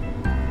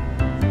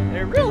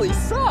 They're really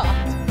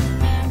soft.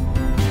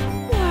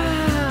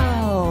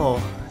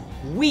 Wow!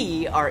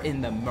 We are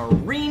in the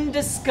Marine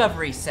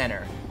Discovery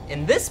Center,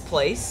 and this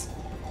place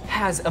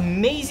has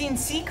amazing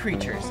sea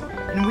creatures,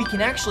 and we can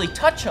actually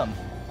touch them.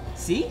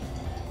 See?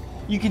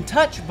 You can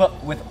touch,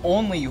 but with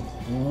only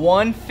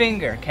one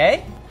finger,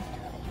 okay?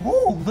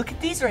 Whoa, look at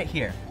these right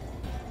here.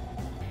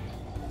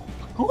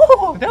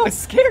 Whoa, that was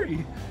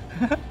scary.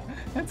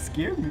 That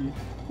scared me.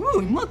 Ooh,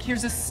 and look,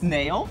 here's a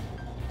snail.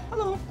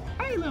 Hello.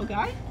 Hi, little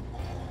guy.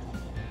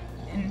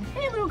 And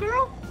hey, little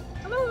girl.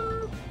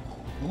 Hello.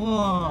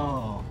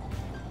 Whoa.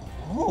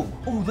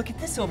 Oh, look at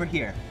this over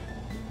here.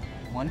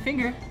 One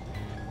finger.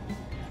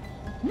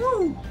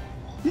 Woo!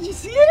 Did you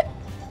see it?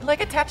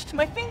 Like attached to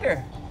my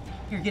finger.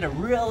 Here, get a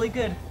really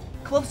good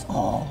close.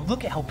 Oh,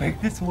 look at how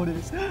big this one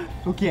is.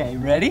 Okay,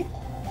 ready?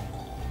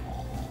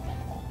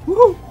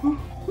 Woo!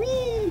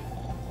 Whee!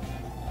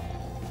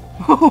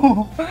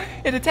 Oh,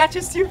 it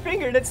attaches to your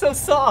finger and it's so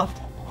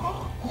soft.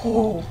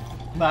 Oh,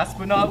 last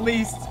but not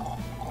least,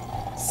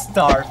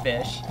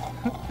 starfish.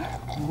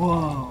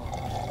 Whoa.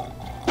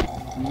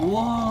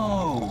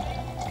 Whoa.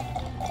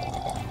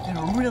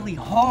 They're really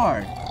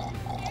hard.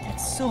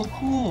 It's so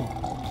cool.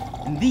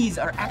 And these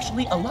are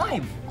actually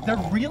alive. They're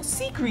real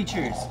sea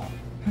creatures.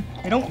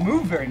 They don't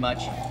move very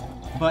much,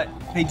 but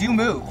they do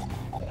move.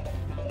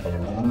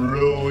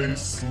 Really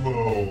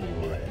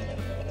slowly.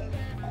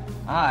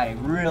 I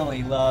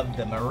really love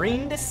the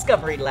Marine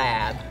Discovery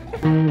Lab.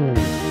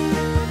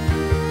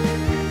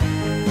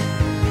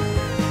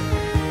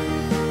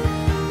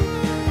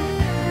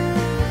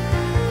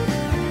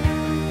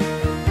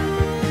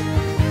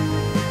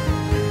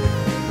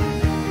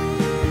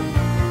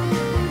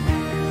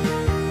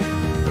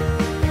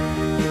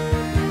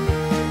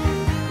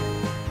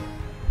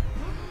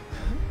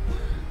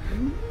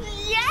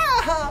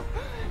 Yeah!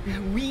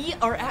 We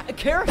are at a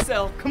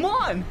carousel. Come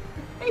on.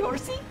 Hey,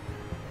 horsey.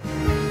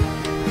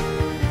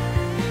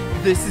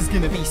 This is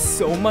gonna be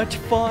so much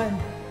fun.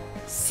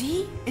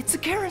 See, it's a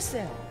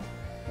carousel.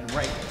 And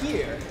right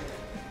here,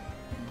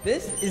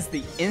 this is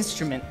the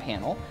instrument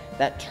panel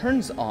that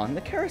turns on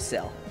the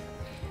carousel.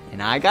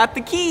 And I got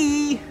the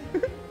key.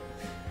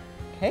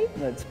 Okay,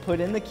 let's put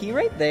in the key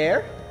right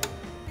there.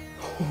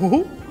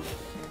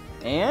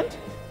 And,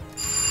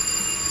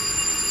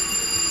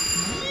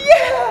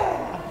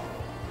 yeah!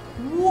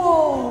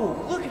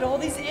 Whoa, look at all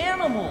these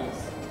animals.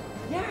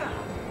 Yeah,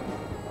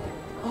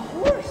 a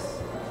horse.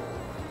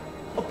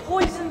 A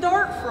poison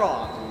dart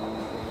frog.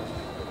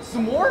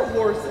 Some more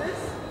horses.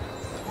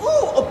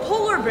 Ooh, a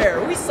polar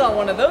bear. We saw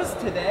one of those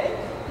today.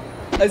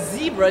 A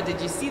zebra. Did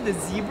you see the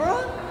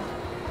zebra?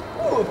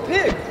 Ooh, a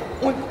pig.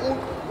 Oink,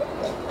 oink.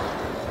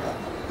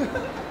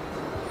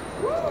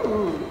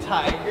 Ooh,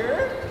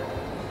 tiger.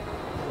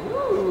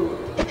 Ooh,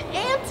 an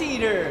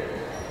anteater.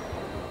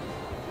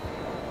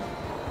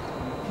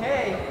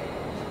 Okay.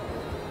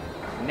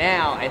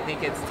 Now I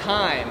think it's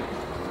time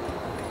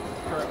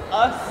for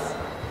us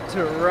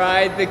to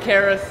ride the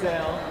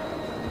carousel.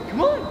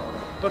 Come on.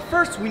 But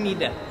first we need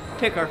to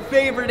pick our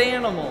favorite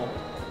animal.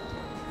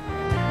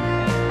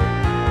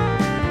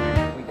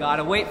 We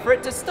gotta wait for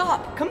it to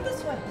stop. Come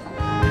this way.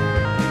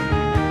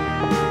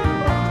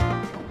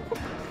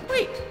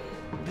 Wait,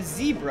 the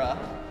zebra?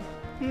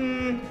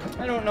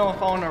 I don't know if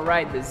I want to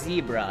ride the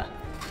zebra.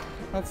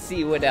 Let's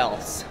see what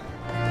else.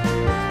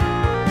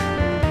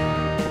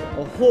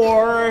 A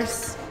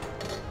horse,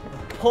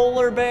 a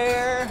polar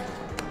bear.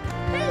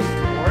 Hey,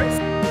 horse.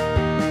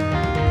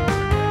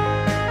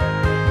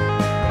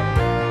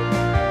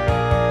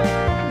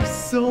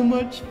 So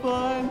much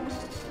fun.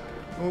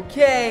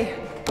 Okay,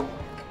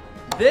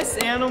 this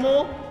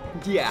animal,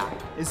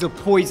 is a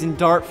poison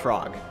dart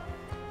frog.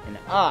 And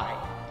I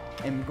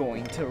am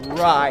going to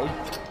ride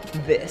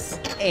this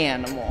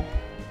animal.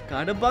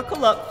 Gotta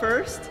buckle up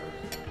first.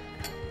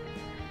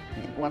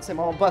 And once I'm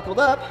all buckled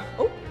up,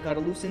 gotta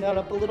loosen that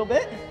up a little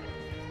bit.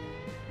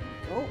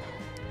 Oh.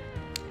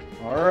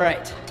 All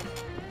right,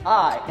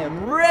 I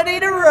am ready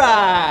to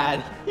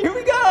ride. Here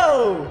we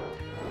go.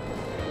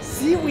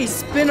 See, we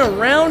spin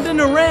around and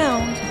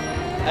around,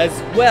 as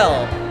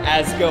well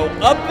as go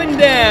up and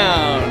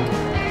down.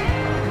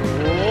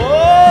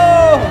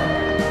 Whoa!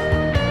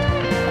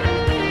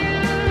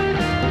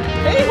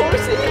 Hey,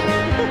 horsey!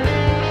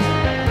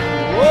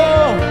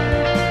 Whoa!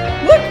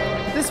 Look,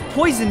 this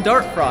poison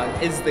dart frog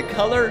is the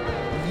color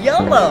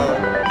yellow.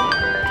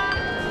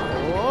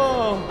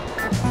 Whoa!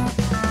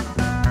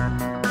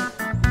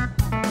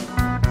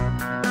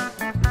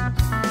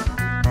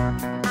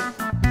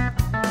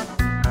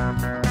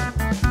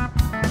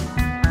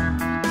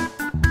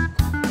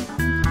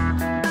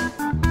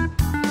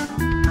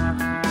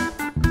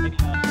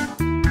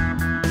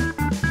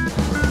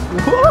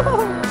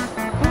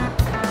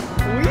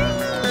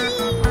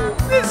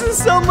 This is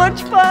so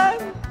much fun!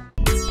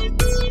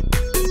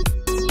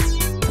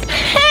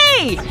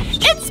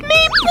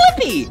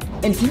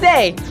 Blippi, and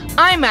today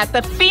I'm at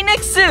the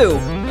Phoenix Zoo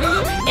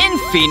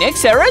in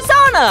Phoenix,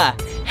 Arizona.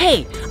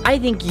 Hey, I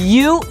think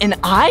you and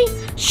I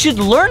should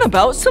learn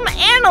about some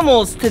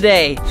animals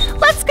today.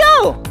 Let's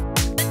go.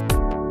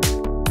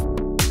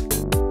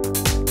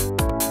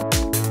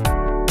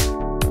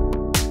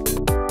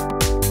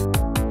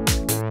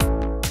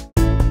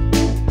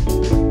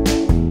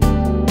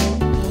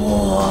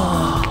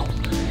 Whoa,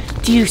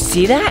 do you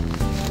see that?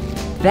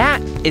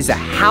 That is a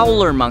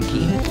howler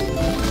monkey.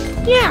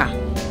 Yeah,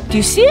 do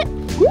you see it?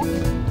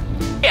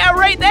 Yeah,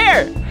 right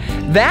there.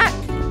 That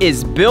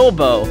is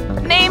Bilbo,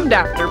 named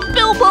after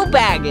Bilbo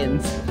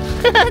Baggins.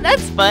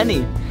 That's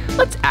funny.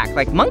 Let's act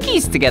like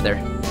monkeys together.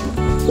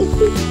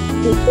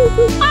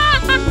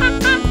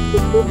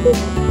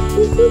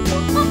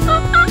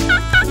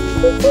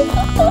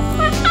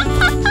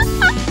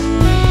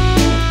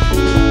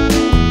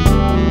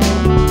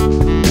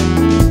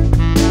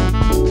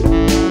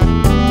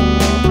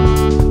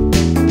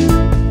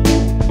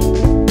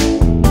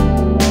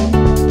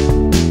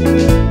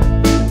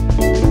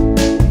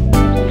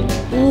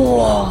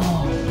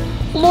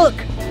 Look,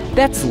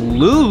 that's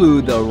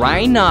Lulu the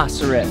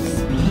rhinoceros.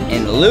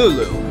 And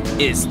Lulu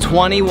is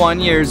 21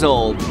 years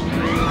old.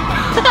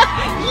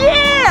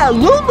 Yeah,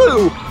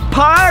 Lulu,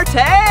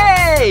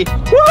 party!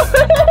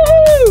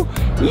 Woohoo!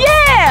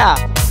 Yeah!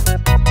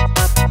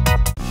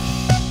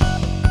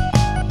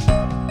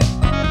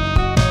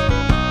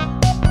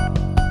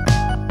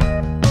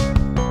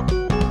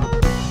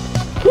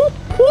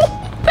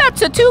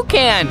 That's a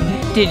toucan.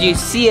 Did you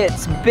see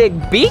its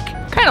big beak?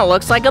 Kind of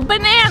looks like a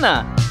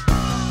banana.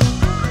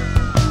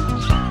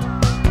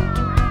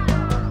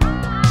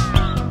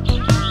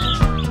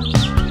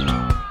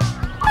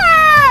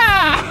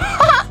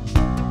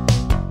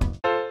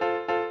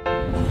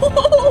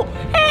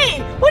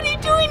 Hey, what are you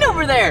doing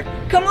over there?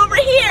 Come over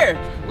here.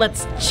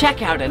 Let's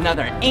check out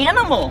another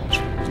animal.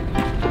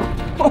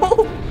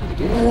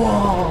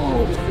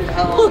 Whoa,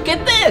 look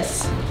at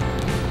this.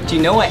 Do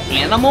you know what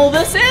animal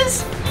this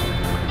is?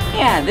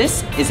 Yeah,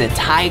 this is a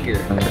tiger.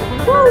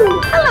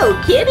 Woo,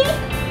 hello, kitty.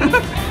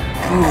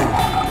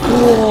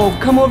 Whoa,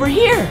 come over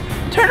here.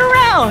 Turn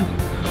around.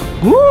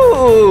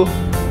 Woo.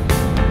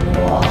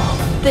 Whoa,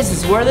 this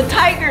is where the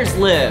tigers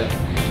live.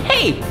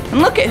 Hey,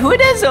 and look at who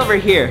it is over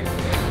here.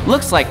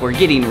 Looks like we're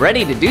getting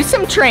ready to do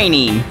some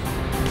training.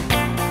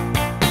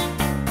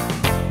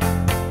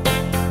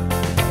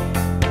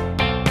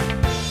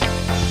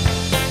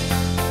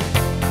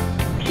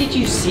 Did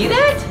you see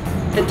that?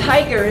 The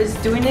tiger is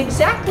doing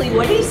exactly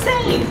what he's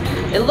saying.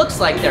 It looks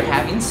like they're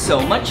having so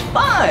much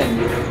fun.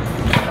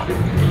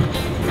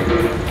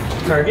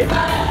 Target.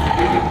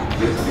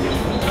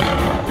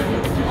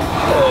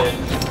 Good.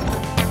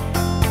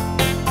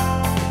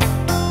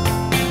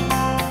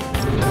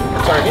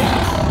 Target.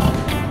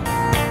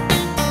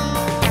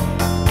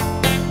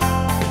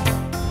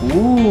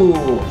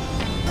 Ooh,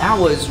 that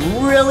was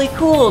really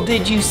cool.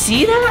 Did you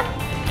see that?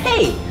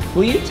 Hey,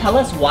 will you tell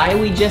us why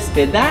we just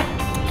did that?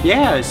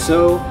 Yeah,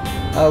 so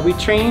we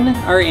train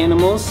our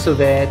animals so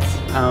that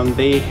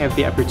they have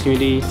the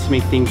opportunity to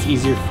make things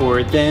easier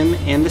for them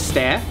and the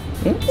staff.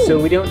 Ooh. So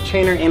we don't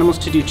train our animals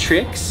to do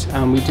tricks,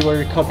 we do what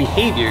we call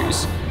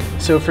behaviors.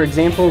 So for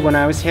example, when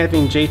I was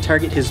having Jay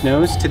target his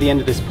nose to the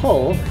end of this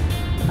pole,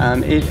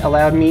 it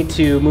allowed me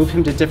to move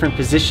him to different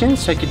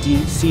positions so I could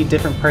see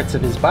different parts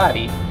of his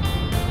body.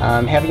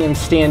 Having him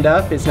stand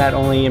up is not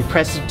only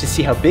impressive to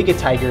see how big a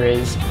tiger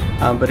is,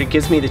 but it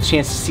gives me the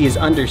chance to see his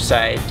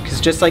underside.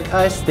 Because just like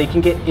us, they can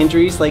get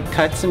injuries like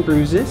cuts and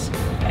bruises.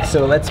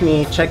 So it lets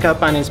me check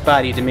up on his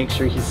body to make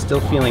sure he's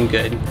still feeling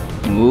good.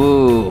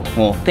 Ooh,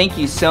 well, thank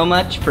you so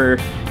much for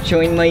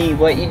showing me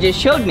what you just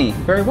showed me.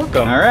 Very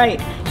welcome. All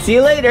right, see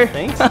you later.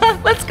 Thanks.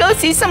 Let's go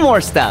see some more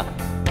stuff.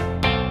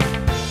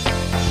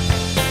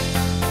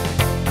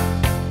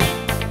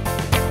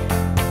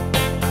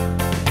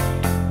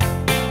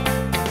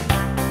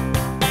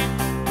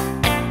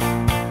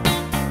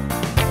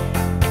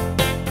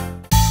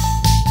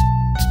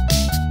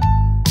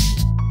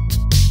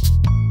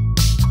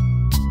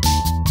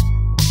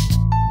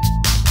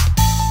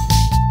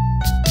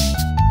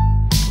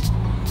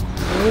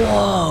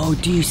 Whoa,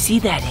 do you see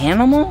that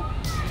animal?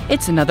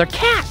 It's another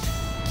cat.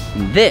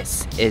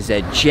 This is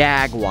a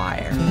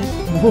jaguar.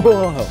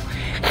 Whoa.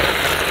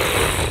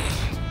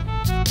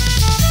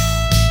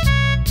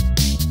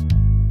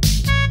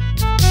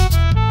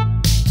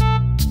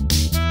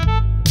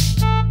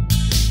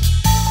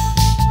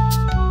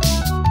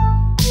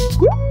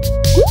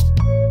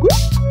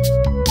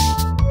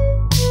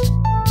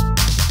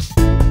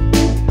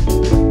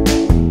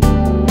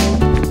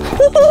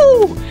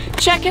 Woo-hoo!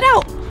 Check it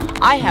out.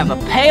 I have a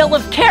pail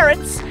of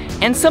carrots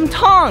and some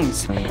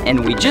tongs,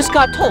 and we just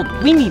got told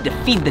we need to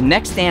feed the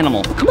next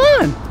animal. Come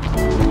on.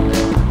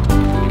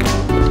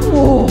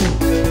 Whoa.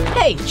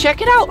 Hey, check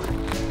it out.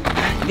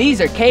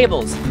 These are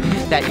cables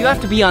that you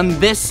have to be on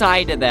this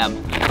side of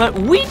them, but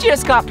we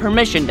just got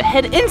permission to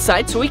head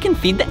inside so we can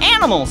feed the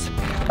animals.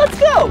 Let's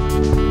go.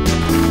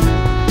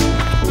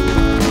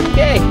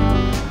 Okay,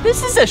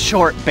 this is a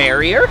short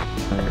barrier.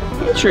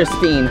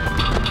 Interesting.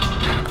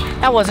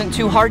 that wasn't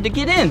too hard to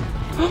get in.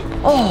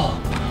 Oh,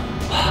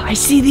 I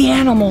see the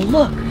animal,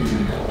 look.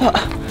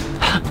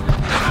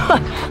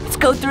 Let's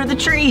go through the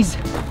trees.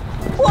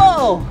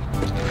 Whoa,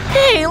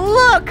 hey,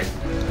 look.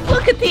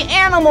 Look at the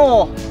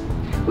animal.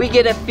 We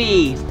get a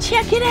feed,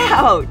 check it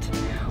out.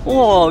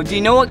 Whoa, do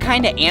you know what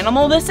kind of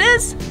animal this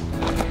is?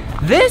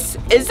 This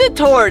is a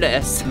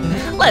tortoise.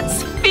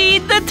 Let's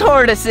feed the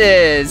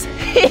tortoises.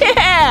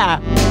 Yeah!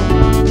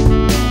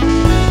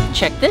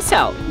 Check this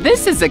out.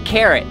 This is a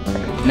carrot,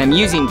 and I'm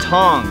using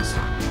tongs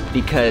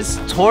because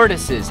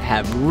tortoises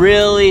have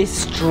really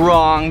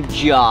strong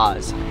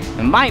jaws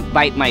and might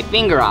bite my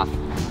finger off.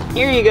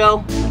 Here you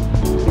go.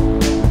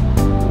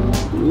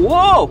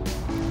 Whoa!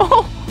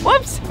 Oh,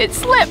 whoops, it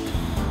slipped.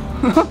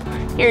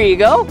 Here you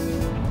go.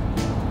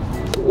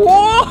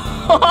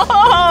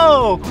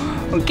 Whoa!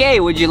 Okay,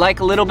 would you like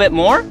a little bit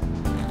more?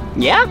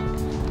 Yeah?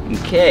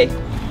 Okay,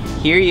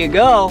 here you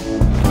go.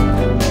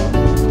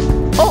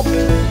 Oh,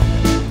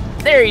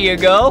 there you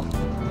go.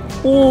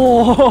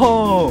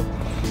 Whoa!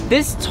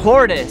 This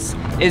tortoise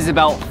is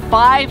about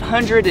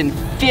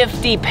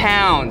 550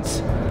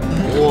 pounds.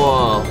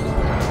 Whoa.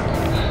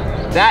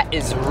 That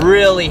is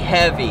really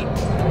heavy.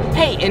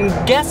 Hey, and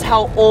guess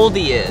how old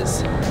he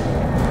is?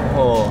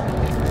 Oh,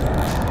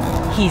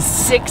 he's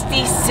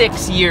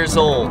 66 years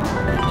old.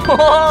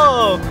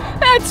 Whoa,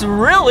 that's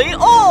really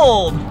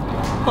old.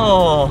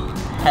 Oh,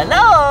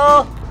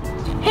 hello.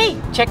 Hey,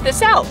 check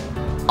this out.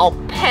 I'll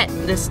pet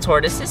this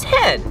tortoise's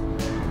head.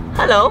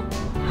 Hello,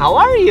 how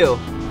are you?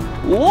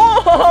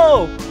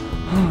 Whoa!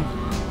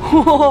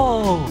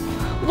 Whoa!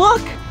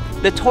 Look,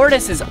 the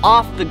tortoise is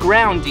off the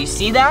ground. Do you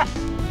see that?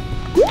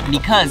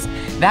 Because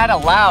that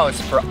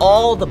allows for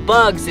all the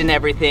bugs and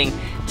everything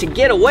to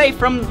get away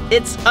from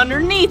its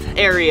underneath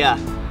area.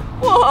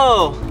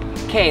 Whoa!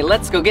 Okay,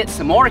 let's go get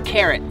some more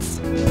carrots.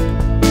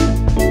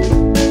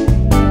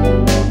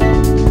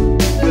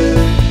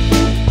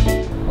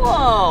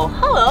 Whoa,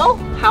 hello.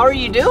 How are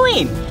you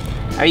doing?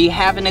 Are you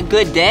having a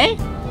good day?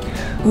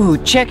 Ooh,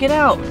 check it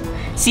out.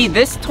 See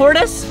this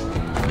tortoise?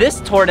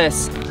 This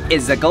tortoise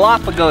is a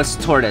Galapagos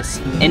tortoise,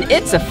 and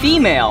it's a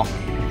female.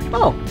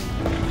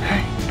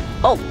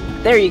 Oh,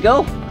 there you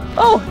go.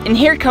 Oh, and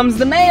here comes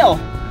the male.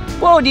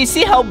 Whoa, do you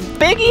see how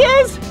big he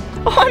is?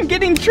 Oh, I'm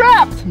getting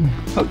trapped.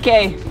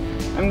 Okay,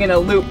 I'm gonna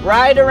loop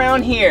right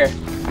around here.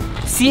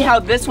 See how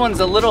this one's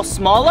a little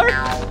smaller?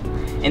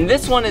 And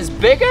this one is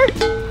bigger?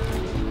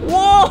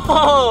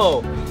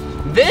 Whoa!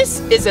 This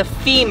is a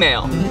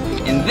female,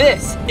 and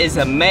this is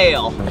a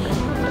male.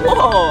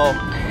 Whoa,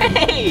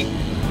 hey!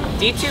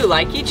 Do you two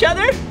like each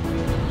other?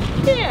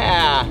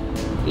 Yeah,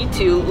 you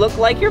two look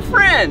like you're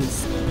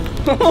friends.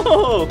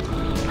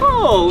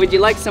 Oh, would you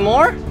like some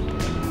more?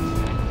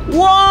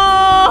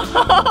 Whoa!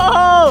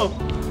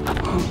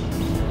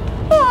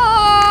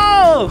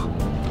 Whoa!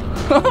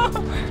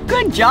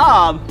 Good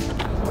job.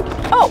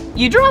 Oh,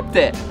 you dropped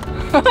it.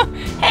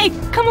 Hey,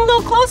 come a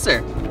little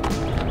closer.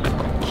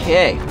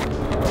 Okay,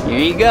 here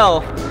you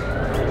go.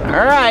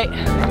 All right.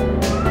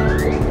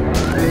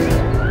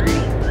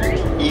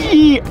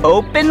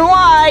 Open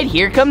wide,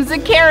 here comes the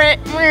carrot.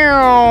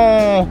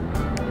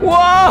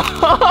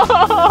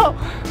 Whoa!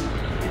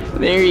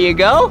 There you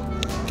go.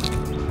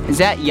 Is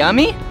that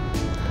yummy?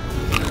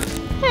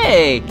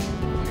 Hey,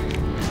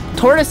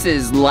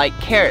 tortoises like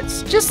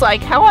carrots, just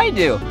like how I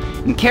do.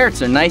 And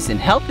carrots are nice and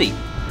healthy.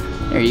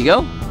 There you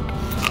go.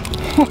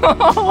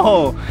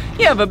 Whoa,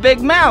 you have a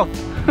big mouth.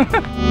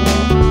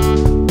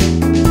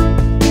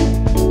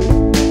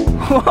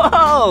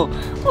 Whoa,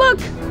 look,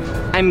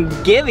 I'm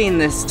giving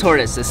this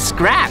tortoise a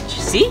scratch,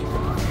 see?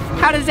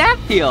 How does that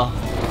feel?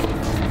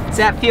 Does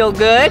that feel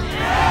good?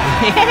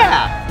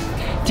 Yeah.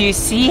 Do you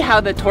see how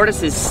the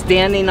tortoise is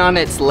standing on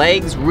its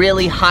legs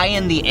really high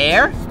in the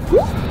air?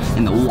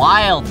 In the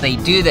wild, they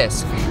do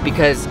this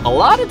because a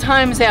lot of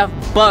times they have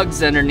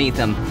bugs underneath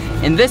them.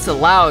 And this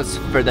allows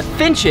for the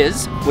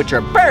finches, which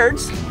are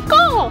birds,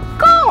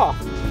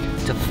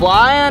 to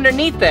fly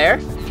underneath there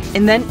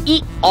and then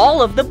eat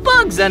all of the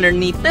bugs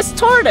underneath this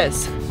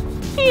tortoise.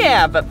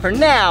 Yeah, but for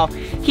now,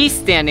 he's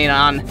standing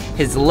on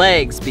his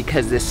legs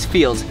because this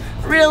feels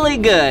really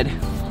good.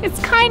 It's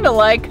kind of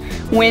like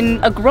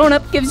when a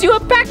grown-up gives you a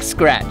back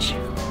scratch.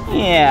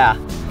 Yeah,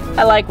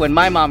 I like when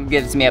my mom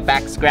gives me a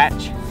back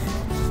scratch.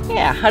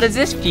 Yeah, how does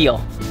this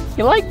feel?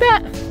 You like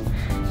that?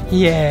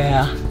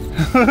 Yeah.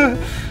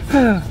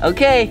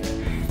 Okay,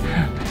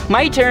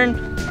 my turn.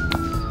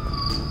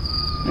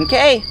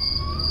 Okay,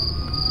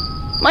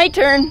 my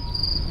turn.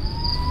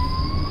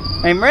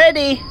 I'm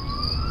ready.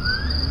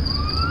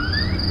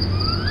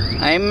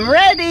 I'm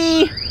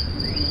ready.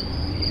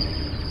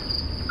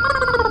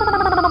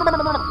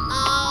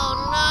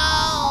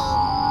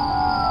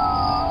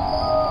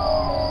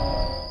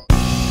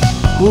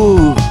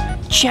 Ooh,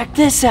 check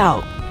this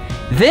out.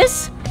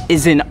 This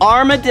is an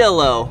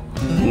armadillo.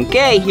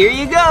 Okay, here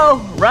you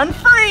go. Run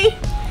free.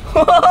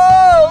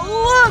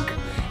 Whoa, look!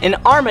 An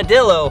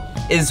armadillo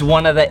is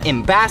one of the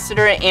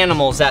ambassador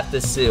animals at the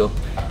zoo.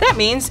 That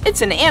means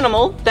it's an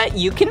animal that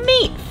you can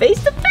meet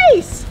face to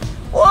face.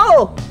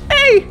 Whoa,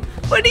 hey,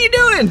 what are you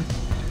doing?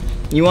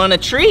 You want a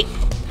treat?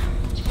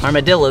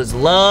 Armadillos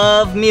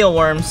love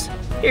mealworms.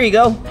 Here you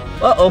go.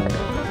 Uh-oh.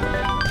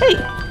 Hey,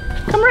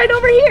 come right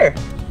over here.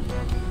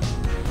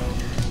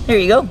 Here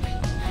you go.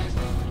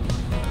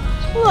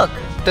 Look,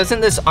 doesn't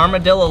this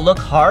armadillo look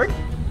hard?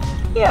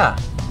 Yeah,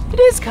 it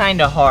is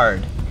kind of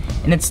hard.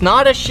 And it's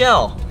not a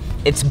shell.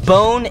 It's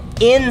bone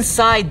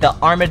inside the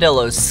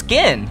armadillo's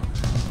skin.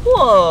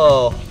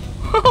 Whoa.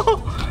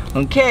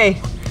 Okay.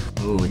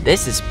 Ooh,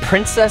 this is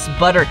Princess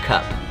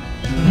Buttercup.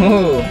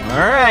 Ooh,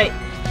 all right.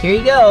 Here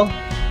you go.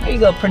 Here you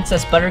go,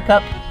 Princess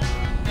Buttercup.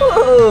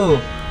 Ooh,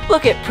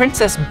 look at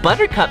Princess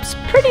Buttercup's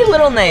pretty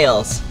little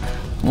nails.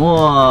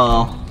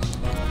 Whoa.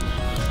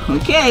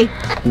 Okay,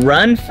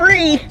 run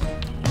free.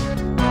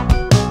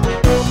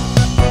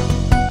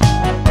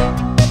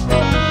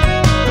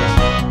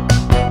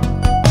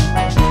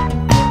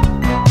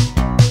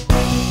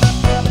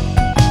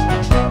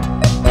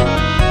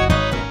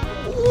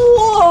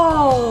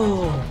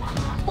 Whoa!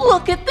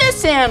 Look at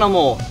this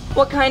animal.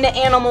 What kind of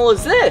animal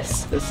is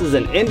this? This is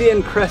an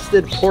Indian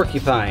crested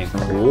porcupine.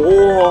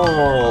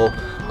 Whoa!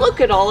 Look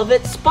at all of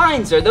its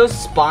spines. Are those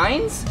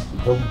spines?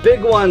 The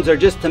big ones are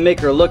just to make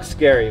her look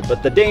scary,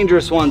 but the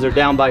dangerous ones are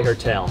down by her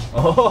tail.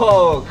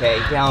 Oh, okay,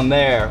 down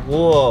there.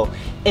 Whoa.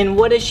 And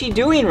what is she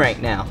doing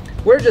right now?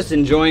 We're just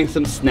enjoying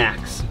some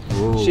snacks.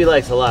 Ooh. She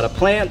likes a lot of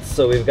plants,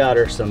 so we've got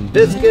her some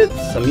biscuits,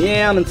 some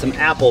yam, and some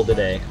apple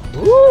today.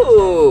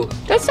 Ooh,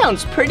 that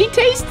sounds pretty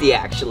tasty,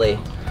 actually.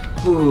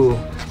 Ooh,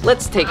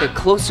 let's take a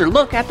closer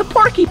look at the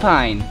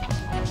porcupine.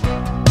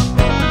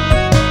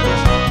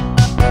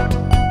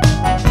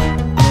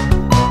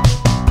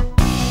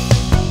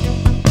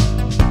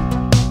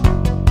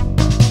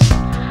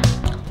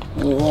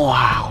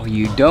 Wow,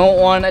 you don't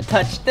want to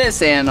touch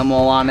this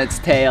animal on its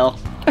tail.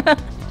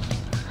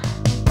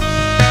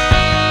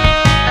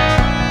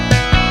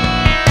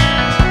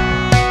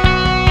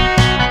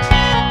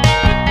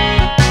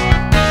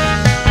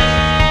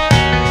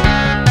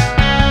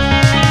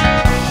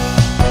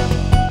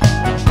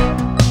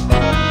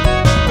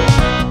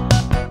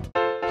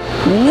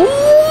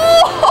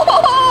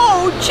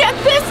 Whoa! Check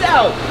this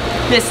out!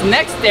 This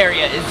next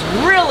area is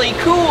really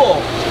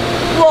cool.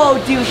 Whoa,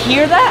 do you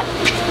hear that?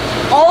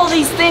 All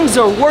these things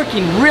are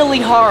working really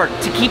hard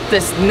to keep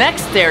this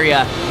next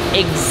area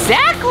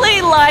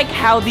exactly like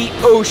how the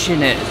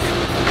ocean is.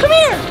 Come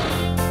here!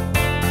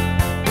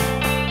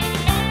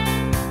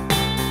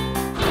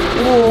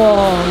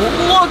 Whoa,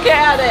 look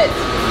at it!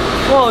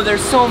 Whoa,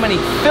 there's so many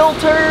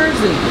filters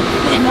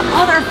and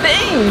other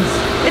things.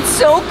 It's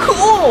so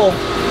cool.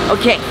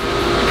 Okay,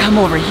 come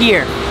over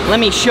here. Let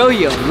me show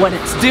you what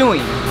it's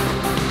doing.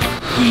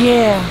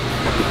 Yeah,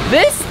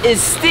 this is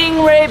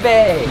Stingray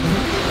Bay.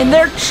 And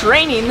they're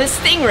training the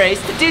stingrays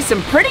to do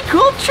some pretty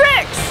cool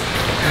tricks.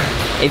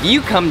 If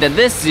you come to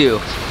this zoo,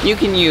 you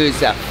can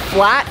use a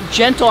flat,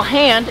 gentle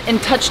hand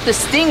and touch the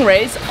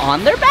stingrays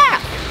on their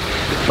back.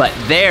 But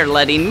they're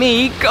letting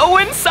me go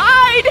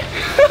inside.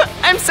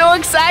 I'm so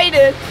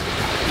excited.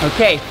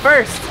 Okay,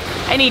 first,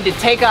 I need to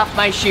take off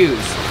my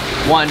shoes.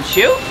 One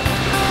shoe.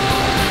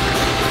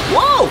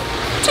 Whoa,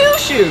 two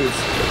shoes.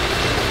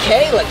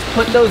 Okay, let's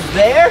put those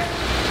there.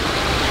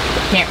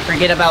 Can't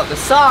forget about the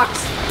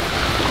socks,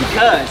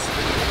 because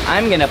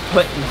I'm gonna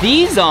put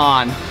these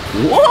on.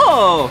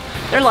 Whoa,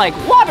 they're like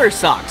water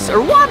socks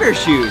or water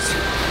shoes.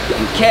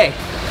 Okay,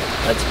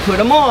 let's put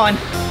them on.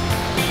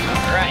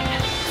 All right,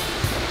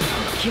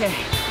 okay.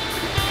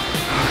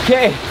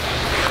 Okay,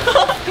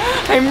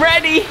 I'm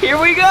ready, here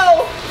we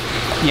go.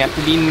 You have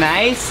to be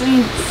nice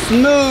and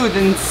smooth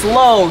and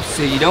slow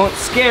so you don't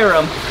scare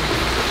them.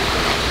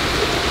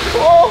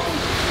 Whoa,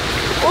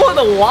 oh,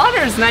 the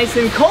water's nice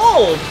and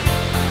cold.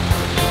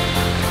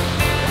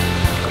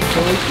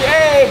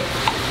 Okay.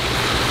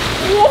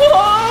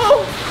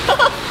 Whoa!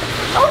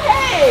 Oh,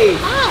 hey!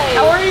 Hi.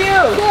 How are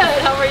you? Good,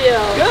 how are you?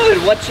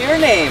 Good, what's your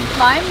name?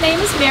 My name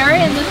is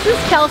Mary and this is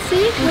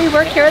Kelsey. We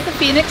work here at the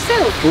Phoenix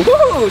Zoo.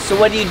 Ooh, so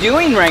what are you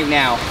doing right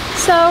now?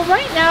 So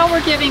right now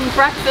we're giving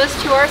breakfast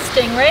to our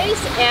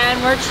stingrays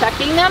and we're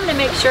checking them to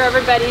make sure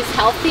everybody's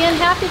healthy and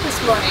happy this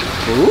morning.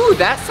 Ooh,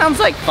 that sounds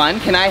like fun.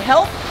 Can I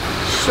help?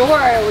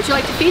 Sure, would you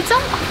like to feed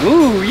some?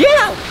 Ooh,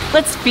 yeah!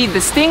 Let's feed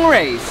the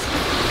stingrays.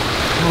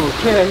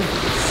 Okay.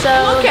 So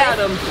look at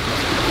them.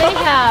 They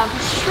have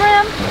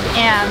shrimp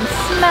and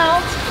smelt.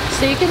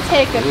 So you can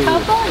take a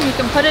couple and you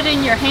can put it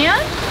in your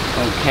hand.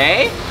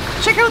 Okay.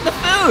 Check out the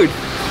food.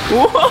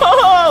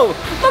 Whoa!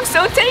 Looks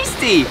so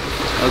tasty.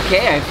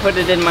 Okay, I put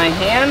it in my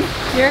hand.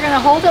 You're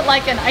gonna hold it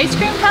like an ice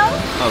cream cone.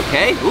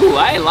 Okay.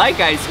 Ooh, I like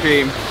ice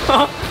cream.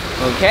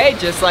 Okay,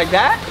 just like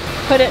that.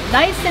 Put it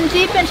nice and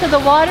deep into the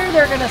water.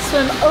 They're gonna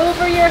swim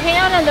over your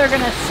hand and they're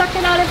gonna suck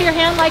it out of your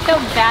hand like a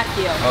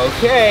vacuum.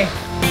 Okay.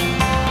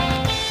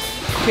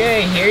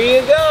 Okay, here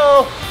you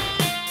go.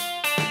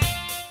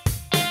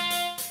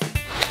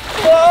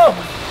 Whoa!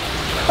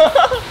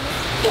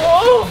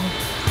 Whoa!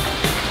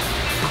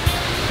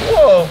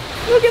 Whoa!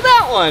 Look at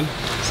that one.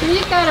 So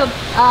you got a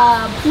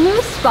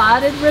blue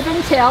spotted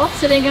ribbon tail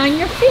sitting on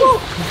your feet.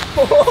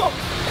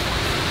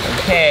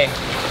 Okay.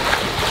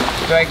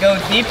 Do I go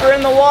deeper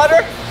in the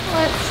water?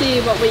 Let's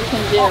see what we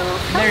can do.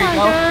 There you Come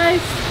go. on,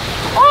 guys.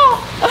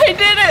 Oh, I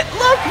did it!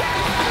 Look!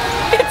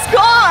 It's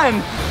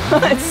gone!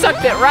 It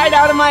sucked it right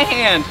out of my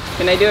hand.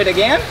 Can I do it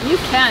again? You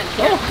can,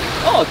 kid.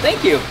 Oh,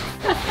 thank you.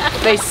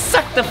 They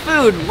sucked the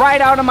food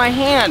right out of my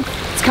hand.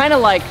 It's kind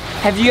of like,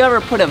 have you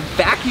ever put a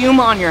vacuum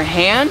on your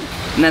hand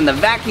and then the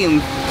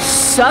vacuum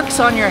sucks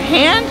on your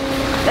hand?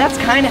 That's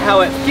kind of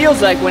how it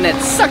feels like when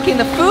it's sucking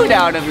the food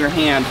out of your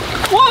hand.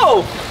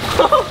 Whoa!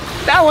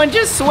 That one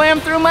just swam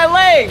through my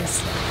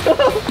legs.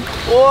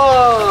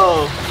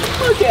 Whoa!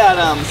 Look at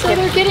them. So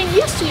they're getting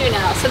used to you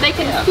now, so they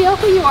can feel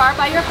who you are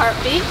by your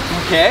heartbeat.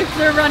 Okay.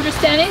 They're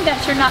understanding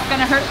that you're not going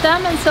to hurt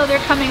them, and so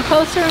they're coming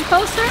closer and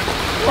closer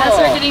as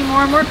they're getting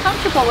more and more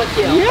comfortable with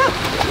you. Yeah,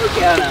 look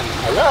at them.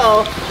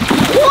 Hello.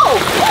 Whoa!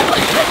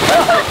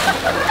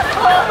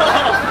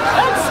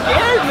 That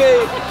scared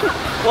me.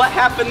 What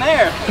happened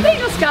there? They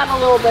just got a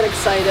little bit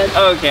excited.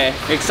 Okay,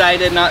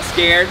 excited, not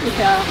scared?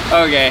 Yeah.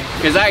 Okay,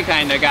 because I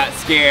kind of got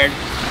scared.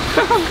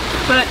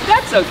 But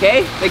that's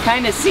okay. They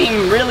kind of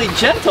seem really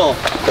gentle.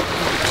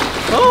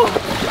 Oh!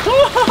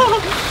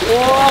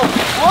 Whoa!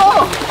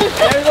 Whoa!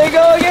 There they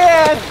go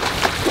again!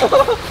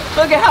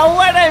 Look at how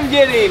wet I'm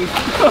getting!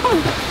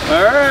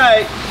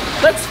 Alright,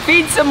 let's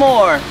feed some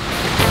more.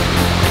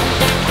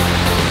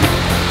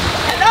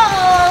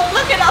 Hello!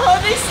 Look at all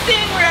of these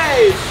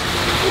stingrays!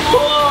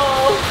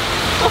 Whoa!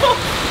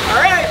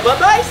 Alright,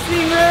 bye-bye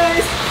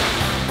stingrays!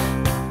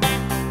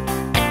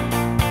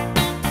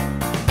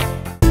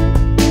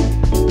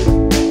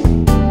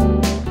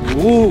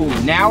 Ooh,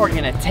 now we're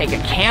gonna take a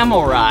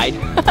camel ride.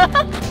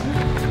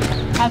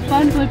 Have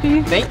fun,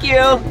 Blippi. Thank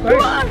you.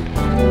 Come on.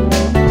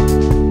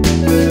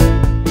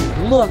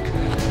 Look,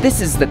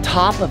 this is the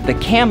top of the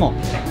camel.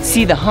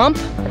 See the hump?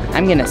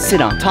 I'm gonna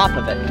sit on top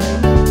of it.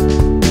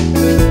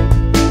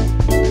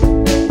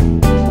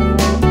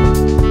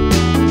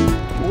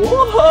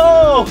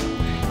 Whoa!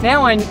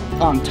 Now I'm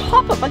on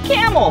top of a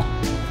camel.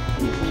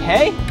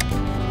 Okay,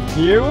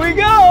 here we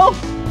go.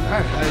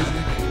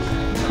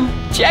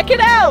 Check it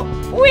out!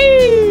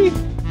 Whee!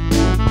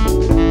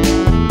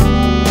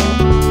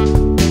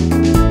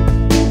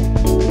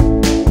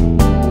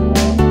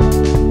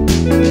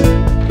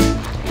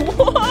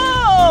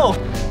 Whoa!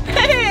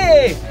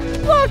 Hey!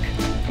 Look!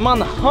 I'm on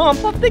the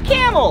hump of the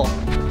camel.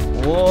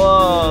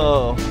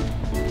 Whoa!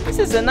 This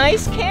is a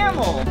nice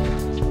camel.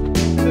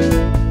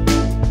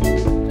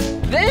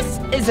 This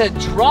is a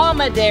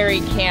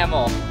dromedary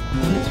camel.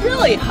 It's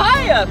really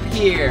high up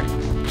here.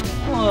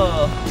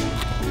 Whoa!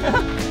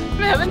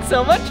 I'm having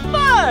so much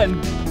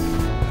fun!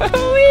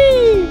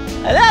 Whee!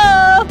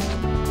 Hello!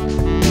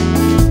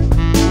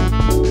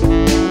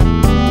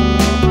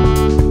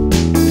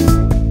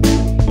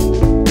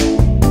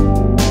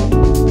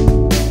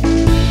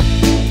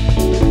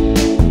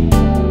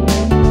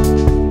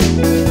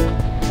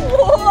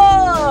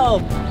 Whoa!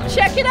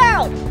 Check it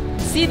out!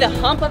 See the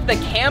hump of the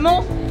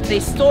camel? They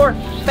store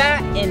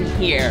fat in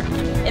here.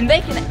 And they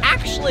can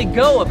actually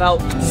go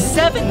about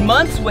 7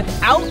 months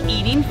without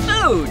eating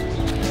food.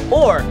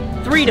 Or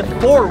 3 to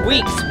 4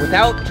 weeks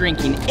without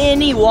drinking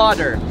any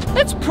water.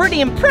 That's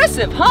pretty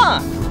impressive, huh?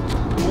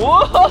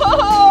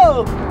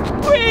 Whoa!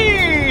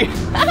 Whee!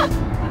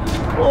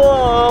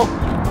 Whoa!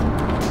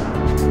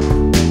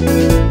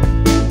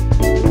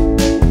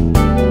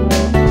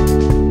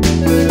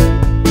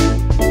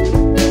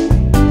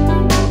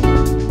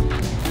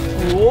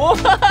 Whoa!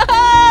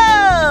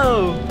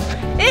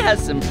 It has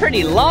some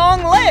pretty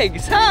long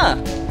legs, huh?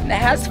 And it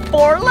has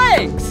 4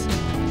 legs.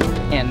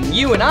 And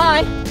you and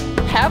I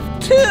have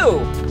 2.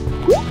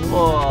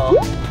 Whoa.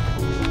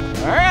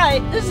 All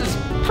right, this is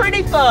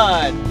pretty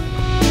fun.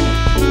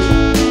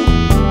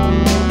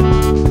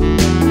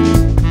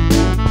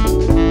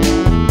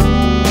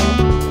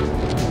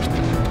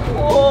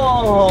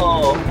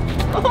 Whoa.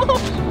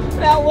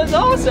 That was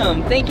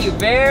awesome. Thank you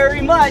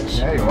very much.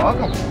 Yeah, you're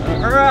welcome.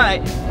 All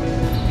right.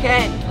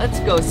 Okay, let's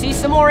go see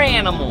some more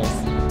animals.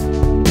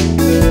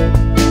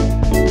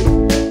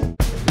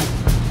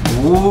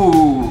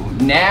 Ooh,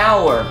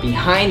 now we're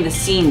behind the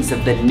scenes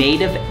of the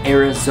Native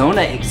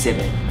Arizona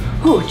exhibit.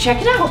 Ooh,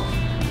 check it out.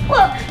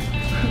 Look,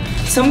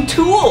 some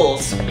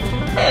tools.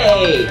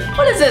 Hey,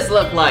 what does this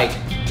look like?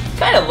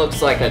 Kind of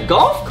looks like a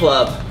golf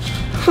club.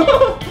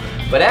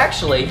 But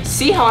actually,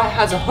 see how it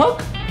has a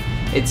hook?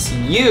 It's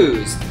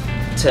used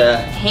to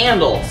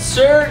handle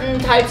certain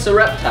types of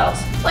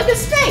reptiles, like a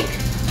snake.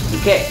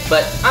 Okay,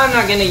 but I'm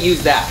not gonna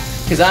use that,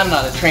 because I'm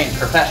not a trained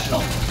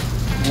professional.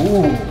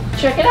 Ooh,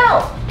 check it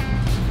out.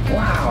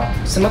 Wow,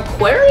 some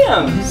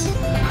aquariums.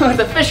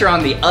 The fish are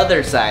on the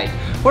other side.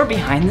 We're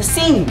behind the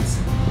scenes.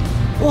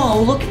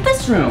 Whoa, look at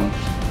this room.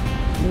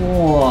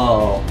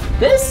 Whoa,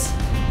 this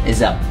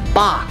is a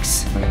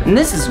box. And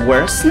this is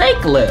where a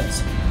snake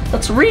lives.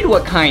 Let's read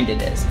what kind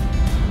it is.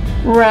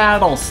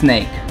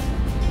 Rattlesnake.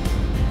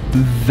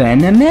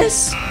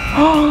 Venomous?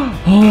 Oh,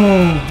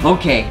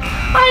 okay.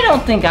 I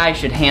don't think I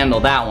should handle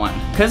that one.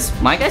 Because,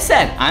 like I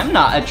said, I'm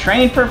not a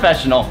trained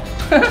professional.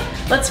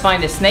 Let's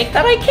find a snake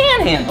that I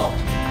can handle.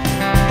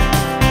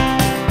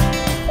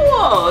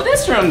 Whoa,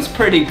 this room's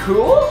pretty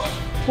cool.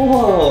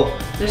 Whoa,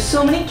 There's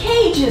so many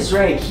cages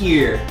right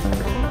here.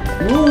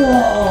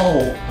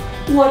 Whoa!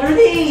 What are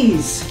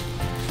these?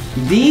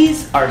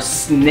 These are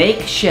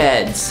snake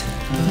sheds.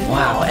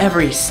 Wow,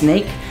 every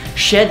snake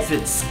sheds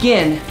its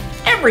skin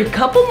every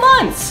couple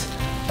months.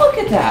 Look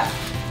at that.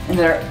 And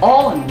they're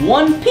all in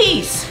one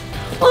piece.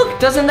 Look,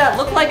 doesn't that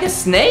look like a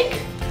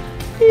snake?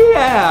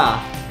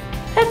 Yeah,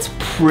 that's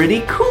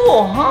pretty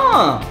cool,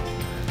 huh?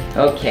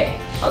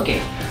 Okay, I'll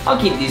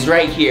keep these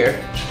right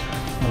here.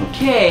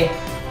 Okay.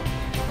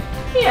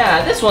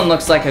 Yeah, this one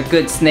looks like a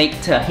good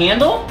snake to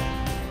handle.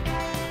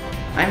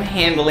 I'm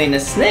handling a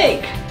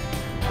snake.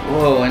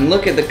 Whoa, and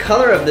look at the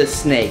color of this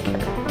snake.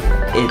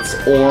 It's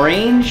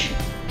orange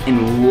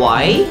and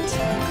white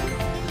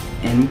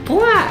and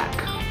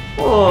black.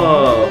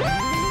 Whoa.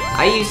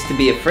 I used to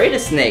be afraid of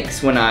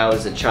snakes when I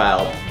was a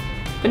child,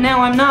 but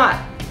now I'm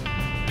not.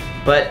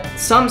 But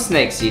some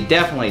snakes you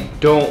definitely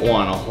don't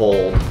want to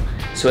hold.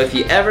 So if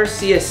you ever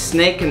see a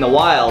snake in the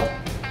wild,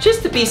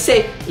 just to be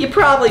safe, you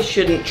probably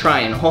shouldn't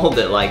try and hold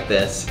it like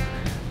this.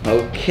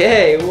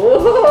 Okay,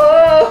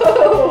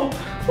 whoa!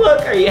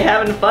 Look, are you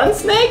having fun,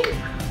 snake?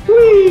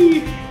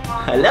 Whee!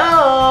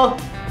 Hello!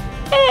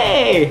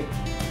 Hey!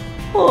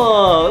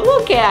 Whoa,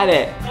 look at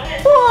it!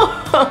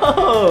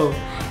 Whoa!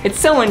 It's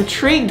so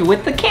intrigued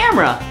with the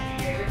camera.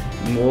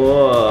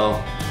 Whoa.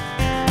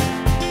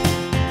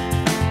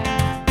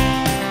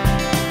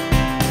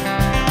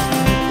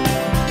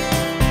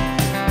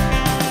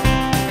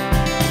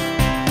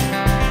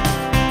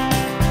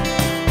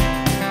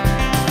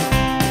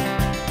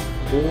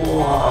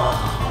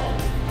 Whoa.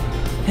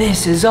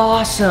 This is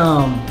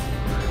awesome.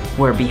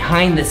 We're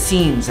behind the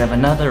scenes of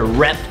another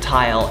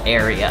reptile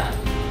area.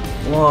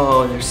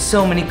 Whoa, there's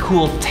so many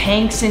cool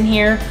tanks in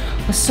here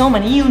with so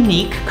many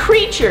unique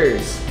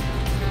creatures.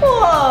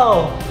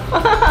 Whoa!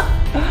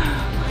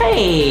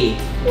 Hey,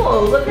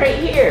 whoa, look right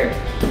here.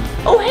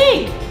 Oh,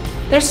 hey,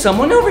 there's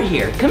someone over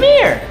here. Come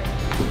here.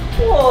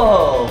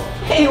 Whoa,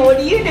 hey, what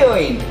are you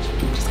doing?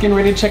 Just getting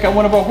ready to check out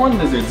one of our horned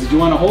lizards. Did you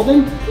want to hold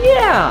him?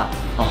 Yeah,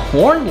 a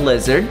horned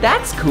lizard,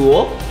 that's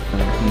cool.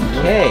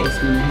 Okay.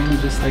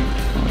 Just like...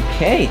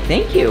 Okay,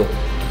 thank you.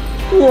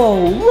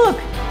 Whoa, look,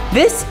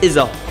 this is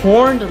a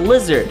horned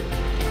lizard.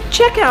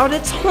 Check out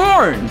its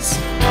horns.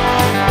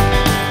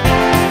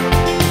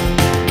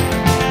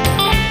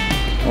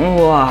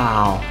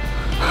 Wow.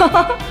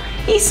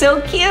 He's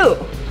so cute.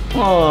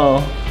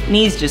 Oh, and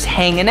he's just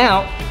hanging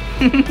out.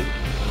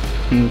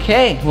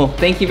 Okay, well,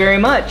 thank you very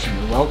much.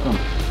 You're welcome.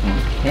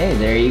 Okay,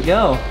 there you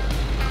go.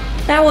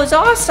 That was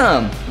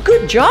awesome.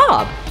 Good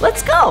job.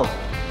 Let's go.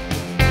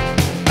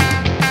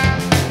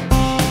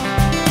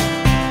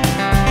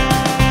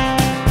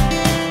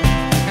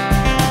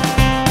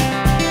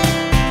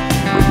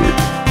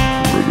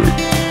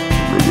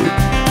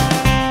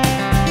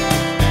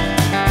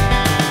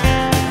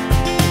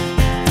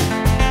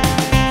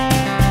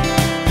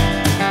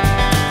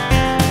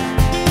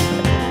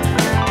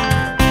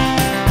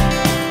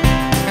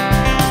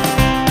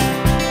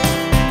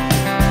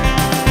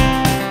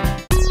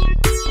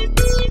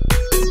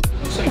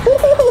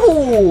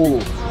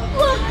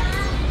 Look,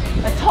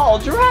 a tall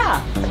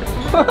giraffe.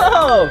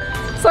 Whoa,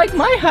 it's like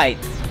my height.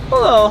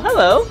 Hello,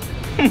 hello.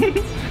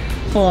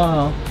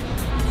 Whoa.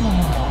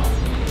 Oh,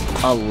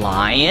 a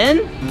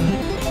lion?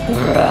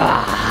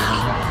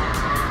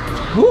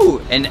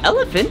 Ooh, an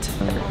elephant.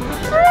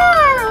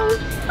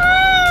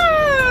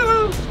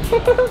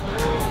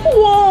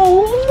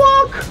 Whoa,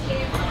 look.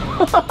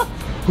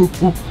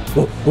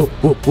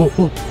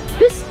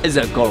 This is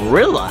a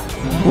gorilla.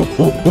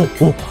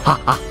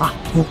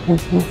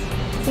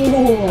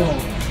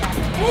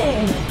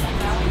 Hey,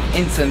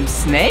 and some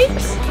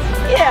snakes?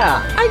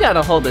 Yeah, I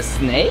gotta hold a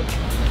snake.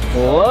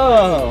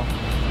 Whoa,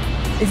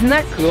 isn't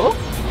that cool?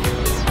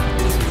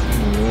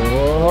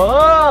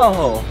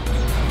 Whoa.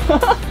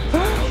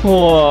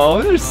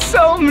 Whoa, there's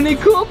so many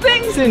cool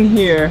things in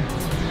here.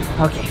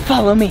 Okay,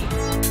 follow me.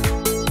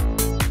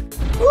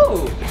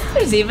 Ooh,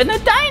 there's even a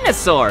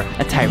dinosaur,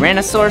 a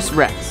Tyrannosaurus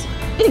Rex.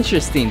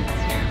 Interesting.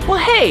 Well,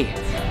 hey,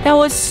 that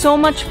was so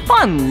much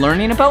fun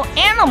learning about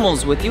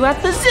animals with you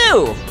at the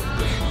zoo.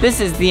 This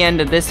is the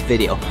end of this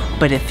video,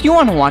 but if you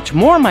want to watch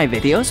more of my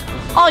videos,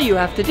 all you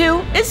have to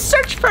do is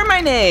search for my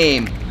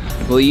name.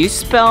 Will you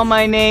spell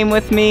my name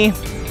with me?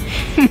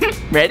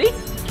 Ready?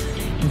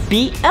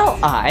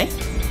 B-L-I-P-P-I.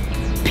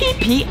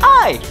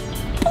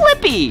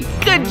 Blippi.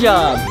 Good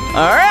job.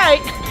 All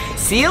right,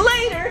 see you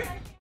later.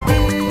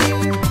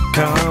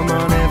 Come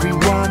on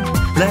everyone,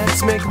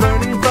 let's make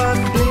learning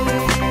fun.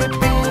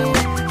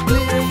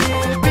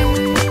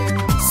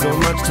 So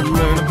much to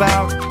learn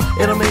about,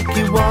 it'll make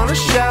you wanna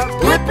shout,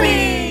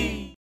 Blippi!